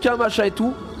oh le requin machin et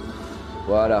tout.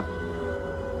 Voilà.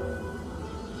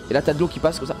 Et là t'as de l'eau qui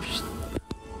passe comme ça.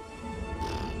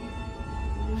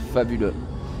 Fabuleux.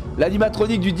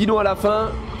 L'animatronique du dino à la fin,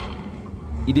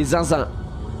 il est zinzin.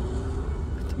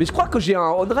 Mais je crois que j'ai un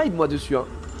on-ride moi dessus, hein.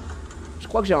 Je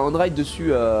crois que j'ai un on-ride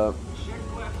dessus. Attends,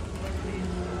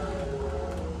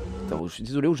 je suis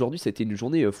désolé, aujourd'hui ça a été une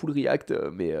journée full react,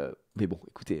 mais bon,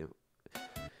 écoutez,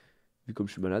 vu comme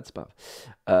je suis malade, c'est pas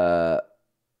grave.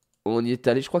 On y est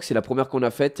allé, je crois que c'est la première qu'on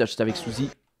a faite, j'étais avec Suzy.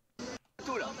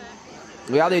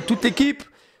 Regardez, toute l'équipe,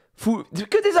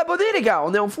 que des abonnés les gars,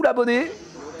 on est en full abonnés.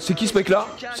 C'est qui ce mec là?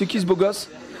 C'est qui ce beau gosse?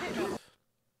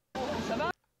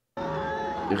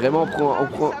 Vraiment,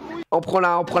 on prend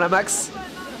la max.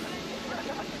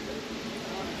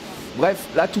 Bref,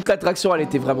 là, toute l'attraction, elle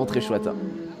était vraiment très chouette, hein.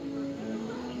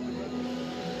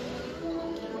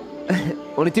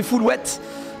 On était full wet.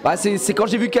 Bah, c'est quand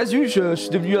j'ai vu Casu, je suis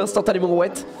devenu instantanément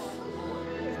wet.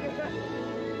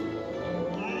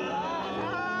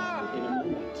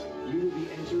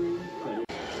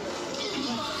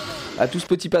 À tout ce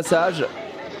petit passage.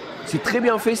 C'est très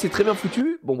bien fait, c'est très bien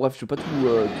foutu. Bon, bref, je vais pas tout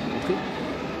montrer.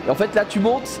 Et en fait là tu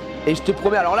montes et je te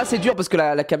promets, alors là c'est dur parce que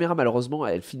la caméra malheureusement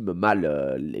elle filme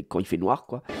mal quand il fait noir,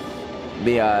 quoi.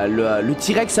 Mais le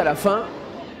T-Rex à la fin,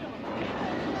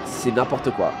 c'est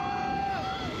n'importe quoi.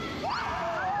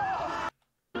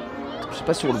 Je sais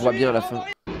pas si on le voit bien à la fin.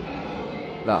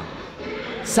 Là.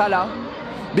 Ça là.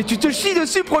 Mais tu te chies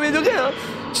dessus premier degré, hein.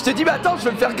 Tu te dis mais attends, je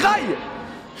vais me faire graille.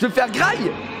 Je vais me faire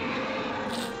graille.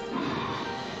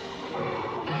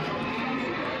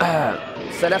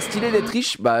 Ça a l'air stylé d'être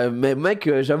riche. Bah mais mec,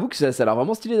 j'avoue que ça a l'air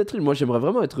vraiment stylé d'être riche. Moi j'aimerais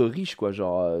vraiment être riche, quoi,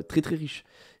 genre très très riche.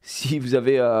 Si vous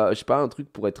avez je sais pas un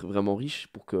truc pour être vraiment riche,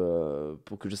 pour que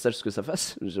je sache ce que ça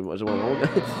fasse, j'aimerais vraiment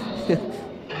bien.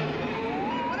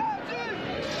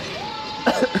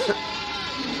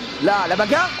 Là, la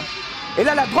bagarre. Et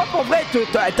là, la drop, en vrai,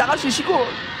 t'arraches les chicots.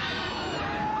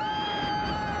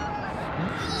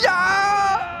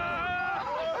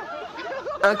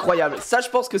 Incroyable. Ça, je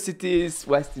pense que c'était...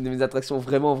 Ouais, c'était une de mes attractions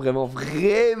vraiment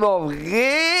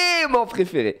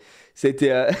préférées.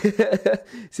 C'était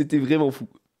c'était vraiment fou.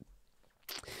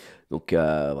 Donc, ouais,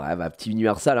 bah, petit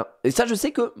Universal. Hein. Et ça, je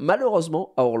sais que,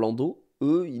 malheureusement, à Orlando,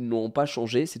 eux, ils n'ont pas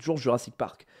changé. C'est toujours Jurassic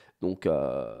Park. Donc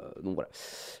voilà.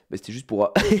 Mais c'était juste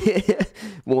pour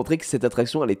montrer que cette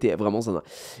attraction, elle était vraiment zinzin.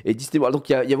 Et Disney World, donc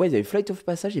ouais, il y avait Flight of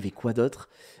Passage, il y avait quoi d'autre?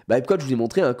 Bah, Epcot, je vous ai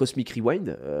montré un Cosmic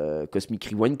Rewind. Cosmic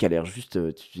Rewind qui a l'air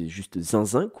juste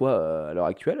zinzin, quoi, à l'heure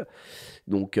actuelle.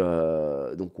 Donc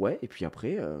ouais, et puis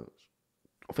après...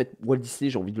 En fait, Walt Disney,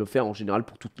 j'ai envie de le faire en général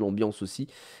pour toute l'ambiance aussi.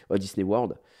 Disney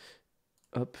World.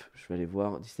 Hop, je vais aller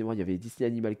voir. Disney World, il y avait Disney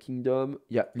Animal Kingdom.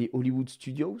 Il y a les Hollywood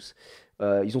Studios.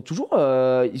 Ils ont toujours...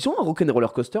 ils ont un Rock'n'Roller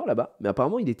Coaster là-bas. Mais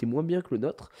apparemment, il était moins bien que le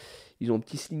nôtre. Ils ont un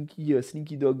petit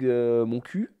Slinky Dog mon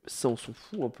cul. Ça, on s'en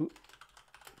fout un peu.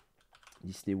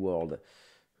 Disney World.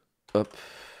 Hop.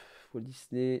 Walt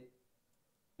Disney...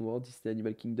 World Disney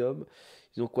Animal Kingdom.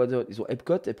 Ils ont quoi d'autre? Ils ont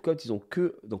Epcot. Epcot, ils ont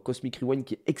que dans Cosmic Rewind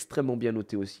qui est extrêmement bien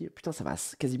noté aussi. Putain, ça va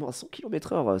quasiment à 100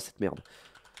 km/h cette merde.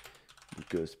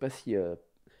 Donc c'est pas si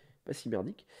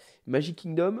merdique. Magic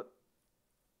Kingdom.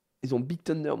 Ils ont Big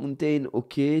Thunder Mountain,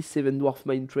 ok. Seven Dwarf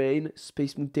Mine Train.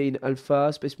 Space Mountain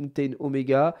Alpha. Space Mountain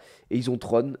Omega. Et ils ont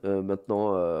Tron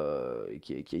maintenant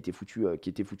qui a été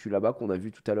foutu là-bas, qu'on a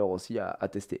vu tout à l'heure aussi à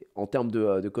tester. En termes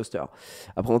de coaster.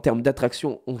 Après, en termes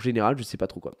d'attraction en général, je sais pas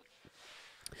trop quoi.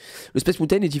 Le Space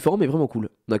Mountain est différent, mais vraiment cool.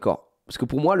 D'accord. Parce que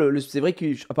pour moi, c'est vrai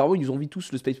qu'apparemment, ils nous envient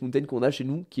tous le Space Mountain qu'on a chez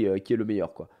nous, qui est le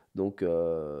meilleur, quoi. Donc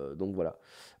voilà.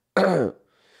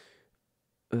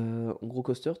 En gros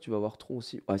coaster, tu vas avoir Tron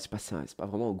aussi. Ouais, c'est pas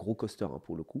vraiment un gros coaster hein,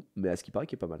 pour le coup, mais à ce qui paraît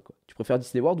qui est pas mal quoi. Tu préfères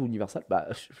Disney World ou Universal? Bah,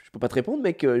 je peux pas te répondre,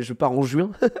 mec. Je pars en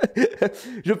juin.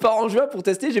 Je pars en juin pour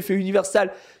tester. J'ai fait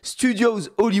Universal Studios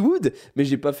Hollywood, mais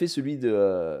j'ai pas fait celui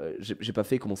de. J'ai pas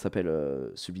fait comment ça s'appelle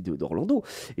celui d'Orlando,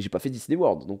 et j'ai pas fait Disney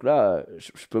World. Donc là,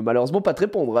 je peux malheureusement pas te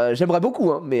répondre. J'aimerais beaucoup,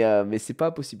 hein, mais c'est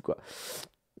pas possible quoi.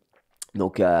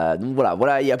 Donc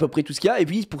voilà, il y a à peu près tout ce qu'il y a. Et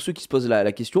puis pour ceux qui se posent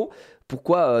la question,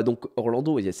 pourquoi donc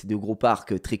Orlando, il y a ces deux gros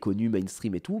parcs très connus,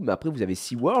 mainstream et tout, mais après vous avez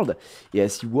SeaWorld, et à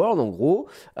SeaWorld en gros,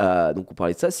 donc on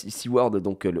parlait de ça, SeaWorld,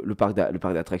 donc le parc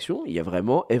d'attractions, il y a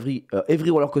vraiment every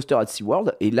roller coaster at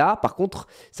SeaWorld, et là par contre,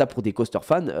 ça pour des coaster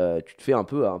fans, tu te fais un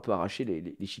peu arracher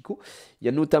les chicots. Il y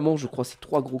a notamment, je crois, ces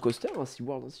 3 gros coasters, hein,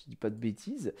 SeaWorld, hein, si je dis pas de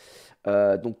bêtises.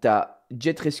 Donc tu as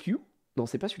Jet Rescue, non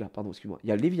c'est pas celui-là, pardon, excuse-moi, il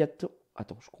y a Leviathan,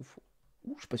 attends, je confonds.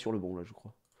 Ouh, je suis pas sur le bon là, je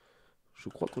crois. Je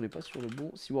crois qu'on n'est pas sur le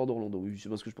bon. SeaWorld Orlando, oui, c'est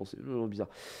pas ce que je pensais. Non, bizarre.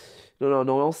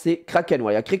 Non, c'est Kraken,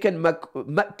 ouais. Il y a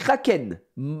Kraken,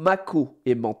 Mako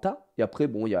et Manta. Et après,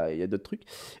 bon, il y a d'autres trucs.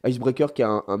 Icebreaker qui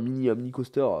a un mini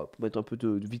coaster pour mettre un peu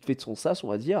de vite fait de son sas, on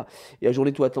va dire. Et la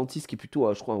Journée to Atlantis qui est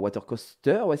plutôt, je crois, un water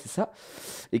coaster, ouais, c'est ça.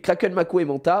 Et Kraken, Mako et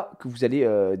Manta que vous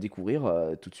allez découvrir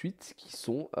tout de suite, qui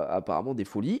sont apparemment des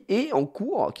folies. Et en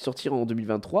cours, qui sortira en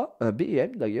 2023, un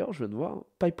BM d'ailleurs, je viens de voir,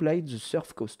 Pipeline the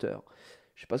Surf Coaster.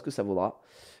 Je sais pas ce que ça vaudra,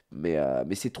 mais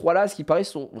ces 3-là, ce qui paraît,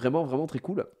 sont vraiment très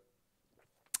cool.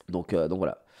 Donc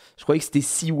voilà. Je croyais que c'était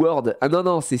SeaWorld. Ah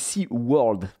non, c'est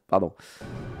SeaWorld, pardon.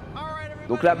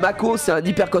 Donc là, Mako, c'est un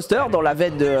hyper coaster dans la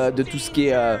veine de tout ce qui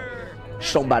est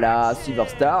Shambhala, Silver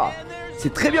Star.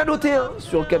 C'est très bien noté hein,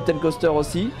 sur le Captain Coaster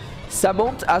aussi. Ça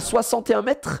monte à 61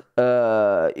 mètres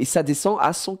et ça descend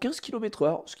à 115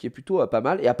 km/h, ce qui est plutôt pas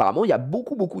mal. Et apparemment, il y a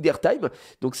beaucoup d'airtime.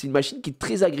 Donc, c'est une machine qui est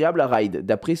très agréable à ride,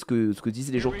 d'après ce que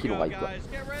disent les gens qui l'ont ride. Quoi.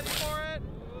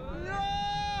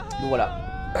 Donc voilà.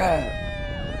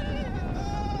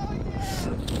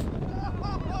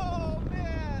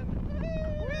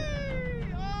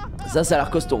 Ça a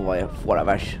l'air costaud en vrai. Oh la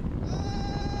vache.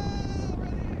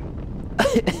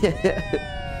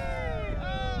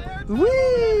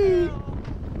 Oui.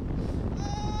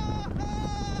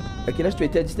 À quel âge tu as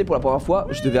été à Disney pour la première fois?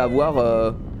 Je devais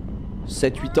avoir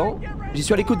 7-8 ans. J'y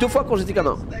suis allé que 2 fois quand j'étais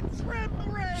gamin.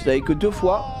 J'y suis allé que 2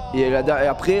 fois. Et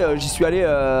après j'y suis allé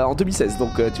en 2016.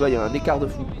 Donc tu vois il y a un écart de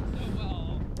fou.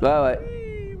 Ouais.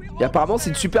 Et apparemment c'est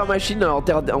une super machine en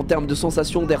termes de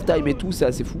sensations, d'airtime et tout. C'est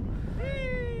assez fou.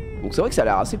 Donc c'est vrai que ça a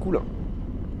l'air assez cool hein.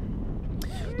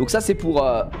 Donc ça c'est pour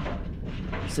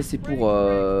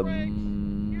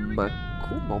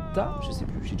Mako, Manta, je sais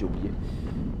plus, j'ai déjà oublié.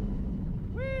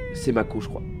 C'est Mako, je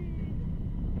crois.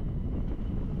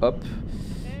 Hop.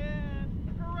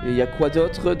 Et il y a quoi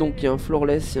d'autre? Donc il y a un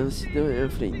floorless, il y a un incident et un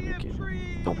flying. Okay.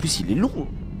 En plus, il est long. Hein.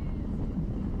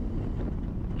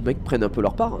 Les mecs prennent un peu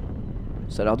leur part. Hein.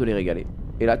 Ça a l'air de les régaler.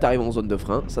 Et là, t'arrives en zone de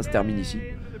frein, ça se termine ici.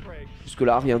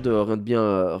 Jusque-là, rien de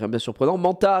bien surprenant.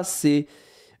 Manta, c'est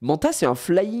un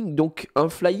flying. Donc, un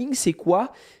flying, c'est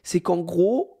quoi? C'est qu'en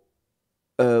gros,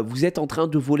 vous êtes en train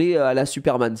de voler à la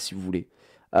Superman, si vous voulez.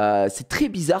 C'est très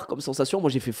bizarre comme sensation. Moi,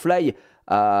 j'ai fait fly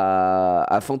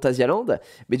à Fantasyland.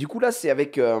 Mais du coup, là, c'est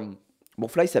avec... Bon,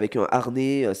 fly, c'est avec un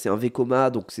harnais, c'est un Vekoma,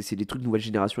 donc c'est des trucs de nouvelle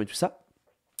génération et tout ça.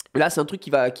 Là, c'est un truc qui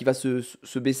va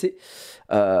se baisser.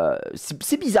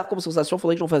 C'est bizarre comme sensation,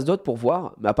 faudrait que j'en fasse d'autres pour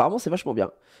voir. Mais apparemment, c'est vachement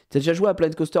bien. T'as déjà joué à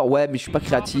Planet Coaster? Ouais, mais je suis pas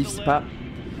créatif, c'est pas...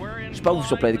 Je suis pas ouf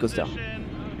sur Planet Coaster.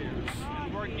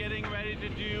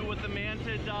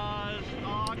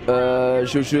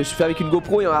 Je fais avec une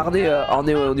GoPro et un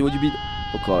harnais au niveau du bide.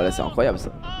 Donc là, c'est incroyable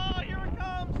ça.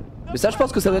 Mais ça, je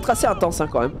pense que ça doit être assez intense hein,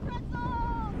 quand même.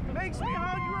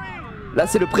 Là,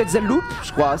 c'est le pretzel loop,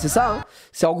 je crois, c'est ça. Hein,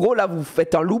 c'est en gros, là, vous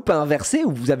faites un loop inversé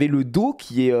où vous avez le dos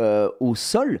qui est au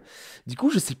sol. Du coup,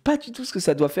 je sais pas du tout ce que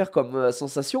ça doit faire comme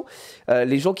sensation.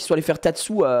 Les gens qui sont allés faire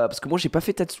Tatsu, parce que moi, j'ai pas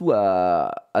fait Tatsu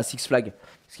à Six Flags,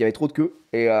 parce qu'il y avait trop de queue.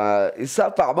 Et ça,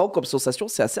 apparemment, comme sensation,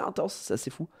 c'est assez intense, c'est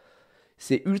assez fou.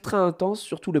 C'est ultra intense,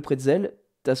 surtout le pretzel.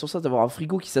 T'as l'impression d'avoir un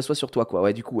frigo qui s'assoit sur toi, quoi.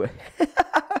 Ouais, du coup, ouais.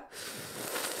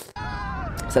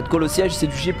 Ça te colle au siège, c'est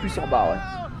du G+ en bas, ouais.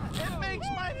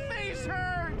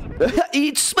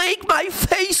 It make my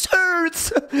face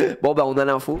hurt. Bon bah on a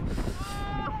l'info.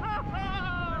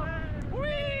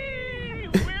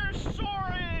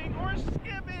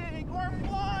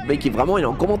 Le mec est vraiment, il est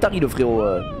en commentaire le frérot.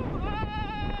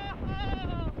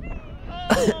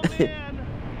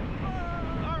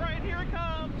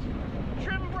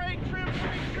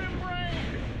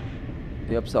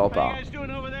 Et hop ça repart.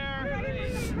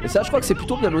 Et ça je crois que c'est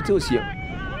plutôt bien noté aussi hein.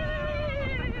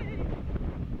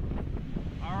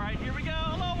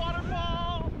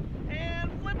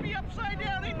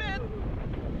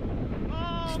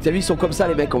 T'as vu, ils sont comme ça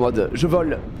les mecs en mode je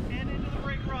vole.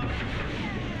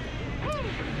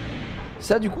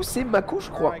 Ça du coup c'est Mako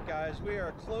je crois.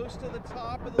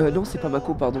 Non c'est pas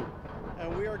Mako pardon.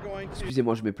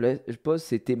 Excusez-moi je me plais. Je pose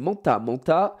c'était Manta.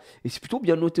 Et c'est plutôt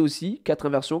bien noté aussi. 4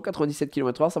 inversions, 97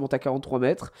 km/h, ça monte à 43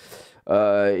 mètres.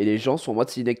 Et les gens sont en mode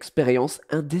c'est une expérience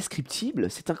indescriptible.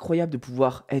 C'est incroyable de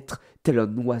pouvoir être tel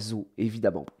un oiseau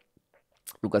évidemment.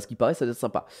 Donc à ce qui paraît ça doit être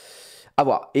sympa. À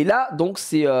voir. Et là, donc,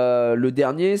 c'est le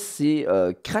dernier, c'est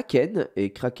Kraken.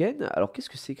 Et Kraken, alors qu'est-ce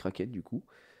que c'est Kraken du coup?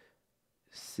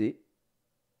 C'est.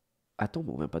 Attends,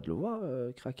 mais on vient pas de le voir,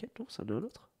 Kraken? Non, ça en est un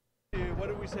autre.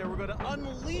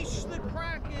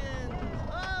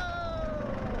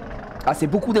 Ah, c'est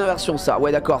beaucoup d'inversions ça.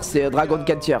 Ouais, d'accord, c'est Dragon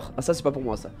Cantier. Ah, ça, c'est pas pour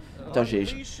moi ça. Putain, j'ai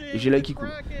l'œil qui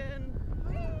coule.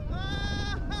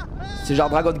 C'est genre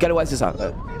Dragon Galway, c'est ça.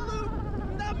 Ouais.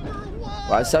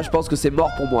 Ouais, ça je pense que c'est mort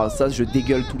pour moi, ça je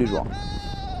dégueule tous les jours.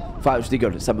 Enfin je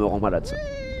dégueule, ça me rend malade ça.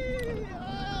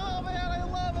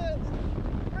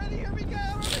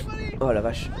 Oh la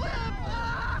vache.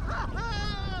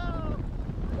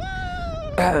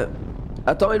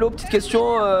 Attends hello, petite question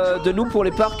de nous pour les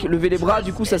parcs, lever les bras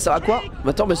du coup ça sert à quoi?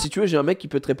 Attends mais si tu veux j'ai un mec qui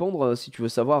peut te répondre si tu veux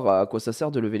savoir à quoi ça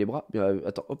sert de lever les bras.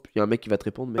 Attends hop, il y a un mec qui va te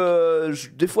répondre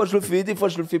mec. Des fois je le fais, des fois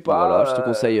je le fais pas. Voilà, je te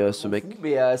conseille ce mec.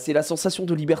 Mais c'est la sensation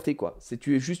de liberté quoi. C'est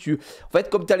en fait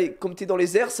comme t'es dans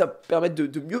les airs ça permet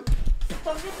de mieux.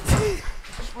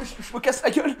 Je me casse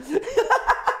la gueule.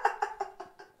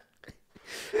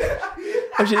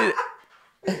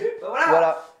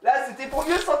 Voilà. Là c'était pour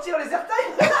mieux sentir les airtime.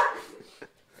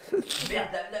 Merde,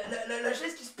 la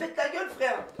chaise qui se pète la gueule,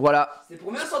 frère. Voilà. C'est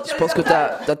pour mieux sentir. Je pense que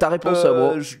t'as ta réponse,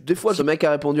 bro. Des fois, ce mec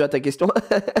a répondu à ta question.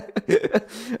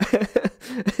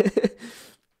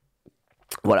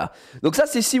 Voilà. Donc ça,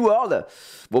 c'est SeaWorld.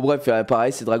 Bon, bref,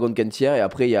 pareil, c'est Dragon Cantier. Et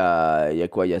après, il y a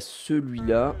quoi? Il y a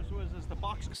celui-là.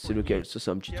 C'est lequel? Ça,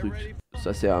 c'est un petit truc.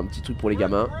 Ça, c'est un petit truc pour les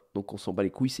gamins. Donc, on s'en bat les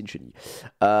couilles, c'est une chenille.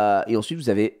 Et ensuite, vous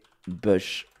avez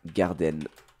Busch Garden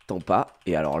Tampa.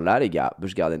 Et alors là les gars,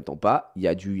 Busch Garden Tampa, il y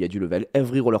a du level.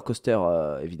 Every roller coaster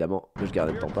évidemment, Busch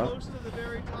Garden Tampa.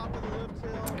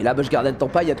 Et là Busch Garden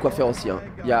Tampa, il y a de quoi faire aussi hein.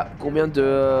 Il y a combien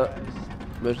de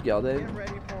Busch Garden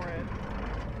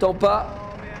Tampa?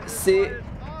 C'est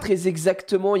très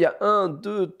exactement, il y a 1,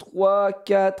 2, 3,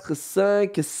 4,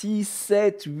 5, 6,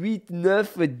 7, 8,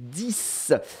 9,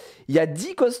 10. Il y a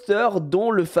 10 coasters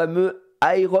dont le fameux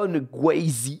Iron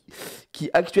Gwazi, qui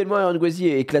actuellement Iron Gwazi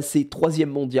est classé 3ème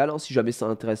mondial, hein, si jamais ça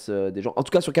intéresse des gens. En tout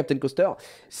cas sur Captain Coaster,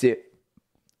 c'est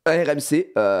un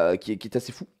RMC qui est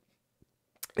assez fou.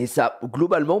 Et ça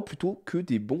globalement plutôt que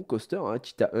des bons coasters, hein.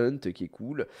 Cheetah Hunt qui est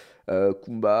cool,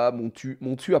 Kumba,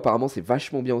 Montu apparemment c'est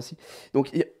vachement bien aussi.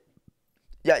 Donc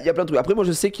Il y a plein de trucs. Après, moi,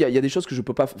 je sais qu'il y a des choses que je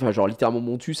peux pas. Enfin, genre, littéralement,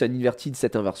 mon tu, c'est un inverted,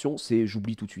 cette inversion. C'est.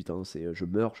 J'oublie tout de suite. Hein, je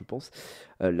meurs, je pense,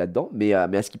 là-dedans. Mais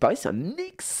à ce qui paraît, c'est un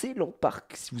excellent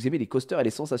parc. Si vous aimez les coasters et les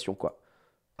sensations, quoi.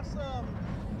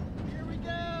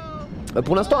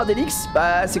 Pour l'instant, Adelix,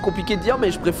 bah, c'est compliqué de dire,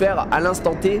 mais je préfère à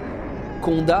l'instant T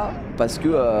Conda parce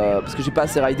que j'ai pas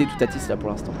assez raidé tout Atis là pour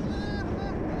l'instant.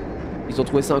 Ils ont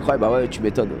trouvé ça incroyable. Bah ouais, tu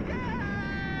m'étonnes.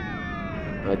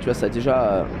 Ouais, tu vois, ça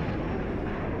déjà.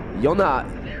 Il y en a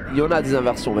des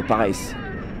inversions, mais pareil.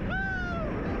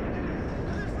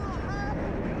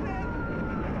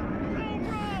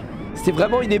 C'était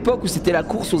vraiment une époque où c'était la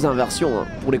course aux inversions hein,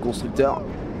 pour les constructeurs.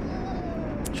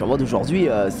 Je suis en mode aujourd'hui,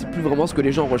 c'est plus vraiment ce que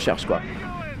les gens recherchent quoi.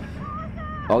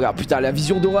 Oh regarde, putain, la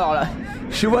vision d'horreur là.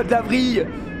 Je vois de la vrille.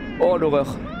 Oh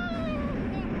l'horreur.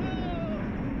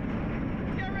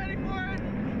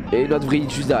 Et notre vrille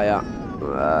juste derrière.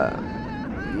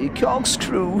 Et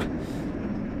corkscrew.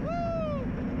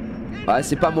 Ouais,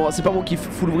 c'est pas mon kiff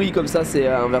full vrille comme ça, c'est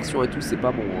inversion et tout, c'est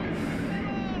pas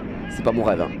mon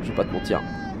rêve, hein, je vais pas te mentir.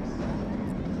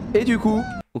 Et du coup,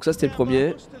 donc ça c'était le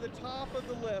premier.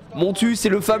 Mon tu, c'est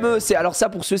le fameux, alors ça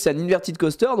pour ceux c'est un inverted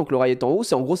coaster, donc le rail est en haut,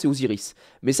 c'est en gros c'est Osiris.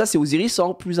 Mais ça c'est Osiris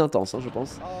en plus intense, hein, je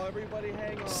pense.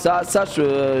 Ça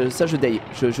je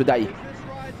die.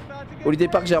 Holiday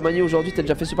Park Germanie aujourd'hui, t'as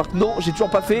déjà fait ce parc? Non, j'ai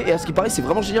toujours pas fait, et à ce qui paraît c'est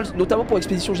vraiment génial, notamment pour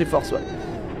Expédition GeForce, ouais.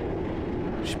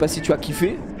 Je sais pas si tu as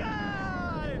kiffé.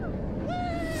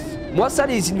 Moi ça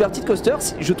les inverted coasters,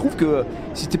 je trouve que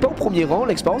si t'es pas au premier rang,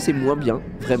 l'expérience est moins bien,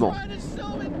 vraiment.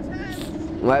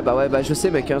 Ouais bah je sais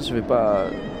mec, hein, je vais pas...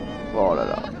 Oh là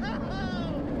là.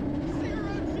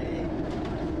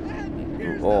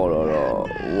 Oh là là.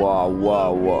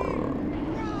 Waouh.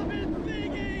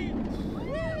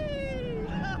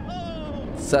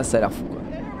 Ça a l'air fou quoi.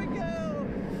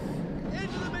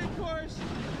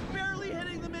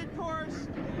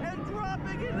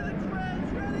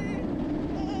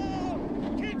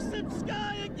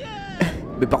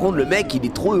 Mais par contre le mec il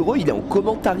est trop heureux, il est en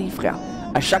commentaire frère.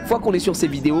 À chaque fois qu'on est sur ses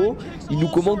vidéos, il nous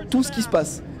commente tout ce qui se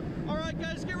passe.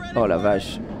 Oh la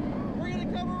vache.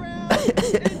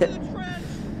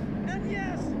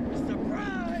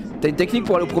 T'as une technique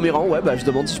pour aller au premier rang? Ouais bah je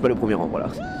demande si je peux aller au premier rang, voilà.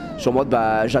 Je suis en mode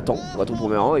bah j'attends pour être au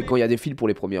premier rang. Et quand il y a des fils pour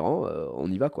les premiers rangs, on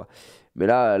y va quoi. Mais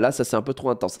là ça c'est un peu trop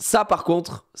intense. Ça par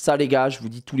contre, ça les gars, je vous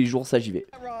dis tous les jours, ça j'y vais.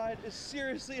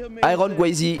 Iron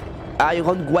Gwazi,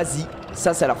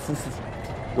 ça a l'air fou.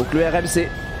 Donc le RMC.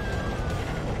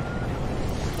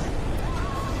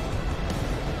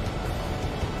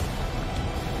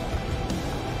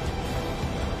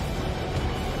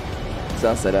 Ça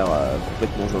a l'air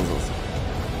complètement zinzin.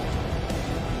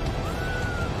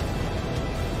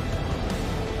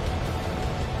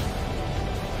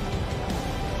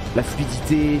 La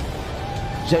fluidité.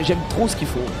 J'aime trop ce qu'ils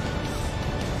font.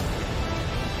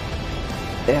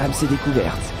 RMC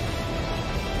découverte.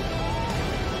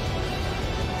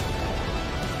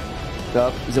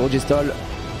 Hop, 0 gestol.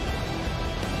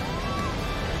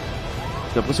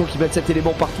 J'ai l'impression qu'ils mettent cet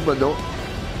élément partout maintenant.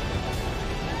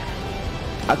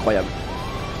 Incroyable.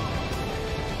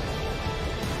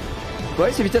 Ouais,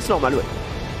 c'est vitesse normale, ouais.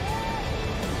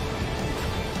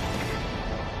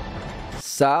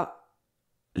 Ça,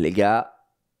 les gars,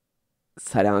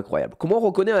 ça a l'air incroyable. Comment on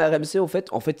reconnaît un RMC en fait?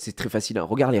 En fait, c'est très facile, hein.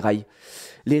 Regarde les rails.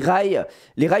 Les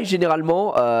rails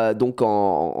généralement, donc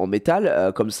en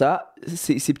métal, comme ça,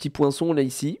 ces petits poinçons là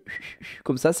ici,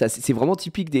 comme ça, c'est vraiment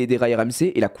typique des rails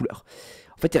RMC et la couleur.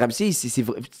 En fait, RMC,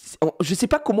 je sais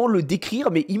pas comment le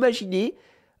décrire, mais imaginez...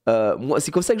 moi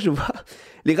c'est comme ça que je vois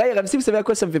les rails RMC. Vous savez à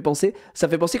quoi ça me fait penser? Ça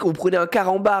me fait penser quand vous prenez un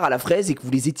carambar à la fraise et que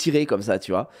vous les étirez comme ça,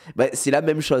 tu vois. Bah, c'est la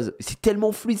même chose, c'est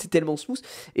tellement fluide, c'est tellement smooth.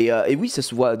 Et oui, ça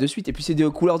se voit de suite. Et puis c'est des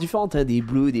couleurs différentes, hein, des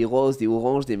bleus, des roses, des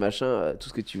oranges, des machins, tout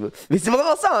ce que tu veux. Mais c'est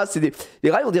vraiment ça, hein,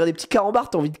 les rails on dirait des petits carambars,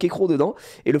 t'as envie de kécro dedans.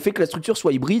 Et le fait que la structure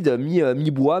soit hybride,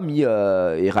 mi-bois,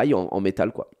 et rail en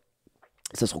métal quoi.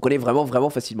 Ça se reconnaît vraiment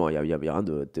facilement, il y a rien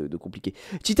de compliqué.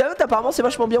 Titanot apparemment c'est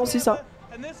vachement bien aussi ça.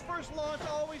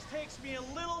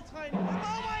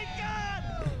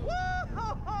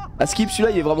 À skip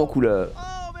celui-là il est vraiment cool.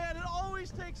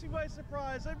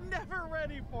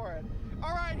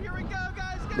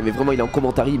 Mais vraiment il est en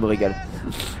commentaire, il me régale.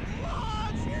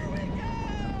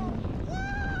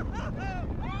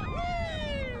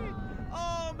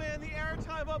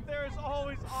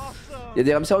 Il y a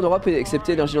des RMC en Europe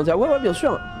excepté énergie lanterne. Ouais bien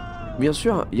sûr. Bien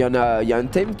sûr. Il y a un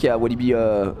thème qui est à Walibi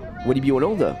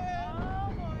Hollande.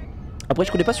 Après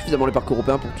je connais pas suffisamment les parcs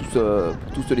européens pour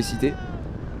tous te les citer.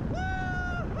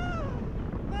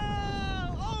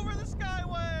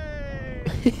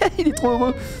 Il est trop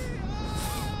heureux.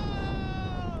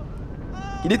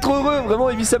 Il est trop heureux, vraiment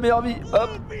il vit sa meilleure vie. Hop.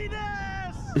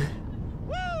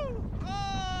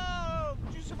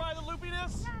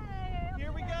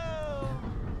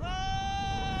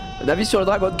 Un avis sur le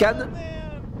dragon de Cannes?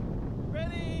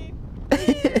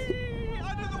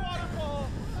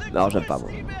 Non, j'aime pas moi.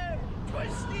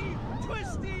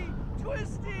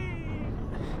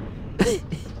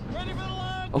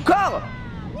 Encore?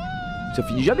 Ça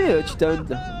finit jamais, Titan.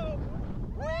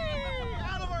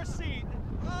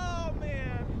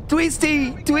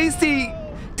 Twisty, twisty,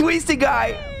 twisty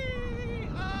guy.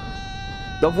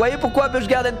 Donc vous voyez pourquoi Busch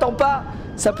Garden Tampa,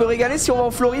 ça peut régaler si on va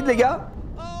en Floride, les gars.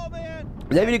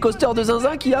 Vous avez vu les coasters de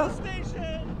zinzin qu'il y a?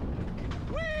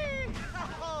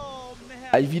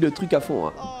 Ah, il vit le truc à fond,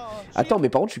 hein. Attends, mais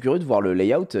par contre, je suis curieux de voir le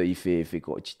layout. Il fait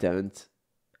quoi? Titan.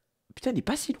 Putain, il est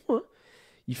pas si loin, hein.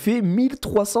 Il fait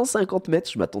 1350 mètres.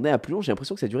 Je m'attendais à plus long. J'ai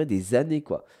l'impression que ça durait des années,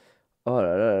 quoi. Oh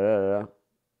là là là là là.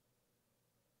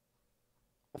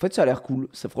 En fait, ça a l'air cool.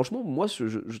 Ça, franchement, moi,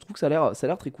 je trouve que ça a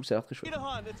l'air très cool. Ça a l'air très chouette.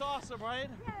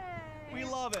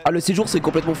 Ah, le séjour, c'est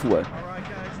complètement fou, ouais.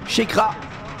 Shekra.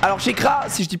 Alors, Shekra,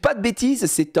 si je dis pas de bêtises,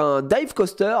 c'est un dive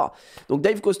coaster. Donc,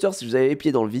 dive coaster, si vous avez les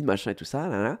pieds dans le vide, machin et tout ça.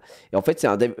 Là, là. Et en fait,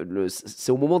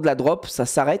 c'est au moment de la drop, ça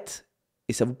s'arrête.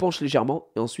 Et ça vous penche légèrement.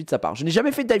 Et ensuite, ça part. Je n'ai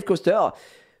jamais fait de dive coaster.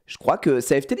 Je crois que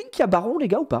c'est à Efteling qui a Baron, les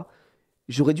gars, ou pas?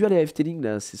 J'aurais dû aller à Efteling,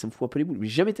 là. Ça me fout un peu les boules. Mais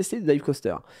j'ai jamais testé de dive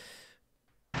coaster.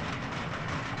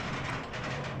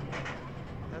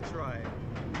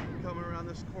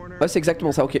 Ouais, c'est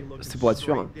exactement ça, ok. C'est pour être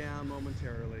sûr. Hein.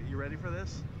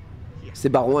 C'est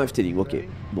Baron à Efteling, ok.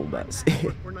 Bon, bah,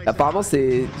 apparemment,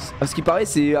 c'est. À ce qui paraît,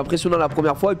 c'est impressionnant la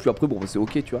première fois. Et puis après, bon, c'est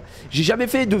ok, tu vois. J'ai jamais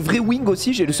fait de vrai wing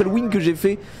aussi. Le seul wing que j'ai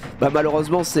fait, bah,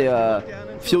 malheureusement, c'est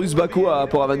Furious Baco à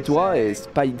Port Aventura. Et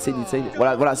c'est pas insane.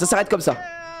 Voilà, voilà, ça s'arrête comme ça.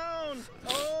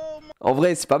 En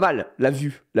vrai, c'est pas mal. La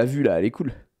vue, là, elle est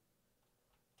cool.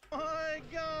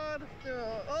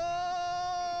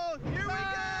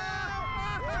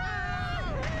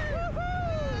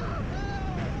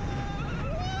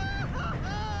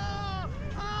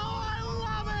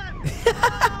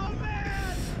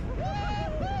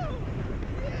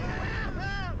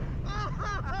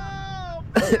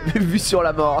 Vue sur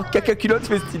la mort. Caca culotte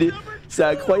fait stylé. C'est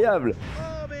incroyable.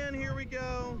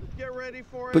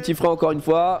 Petit frein encore une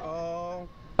fois.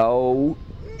 Oh.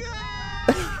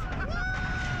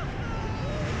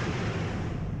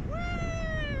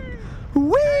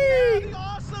 Oui.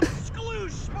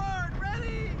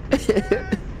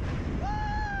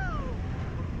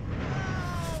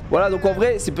 Voilà, donc en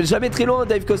vrai, c'est jamais très long un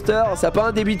dive coaster. Ça n'a pas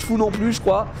un débit de fou non plus, je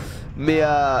crois. Mais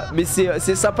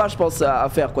c'est sympa, je pense, à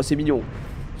faire, quoi. C'est mignon.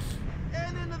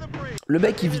 Le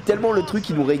mec, il vit tellement le truc,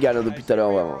 il nous régale hein, depuis tout à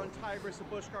l'heure.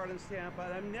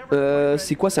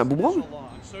 C'est quoi? C'est un boomerang?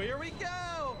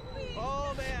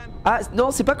 Ah,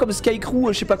 non, c'est pas comme Sky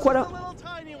Crew, je sais pas quoi là.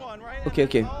 Ok,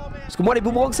 ok. Parce que moi, les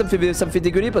boomerangs, ça me fait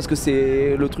dégueuler parce que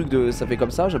c'est le truc de. Ça fait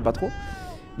comme ça, j'aime pas trop.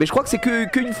 Mais je crois que c'est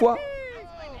que une fois.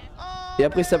 Et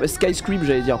après ça, Sky Scream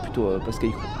j'allais dire plutôt, pas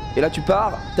Sky Crew. Et là tu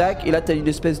pars, tac, et là t'as une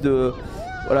espèce de.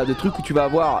 Voilà, de truc où tu vas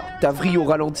avoir ta vrille au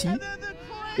ralenti.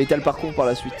 Et t'as le parcours par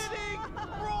la suite.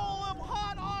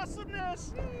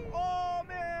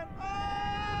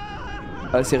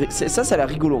 Ah, ça a l'air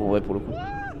rigolo en vrai pour le coup.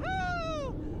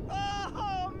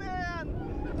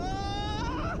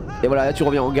 Et voilà, là tu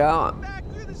reviens en gare.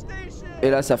 Et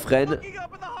là ça freine.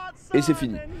 Et c'est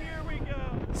fini.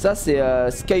 Ça c'est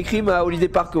Skycream à Holiday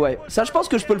Park, ouais. Ça je pense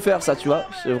que je peux le faire ça, tu vois.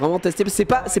 J'ai vraiment testé. C'est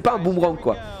pas un boomerang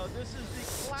quoi.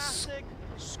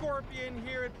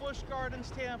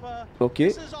 Ok.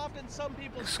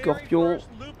 Scorpion.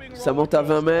 Ça monte à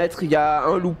 20 mètres. Il y a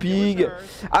un looping.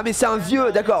 Ah mais c'est un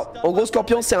vieux, d'accord. En gros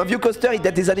Scorpion c'est un vieux coaster. Il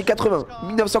date des années 80.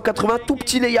 1980, tout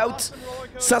petit layout.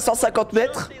 550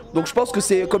 mètres. Donc je pense que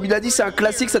c'est, comme il a dit, c'est un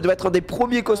classique. Ça doit être un des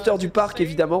premiers coasters du parc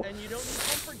évidemment.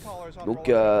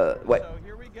 Donc ouais.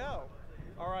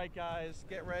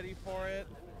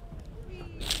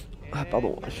 Ah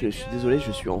pardon, je suis désolé,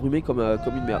 je suis enrhumé comme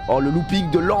une merde. Oh le looping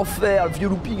de l'enfer, le vieux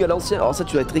looping à l'ancien. Alors ça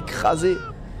tu vas être écrasé.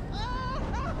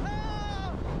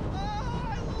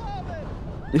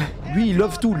 Lui il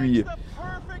love tout lui.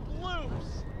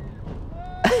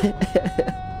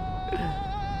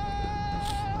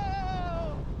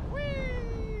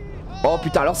 Oh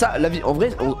putain, alors ça, la vie, en vrai,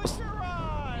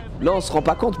 là on se rend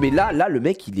pas compte, mais là le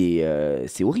mec il est,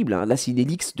 c'est horrible, hein. Là c'est une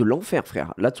hélix de l'enfer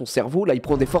frère. Là ton cerveau, là il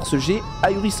prend des forces G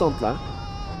ahurissantes là.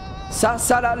 Ça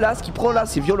là, ce qu'il prend là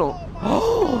c'est violent.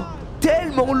 Oh,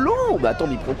 tellement long. Bah attends,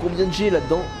 mais il prend combien de G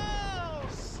là-dedans?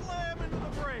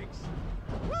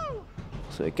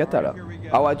 C'est cata là.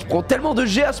 Ah ouais, tu prends tellement de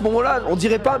G à ce moment là, on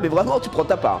dirait pas, mais vraiment tu prends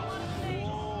ta part.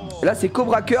 Là c'est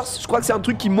Cobra Curse, je crois que c'est un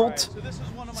truc qui monte.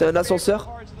 C'est un ascenseur.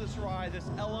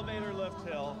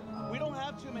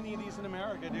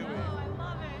 America, do we? Oh, I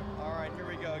love it. All right, here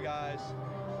we go, guys.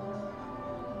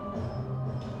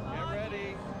 Get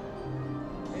ready.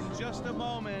 In just a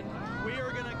moment, we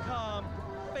are gonna come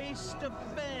face to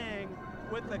fang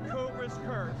with the Cobra's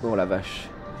curse. Oh la vache.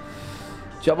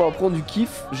 Tu vas en prendre du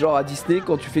kiff, genre à Disney,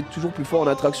 quand tu fais toujours plus fort en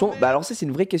attraction? Bah alors ça c'est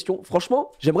une vraie question.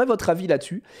 Franchement, j'aimerais votre avis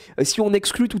là-dessus. Si on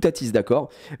exclut tout Atis, d'accord?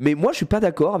 Mais moi je suis pas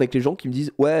d'accord avec les gens qui me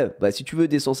disent ouais, bah si tu veux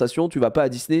des sensations, tu vas pas à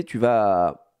Disney, tu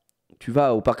vas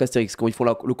au parc Astérix. Quand ils font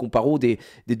le comparo des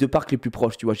deux parcs les plus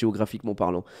proches, tu vois, géographiquement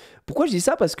parlant. Pourquoi je dis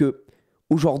ça? Parce que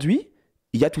aujourd'hui,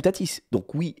 il y a tout Atis.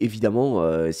 Donc oui, évidemment,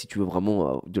 si tu veux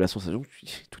vraiment de la sensation,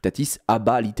 tout Atis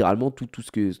abat littéralement tout ce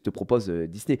que te propose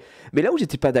Disney. Mais là où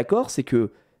j'étais pas d'accord, c'est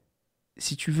que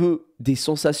si tu veux des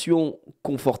sensations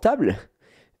confortables,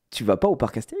 tu vas pas au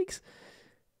parc Astérix.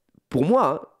 Pour moi,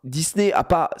 hein, Disney a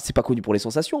pas, c'est pas connu pour les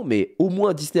sensations, mais au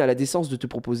moins Disney a la décence de te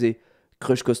proposer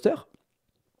Crush Coaster.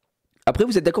 Après,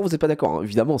 vous êtes d'accord, vous n'êtes pas d'accord, hein.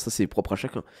 Évidemment, ça c'est propre à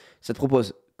chacun. Ça te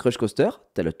propose Crush Coaster,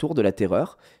 tu as le Tour de la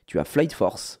Terreur, tu as Flight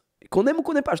Force. Qu'on aime ou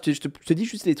qu'on n'aime pas, je te dis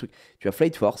juste les trucs. Tu as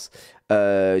Flight Force,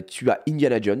 tu as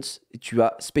Indiana Jones, tu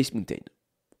as Space Mountain.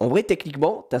 En vrai,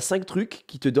 techniquement, tu as 5 trucs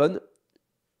qui te donnent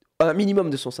un minimum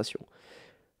de sensations.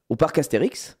 Au parc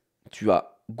Astérix, tu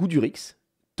as Goudurix,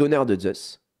 Tonnerre de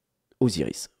Zeus,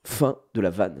 Osiris. Fin de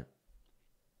la vanne.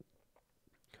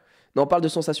 Non, on parle de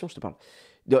sensations, je te parle.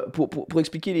 Pour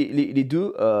expliquer les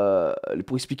deux,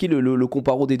 pour expliquer le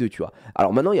comparo des deux, tu vois.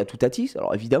 Alors maintenant, il y a tout Atis.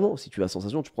 Alors évidemment, si tu as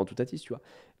sensation, tu prends tout Atis, tu vois.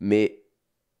 Mais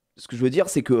ce que je veux dire,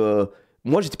 c'est que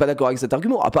moi, j'étais pas d'accord avec cet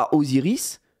argument. À part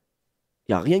Osiris,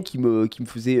 il y a rien qui me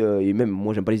faisait. Et même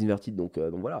moi, j'aime pas les invertides, donc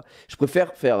voilà. Je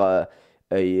préfère faire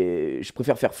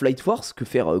Flight Force que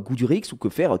faire Goudurix ou que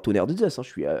faire Tonnerre de Zeus. Hein. Je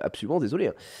suis absolument désolé.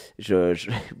 Hein.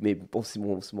 Mais bon, c'est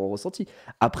mon ressenti.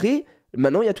 Après.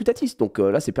 Maintenant, il y a tout Atis, donc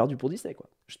là, c'est perdu pour Disney, quoi.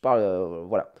 Je te parle,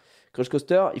 voilà. Crush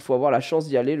Coaster, il faut avoir la chance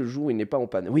d'y aller le jour où il n'est pas en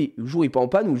panne. Oui, le jour où il n'est pas en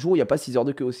panne ou le jour où il n'y a pas 6 heures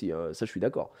de queue aussi, hein, ça, je suis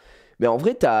d'accord. Mais en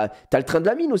vrai, t'as le train de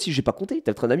la mine aussi, j'ai pas compté,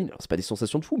 t'as le train de la mine. Alors, c'est pas des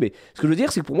sensations de fou, mais ce que je veux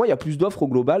dire, c'est que pour moi, il y a plus d'offres au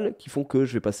global qui font que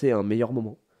je vais passer un meilleur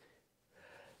moment.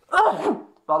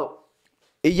 Pardon.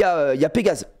 Et il y a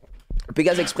Pégase.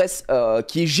 Pégase Express,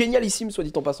 qui est génialissime, soit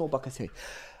dit en passant, au parc Astérix.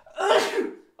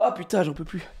 Oh putain, j'en peux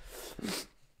plus.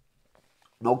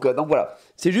 Donc voilà,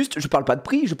 c'est juste, je parle pas de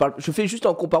prix, je fais juste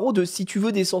un comparo de si tu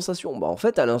veux des sensations. Bah en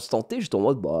fait à l'instant T, j'étais en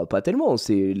mode bah pas tellement,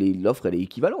 l'offre elle est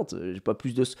équivalente.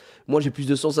 Moi j'ai plus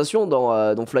de sensations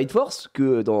dans Flight Force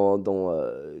que dans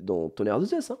Tonnerre de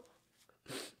Zeus. Hein.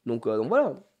 Donc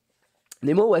voilà.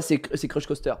 Nemo ouais c'est Crush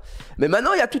Coaster. Mais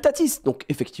maintenant il y a tout Atis, donc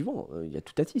effectivement il y a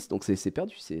tout Atis, donc c'est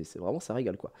perdu, c'est vraiment ça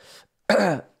régale quoi.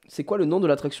 C'est quoi le nom de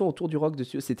l'attraction autour du rock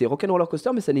dessus? C'était Rock'n'Roller Coaster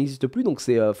mais ça n'existe plus donc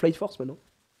c'est Flight Force maintenant.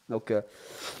 Donc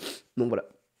voilà,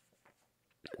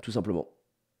 tout simplement.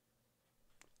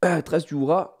 13 du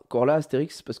Houra, encore là,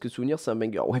 Astérix, parce que souvenir, c'est un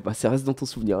banger. Ouais, bah ça reste dans ton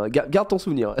souvenir. Hein. Garde ton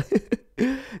souvenir.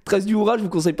 13 du Houra, je vous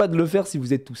conseille pas de le faire si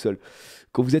vous êtes tout seul.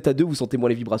 Quand vous êtes à deux, vous sentez moins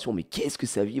les vibrations. Mais qu'est-ce que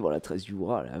ça vibre, la 13 du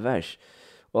Houra, la vache.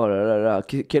 Oh là là là,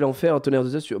 quel enfer, un Tonnerre de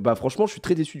Zeus. Bah franchement, je suis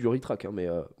très déçu du retrack. Hein,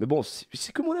 mais bon,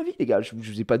 c'est que mon avis, les gars. Je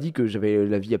vous ai pas dit que j'avais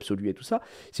l'avis absolu et tout ça.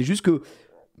 C'est juste que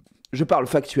je parle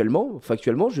factuellement,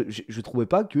 je trouvais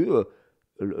pas que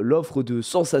l'offre de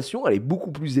sensations elle est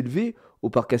beaucoup plus élevée au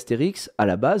parc Astérix à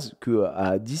la base que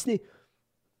à Disney.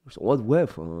 Je suis en mode ouais,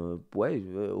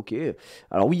 ok.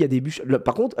 Alors oui, il y a des bûches.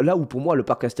 Par contre, là où pour moi le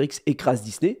parc Astérix écrase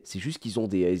Disney, c'est juste qu'ils ont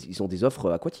des offres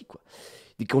aquatiques quoi.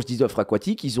 Et quand je dis offres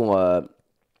aquatiques, ils ont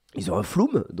un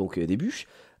flume, donc des bûches.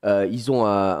 Ils ont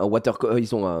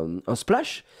ils ont un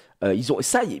splash. Ils ont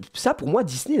ça pour moi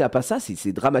Disney n'a pas ça,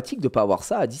 c'est dramatique de pas avoir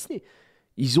ça à Disney.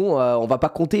 Ils ont on va pas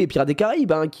compter Pirates des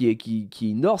Caraïbes hein, qui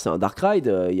est Nord, c'est un dark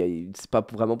ride, c'est pas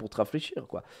vraiment pour te réfléchir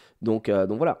quoi. Donc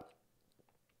voilà.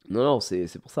 Non,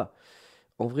 c'est pour ça.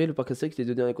 En vrai, le parc Astérix, les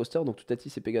deux derniers coasters, donc tout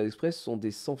Atis et Pégase Express, sont des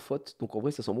sans faute. Donc en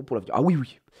vrai, ça sent bon pour l'avenir. Ah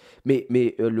oui. Mais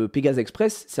le Pégase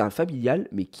Express, c'est un familial,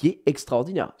 mais qui est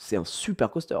extraordinaire. C'est un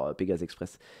super coaster, Pégase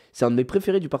Express. C'est un de mes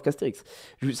préférés du parc Astérix.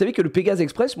 Vous savez que le Pégase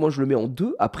Express, moi, je le mets en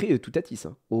 2 après tout Atis,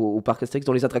 hein, au parc Astérix,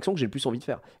 dans les attractions que j'ai le plus envie de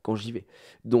faire quand j'y vais.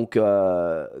 Donc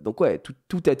ouais,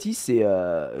 tout Atis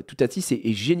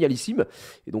est génialissime.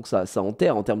 Et donc ça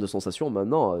enterre en termes de sensations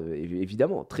maintenant,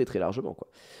 évidemment, très très largement quoi.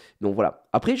 Donc voilà.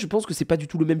 Après, je pense que c'est pas du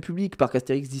tout le même public. Parc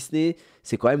Astérix, Disney,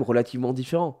 c'est quand même relativement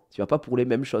différent. Tu vas pas pour les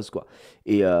mêmes choses, quoi.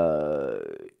 Et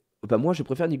bah moi, je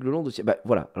préfère Nigloland aussi. Bah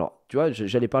voilà. Alors, tu vois,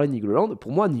 j'allais parler de Nigloland.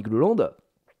 Pour moi, Nigloland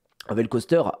avait le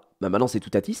coaster. Bah maintenant, c'est tout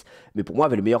Atis. Mais pour moi,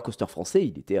 avait le meilleur coaster français.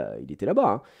 Il était là-bas.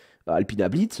 Hein. Alpina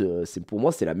Blitz, pour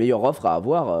moi, c'est la meilleure offre à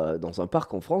avoir dans un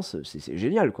parc en France. C'est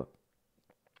génial, quoi.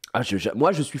 Ah,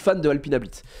 moi je suis fan de Alpina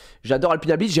Blitz. J'adore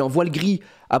Alpina Blitz, j'ai un voile gris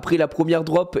après la première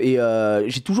drop et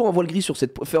j'ai toujours un voile gris sur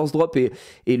cette first drop et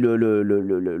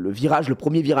le virage, le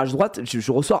premier virage droite,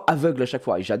 je ressors aveugle à chaque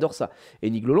fois et j'adore ça. Et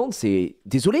Nigloland, c'est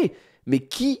désolé, mais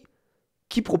qui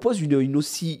propose une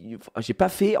aussi... Enfin, j'ai pas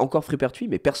fait encore Frépertuis,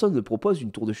 mais personne ne propose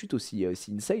une tour de chute aussi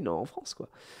insane en France, quoi.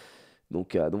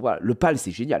 Donc voilà, le PAL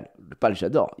c'est génial, le PAL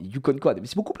j'adore, Yukon Quad, mais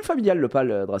c'est beaucoup plus familial le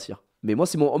PAL Dracier. Mais moi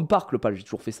c'est mon home park le PAL, j'ai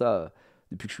toujours fait ça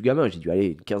depuis que je suis gamin, j'ai dû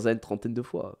aller une quinzaine, trentaine de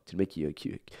fois. C'est le mec qui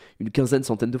une quinzaine,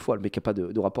 centaine de fois, le mec qui a pas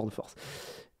de rapport de force.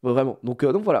 Vraiment, donc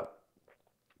voilà.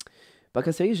 Parc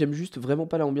Astérix, j'aime juste vraiment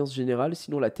pas l'ambiance générale,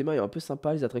 sinon la théma est un peu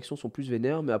sympa, les attractions sont plus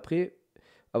vénères, mais après...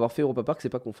 Avoir fait Europa Park, c'est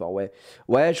pas confort, ouais.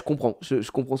 Ouais, je comprends,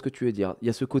 je comprends ce que tu veux dire. Il y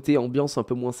a ce côté ambiance un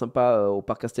peu moins sympa au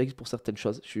Parc Astérix pour certaines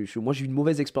choses. Moi, j'ai eu une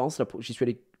mauvaise expérience, j'y suis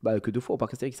allé que 2 fois au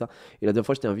Parc Astérix, hein. Et la 2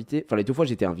 fois, j'étais invité, enfin les 2 fois,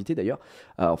 j'étais invité d'ailleurs,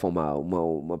 enfin,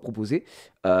 on m'a proposé.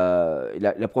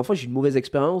 La première fois, j'ai eu une mauvaise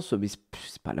expérience, mais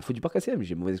c'est pas la faute du Parc Astérix, mais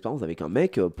j'ai une mauvaise expérience avec un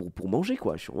mec pour manger,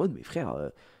 quoi. Je suis en mode, mais frère...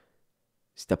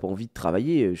 Si t'as pas envie de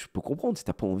travailler, je peux comprendre. Si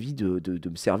t'as pas envie de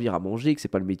me servir à manger, que c'est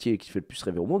pas le métier qui fait le plus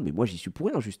rêver au monde, mais moi j'y suis pour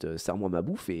rien. Juste serre-moi ma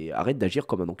bouffe et arrête d'agir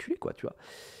comme un enculé, quoi, tu vois.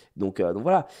 Donc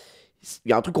voilà.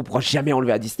 Il y a un truc qu'on pourra jamais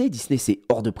enlever à Disney. Disney, c'est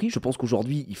hors de prix. Je pense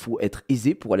qu'aujourd'hui, il faut être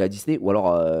aisé pour aller à Disney ou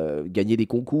alors gagner des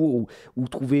concours ou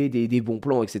trouver des bons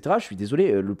plans, etc. Je suis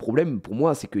désolé. Le problème pour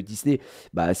moi, c'est que Disney,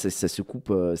 bah, ça se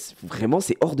coupe. Vraiment,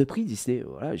 c'est hors de prix, Disney.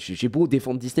 Voilà. J'ai beau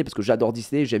défendre Disney parce que j'adore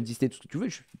Disney, j'aime Disney, tout ce que tu veux.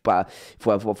 Je suis pas.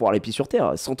 Faut avoir les pieds sur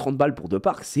terre. 130 balles pour 2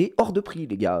 parcs, c'est hors de prix,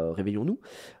 les gars. Réveillons-nous.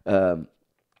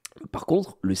 Par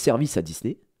contre, le service à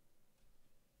Disney,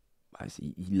 bah,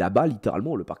 il abat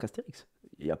littéralement le parc Astérix.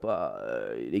 Il n'y a pas,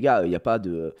 les gars, il n'y a pas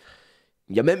de...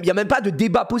 Il n'y a même pas de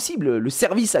débat possible. Le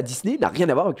service à Disney n'a rien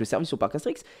à voir avec le service au parc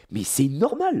Astérix. Mais c'est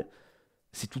normal.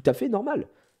 C'est tout à fait normal.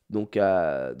 Donc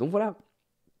voilà.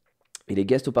 Et les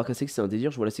guests au parc Astérix, c'est un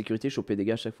délire. Je vois la sécurité choper des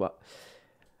gars à chaque fois.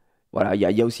 Voilà, il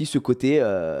y a aussi ce côté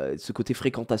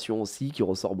fréquentation aussi qui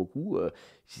ressort beaucoup.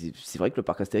 C'est vrai que le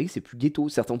parc Astérix, c'est plus ghetto.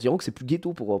 Certains diront que c'est plus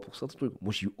ghetto pour certains trucs.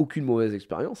 Moi, j'ai eu aucune mauvaise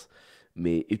expérience.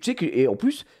 Mais et tu sais que, et en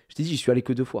plus, je t'ai dit, j'y suis allé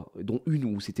que 2 fois, dont une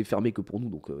où c'était fermé que pour nous,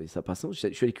 donc ça passe. Je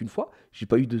suis allé qu'une fois, j'ai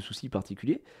pas eu de soucis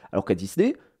particuliers. Alors qu'à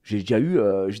Disney, j'ai déjà eu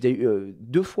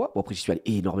 2 fois. Bon, après, j'y suis allé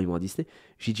énormément à Disney.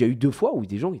 J'ai déjà eu 2 fois où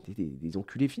des gens étaient des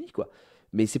enculés finis, quoi.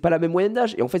 Mais c'est pas la même moyenne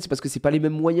d'âge. Et en fait, c'est parce que c'est pas les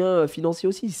mêmes moyens financiers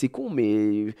aussi. C'est con,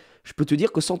 mais je peux te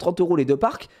dire que 130 € les 2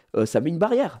 parcs, ça met une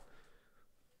barrière.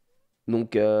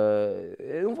 Donc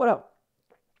voilà.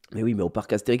 Mais oui, mais au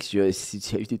parc Astérix, il y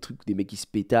a eu des trucs, des mecs qui se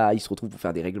pétaillent, ils se retrouvent pour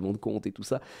faire des règlements de compte et tout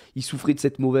ça. Ils souffraient de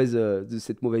cette mauvaise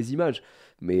image.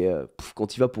 Mais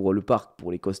quand il va pour le parc,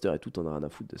 pour les coasters et tout, t'en as rien à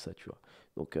foutre de ça, tu vois.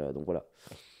 Donc voilà.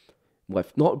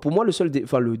 Bref, non, pour moi, si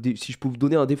je peux vous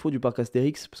donner un défaut du parc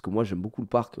Astérix, parce que moi j'aime beaucoup le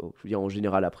parc, je veux dire en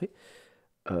général après,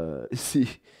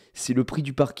 c'est le prix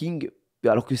du parking,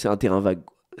 alors que c'est un terrain vague.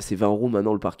 C'est 20 €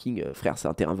 maintenant le parking, frère, c'est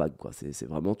un terrain vague, quoi. C'est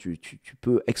vraiment, tu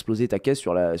peux exploser ta caisse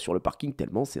sur le parking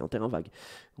tellement c'est un terrain vague.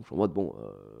 Donc je suis en mode, bon,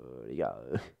 les gars,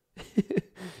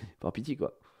 par pitié,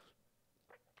 quoi.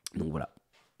 Donc voilà.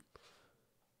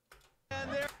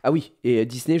 Ah oui, et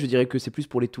Disney, je dirais que c'est plus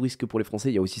pour les touristes que pour les Français.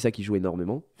 Il y a aussi ça qui joue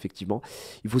énormément, effectivement.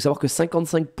 Il faut savoir que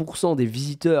 55% des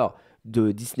visiteurs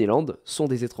de Disneyland sont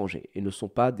des étrangers et ne sont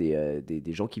pas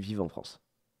des gens qui vivent en France.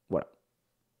 Voilà.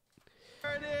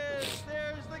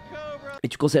 Et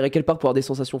tu conseillerais quel parc pour avoir des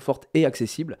sensations fortes et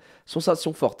accessibles?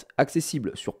 Sensations fortes,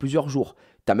 accessibles sur plusieurs jours.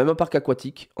 T'as même un parc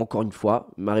aquatique. Encore une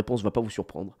fois, ma réponse va pas vous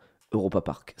surprendre. Europa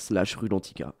Park / rue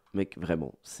Lantica. Mec,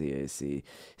 vraiment, c'est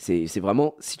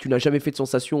vraiment, si tu n'as jamais fait de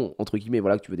sensation, entre guillemets,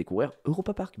 voilà, que tu veux découvrir,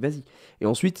 Europa Park, vas-y. Et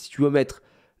ensuite, si tu veux mettre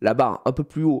la barre un peu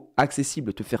plus haut,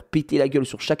 accessible, te faire péter la gueule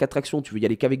sur chaque attraction, tu veux y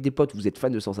aller qu'avec des potes, vous êtes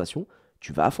fan de sensations,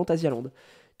 tu vas à Phantasialand.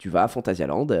 Tu vas à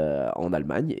Phantasialand en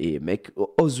Allemagne et mec,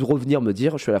 ose revenir me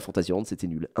dire, je suis à la Phantasialand, c'était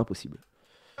nul, impossible.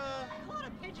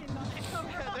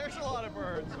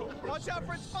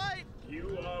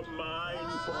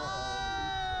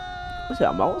 Oh, ça a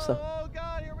l'air marrant ça.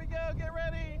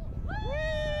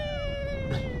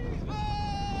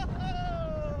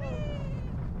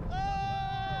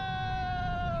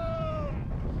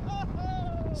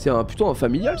 C'est plutôt un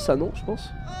familial ça, non, je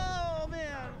pense.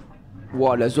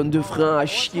 Wow, la zone de frein à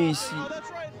chier ici.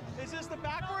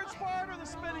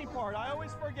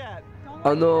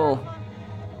 Ah non.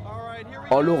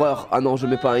 Oh l'horreur. Ah non, je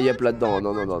mets pas un yep là-dedans.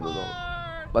 Non.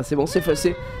 Bah c'est bon,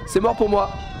 c'est mort pour moi.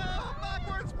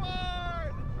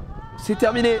 C'est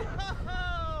terminé.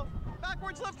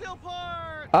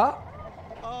 Ah.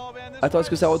 Attends, est-ce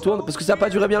que ça retourne? Parce que ça n'a pas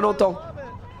duré bien longtemps.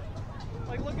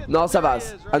 Non, ça va.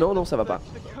 Ah non, ça va pas.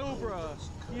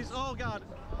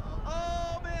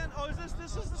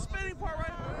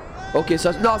 Ok,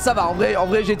 ça, non, ça va, en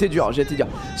vrai j'ai été dur,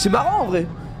 C'est marrant en vrai.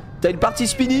 T'as une partie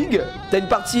spinning, t'as une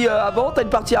partie avant, t'as une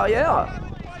partie arrière.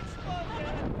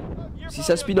 Si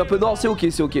ça spin un peu, non, c'est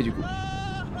ok du coup.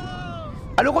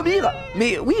 Ah, le remire.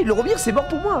 Mais oui, le remire c'est mort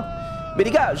pour moi. Mais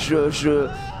les gars,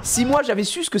 si moi j'avais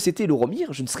su ce que c'était le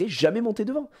remire, je ne serais jamais monté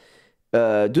dedans,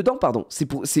 pardon.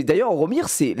 C'est d'ailleurs, remire,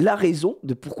 c'est la raison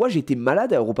de pourquoi j'étais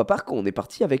malade à Europa Park quand on est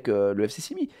parti avec le FC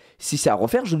Simi. Si c'est à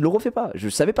refaire, je ne le refais pas. Je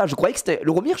savais pas, je croyais que c'était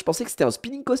le remire, je pensais que c'était un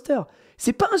spinning coaster.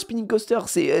 C'est pas un spinning coaster,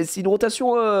 c'est une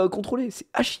rotation contrôlée, c'est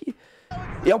à chier.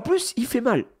 Et en plus, il fait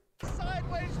mal.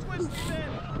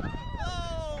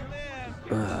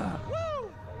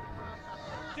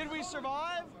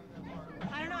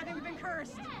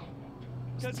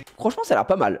 Franchement, ça a l'air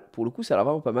pas mal. Pour le coup, ça a l'air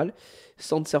vraiment pas mal.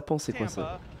 Sang de serpent, c'est quoi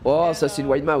ça? Oh, ça c'est une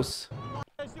Wild Mouse.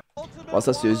 Oh,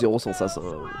 ça c'est 0 sans sas.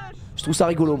 Je trouve ça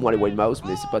rigolo, moi, les Wild Mouse,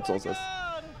 mais c'est pas de sans sas.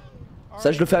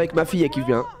 Ça, je le fais avec ma fille, elle kiffe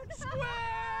bien.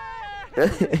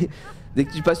 Dès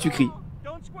que tu passes, tu cries.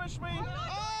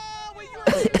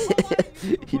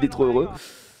 Il est trop heureux.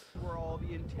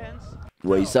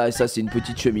 Ouais, ça c'est une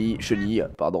petite chenille,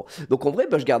 pardon. Donc en vrai,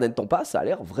 Busch Garden Tampa, ça a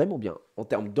l'air vraiment bien. En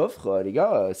termes d'offres, les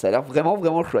gars, ça a l'air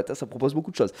vraiment chouette. Hein, ça propose beaucoup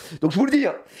de choses. Donc je vous le dis,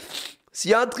 hein, s'il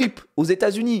y a un trip aux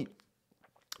États-Unis,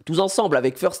 tous ensemble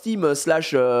avec First Team /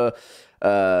 Sport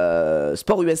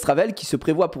US Travel qui se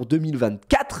prévoit pour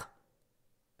 2024,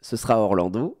 ce sera à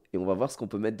Orlando et on va voir ce qu'on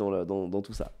peut mettre dans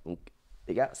tout ça. Donc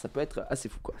les gars, ça peut être assez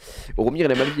fou quoi. Euromir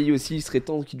il a mal vieilli aussi, il serait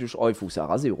temps qu'il... Oh, il faut que ça a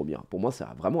rasé Euromir. Pour moi, ça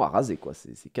a vraiment à raser quoi,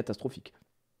 c'est catastrophique.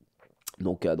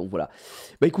 Donc voilà.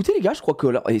 Bah écoutez les gars, je crois que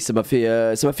là, et ça m'a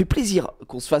fait plaisir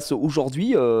qu'on se fasse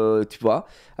aujourd'hui, tu vois,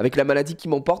 avec la maladie qui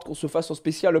m'emporte, qu'on se fasse en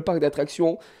spécial le parc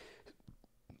d'attractions.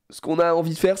 Ce qu'on a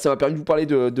envie de faire, ça m'a permis de vous parler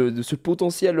de ce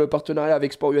potentiel partenariat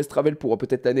avec Sport US Travel pour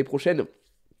peut-être l'année prochaine.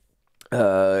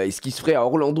 Et ce qui se ferait à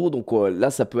Orlando, donc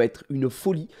là ça peut être une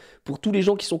folie pour tous les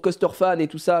gens qui sont coaster fans et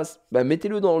tout ça. Bah,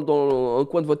 mettez-le dans un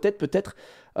coin de votre tête peut-être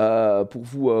pour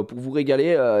vous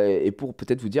régaler et pour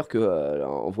peut-être vous dire que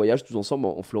en voyage tous ensemble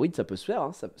en Floride ça peut se faire,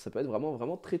 hein, ça peut être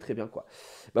vraiment très bien quoi.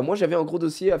 Bah moi j'avais un gros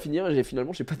dossier à finir et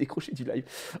finalement j'ai pas décroché du live.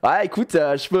 Ah écoute,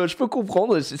 je peux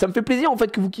comprendre, ça me fait plaisir en fait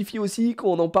que vous kiffiez aussi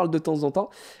qu'on en parle de temps en temps.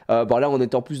 Bon là on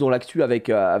est en plus dans l'actu avec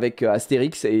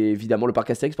Astérix et évidemment le parc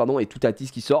Astérix pardon et tout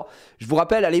Atis qui sort. Je vous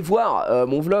rappelle, allez voir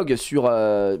mon vlog sur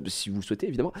si vous le souhaitez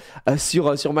évidemment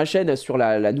sur ma chaîne sur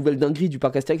la nouvelle dinguerie du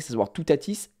parc Astérix, c'est à savoir tout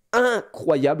Atis.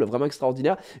 Incroyable, vraiment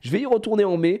extraordinaire. Je vais y retourner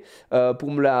en mai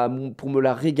pour me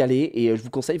la régaler et je vous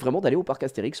conseille vraiment d'aller au parc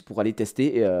Astérix pour aller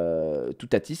tester tout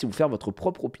Atis et vous faire votre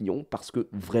propre opinion parce que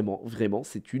vraiment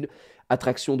c'est une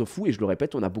attraction de fou et je le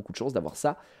répète, on a beaucoup de chance d'avoir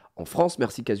ça en France.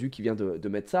 Merci Casu qui vient de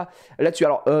mettre ça là-dessus.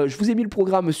 Alors je vous ai mis le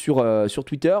programme sur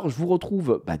Twitter, je vous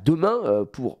retrouve demain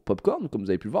pour Popcorn comme vous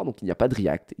avez pu le voir, donc il n'y a pas de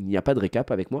react, il n'y a pas de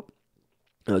récap avec moi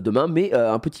demain, mais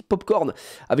un petit popcorn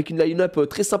avec une line-up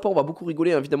très sympa, on va beaucoup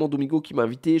rigoler, évidemment Domingo qui m'a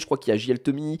invité, je crois qu'il y a JL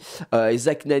Tommy,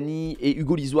 Zach Nani et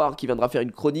Hugo Lisoire qui viendra faire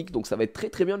une chronique, donc ça va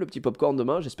être très bien le petit popcorn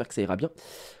demain, j'espère que ça ira bien.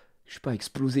 Je suis pas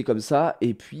explosé comme ça,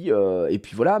 et puis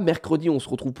voilà, mercredi on se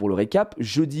retrouve pour le récap,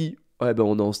 jeudi ouais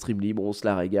on est en stream libre, on se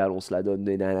la régale, on se la donne,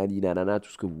 nanana, tout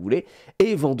ce que vous voulez,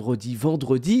 et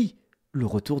vendredi le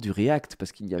retour du React,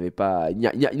 parce qu'il n'y avait pas... Il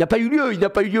n'a pas eu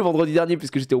lieu vendredi dernier,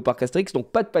 puisque j'étais au parc Astérix,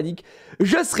 donc pas de panique.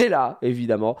 Je serai là,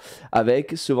 évidemment,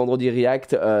 avec ce vendredi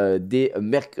React dès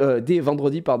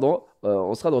vendredi, pardon.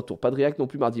 On sera de retour. Pas de React non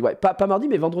plus mardi. Ouais, pas mardi,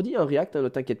 mais vendredi, un React, hein, ne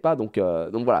t'inquiète pas. Donc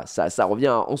voilà, ça revient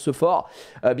en ce fort,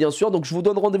 bien sûr. Donc je vous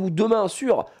donne rendez-vous demain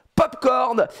sur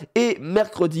Popcorn et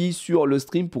mercredi sur le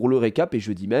stream pour le récap, et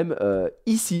jeudi même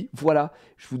ici. Voilà,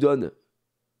 je vous donne...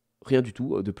 rien du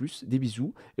tout de plus, des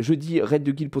bisous. Jeudi, Raid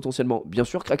de Guild potentiellement, bien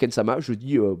sûr, Kraken Sama.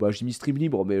 Jeudi, j'ai mis stream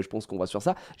libre, mais je pense qu'on va se faire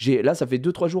ça. Là, ça fait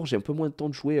 2-3 jours, j'ai un peu moins de temps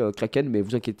de jouer Kraken, mais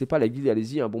vous inquiétez pas, la guilde,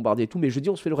 allez-y, hein, bombardez et tout. Mais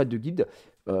jeudi, on se fait le Raid de Guild,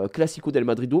 Classico del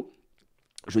Madrido.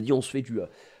 Jeudi, on se fait du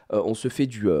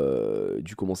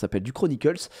comment ça s'appelle, du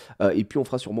Chronicles, et puis on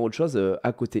fera sûrement autre chose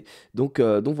à côté. Donc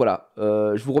voilà,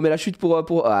 je vous remets la chute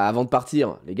avant de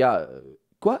partir, les gars.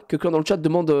 Quoi? Quelqu'un dans le chat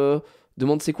demande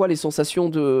c'est quoi les sensations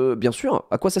de... Bien sûr,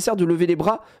 à quoi ça sert de lever les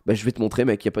bras? Bah je vais te montrer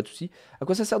mec, y a pas de souci. À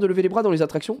quoi ça sert de lever les bras dans les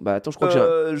attractions? Bah attends, je crois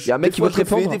que y a un mec qui veut te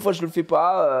répondre. Des fois je le fais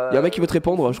pas. Y a un mec qui veut te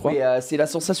répondre, je crois. Mais c'est la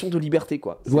sensation de liberté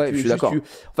quoi. Ouais, je suis d'accord.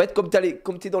 En fait, comme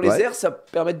t'es dans les airs, ça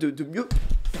permet de mieux...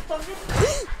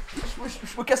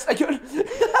 je me casse la gueule.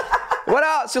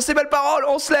 Voilà, sur ces belles paroles,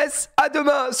 on se laisse. À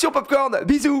demain sur Popcorn.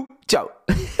 Bisous. Ciao.